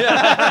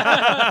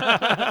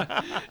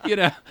 You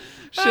know,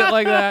 shit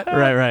like that.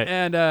 Right, right.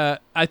 And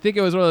I think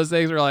it was one of those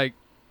things where, like,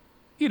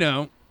 you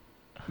know,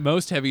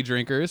 most heavy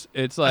drinkers,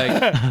 it's like,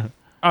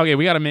 okay,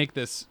 we got to make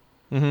this.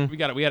 Mm-hmm. We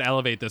got to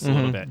elevate this a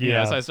little Mhm. bit. You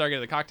Yeah. know? So I started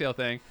getting the cocktail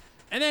thing,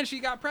 and then she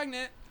got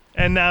pregnant.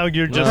 And now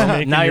you're just Well,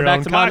 making now your you're back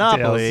own to cocktails.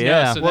 Monopoly,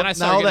 yeah. So Well, then I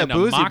started now getting that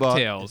into boozy bought-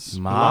 mocktails.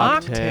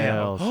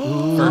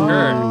 Mocktails. For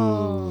her.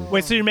 Ooh.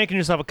 Wait, so you're making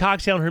yourself a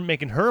cocktail and her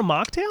making her a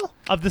mocktail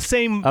of the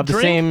same Of the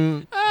drink?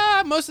 same.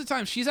 Most of the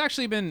time, she's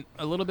actually been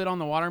a little bit on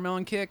the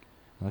watermelon kick.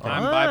 Okay.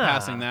 I'm Ah.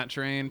 bypassing that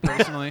train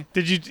personally.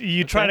 Did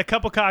you tried a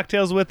couple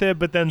cocktails with it,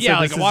 but then Yeah, said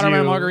like this a is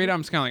watermelon you? margarita.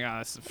 I'm just kind of like,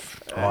 this.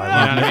 Oh,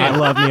 I love, me, I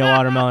love me a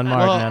watermelon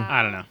marg, Well, man.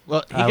 I don't know.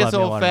 Well, he I gets love me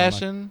a old watermelon.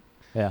 fashioned.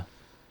 Yeah.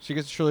 She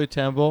gets Shirley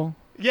Temple.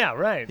 Yeah,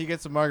 right. He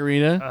gets a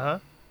margarita. Uh huh.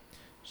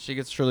 She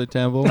gets Shirley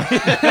Temple. Get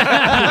a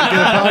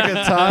vodka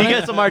He tonic.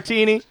 gets a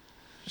martini.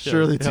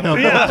 Shirley Temple.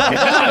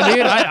 Yeah,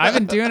 dude, I've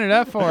been doing it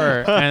up for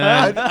her.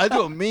 And I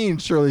do a mean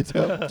Shirley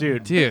Temple.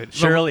 Dude, dude,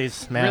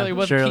 Shirley's, man. really,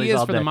 what the Shirley's key is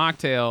all for day. the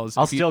mocktails?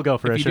 I'll if you- still go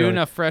for if a you do Shirley.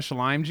 enough fresh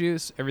lime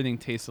juice, everything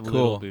tastes a little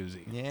Cool.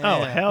 boozy. Yeah.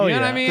 Oh hell You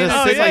know yeah! what I mean? The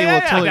Oh, city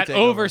will totally that take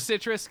over over.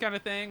 citrus kind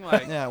of thing.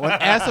 Like, Yeah, when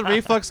acid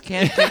reflux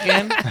can't kick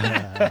in,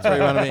 that's where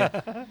you want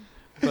to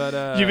be.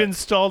 but You've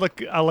installed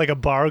like a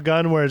bar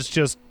gun where it's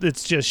just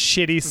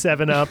shitty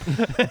 7-Up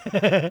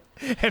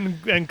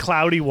and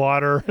cloudy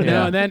water. No,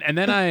 Yeah. and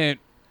then I,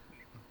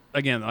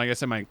 again, like I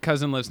said, my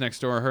cousin lives next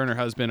door. Her and her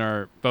husband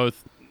are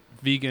both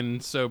vegan,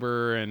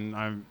 sober, and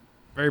I'm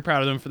very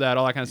proud of them for that,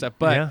 all that kind of stuff.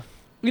 But yeah.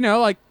 you know,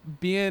 like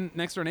being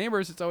next door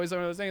neighbors, it's always one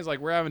of those things. Like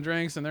we're having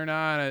drinks and they're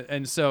not,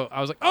 and so I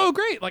was like, oh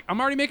great, like I'm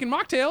already making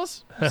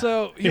mocktails,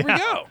 so here we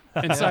go.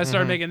 And so I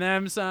started making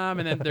them some,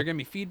 and then they're giving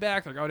me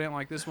feedback, like oh I didn't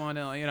like this one,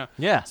 and, you know.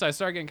 Yeah. So I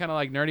started getting kind of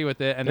like nerdy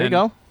with it, and There you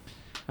then go.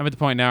 I'm at the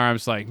point now where I'm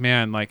just like,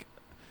 man, like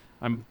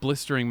I'm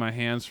blistering my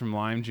hands from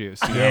lime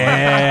juice. You know?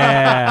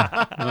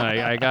 Yeah.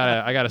 Like,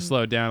 I gotta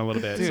slow it down a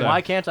little bit. Dude, so.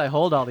 why can't I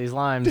hold all these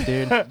limes,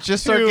 dude?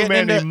 Just start Too getting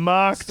many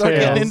into start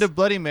getting mocktails. into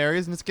Bloody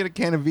Marys and just get a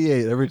can of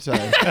V8 every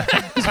time.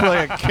 Just put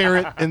like a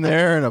carrot in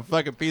there and a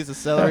fucking piece of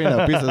celery and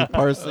a piece of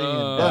parsley.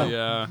 and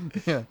yeah.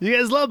 yeah. You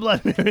guys love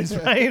Blood Marys,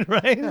 right?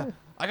 Right?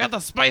 I got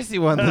the spicy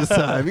one this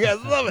time. You guys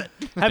love it.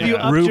 Have you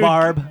Yeah. upped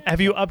Rhubarb. Have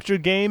you upped your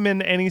game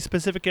in any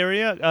specific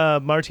area?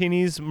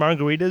 Martinis,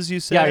 margaritas. You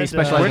said. Yeah, you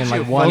specialize in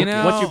like one. You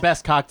know- What's your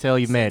best cocktail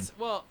you've made?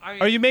 Well, I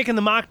mean, Are you making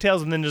the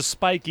mocktails and then just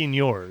spiking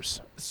yours?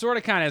 sort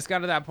of kind of? It's got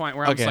to that point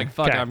where I'm just Okay. like,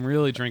 fuck, Okay. I'm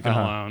really drinking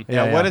Uh-huh. alone.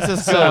 Yeah, what is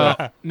this? So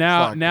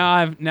now, Fuck.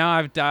 now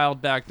I've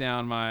dialed back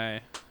down my.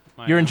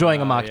 You're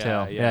enjoying a yeah,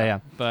 mocktail. Yeah,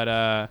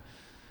 yeah.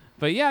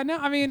 But yeah, no,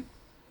 I mean,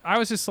 I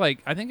was just like,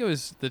 I think it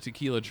was the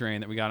tequila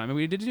train that we got. I mean,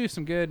 we did do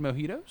some good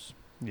mojitos.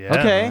 Yeah.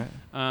 Okay.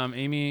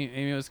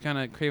 Amy was kind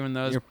of craving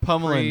those You're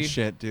pummeling pre-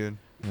 shit, dude.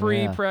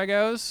 pre Yeah.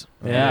 pregos.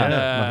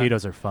 Yeah. And,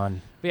 Mojitos are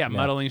fun. But yeah, Yeah.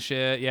 muddling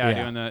shit. Yeah,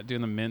 Yeah.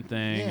 doing the mint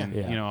thing Yeah.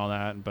 and Yeah. all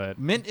that. But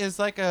Mint is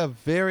like a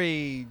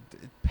very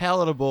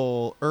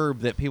palatable herb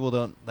that people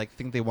don't like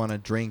think they want to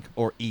drink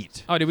or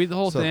eat. oh, did we the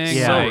whole So- thing?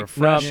 Yeah. So like,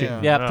 refreshing.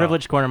 Yeah. Yeah, Oh.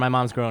 privileged corner. My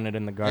mom's growing it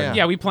in the garden.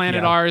 yeah, we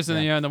planted Yeah. ours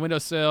in, Yeah. in the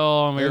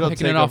windowsill, and we were It'll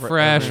picking it take off over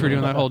fresh. We're everything.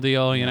 doing that whole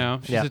deal, you know.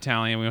 She's Yeah.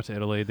 Italian. We went to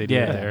Italy. They do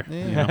Yeah. it there.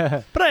 Yeah. You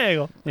know?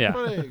 Prego. Yeah,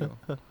 There you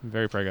go.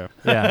 very prego.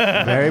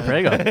 Yeah, very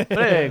prego.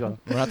 Prego.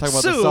 We're not talking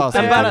about Soup the sauce.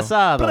 and here, though.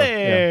 Embarazado.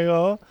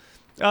 Yeah.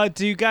 Prego.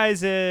 Do you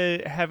guys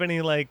have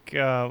any like?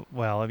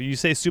 Well, you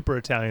say super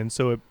Italian,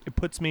 so it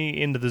puts me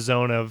into the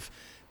zone of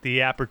the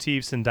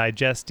aperitifs and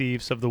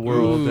digestives of the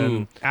world. Ooh,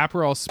 And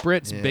Aperol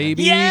spritz, Yeah.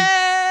 baby.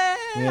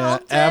 Yeah,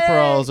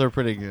 Aperols are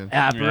pretty good.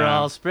 Aperol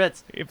Yeah.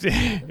 spritz.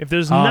 if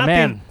there's Oh nothing,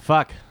 man,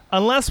 fuck.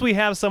 unless we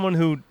have someone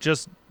who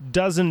just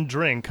doesn't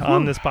drink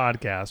on this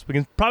podcast, we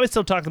can probably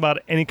still talk about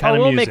any kind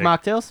of we'll music. make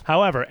mocktails.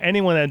 However,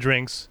 anyone that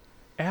drinks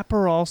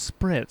Aperol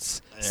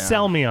spritz, Yeah.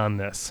 sell me on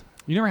this.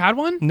 You never had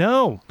one?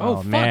 No. Oh, Oh,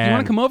 fuck! man. You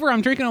want to come over?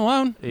 I'm drinking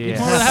alone. Yeah.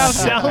 Come over to the house.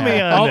 Sell me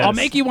on I'll this.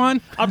 make you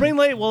one. I'll bring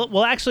late.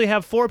 We'll actually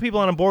have 4 people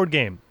on a board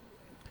game.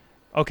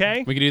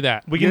 Okay? We can do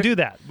that. We can do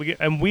that.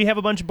 And we have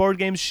a bunch of board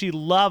games. She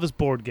loves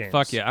board games.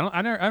 Fuck yeah!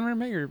 I never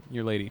met your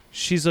lady.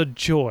 She's a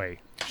joy.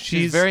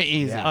 She's very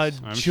easy. Yeah. a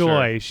I'm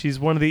joy. sure. She's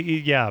one of the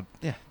Yeah,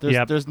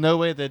 Yep. there's no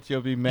way that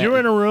you'll be mad. You're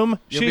in a room.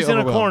 You'll be She's in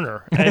a overwhelmed.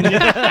 corner. And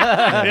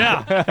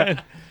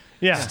yeah.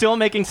 Yeah. Still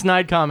making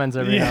snide comments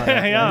every now and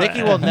then. Yeah.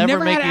 Nikki will never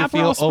Never make had you Aperol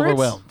feel spritz?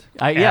 overwhelmed.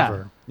 Yeah.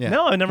 Ever. Yeah.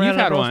 No, I never You've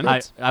had had Aperol one.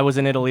 spritz. I was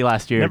in Italy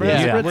last year. Never dude.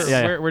 had Yeah. spritz?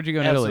 Yeah. Where'd you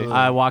go in Absolutely. Italy?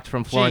 I walked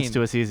from Florence Gene.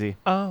 to Assisi.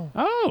 Oh.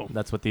 Oh,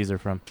 That's what these are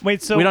from.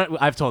 Wait, so we don't.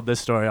 I've told this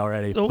story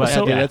already. Oh, but Yeah,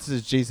 so- dude, that's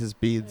his Jesus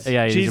beads.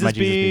 yeah, these are my Jesus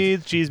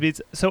beads, cheese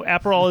beads. So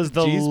Aperol is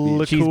the Cheese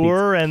beads. Cheese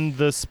liqueur and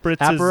the spritz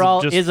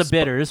Aperol is is a just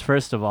bitters,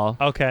 first of all.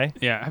 Okay.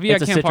 yeah. Have you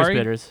It's a had citrus Campari?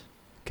 bitters.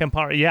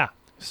 Campari. Yeah.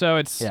 So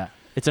it's Yeah,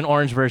 it's an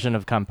orange version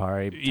of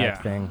Campari type yeah.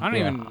 thing. I don't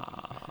Yeah. even.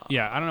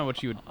 Yeah, I don't know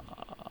what you would.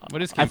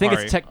 What is Campari? I think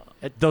it's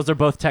those are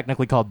both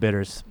technically called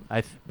bitters.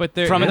 But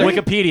they're From they're-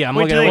 Wikipedia. I'm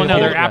Wait, looking do at they Well, no,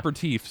 they're Wikipedia.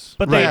 aperitifs.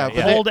 But Right, they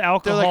but they- hold They're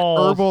alcohol.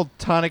 like herbal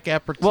tonic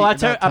aperitif. Well, not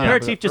tonic,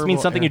 aperitif but just means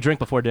herbal something you air. drink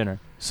before dinner.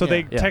 So Yeah.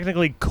 they Yeah.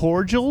 technically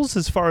cordials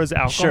as far as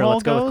alcohol Sure,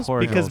 let's go with goes,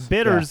 cordials. because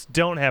bitters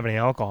don't have any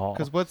alcohol.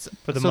 Because what's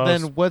For the so most-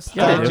 then what's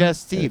Yeah, they do.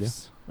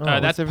 digestives? Oh.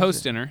 That's what's the-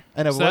 post dinner.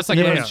 I know, So but that's like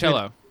yeah,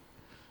 limoncello.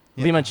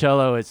 Yeah.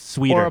 Limoncello is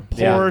sweeter. or a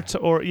Yeah. port,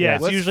 or Yeah.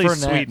 it's What's usually Fernet?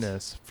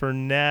 sweetness.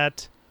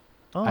 Fernet.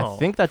 Oh. I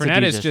think that's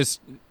Fernet a is just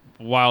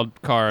wild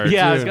card.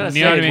 Yeah, I was Dude. gonna You say,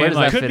 know what I where mean? does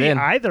Like- that could fit be in?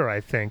 either. I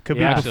think could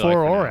Yeah. be I actually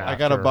before like or Fernet. after. I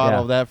got a bottle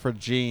Yeah. of that for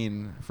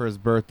Gene for his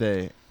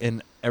birthday,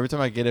 and every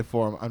time I get it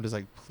for him, I'm just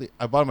like, please.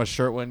 I bought him a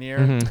shirt one year,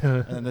 Mhm.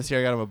 and then this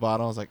year I got him a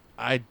bottle. I was like,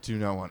 I do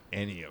not want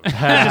any of it.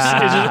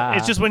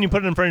 It's just when you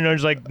put it in front of your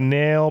nose, like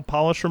nail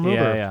polish remover.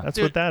 Yeah, yeah. That's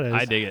Dude, what that is.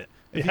 I dig it.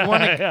 If you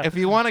want to, if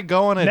you want to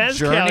go on a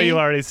Mezcal, journey, you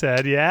already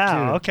said. Yeah.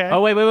 Dude. Okay.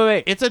 Oh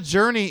wait. it's a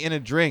journey in a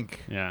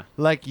drink. Yeah.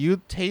 Like you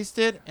taste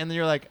it, and then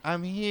you're like,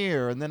 I'm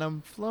here, and then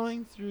I'm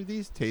flowing through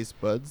these taste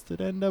buds that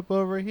end up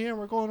over here, and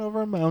we're going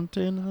over a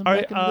mountain. And then Are-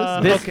 back into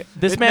This, Okay.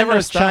 this It man never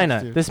knows stops,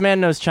 China. dude. This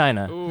man knows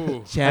China.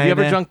 Ooh. Have you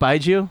ever China. drunk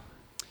Baiju?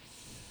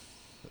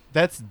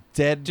 That's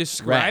dead.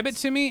 Describe rats.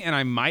 it to me, and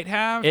I might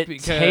have. It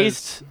because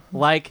tastes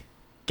like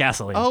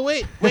gasoline. Oh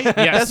wait,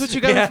 that's what you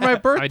got me for my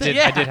birthday. I did.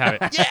 Yeah. I did have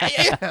it.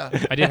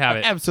 yeah. I did have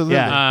it. Absolutely.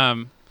 Yeah.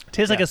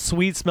 Tastes like a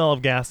sweet smell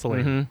of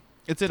gasoline. Mhm.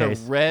 It's in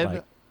Taste a red,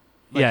 like-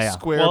 like, yeah.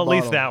 square. Well, at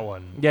least bottle. that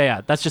one.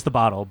 Yeah. That's just the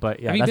bottle, but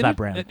yeah, Have you that's been that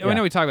brand. I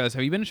know we talked about this.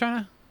 Have you been to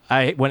China?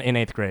 I went in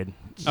 8th grade.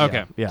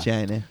 Okay. Yeah.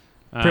 China.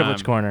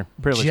 Privilege corner.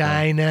 Privilege corner.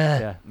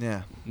 China.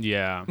 Yeah.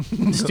 Yeah. Yeah.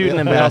 Student Yeah.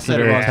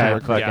 ambassador Yeah.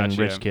 type fucking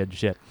Gotcha. rich kid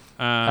shit.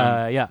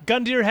 Um, Yeah.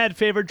 Gun to your head,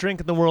 favorite drink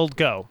in the world,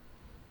 go.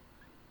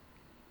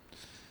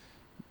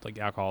 like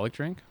alcoholic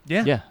drink.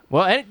 Yeah. Yeah.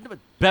 Well,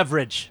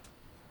 beverage.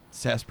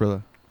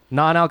 Sarsaparilla.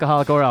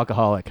 Non-alcoholic or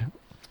alcoholic.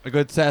 A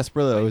good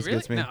sarsaparilla always Really?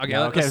 gets me. No, okay, Yeah,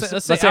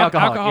 let's say alcoholic.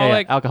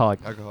 alcoholic. Yeah, alcoholic.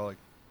 Alcoholic.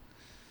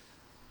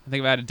 I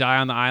think if I had to die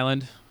on the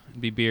island, it'd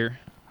be beer.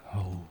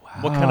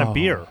 What kind of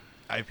beer?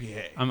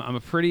 IPA. I'm a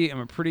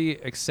pretty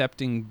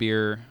accepting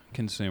beer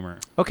consumer.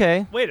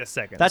 Okay. Wait a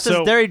second. That's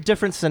so a very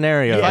different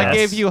scenario. If I Yes.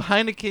 gave you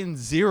Heineken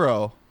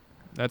Zero,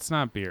 That's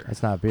not beer.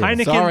 That's not beer.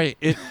 Heineken- sorry,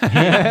 it,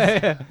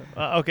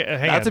 okay,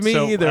 hang not on. to me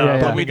So, either. yeah,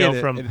 but yeah. we go did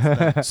it. from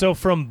It's not. so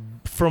from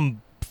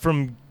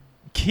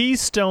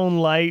Keystone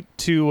Light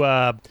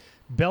to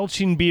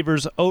Belching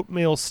Beaver's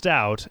Oatmeal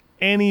Stout.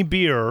 Any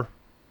beer.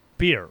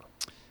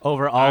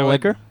 Over I all would-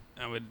 liquor?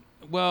 I would.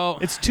 Well,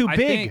 It's too I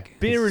big. think-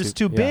 Beer It's is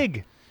too- too yeah.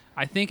 big.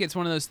 I think it's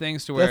one of those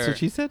things to where That's what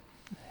she said.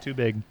 Too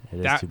big. It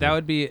is that too that big.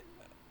 would be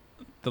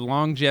the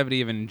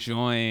longevity of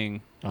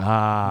enjoying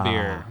Ah.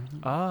 beer.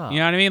 Ah. You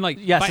know what I mean? Like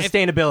Yeah, if I- if-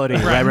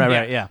 sustainability. Right, right.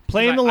 yeah. Yeah.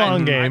 Playing the I-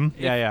 long I- game.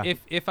 if- Yeah, yeah.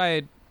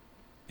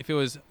 If it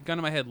was gun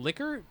to my head,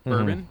 liquor, Mhm.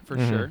 bourbon for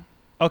Mhm. sure.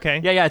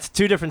 Okay. Yeah, it's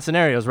two different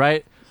scenarios,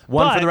 right?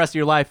 One But- for the rest of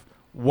your life,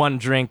 one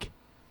drink,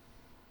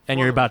 and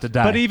you're about to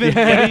die. But even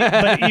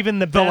but even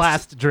the the best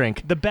last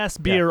drink. the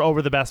best beer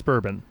over the best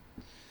bourbon.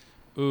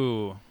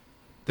 Ooh,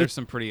 there's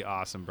some pretty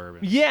awesome bourbon.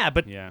 Yeah,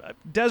 but Yeah.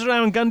 Desert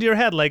Island Gun to your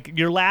head, like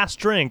your last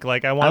drink.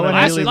 Like I want to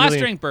Last really, last really-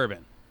 drink bourbon.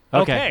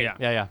 Okay.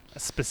 Yeah. A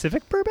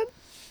specific bourbon?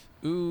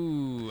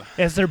 Ooh.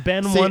 Has there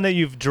been See- one that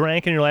you've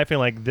drank in your life and you're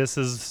like, this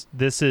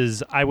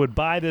is I would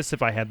buy this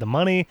if I had the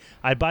money.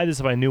 I'd buy this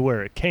if I knew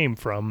where it came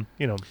from.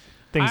 You know,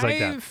 things like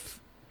that.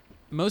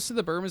 Most of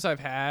the bourbons I've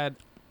had,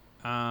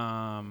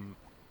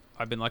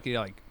 I've been lucky to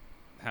like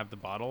have the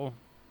bottle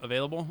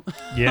available.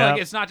 Yeah.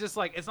 Like it's not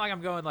like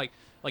I'm going like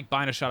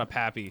buying a shot of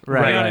Pappy.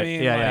 Right, You know what I right.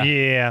 mean?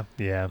 Yeah, Like,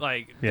 Yeah.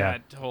 Like Yeah.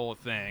 that whole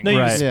thing. No, you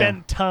Right.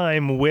 spent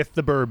time with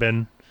the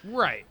bourbon.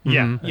 Right.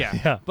 Mhm. Yeah.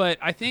 Yeah. But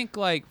I think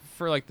like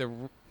for like the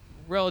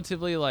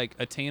relatively like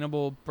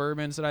attainable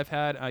bourbons that I've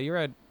had, you're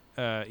at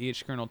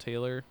E.H. Colonel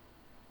Taylor.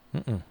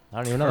 Mm-mm. I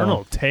don't even know.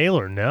 Colonel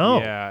Taylor, no.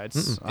 Yeah,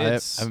 it's I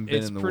haven't been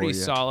it's in the pretty war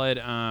yet. solid.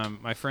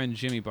 My friend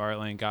Jimmy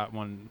Bartling got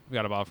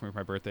a bottle for me for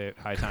my birthday at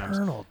High Times,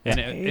 Colonel and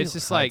Taylor. it's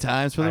just High like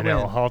times for the I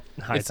know.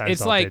 win. High it's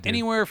times all like day, dude.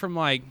 anywhere from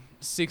like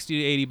 $60 to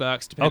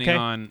 $80 depending Okay.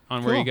 on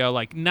where you Cool. go.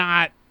 Like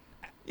not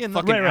Yeah, no,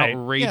 fucking right.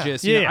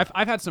 outrageous. Yeah. You know, Yeah.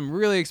 I've had some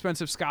really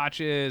expensive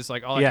scotches,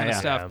 like all that Yeah, kind of yeah.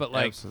 stuff. Yeah, But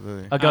like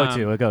absolutely. A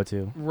go-to. A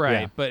go-to. right,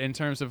 Yeah. but in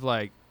terms of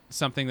like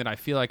something that I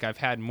feel like I've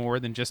had more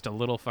than just a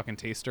little fucking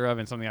taster of,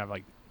 and something I've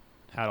like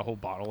had a whole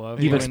bottle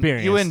of. You've like,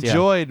 experienced, You yeah.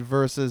 enjoyed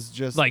versus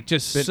just like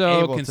just been so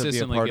able to be a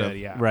consistently part good. of.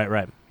 Yeah.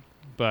 Right.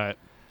 But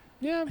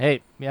yeah.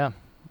 Hey, yeah.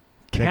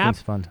 Cap-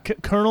 Drinking's fun.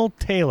 Colonel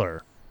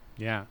Taylor.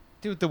 Yeah.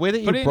 Dude, the way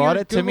that Put you in brought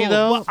your it to me Google-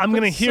 though, Well, I'm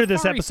going to But hear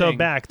this Safari episode thing.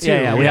 back, too.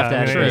 Yeah, we have to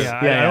answer yeah, this.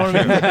 yeah, Yeah, I don't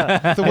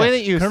remember. the way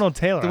that you Colonel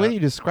Taylor. the way that you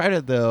described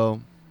it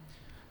though,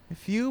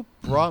 if you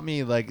brought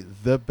me like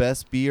the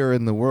best beer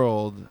in the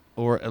world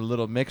or a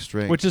little mixed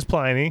drink, Which is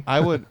Pliny. I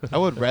would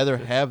rather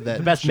have that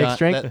The best mixed shot-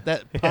 drink?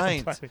 that Yeah,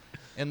 pint Pliny.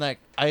 and like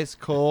ice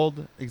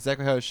cold,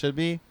 exactly how it should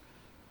be.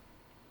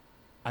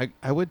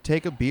 I would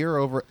take a beer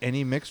over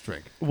any mixed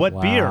drink. What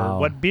beer? Wow.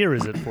 What beer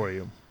is it for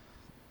you?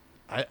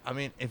 I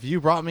mean, if you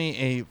brought me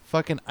a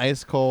fucking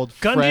ice cold,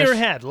 Gun fresh, to your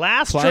head.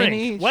 Last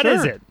Pliny, drink. What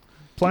is sure. it?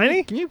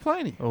 Pliny? Give me a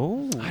Pliny.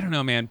 Oh. I don't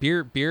know, man.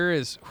 Beer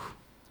is.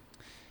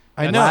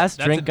 I That's- know. Last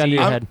that's drink a gun to deep-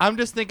 your I'm, head. I'm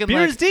just thinking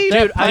Beer's like deep.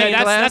 Dude, pint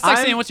Yeah, that's like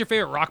glass- saying, what's your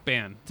favorite rock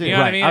band? Dude, You know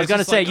what I Right. mean? I was It's gonna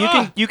just say like,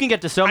 you ugh. can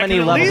get to so I many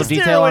can at levels of least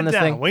detail narrow on it this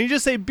down. thing. When you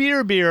just say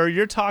beer,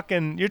 you're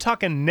talking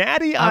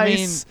natty I mean,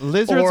 ice,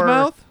 Lizard's or,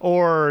 Mouth?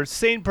 or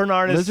Saint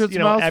Bernardus. Lizard's you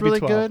know, Mouth's Abbey really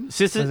 12.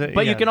 good.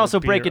 But Yeah, you can the also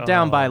break beer- it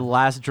down by oh.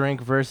 last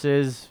drink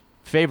versus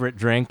favorite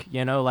drink.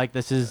 You know, like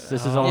this is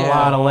a Oh.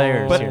 lot of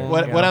layers But here.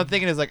 what Yeah. I'm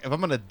thinking is like, if I'm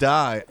gonna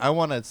die, I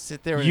want to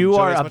sit there and You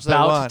enjoy are as much as I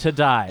about want. to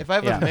die. If I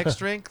have yeah. a mixed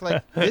drink,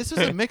 like this is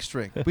a mixed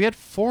drink. We had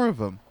 4 of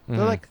them. They're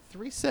Mhm. like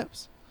 3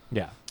 sips.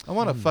 Yeah. I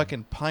want a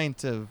fucking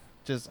pint of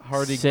just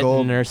hearty Sit gold.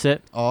 and nurse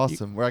it.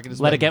 Awesome. Where I can just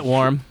Let it like- get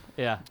warm.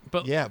 Yeah.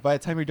 But Yeah. By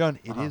the time you're done,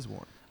 it is Uh-huh.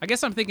 warm. I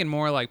guess I'm thinking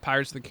more like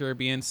Pirates of the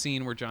Caribbean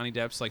scene where Johnny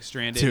Depp's like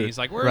stranded. Dude, And he's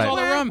like, "Where's right. all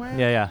the rum?"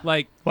 Yeah.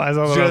 Like, Why is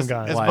all the Just rum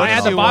gone? as Why I much had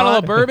as the you bottle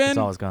want. of bourbon. It's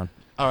always gone.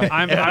 All right.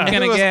 I'm If it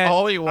gonna was get.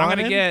 all you I'm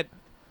gonna wanted, get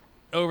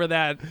over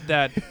that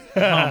hump.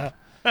 Yeah,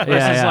 Versus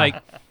yeah. like,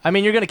 I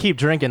mean, you're gonna keep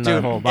drinking the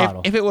Dude, whole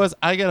bottle. if it was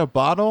I get a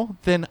bottle,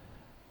 then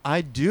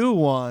I do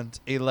want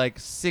a like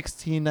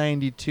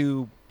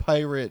 1692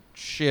 pirate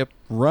ship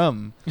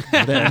rum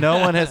that no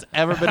one has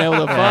ever been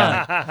able to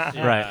find.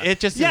 Right. It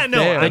just Yeah, is no,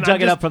 there. They I'm dug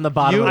it just- up from the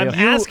bottom. you- of I'm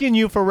you. asking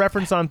you for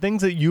reference on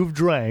things that you've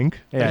drank.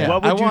 Yeah.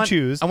 What I would you want-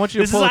 choose? I want you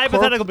to This pull is a cork-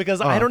 hypothetical because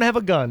I Oh. don't have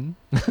a gun,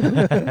 Are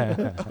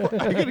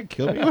you gonna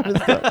kill me? What is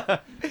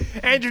that?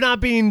 and you're not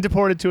being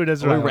deported to a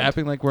desert Are we island.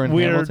 rapping like we're in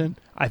We're- Hamilton?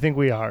 I think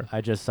we are.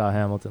 I just saw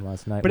Hamilton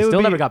last night. But We it would still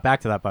be- never got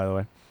back to that, by the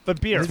way. But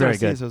beer. It's very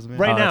good.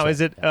 Right Oh, now, that's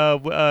is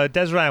it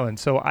Desert Island?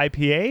 So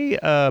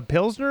IPA,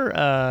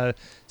 Pilsner,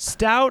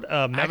 Stout,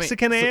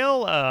 Mexican so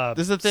ale,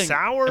 This is the thing.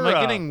 sour. Am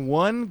I getting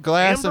one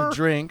glass amber? of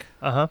drink,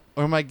 Uh-huh.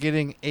 or am I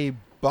getting a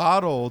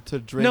bottle to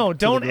drink? No, to the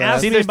don't glass?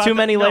 ask See, me there's about too the-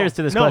 many no, layers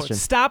to this no, question.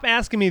 Stop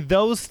asking me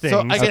those things. So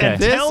I get Okay.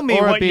 this Tell me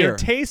or a what your beer?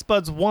 taste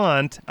buds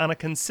want on a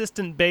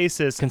consistent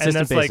basis. Consistent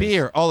and that's like, basis.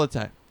 Beer all the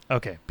time.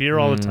 okay, beer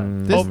all the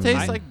time. Mm. This Oh,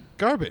 tastes I- like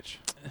garbage.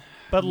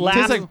 But It last,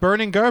 tastes like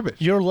burning garbage.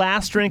 your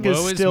last drink woe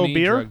is still me,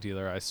 beer. drug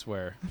dealer. I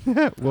swear.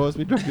 What was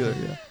we drunk together?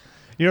 Yeah.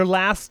 Your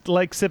last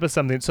like sip of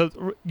something. So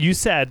you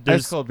said Ice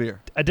there's cold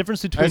beer. a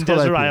difference between Ice cold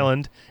Desert IPA.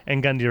 Island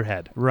and Gun to Your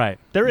Head. Right.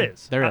 There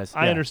is. There is,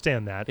 I yeah.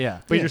 understand that. Yeah.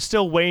 But Yeah. you're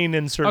still weighing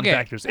in certain Okay,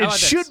 factors. how It about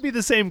this? should be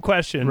the same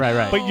question. Right,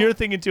 right. But you're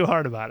thinking too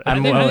hard about it. I'm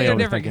I think way they're overthinking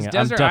different it. because I'm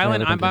Desert definitely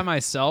Island, I'm by overthinking it.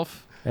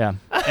 myself, Yeah.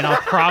 and I'll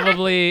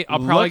probably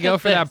Look go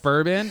at for that this.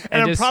 bourbon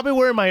and I'm just, probably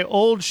wearing my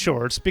old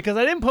shorts because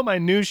I didn't put my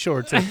new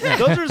shorts in.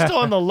 Those are still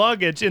on the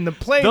luggage in the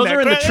plane. Those that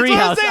are in the that's what I'm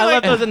treehouse. saying, I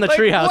left those in the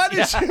treehouse. What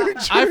is your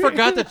I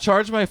forgot to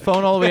charge my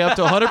phone all the way up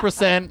to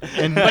 100%.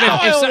 And But now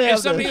I if only have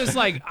somebody this. was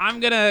like,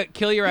 "I'm gonna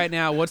kill you right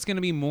now," what's gonna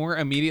be more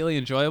immediately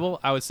enjoyable?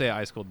 I would say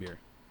ice cold beer.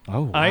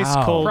 Oh, wow. Ice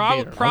cold.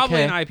 beer.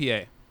 Probably Okay. an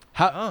IPA.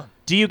 How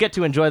do you get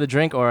to enjoy the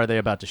drink, or are they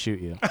about to shoot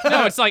you?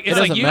 No, it's like It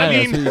doesn't you. matter. I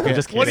That's mean, who you I'm get.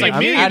 just What kidding. do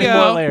like you I'm mean? adding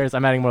Go. more layers.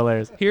 I'm adding more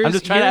layers. I'm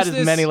just trying to add as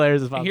this- many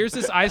layers as possible. Here's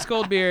this ice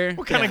cold beer.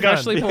 What kind of gun?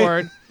 freshly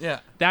poured. Yeah.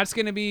 That's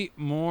gonna be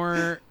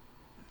more.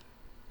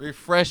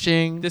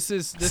 Refreshing. This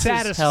is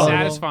Satisfying.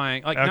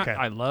 satisfying. Like, Okay.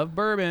 I love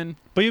bourbon.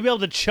 But you'll be able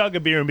to chug a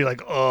beer and be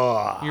like,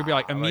 oh. You'll be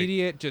like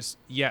immediate. Just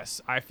yes,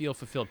 I feel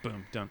fulfilled.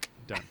 Boom, done.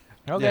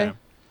 Okay. Yeah.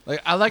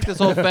 Like I like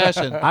this old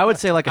fashioned. I would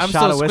say like a I'm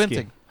shot so of whiskey.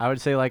 squinting. I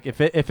would say like if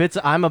it's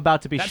I'm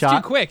about to be That's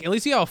shot. too quick. At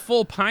least you have a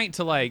full pint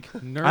to like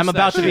nurse. I'm that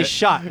about to be shit.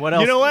 shot. What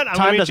else? You know what? I'm gonna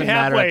Time meet doesn't you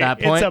matter halfway. at that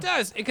It's point. It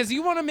does because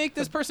you want to make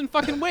this person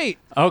fucking wait.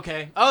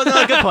 Okay. Oh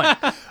no, good point.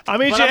 I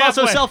mean, But I'm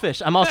also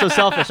selfish. I'm also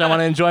selfish. I want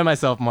to enjoy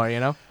myf more. You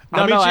know.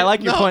 I'll No, meet I you-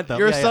 like your No, point though.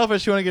 You're Yeah, yeah.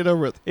 selfish. You want to get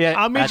over with. Yeah,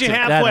 I'll meet that's you it.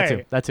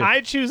 halfway. That too. I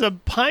choose a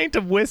pint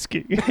of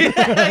whiskey.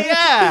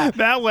 yeah.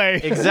 That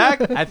way.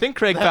 Exactly. I think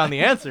Craig found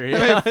the answer. You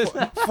know?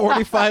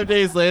 45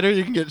 days later,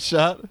 you can get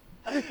shot.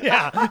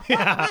 Yeah.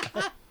 Yeah.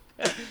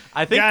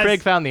 I think Guys,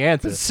 Craig found the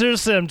answer.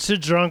 Seriously, I'm too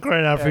drunk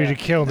right now for you to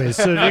kill me.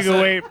 So if you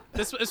can wait.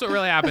 This is what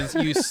really happens.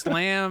 You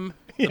slam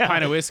the Yeah.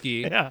 pint of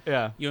whiskey. Yeah.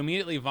 Yeah. You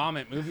immediately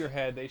vomit. Move your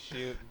head. They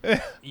shoot.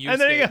 You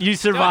And there you escape. go. You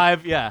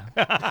survive. Yeah.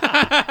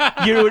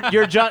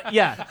 You're Johnny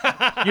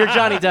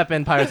Depp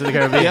in Pirates of the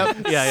Caribbean.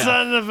 Yep. Yeah.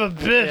 Son of a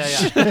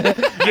bitch. Yeah.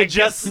 I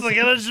guess I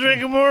gotta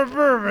drink more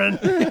bourbon.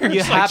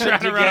 You happen trying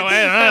to to run get-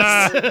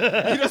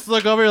 away. You just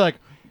look over. You're like,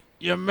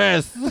 you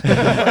missed.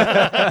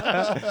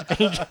 I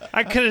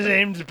could have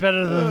aimed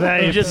better than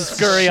that. You just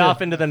scurry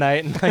off into the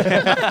night. And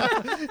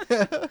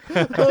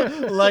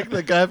Like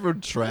the guy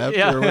from Trapped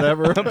Yeah. or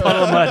whatever. puddle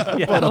of mud.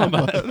 Yeah. Puddle of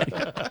mud.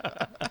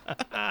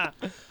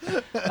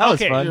 That was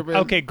Okay. fun.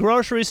 Okay.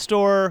 Grocery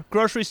store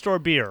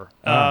beer.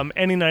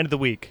 Any night of the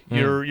week.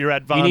 You're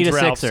at Von's You need a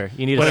Ralph's. sixer.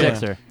 You need a Whatever.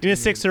 sixer. You need a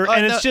sixer, Oh,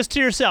 and no. it's just to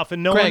yourself,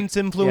 and no Craig, one's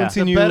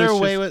influencing The you. better It's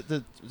way just-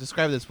 to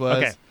describe this was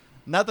Okay.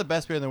 not the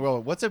best beer in the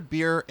world. What's a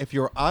beer if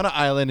you're on an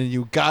island and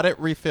you got it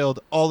refilled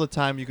all the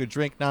time? You could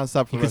drink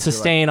nonstop for You the can rest of your life.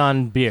 sustain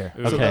on beer.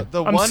 So So Okay.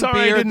 the I'm one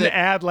sorry beer I didn't that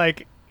add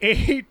like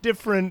 8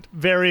 different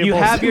variables. You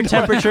have your into it.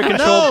 temperature no,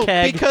 controlled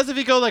keg. because if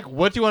you go like,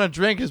 what do you want to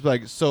drink? It's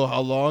like, so how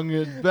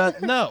long?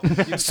 But no,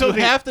 you, So you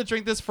the- have to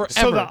drink this forever.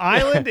 So the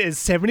island is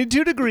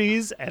 72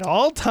 degrees at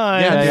all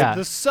times. Yeah, yeah.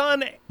 The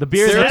sun. The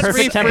beer is the There's perfect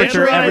three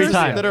temperature every refrigerators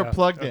time. that are Yeah,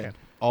 plugged okay. in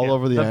all Yeah.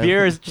 over the The island.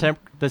 beer is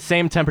the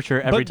same temperature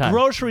every But time.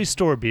 grocery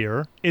store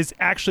beer is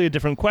actually a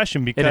different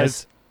question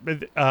because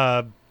That's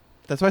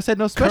why I said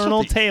no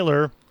Colonel specialty.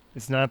 Taylor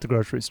is not at the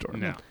grocery store.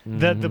 No.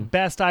 The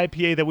best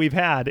IPA that we've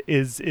had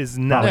is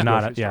not Probably at the not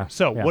grocery at- yeah,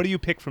 store. So yeah. what do you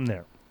pick from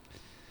there?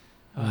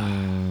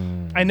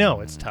 I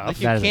know it's tough.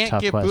 Like you That is a can't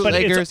tough get question. But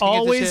bootleggers. it's to get this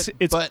always shit,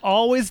 it's but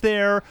always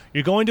there.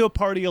 You're going to a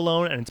party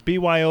alone, and it's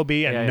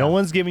BYOB, and Yeah, no yeah.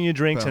 one's giving you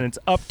drinks, Boom. and it's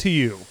up to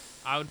you.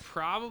 I would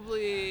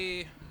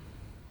probably.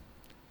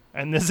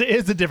 And this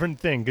is a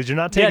different thing because you're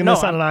not Yeah, taking no,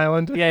 this on an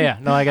island. Yeah.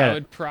 No, I get I it.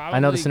 would probably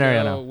know the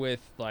scenario go now.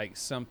 with like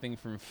something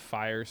from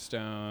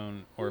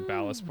Firestone or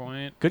Ballast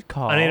Point. Good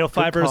call. An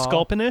 805 Good or a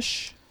call.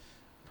 Sculpinish.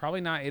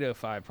 Probably not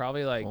 805.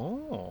 Probably like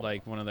Oh.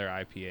 one of their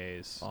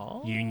IPAs.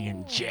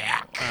 Union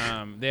Jack.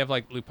 They have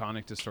like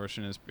Luponic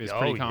Distortion is Oh,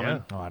 pretty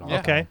common. Oh, I don't Yeah.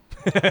 Okay.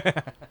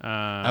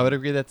 I would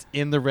agree that's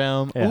in the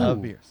realm Yeah.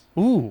 of beers.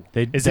 Ooh.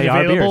 They, Is they it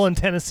are available beers. in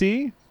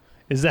Tennessee?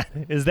 Is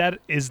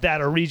that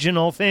a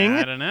regional thing?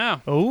 I don't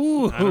know.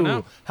 Ooh. I don't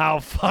know. How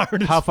far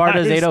does How far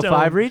does Firestone-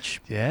 805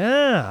 reach?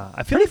 Yeah.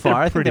 I feel Pretty like they're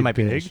far. I think pretty they might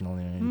be big. national.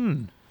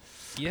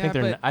 Yeah,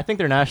 but I think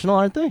they're national,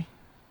 aren't they?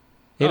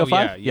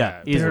 805? Oh,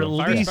 yeah. easily. They're at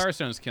least-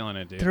 Firestone's killing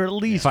it, dude. They're at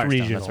least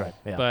Firestone, regional. That's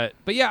right. Yeah.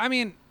 But yeah, I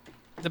mean,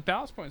 the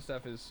Ballast Point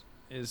stuff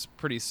is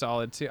pretty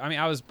solid too. I mean,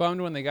 I was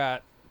bummed when they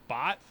got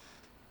bought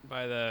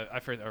by I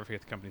forget the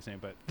company's name,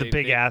 but The they-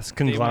 big they- ass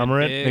they went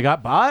conglomerate. big. They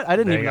got bought? I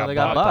didn't They even know got they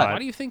got bought. bought. Why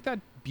do you think that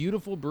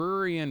beautiful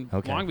brewery in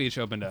Okay. Long Beach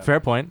opened up? Fair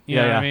point. You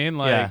yeah, know yeah. what I mean?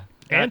 Like, yeah.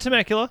 And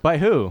Temecula. By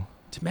who?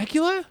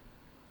 Temecula?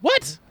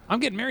 What? I'm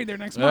getting married there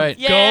next All month. right.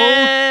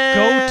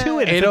 Go to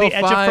it. It's at the edge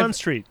of 805. Front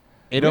Street.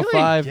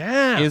 805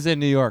 Yeah. is in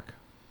New York.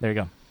 There you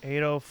go.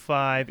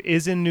 805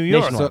 is in New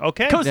York. Nationwide.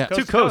 Okay. Coast Yeah.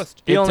 to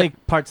coast. The It's only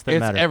parts that It's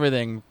matter.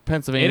 everything.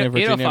 Pennsylvania, 805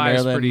 Virginia, is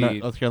Maryland, pretty-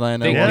 North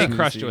Carolina. They, Washington, they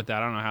crushed D.C. it with that. I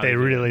don't know how They did.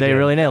 really They did.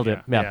 really nailed it.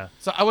 Yeah.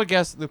 So I would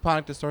guess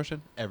Luponic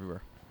Distortion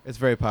everywhere. It's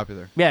very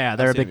popular. Yeah,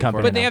 they're I've a seen big it before.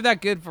 company. But they now. have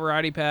that good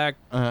variety pack.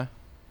 Uh-huh.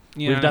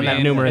 You We've know done what I that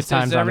mean? numerous It's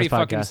times on every this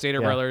fucking podcast. Stater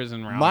Yeah. Brothers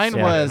and Ralph's. Mine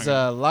Yeah. was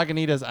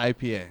Lagunitas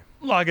IPA.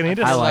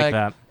 Lagunitas. I like like-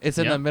 that. It's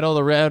in Yeah. the middle of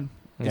the road.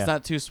 Yeah. It's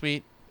not too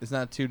sweet. It's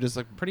not too just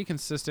like. pretty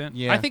consistent.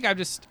 Yeah. I think I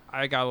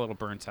got a little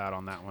burnt out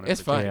on that one. in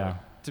It's fun. particular.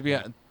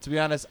 Yeah. To be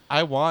honest,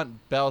 I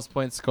want Ballast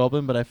Point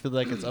Sculpin, but I feel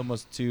like it's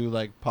almost too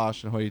like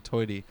posh and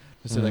hoity-toity.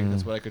 Just like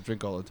that's what I could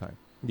drink all the time.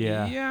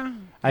 Yeah. Yeah.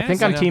 I think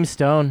so I'm Team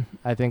Stone.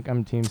 I think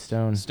I'm Team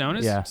Stone. Stone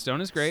is Yeah.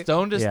 Stone is great.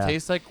 Stone just Yeah.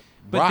 tastes like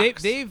But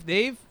rocks.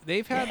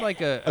 they've had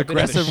like a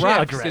Aggressive bit of a rock.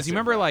 shift because you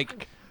remember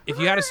like if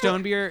you had a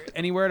Stone beer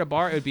anywhere at a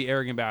bar, it would be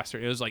Arrogant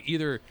Bastard. It was like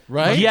either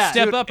Right? Yeah.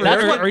 step up or,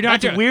 That's, or, what, or you're not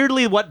that's doing.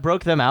 weirdly what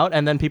broke them out,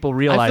 and then people I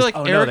realized, feel like oh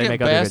no, they Arrogant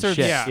make other good Bastard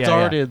shit. Yeah.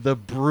 started the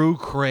brew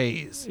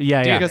craze.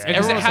 Yeah, yeah. Because Because it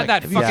everyone's had like,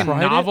 that "Have you fucking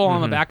tried it?" novel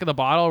on the Mhm. back of the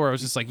bottle where it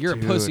was just like you're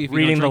Dude. a pussy if you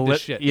Reading don't the drink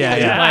this lip. shit. Yeah,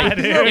 yeah. Like,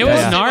 dude. it was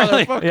Yeah.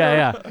 gnarly.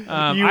 Yeah,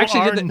 yeah. You I actually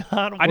are did the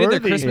not I did the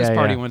worthy. Christmas Yeah,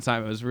 party yeah. one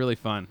time. It was really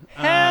fun.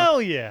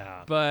 Hell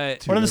yeah.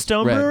 But One of the Dude,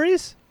 Stone red.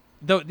 breweries?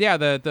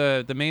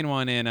 the main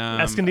one in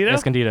Escondido?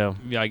 Escondido.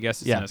 Yeah, I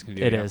guess it's Yeah, in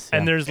Escondido. it yeah. is.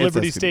 And yeah. there's It's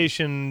Liberty Escondido.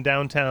 Station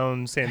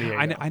downtown San Diego.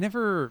 I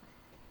never.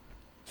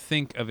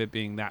 think of it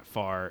being that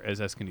far as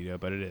Escondido,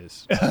 but it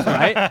is.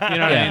 Right? You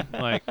know what I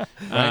mean? Like,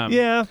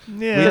 Yeah. We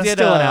That's did,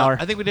 still an hour.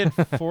 I think we did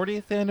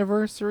 40th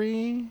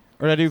anniversary,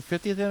 or did I do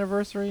 50th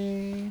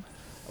anniversary?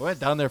 I went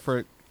down there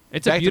for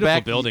it's a back to beautiful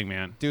back, building,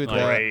 man. dude,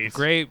 Like,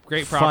 great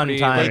Fun property.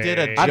 time. They did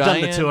a I've I've done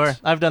the giant- tour.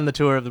 I've done the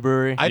tour of the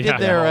brewery. I Yeah.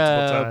 did their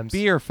Multiple times.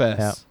 beer fest.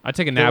 Yeah. I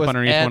take a It nap was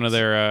underneath at- one of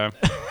their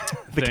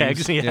the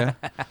things. kegs. Yeah.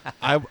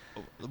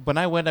 When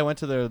I went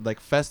to their like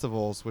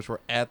festivals, which were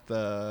at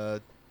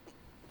the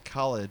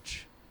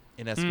college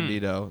in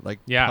Escondido, like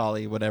Yeah.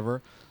 Poly,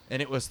 whatever,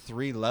 and it was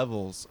 3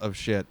 levels of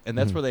shit, and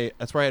that's Mhm.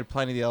 that's where I had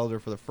Pliny the Elder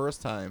for the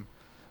first time,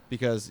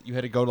 because you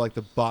had to go to like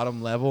the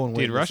bottom level and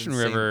wait Dude, in this Russian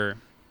insane- River,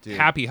 dude,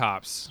 Happy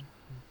Hops.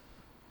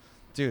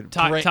 dude,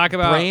 Talk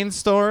about-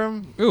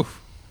 Brainstorm.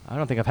 Oof. I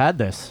don't think I've had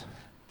this.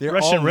 They're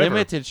Russian all River.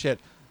 limited shit.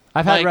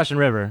 I've Like- had Russian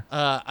River.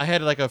 I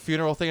had like a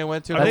funeral thing I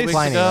went to a Are couple they weeks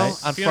Pliny, ago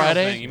right? on Funeral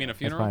Friday. thing. You mean a That's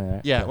funeral? fine,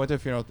 right? Yeah, I went to a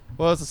funeral.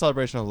 Well, it's a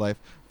celebration of life.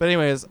 But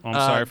anyways, Oh, I'm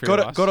sorry for go your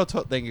to loss. go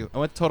to thank you. I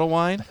went to Total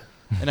Wine,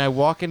 and I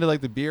walk into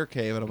like the beer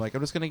cave, and I'm like,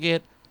 I'm just gonna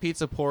get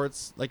pizza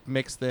ports like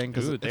mixed thing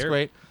because Ooh, it's they're-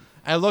 great.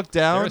 I look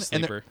They're down, a and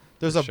sleeper.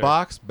 there's for a sure.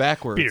 box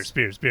backwards.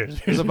 Beers.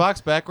 There's a box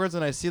backwards,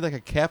 and I see like a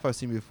cap I've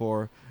seen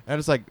before, and I'm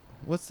just like,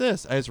 what's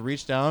this? I just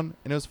reached down,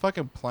 and it was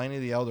fucking Pliny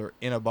the Elder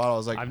in a bottle. I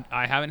was like,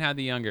 I haven't had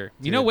the younger.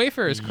 You Dude. know,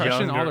 Wayfair is crushing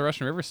all Younger. the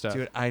Russian River stuff.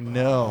 dude, I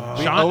know.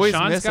 We Sean, always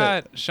Sean's miss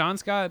got it,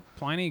 Sean's got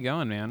Pliny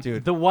going, man.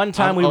 dude. The one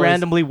time I'm we always-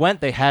 randomly went,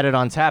 they had it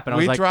on tap, and I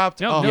We was like, dropped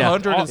No, $100 no,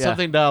 and all-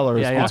 something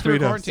dollars. Yeah, yeah. All once through we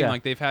done- quarantine, Yeah.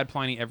 like they've had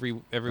Pliny every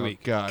Oh,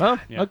 week. God. "Oh,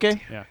 Yeah.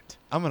 okay." Yeah.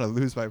 I'm gonna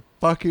lose my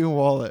fucking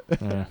wallet.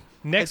 Yeah.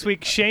 Next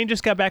week, Shane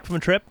just got back from a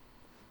trip,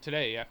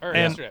 Today, yeah, or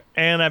and yesterday.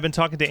 and I've been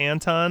talking to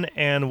Anton,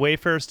 and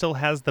Wayfair still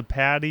has the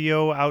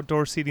patio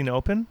outdoor seating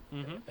open.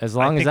 Mm-hmm. As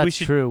long I as think that's we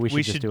should, true, we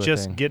should just do a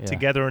thing. get Yeah.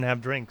 together and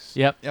have drinks.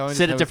 Yep. Yeah, we just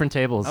Sit have at it- different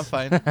tables. I'm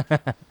fine. I'm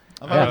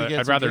happy to get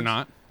I'd some rather drinks.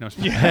 not. No,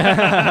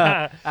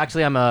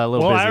 Actually, I'm a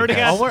little Well, busy. I already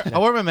guys. got-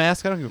 I'll wear my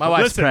mask. I don't give a My fuck.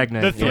 wife's Listen,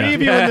 pregnant. the three yeah.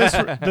 of you in this,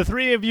 the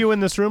 3 of you in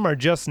this room are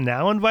just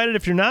now invited.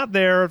 If you're not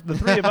there, the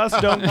 3 of us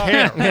don't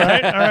care.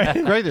 Right? All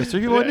right. Greg, there's 3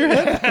 people in your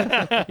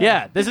head.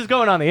 Yeah, this is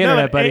going on the No,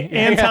 internet, but buddy.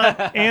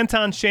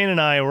 Anton, Shane, and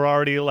I were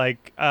already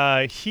like,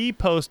 he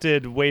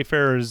posted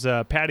Wayfair's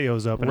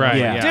patios open. Right, I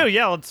was like, yeah. Dude,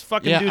 yeah, let's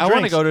fucking Yeah, do I want to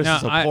drinks. go to No,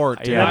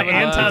 support. too. yeah. And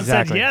Anton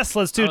Exactly. said, yes,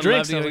 let's do I would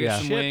drinks. love And to I get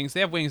was some like, wings. They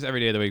have wings every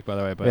day of the week, by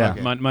the way. But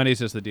Yeah. Monday's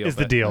just the deal. is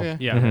the but- deal. Oh, yeah.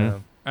 Yeah.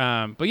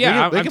 Mhm. But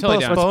yeah, we I'm can totally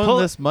down. postpone pull-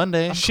 this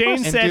Monday. Shane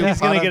and said do he's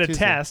going Hot to on get a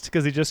Tuesday. test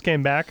because he just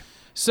came back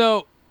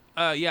So,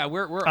 yeah,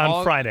 we're on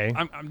all Friday.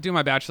 I'm doing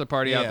my bachelor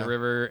party out Yeah. the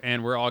river,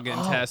 and we're all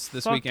getting tests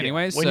this Fuck week yeah.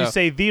 anyways. When so you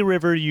say the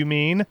river, you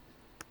mean?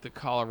 the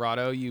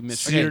Colorado, you So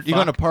Michigan. you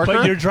going to Parker?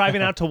 But you're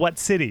driving out to what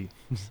city?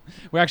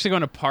 We're actually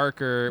going to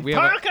Parker. We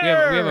have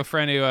Parker! a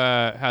friend who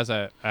has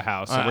a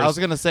house. So we're I was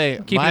gonna say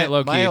keeping my, it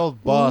low-key. my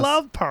old boss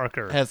Love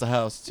Parker. has a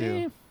house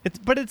too.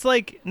 But it's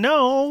like,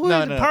 no,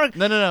 No, Park.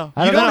 no.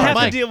 I You don't don't know. have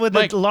Mike, to deal with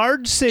Mike, a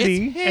large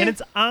city, it's and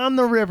it's on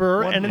the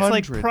river, and it's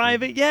like 100,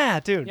 private. Yeah,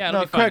 dude. yeah,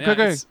 it'll No, be fun. Craig, Yeah,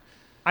 Craig.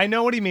 I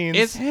know what he means.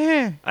 It's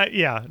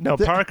yeah, no,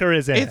 The- Parker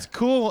is in. it's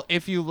cool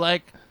if you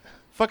like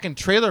fucking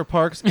trailer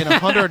parks in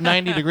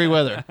 190-degree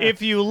weather.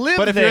 If you live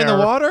But if there, you're in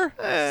the water,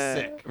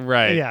 sick.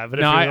 Right. Yeah, but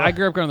if no, you're- I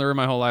grew up going to the river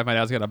my whole life. My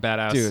dad's got a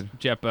badass Dude.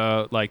 jet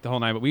boat, like the whole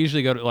night. But we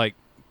usually go to like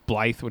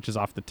Blythe, which is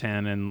off the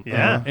 10, and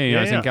Yeah. and, you know,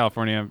 Yeah, it's yeah. in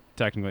California.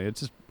 Technically,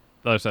 it's just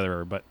the other side of the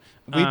river. But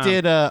We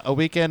did a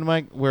weekend,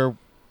 Mike, where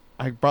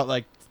I brought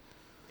like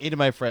 10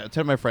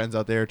 of my friends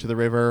out there to the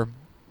river.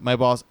 My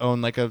boss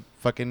owned like a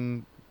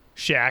fucking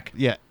shack.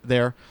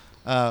 there.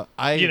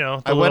 I You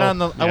know, I the went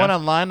little- I went yeah.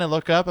 online and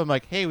look up. I'm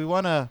like, hey, we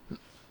want to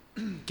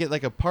get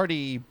like a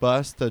party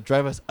bus to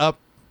drive us up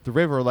the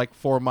river like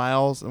 4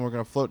 miles, and we're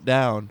gonna float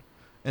down.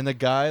 And the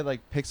guy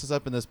like picks us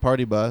up in this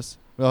party bus.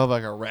 We all have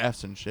like our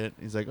rafts and shit.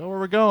 He's like, oh, where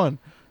we going?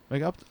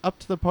 Like up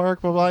to the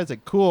park, blah blah. He's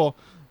like, cool.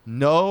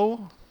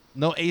 No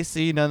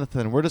AC,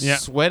 nothing. We're just Yeah.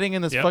 sweating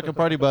in this Yep. fucking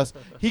party bus.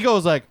 He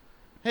goes like,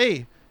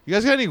 hey, you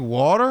guys got any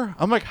water?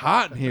 I'm like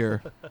hot in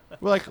here.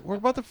 We're like, we're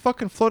about to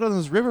fucking float on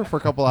this river for a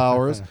couple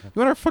hours. You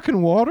want our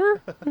fucking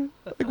water?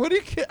 Like, what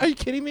are you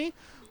kidding me?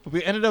 But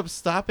we ended up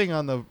stopping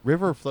on the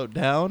river, float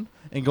down,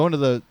 and going to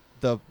the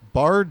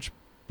barge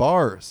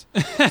bars.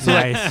 So like,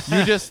 Nice.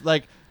 you just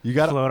like you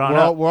got Float on we're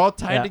all, up. we're all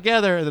tied Yeah.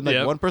 together, and then like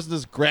Yep. one person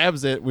just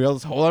grabs it. We all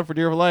just hold on for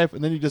dear life,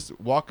 and then you just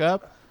walk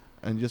up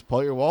and you just pull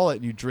out your wallet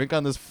and you drink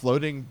on this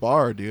floating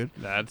bar, dude.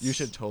 that's You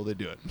should totally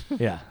do it.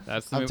 Yeah.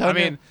 That's the I'm move. I telling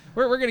you- mean,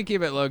 we're gonna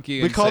keep it low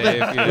key. We called it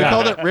we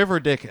called it river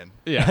dickin'.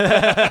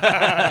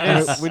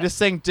 Yeah. we just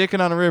sang dickin'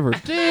 on a river.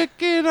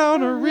 Dickin'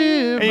 on a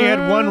river. And you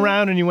had one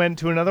round and you went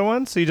to another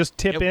one, so you just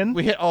tip Yeah, in.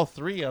 We hit all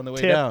 3 on the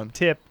way tip, down.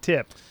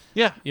 tip.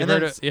 Yeah, You and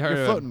heard then of, you heard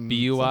you're of floating.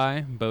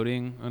 BUI,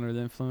 boting under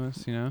the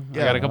influence? You know,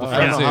 Yeah, I got a couple I don't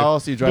friends know who how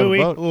else you drive Buoy,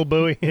 a boat. little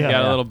buoy. Yeah,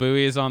 got little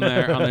buoys on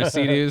their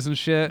sea-doos and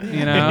shit.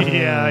 You know.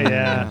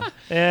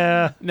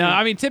 yeah. No,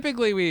 I mean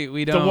typically we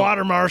The don't.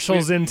 water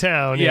marshal's in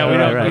town. Yeah, you we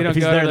know. don't- we don't If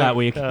he's go there to that the-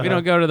 week. We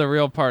don't go to the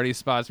real party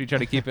spots. We try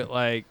to keep it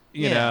like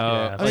you Yeah. know,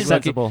 Yeah. like, I mean,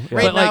 sensible. Yeah.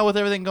 Right But, now, like- with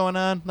everything going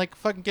on, like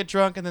fucking get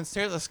drunk and then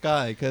stare at the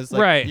sky because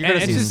right, you're gonna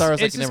and see it's just, stars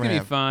like it's you just never gonna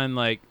have. be fun.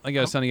 Like I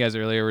was telling you guys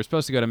earlier, we're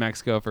supposed to go to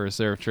Mexico for a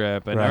surf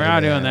trip, and Right. we're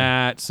not Yeah. doing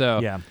that. So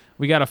Yeah.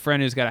 we got a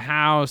friend who's got a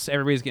house.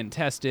 Everybody's getting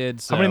tested.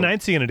 So How many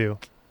nights are you gonna do?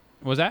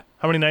 What was that?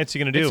 How many nights are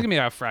you gonna do? It's gonna be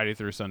a Friday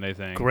through Sunday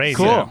thing. Great.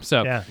 Cool. Yeah.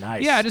 So Yeah.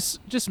 Nice. yeah,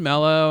 just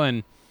mellow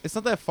and It's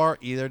not that far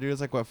either, dude.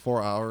 It's like what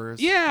 4 hours.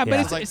 yeah, but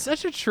Yeah. it's, it's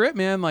such a trip,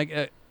 man.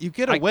 Like, You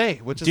get I-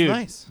 away, which is Dude,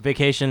 nice.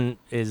 vacation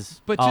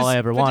is but all just, I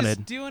ever but wanted.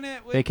 Just doing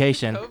it with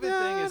Vacation. The COVID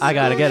thing is I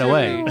gotta so get true,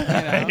 away. you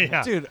know?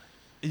 Yeah. Dude,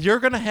 you're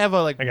gonna have a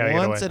I gotta get once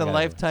away. in I a gotta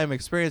lifetime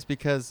experience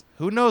because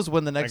who knows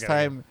when the next gotta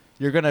get- time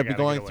you're gonna I be gotta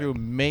going get through away.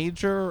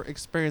 major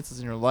experiences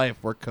in your life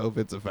where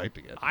COVID's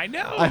affecting it. I know.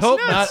 I it's hope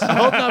nuts. not. I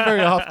hope not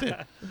very often.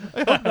 I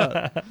hope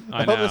not.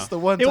 I hope know. it's the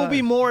one It time. will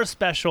be more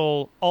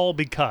special all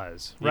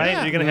because, right?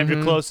 Yeah. You're gonna have your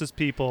Mhm. closest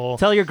people.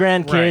 Tell your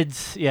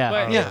grandkids. Yeah.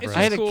 But Yeah, it's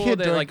I had just a cool kid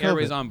that during like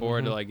everybody's COVID. on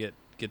board to Mhm. like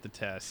get the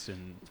test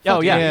and Oh,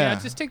 fuck yeah. it, Yeah.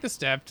 just take the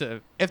step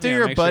to If they're you know,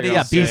 your make sure buddies, you're Yeah,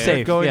 all be they're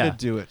safe. going Yeah. to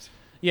do it.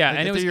 Yeah, Like,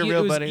 and if it was, they're your it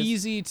real was buddies.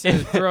 easy to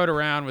throw it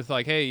around with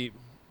like, hey,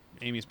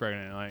 Amy's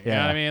pregnant. Like, you know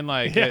Yeah. what I mean?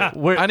 Like, Yeah.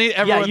 We're- I need yeah,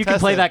 everyone you can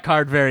play tested. that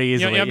card very You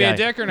easily. wanna be a yeah.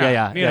 dick or Yeah, not?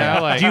 yeah, You yeah.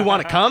 know, like- do you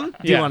want to come? Do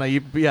Yeah. you want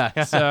to?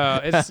 Yeah. so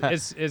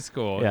it's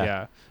cool. Yeah.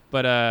 Yeah.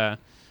 But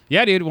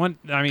yeah, dude.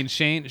 I mean,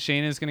 Shane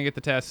is gonna get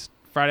the test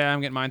Friday. I'm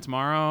getting mine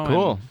tomorrow.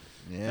 Cool.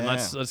 And, Yeah.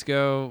 and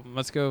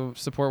let's go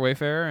support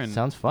Wayfair and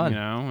Sounds fun. You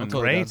know, and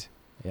totally Great.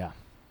 Yeah.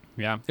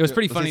 yeah, it was Yeah,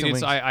 pretty let's funny, eat some dude.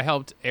 So wings. I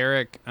helped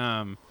Eric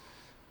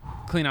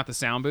clean out the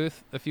sound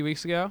booth a few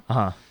weeks ago, Uh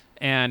huh.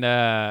 and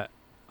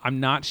I'm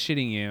not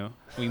shitting you.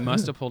 We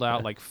must have pulled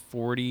out like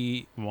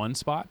 41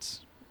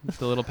 spots,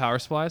 the little power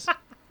supplies,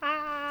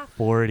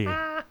 40.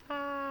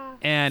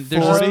 and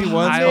there's just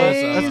 41 piles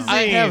spots. of-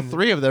 I have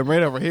 3 of them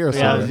right over here.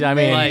 Yeah, So I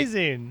mean, Like-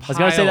 Amazing. I was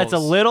gonna say that's a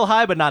piles. little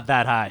high, but not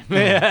that high.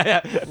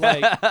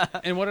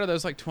 like, and what are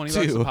those like 20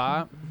 bucks a Two.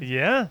 pop?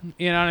 yeah.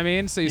 You know what I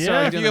mean? So you Yeah.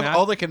 start if doing you the have math.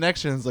 all the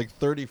connections, like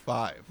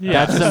 35.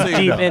 That's some So you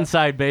deep know.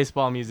 inside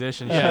baseball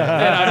musicianship. Yeah,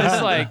 and I'm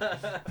just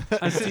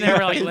like, I'm sitting there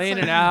like laying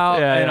it out,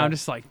 Yeah, and yeah. I'm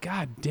just like,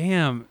 God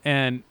damn.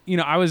 And you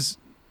know, I was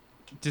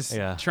just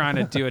Yeah. trying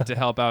to do it to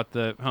help out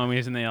the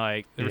homies, and they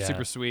were Yeah.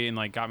 super sweet and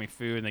like got me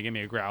food, and they gave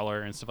me a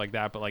growler and stuff like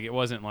that. But like, it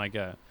wasn't like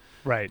a,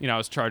 Right. you know, I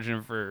was charging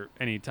them for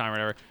any time or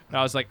whatever. But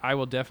I was like, I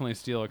will definitely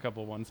steal a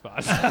couple one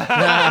spots.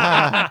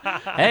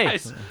 Hey,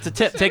 it's a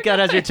tip. Take that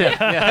as your tip.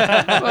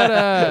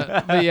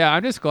 Yeah. but yeah,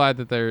 I'm just glad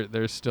that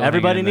they're still.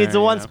 Everybody hanging in needs there,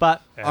 a you one know?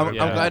 spot. I'm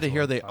Yeah. glad to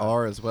hear they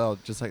are as well,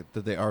 just like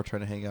that they are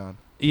trying to hang on.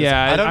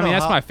 Yeah, I don't I mean know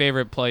that's how- my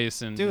favorite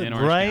place in Dude, in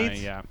Orange right? County.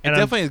 Yeah. It And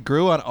I'm- definitely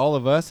grew on all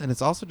of us, and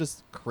it's also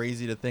just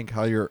crazy to think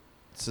how you're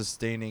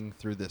sustaining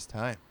through this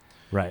time.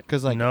 Right.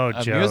 Because like No a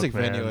joke, music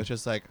venue man. is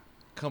just like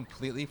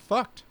completely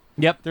fucked.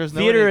 Yep. There's no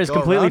Theater way to is go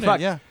completely around it.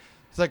 fucked. Yeah,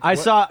 it's like I what-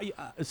 saw.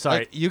 Sorry.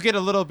 Like, you get a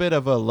little bit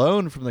of a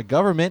loan from the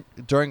government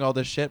during all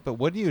this shit, but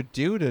what do you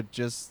do to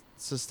just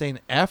sustain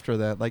after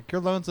that? Like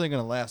your loan's only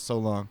gonna last so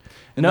long,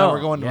 and now No,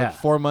 we're going to yeah. like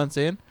 4 months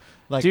in.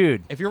 Like,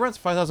 Dude. if your rent's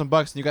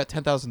 $5,000 and you got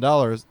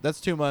 $10,000, that's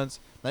 2 months.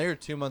 Now you're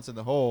 2 months in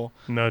the hole.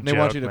 No And joke, they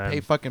want you to man.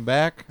 pay fucking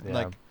back. Yeah.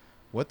 Like,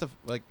 what the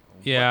like?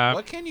 Yeah.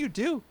 What can you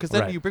do? Because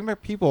then Right. you bring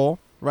back people,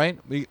 right?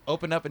 We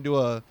open up and do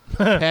a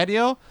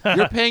patio.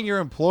 You're paying your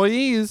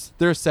employees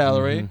their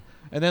salary, Mhm.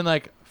 and then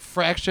like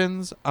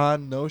fractions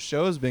on no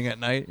shows being at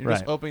night. You're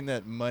just Right. hoping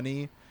that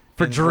money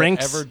For and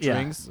drinks, whatever yeah,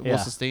 drinks yeah. will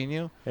sustain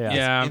you. Yeah.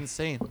 Yeah. It's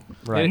insane.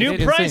 Right. New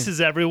Insane.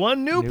 prices,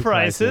 everyone. New, New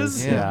prices.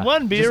 prices, yeah.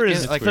 One beer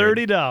Just is like-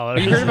 $30.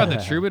 Have you heard about the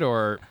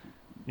Troubadour?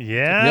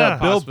 Yeah.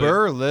 Bill Possibly.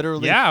 Burr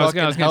literally Yeah, I was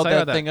fucking gonna held tell you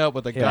that about thing up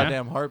with a Yeah.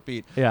 goddamn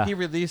heartbeat. Yeah. He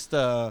released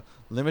a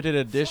limited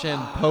edition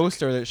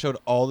poster that showed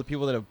all the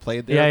people that have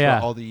played there Yeah, throughout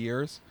yeah. all the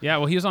years. Yeah,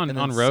 well, he was on And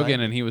then Rogan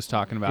signed and he was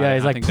talking about it. Yeah.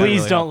 He's I like, think that please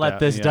really don't helped let out.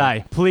 this Yeah.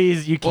 die.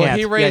 Please, you can't. Well,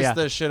 he raised yeah.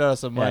 the shit out of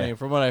some money. Yeah.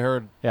 From what I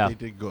heard, Yeah. he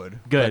did good.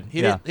 Good, But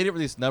he yeah. didn't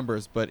release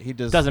numbers, but he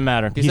just Doesn't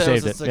matter. He, He said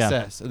saved it was a it. Yeah.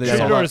 success. They Yeah.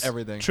 sold out Troubadour's,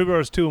 everything.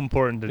 Troubadour's too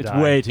important to It's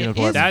die. way too It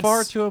important. is That's-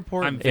 far too I'm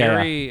important. Yeah.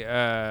 very.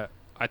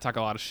 I talk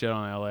a lot of shit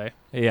on LA.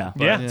 Yeah.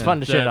 Yeah. It's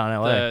fun to shit on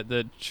LA.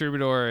 The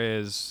Troubadour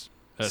is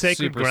a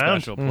Sacred super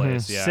ground. special Mhm.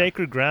 place. Yeah.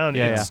 Sacred ground.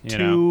 Yeah, It's yeah. You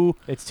too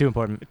It's too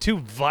important. too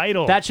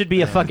vital. That should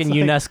be a fucking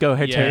UNESCO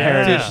Yeah.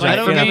 heritage. Dude, I site,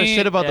 don't you know? give a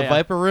shit about Yeah, the yeah.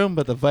 Viper Room,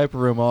 but the Viper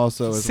Room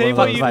also is say one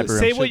what of you those Viper that Room.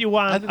 say should- what you I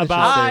want think they should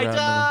about stay I around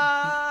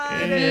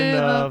died in in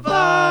the the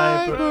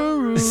Viper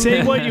Viper.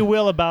 say what you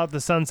will about the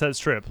Sunset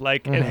Strip.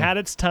 Like it Mhm. had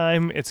its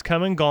time. It's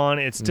come and gone.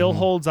 It still Mhm.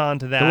 holds on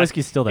to that. The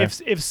whiskey's still there.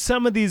 If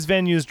some of these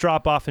venues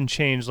drop off and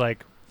change,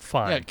 like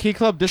fine. Yeah, Key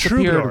Club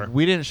disappeared. Troubadour.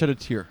 We didn't shed a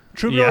tear.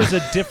 Troubadour Yeah. is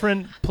a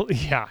different.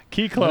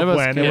 Key Club None of us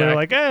went, and we care. were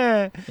like,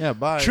 eh. Yeah,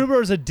 bye.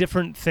 Troubadour is a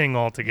different thing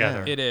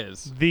altogether. It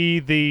is.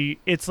 The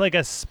it's like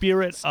a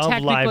spirit It's of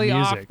live technically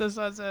off music. the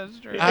Sunset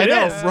Strip. I It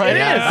know, is, right? it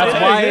Yeah, is, that's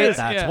it why. is.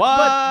 That's Yeah.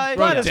 why.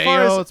 But as far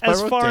Rodeo, as it's by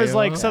as far as Rodeo.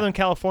 like Yeah. Southern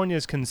California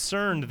is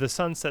concerned, the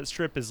Sunset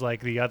Strip is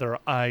like the other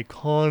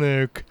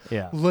iconic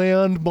Yeah.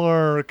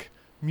 landmark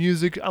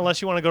music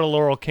unless you want to go to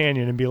Laurel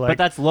Canyon and be like, but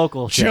that's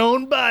local shit.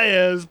 Joan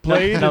Baez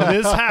played No. in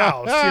this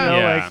house. You know,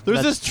 Yeah. like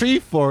There's this tree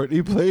fort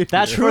he played.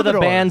 That's here. for the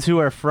Troubadour. bands who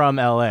are from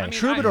LA. mean,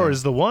 Troubadour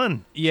is the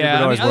one. Yeah,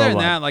 Troubadours other than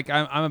worldwide. that, like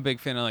I'm a big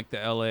fan of like the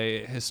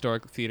LA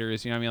historic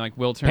theaters. You know what I mean? Like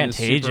Will Turner is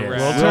Pantages. super Will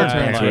rad.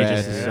 Turner's Like, rad.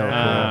 is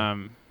so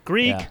cool.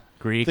 Greek. Yeah.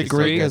 Greek. The is so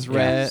Greek good. is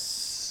red.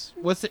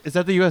 What's it? Is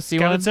that the USC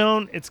Got one? its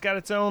own. It's got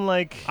its own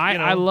like. I- you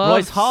know, I love-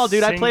 Royce Hall,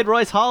 dude. I sing- played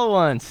Royce Hall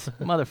once,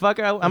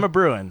 motherfucker. I'm a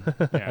Bruin.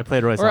 Yeah. I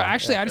played Royce Or Hall.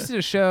 actually, I just did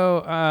a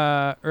show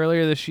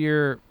earlier this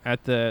year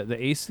at the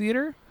Ace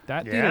Theater.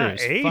 That Yeah, theater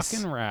is Ace.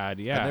 fucking rad.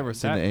 Yeah, I've never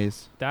seen that, the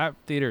Ace. That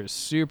theater is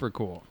super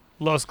cool.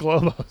 Los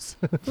Globos.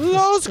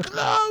 Los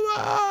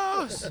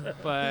Globos.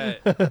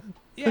 But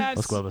yeah,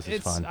 Los Globos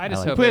is fun. I I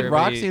just like hope Played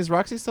everybody- Roxy. Is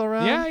Roxy still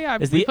around? Yeah, yeah.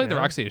 Is we the- played the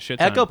Roxy a shit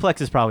ton.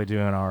 Echoplex is probably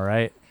doing all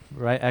right.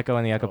 Right? Echo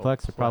and the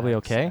Echoplex are probably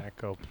okay.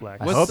 Echoplex.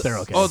 I What's hope the- they're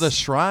okay. Oh, the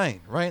Shrine,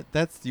 right?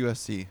 That's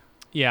USC.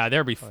 Yeah,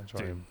 they'll be. That's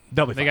Dude, right.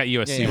 They'll be they fine. got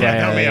USC. yeah, right?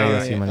 yeah, they'll be yeah, all yeah,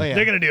 right. yeah, money. Oh, yeah.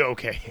 They're gonna do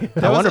okay.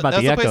 I wonder about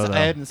that's the a place Echo, I though.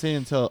 hadn't seen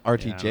until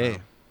RTJ.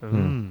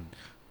 Mm.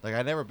 Like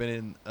I'd never been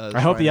in.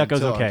 I hope the Shrine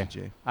Echo's until okay.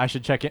 RTJ. I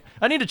should check in.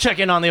 I need to check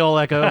in on the old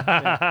Echo.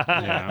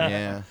 Yeah.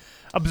 Yeah.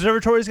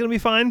 Observatory's gonna be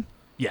fine.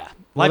 Yeah.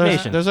 Well, Live there's,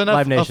 Nation. There's enough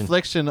Live Nation.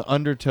 affliction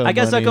undertone. I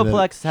guess money that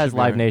Echoplex has should be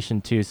Live right. Nation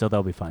too, so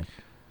they'll be fine.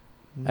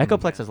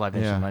 Echoplex has Live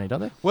Nation Yeah. money,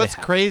 don't they? What's They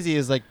have. crazy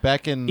is like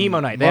back in Emo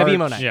Night. They have Emo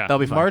March- Night. Yeah. They'll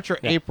be fine. March or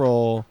Yeah.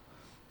 April,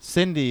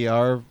 Cindy,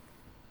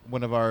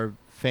 one of our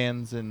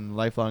fans and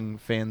lifelong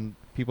fan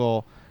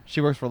people, she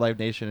works for Live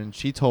Nation, and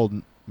she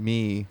told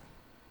me,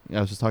 I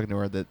was just talking to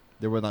her, that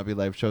there will not be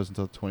live shows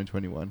until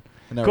 2021.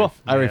 And Cool.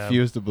 I Yeah.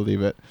 refuse to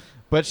believe it.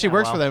 But she Yeah,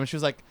 works well. for them, and she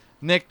was like,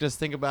 Nick, just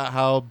think about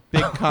how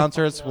big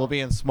concerts will be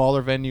in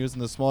smaller venues,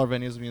 and the smaller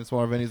venues will be in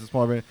smaller venues, and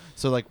smaller venues.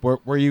 So, like, where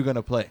are you going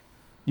to play?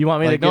 You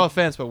want me Like, to no give?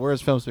 offense, but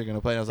where's Film Speak going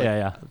to play? And I was like, Yeah,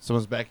 yeah.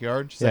 someone's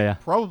backyard? She's Yeah, like, yeah.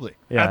 probably.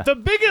 Yeah. At the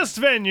biggest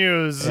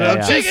venues. Yeah, of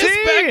yeah.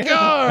 GC.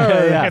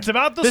 Yeah, yeah. It's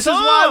about the This song.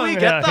 is why we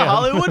get Yeah, the yeah.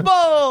 Hollywood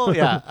Bowl.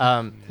 Yeah.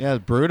 Yeah,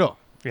 it's brutal.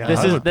 Yeah, This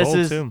is- Hollywood this Bowl,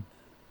 is- too.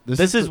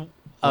 This is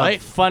a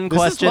life. fun This is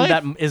question life.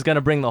 that is going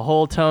to bring the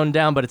whole tone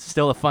down, but it's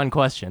still a fun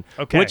question.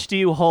 Okay. Which do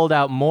you hold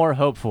out more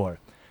hope for?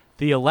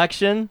 The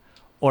election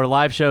or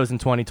live shows in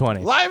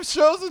 2020? Live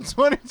shows in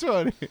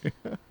 2020.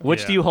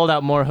 Which Yeah. do you hold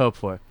out more hope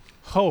for?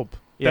 hope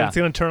Yeah. that it's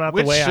going to turn out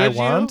Which the way I should you?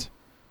 want.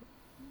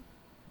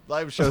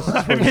 Live shows in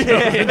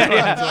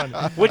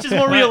 2020. Which is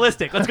more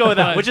realistic? Let's go with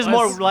that. But Which is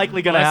more let's-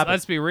 likely going to happen?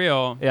 Let's be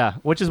real. Yeah.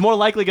 Which is more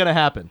likely going to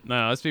happen?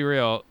 No, let's be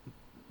real.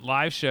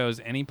 Live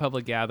shows, any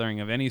public gathering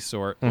of any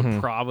sort, Mhm.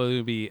 would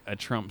probably be a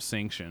Trump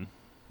sanction.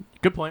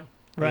 Good point.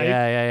 Right.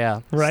 Yeah, yeah, yeah.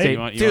 Right. State, You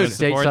want Dude, to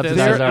state support this?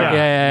 subsidized There- art. yeah.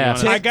 Yeah, yeah,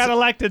 You yeah. I got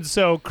elected,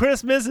 so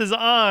Christmas is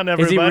on,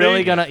 everybody. Is he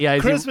really gonna? Yeah.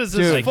 Is Christmas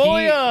Dude, is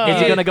fully he- on.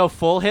 Is he gonna go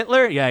full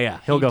Hitler? Yeah, yeah.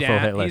 He'll go full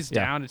down, Hitler. He's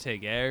yeah. down to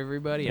take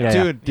everybody Yeah, out.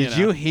 yeah. Dude, did know.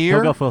 you He'll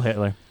hear go full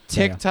Hitler.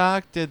 Yeah, yeah.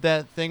 TikTok did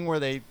that thing where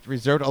they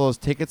reserved all those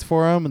tickets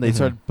for him and they Mhm.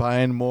 started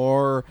buying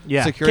more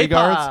Yeah. security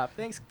K-pop. guards?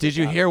 Thanks, Did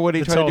you K-pop. hear what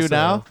he The tried to do Tulsa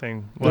now?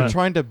 Thing. They're What?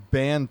 trying to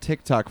ban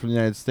TikTok from the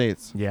United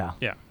States. Yeah.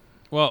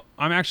 Well,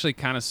 I'm actually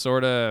kind of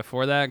sort of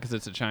for that because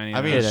it's a Chinese.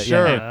 I mean, Yeah,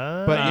 sure.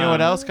 yeah. But you know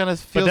what else kind of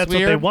But feels that's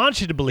weird? what they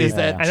want you to believe. Is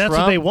that and that's what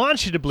Trump- they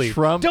want you to believe.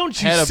 Trump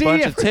Don't you had a see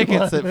bunch of everyone?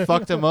 tickets that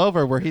fucked him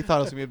over where he thought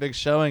it was going to be a big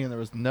showing and there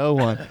was no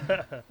one.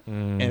 Mm.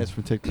 And it's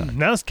from TikTok.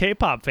 Now it's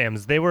K-pop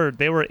fans. They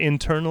were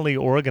internally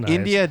organized.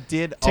 India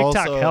did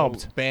TikTok also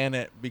helped. ban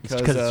it It's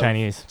because because of it's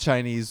Chinese.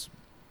 Chinese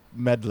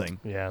meddling.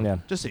 Yeah. Yeah.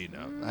 Just so you know.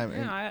 I mean,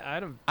 Yeah, I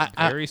had a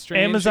I- very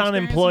strange Amazon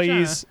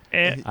experience in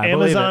employees I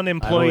believe Amazon it. I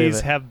employees believe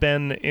it. have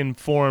been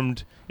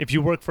informed. If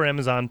you work for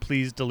Amazon,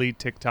 please delete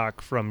TikTok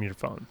from your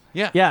phone.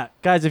 Yeah,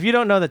 guys, if you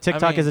don't know that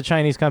TikTok mean- is a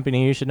Chinese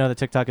company, you should know that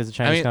TikTok is a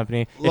Chinese mean,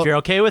 company. Le- If you're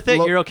okay with it,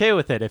 Le- you're okay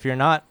with it. If you're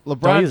not, don't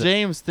LeBron use it.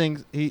 James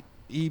thinks he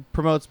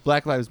promotes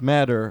Black Lives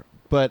Matter,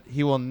 but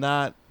he will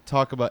not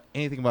talk about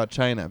anything about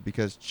China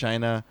because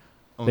China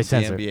They owns the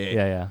censor. NBA.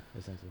 Yeah, yeah.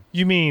 They censor.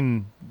 You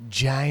mean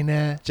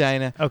China?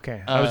 China.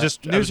 Okay, I was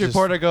just news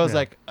reporter goes yeah.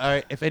 like, all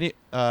right, if any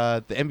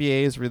the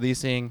NBA is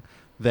releasing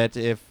that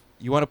if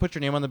you want to put your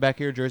name on the back of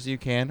your jersey, you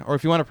can, or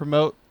if you want to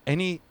promote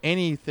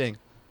anything,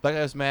 Black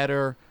Lives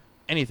Matter,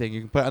 anything,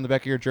 you can put it on the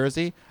back of your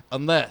jersey,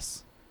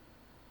 unless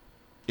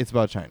it's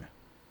about China.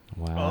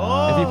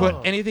 Wow. If you Oh.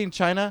 put anything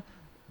China,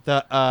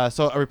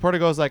 so a reporter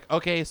goes like,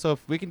 okay, so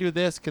if we can do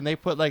this, can they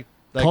put like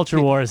Culture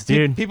pe- wars, pe-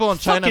 dude. people in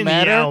China Fucking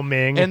matter? Yao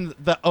Ming. And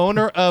the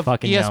owner of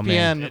Fucking Yao Ming.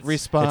 ESPN It's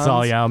responds, It's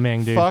all Yao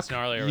Ming, dude. fuck It's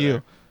gnarly over you.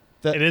 there.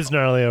 The- It is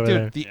gnarly over Dude,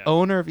 there. the Yeah.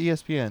 owner of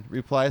ESPN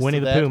replies Winnie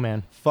to the that, Pooh,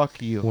 man. fuck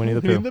you. Winnie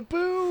the Winnie Pooh. the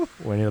Pooh.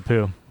 Winnie the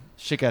Pooh.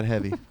 Shit got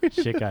heavy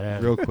Shit got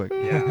out. real quick.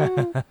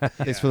 Yeah.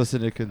 Thanks for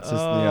listening to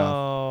Consistently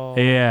Off.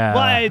 Yeah.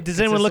 Why does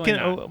anyone look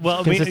Consistently in? not.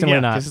 Well, Consistently yeah.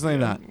 not. Consistently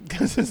not.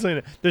 Consistently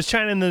not. There's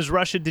China and there's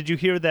Russia. Did you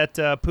hear that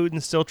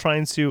Putin's still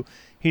trying to?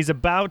 He's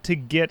about to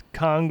get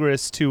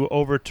Congress to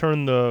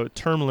overturn the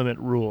term limit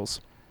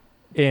rules.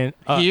 In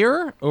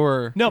Here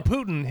or No,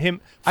 Putin.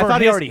 Him. I for thought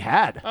he his- already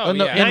had. Oh,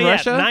 no, yeah. in Not yet.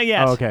 Russia? Not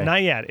yet. Oh, okay.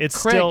 Not yet.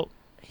 It's Craig, still.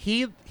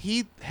 he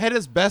had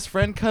his best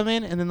friend come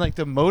in and then like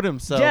demote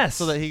himself Yes.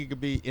 so that he could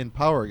be in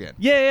power again.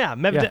 Yeah.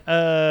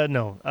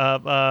 No.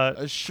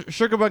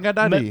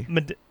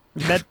 Shurgabangadabi.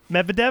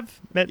 Medvedev?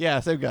 Yeah,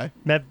 same guy.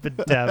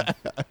 Medvedev.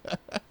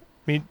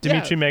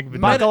 Dmitry Medvedev.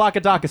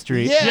 Makalakadaka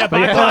Street. Yeah, But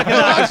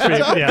Makalakadaka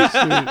Street,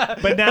 yeah.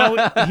 But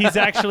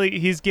now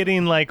he's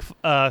getting like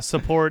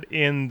support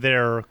in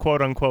their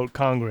quote unquote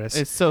Congress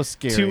It's so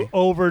scary. to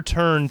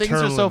overturn Things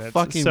term are so limits.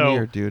 fucking So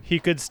weird, dude. he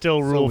could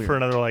still rule for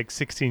weird. another like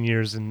 16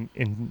 years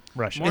in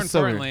Russia. More It's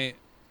so weird. importantly,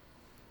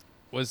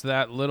 was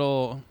that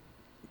little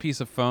piece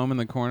of foam in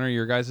the corner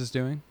your guys is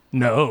doing?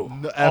 No.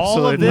 No, All of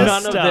absolutely this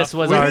not. None stuff. of this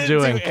was We our didn't do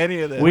doing.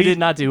 any of this. We did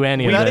not do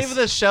any of Not this. even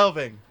the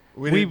shelving.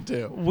 We didn't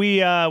do. We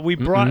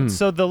brought Mm-mm.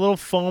 so the little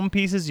foam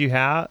pieces you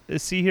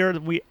see here.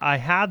 I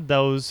had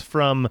those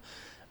from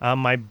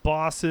my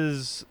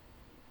boss's.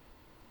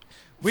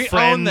 We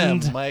friend. own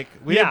them, Mike.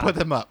 We Yeah. didn't put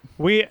them up.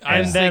 I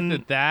And just then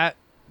think that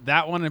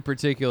one in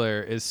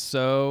particular is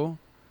so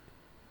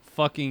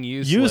fucking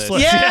useless.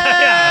 useless.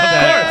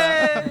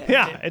 Yeah, of course.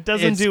 Yeah, it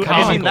doesn't It's do Have you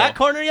comical. seen anything. that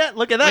corner yet?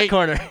 Look at that Wait.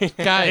 corner.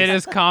 Guys, It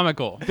is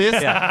comical. this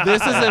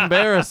is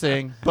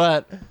embarrassing,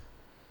 but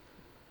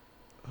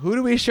who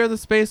do we share the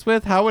space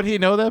with? How would he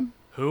know them?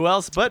 Who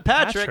else but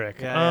Patrick?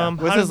 Yeah, yeah. How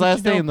What's his did last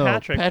you know name, though?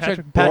 Patrick.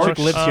 Patrick Patrick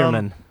Bork?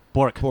 Lipscherman.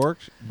 Bork. Pork?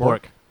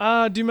 Bork. Do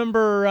you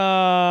remember?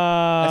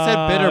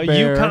 said Bitter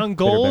Bear. Yukon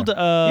Gold. Bitter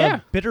Yeah.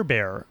 Bitter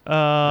Bear.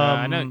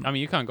 I know. I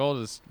mean, Yukon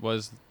Gold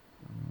was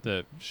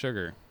the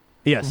sugar.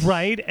 Yes.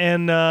 Right,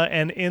 and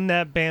in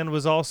that band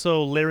was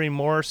also Larry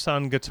Morse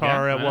on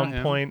guitar Yeah, at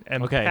one point,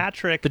 and Okay.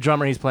 Patrick. The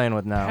drummer he's playing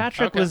with now.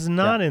 Patrick Okay. was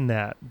not in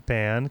that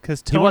band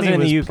because He Tony wasn't in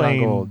the was Yukon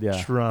playing Gold.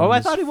 Yeah. drums. Oh,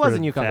 I thought he was for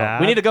in Yukon that. Gold.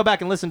 We need to go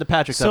back and listen to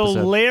Patrick's So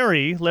episode.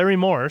 Larry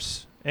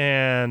Morse,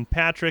 and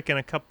Patrick and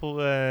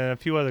a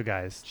few other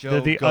guys. Joe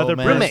They're the other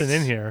Gomez. person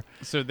in here.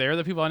 So they're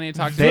the people I need to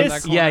talk to. This- in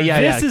that corner? yeah.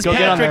 This is Go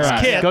get on their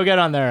Patrick's ass. kid. Go get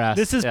on their ass.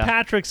 This is Yeah.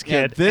 Patrick's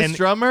Yeah, kid. this and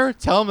drummer,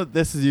 tell him that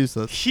this is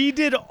useless. he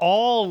did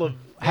all of.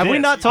 Have we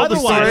this. not told the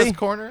Otherwise, story? This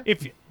corner?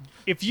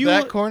 If you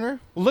that corner?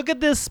 look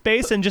at this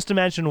space and just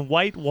imagine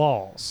white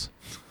walls.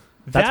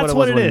 That's That's what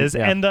what it it was when- is.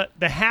 yeah. And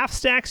the half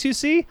stacks you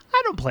see,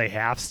 I don't play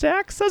half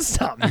stacks. That's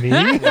not me.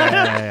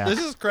 Yeah. This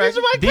is correct. These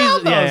are my These-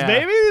 combos, yeah, yeah.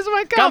 baby. These are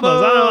my combos.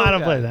 Combo. I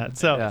don't play Yeah. that.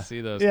 So, Yeah.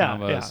 See those Yeah,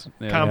 combos. yeah.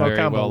 They're Combo, very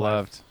combo well life.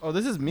 loved. Oh,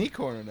 this is me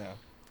corner now.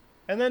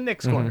 and then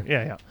Nick's Mhm. corner.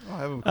 Yeah, Oh, I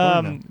have a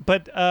corner now.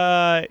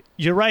 But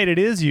you're right. It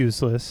is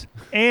useless.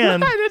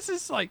 And It's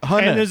just like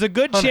Hunter. and there's a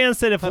good Hunter. chance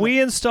that if we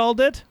installed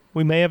it,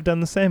 we may have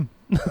done the same.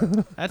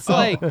 that's Oh.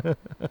 like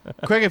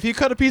Craig, if you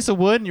cut a piece of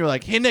wood and you're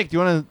like, hey, Nick, do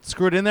you want to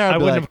screw it in there? I'd I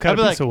be wouldn't like- have cut I'd a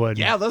be piece like, of wood.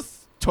 Yeah,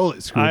 let's totally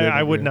screw it in.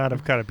 I would here. not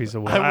have cut a piece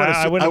of wood. I would've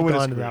I wouldn't I have would've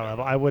gone to screwed that it.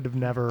 level. I would have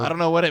never. I don't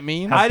know what it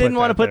means. I didn't put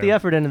want to that put the there.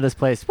 effort into this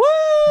place. Woo!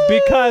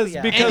 Because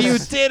Yeah. because And you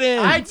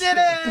didn't. I did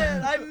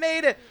it. I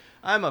made it.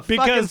 I'm a fucking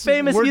because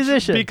famous we're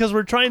musician. because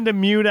we're trying to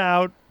mute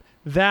out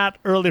that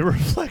early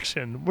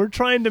reflection. We're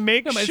trying to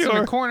make it's in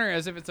sure. the corner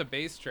as if it's a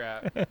bass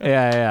trap.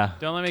 yeah.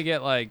 Don't let me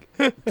get like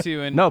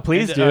too in. No,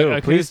 please into,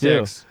 do. Please do.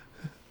 acoustics.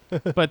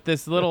 But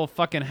this little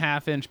fucking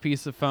half-inch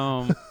piece of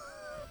foam,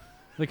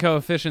 the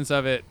coefficients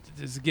of it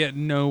just get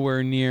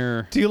nowhere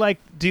near. Do you like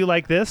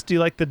this? Do you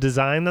like the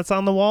design that's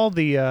on the wall?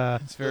 The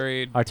It's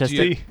very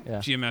Artistic. Yeah.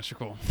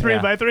 geometrical.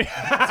 3x3.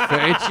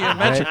 Very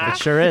geometric. Right? It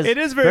sure is. It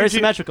is very ge-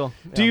 symmetrical.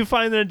 Do you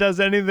find that it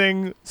does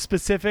anything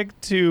specific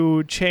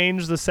to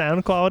change the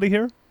sound quality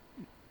here?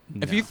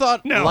 If you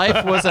thought No.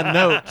 life was a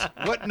note,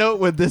 what note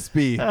would this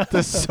be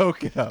to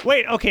soak it up?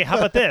 Wait, okay, how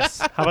about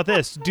this? How about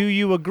this? Do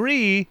you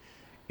agree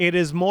it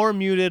is more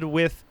muted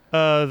with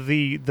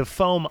the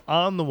foam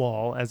on the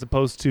wall as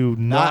opposed to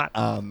not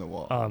on the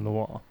wall. on the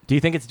wall? Do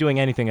you think it's doing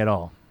anything at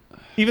all?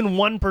 Even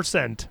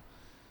 1%.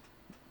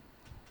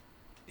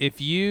 If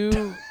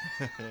you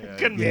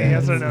Couldn't be a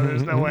yes or no.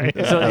 There's no way.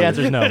 So the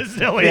answer is no. There's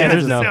no way. Yeah, It's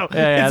there's a no. no.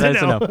 Yeah, It's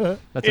that's a a no. no.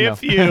 That's a no.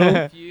 If you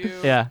if you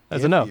Yeah,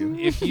 that's a no.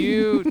 if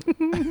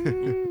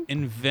you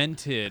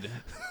invented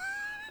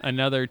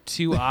another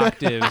 2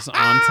 octaves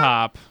on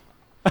top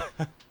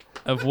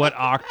of what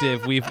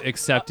octave we've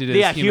accepted as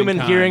Yeah, human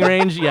humankind, hearing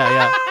range.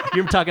 Yeah.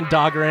 You're talking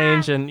dog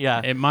range and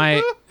yeah. it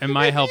might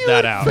help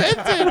that out.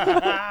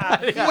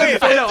 wait.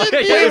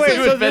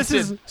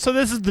 So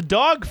this is the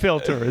dog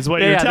filter, is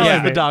what Yeah, you're yeah, telling this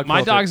is me. the dog My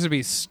filter. dogs would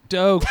be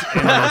stoked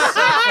in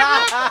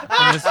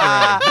this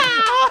room.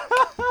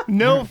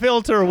 No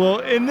filter will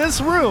in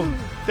this room.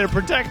 They're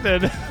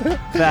protected.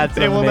 That's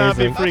They will not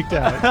be amazing. freaked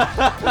out.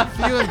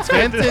 If you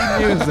invented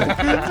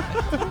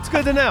music. It's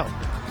good to know.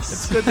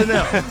 It's good to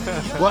know.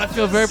 Well, I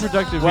feel very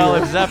productive Well,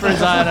 here. if Zephyr and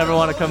Zion ever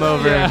want to come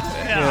over,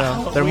 you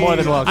know, they're more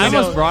than welcome. I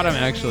almost brought him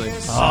actually.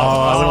 Oh,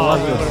 I would have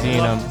loved to have we seen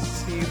them.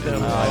 See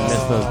them. Oh, I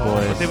miss those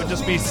boys. They would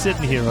just be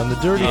sitting here on the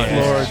dirty Oh,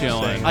 floor. yeah,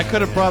 chilling. I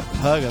could have brought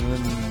Pug and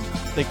then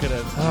they could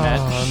have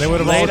Oh, they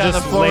would have laid all on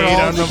just the floor laid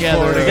all on the together.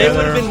 floor They They together.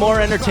 would have been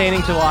more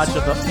entertaining to watch.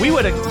 We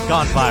would have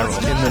gone viral.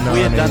 In the we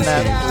had done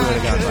that. non-AC. We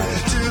would have gone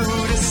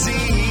viral. To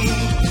see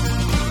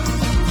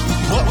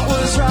what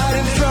was right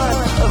in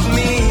front of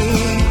me.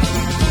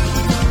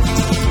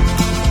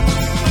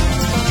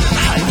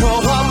 I know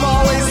I'm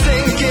always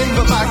thinking,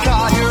 but my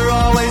God, you're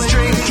always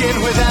drinking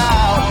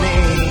without me.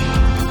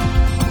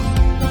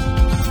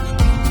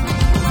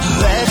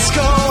 Let's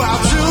go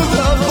out to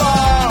the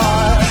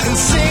bar and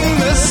sing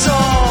the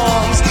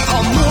songs.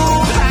 I'll move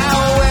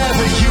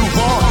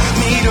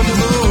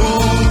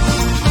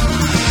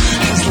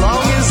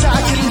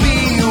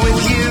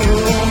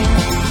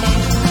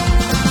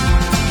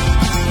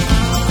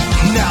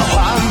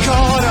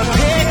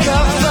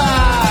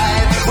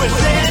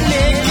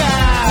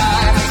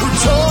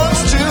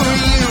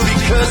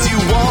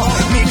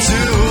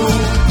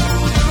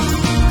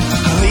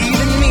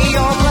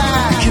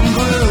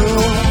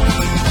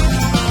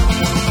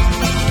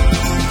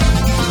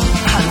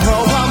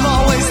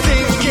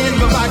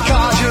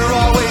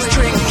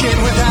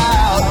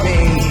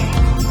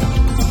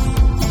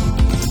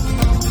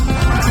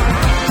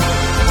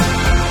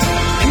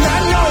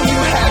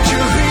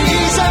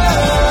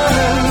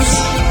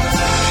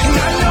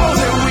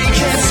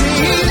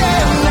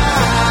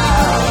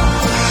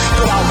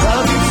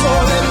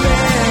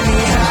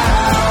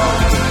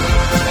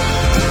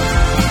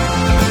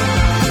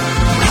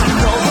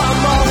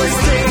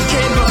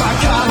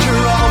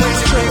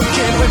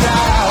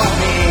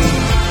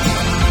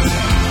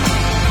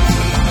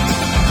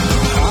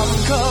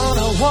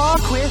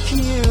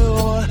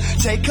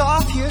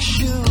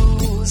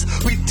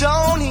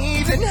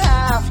even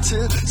have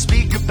to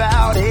speak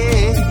about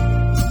it.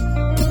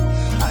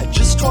 I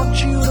just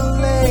want you to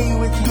lay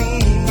with me.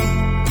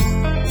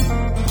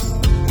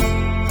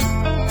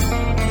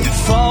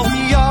 If all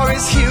we are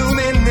is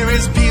human, there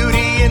is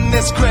beauty in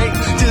this great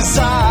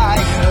desire.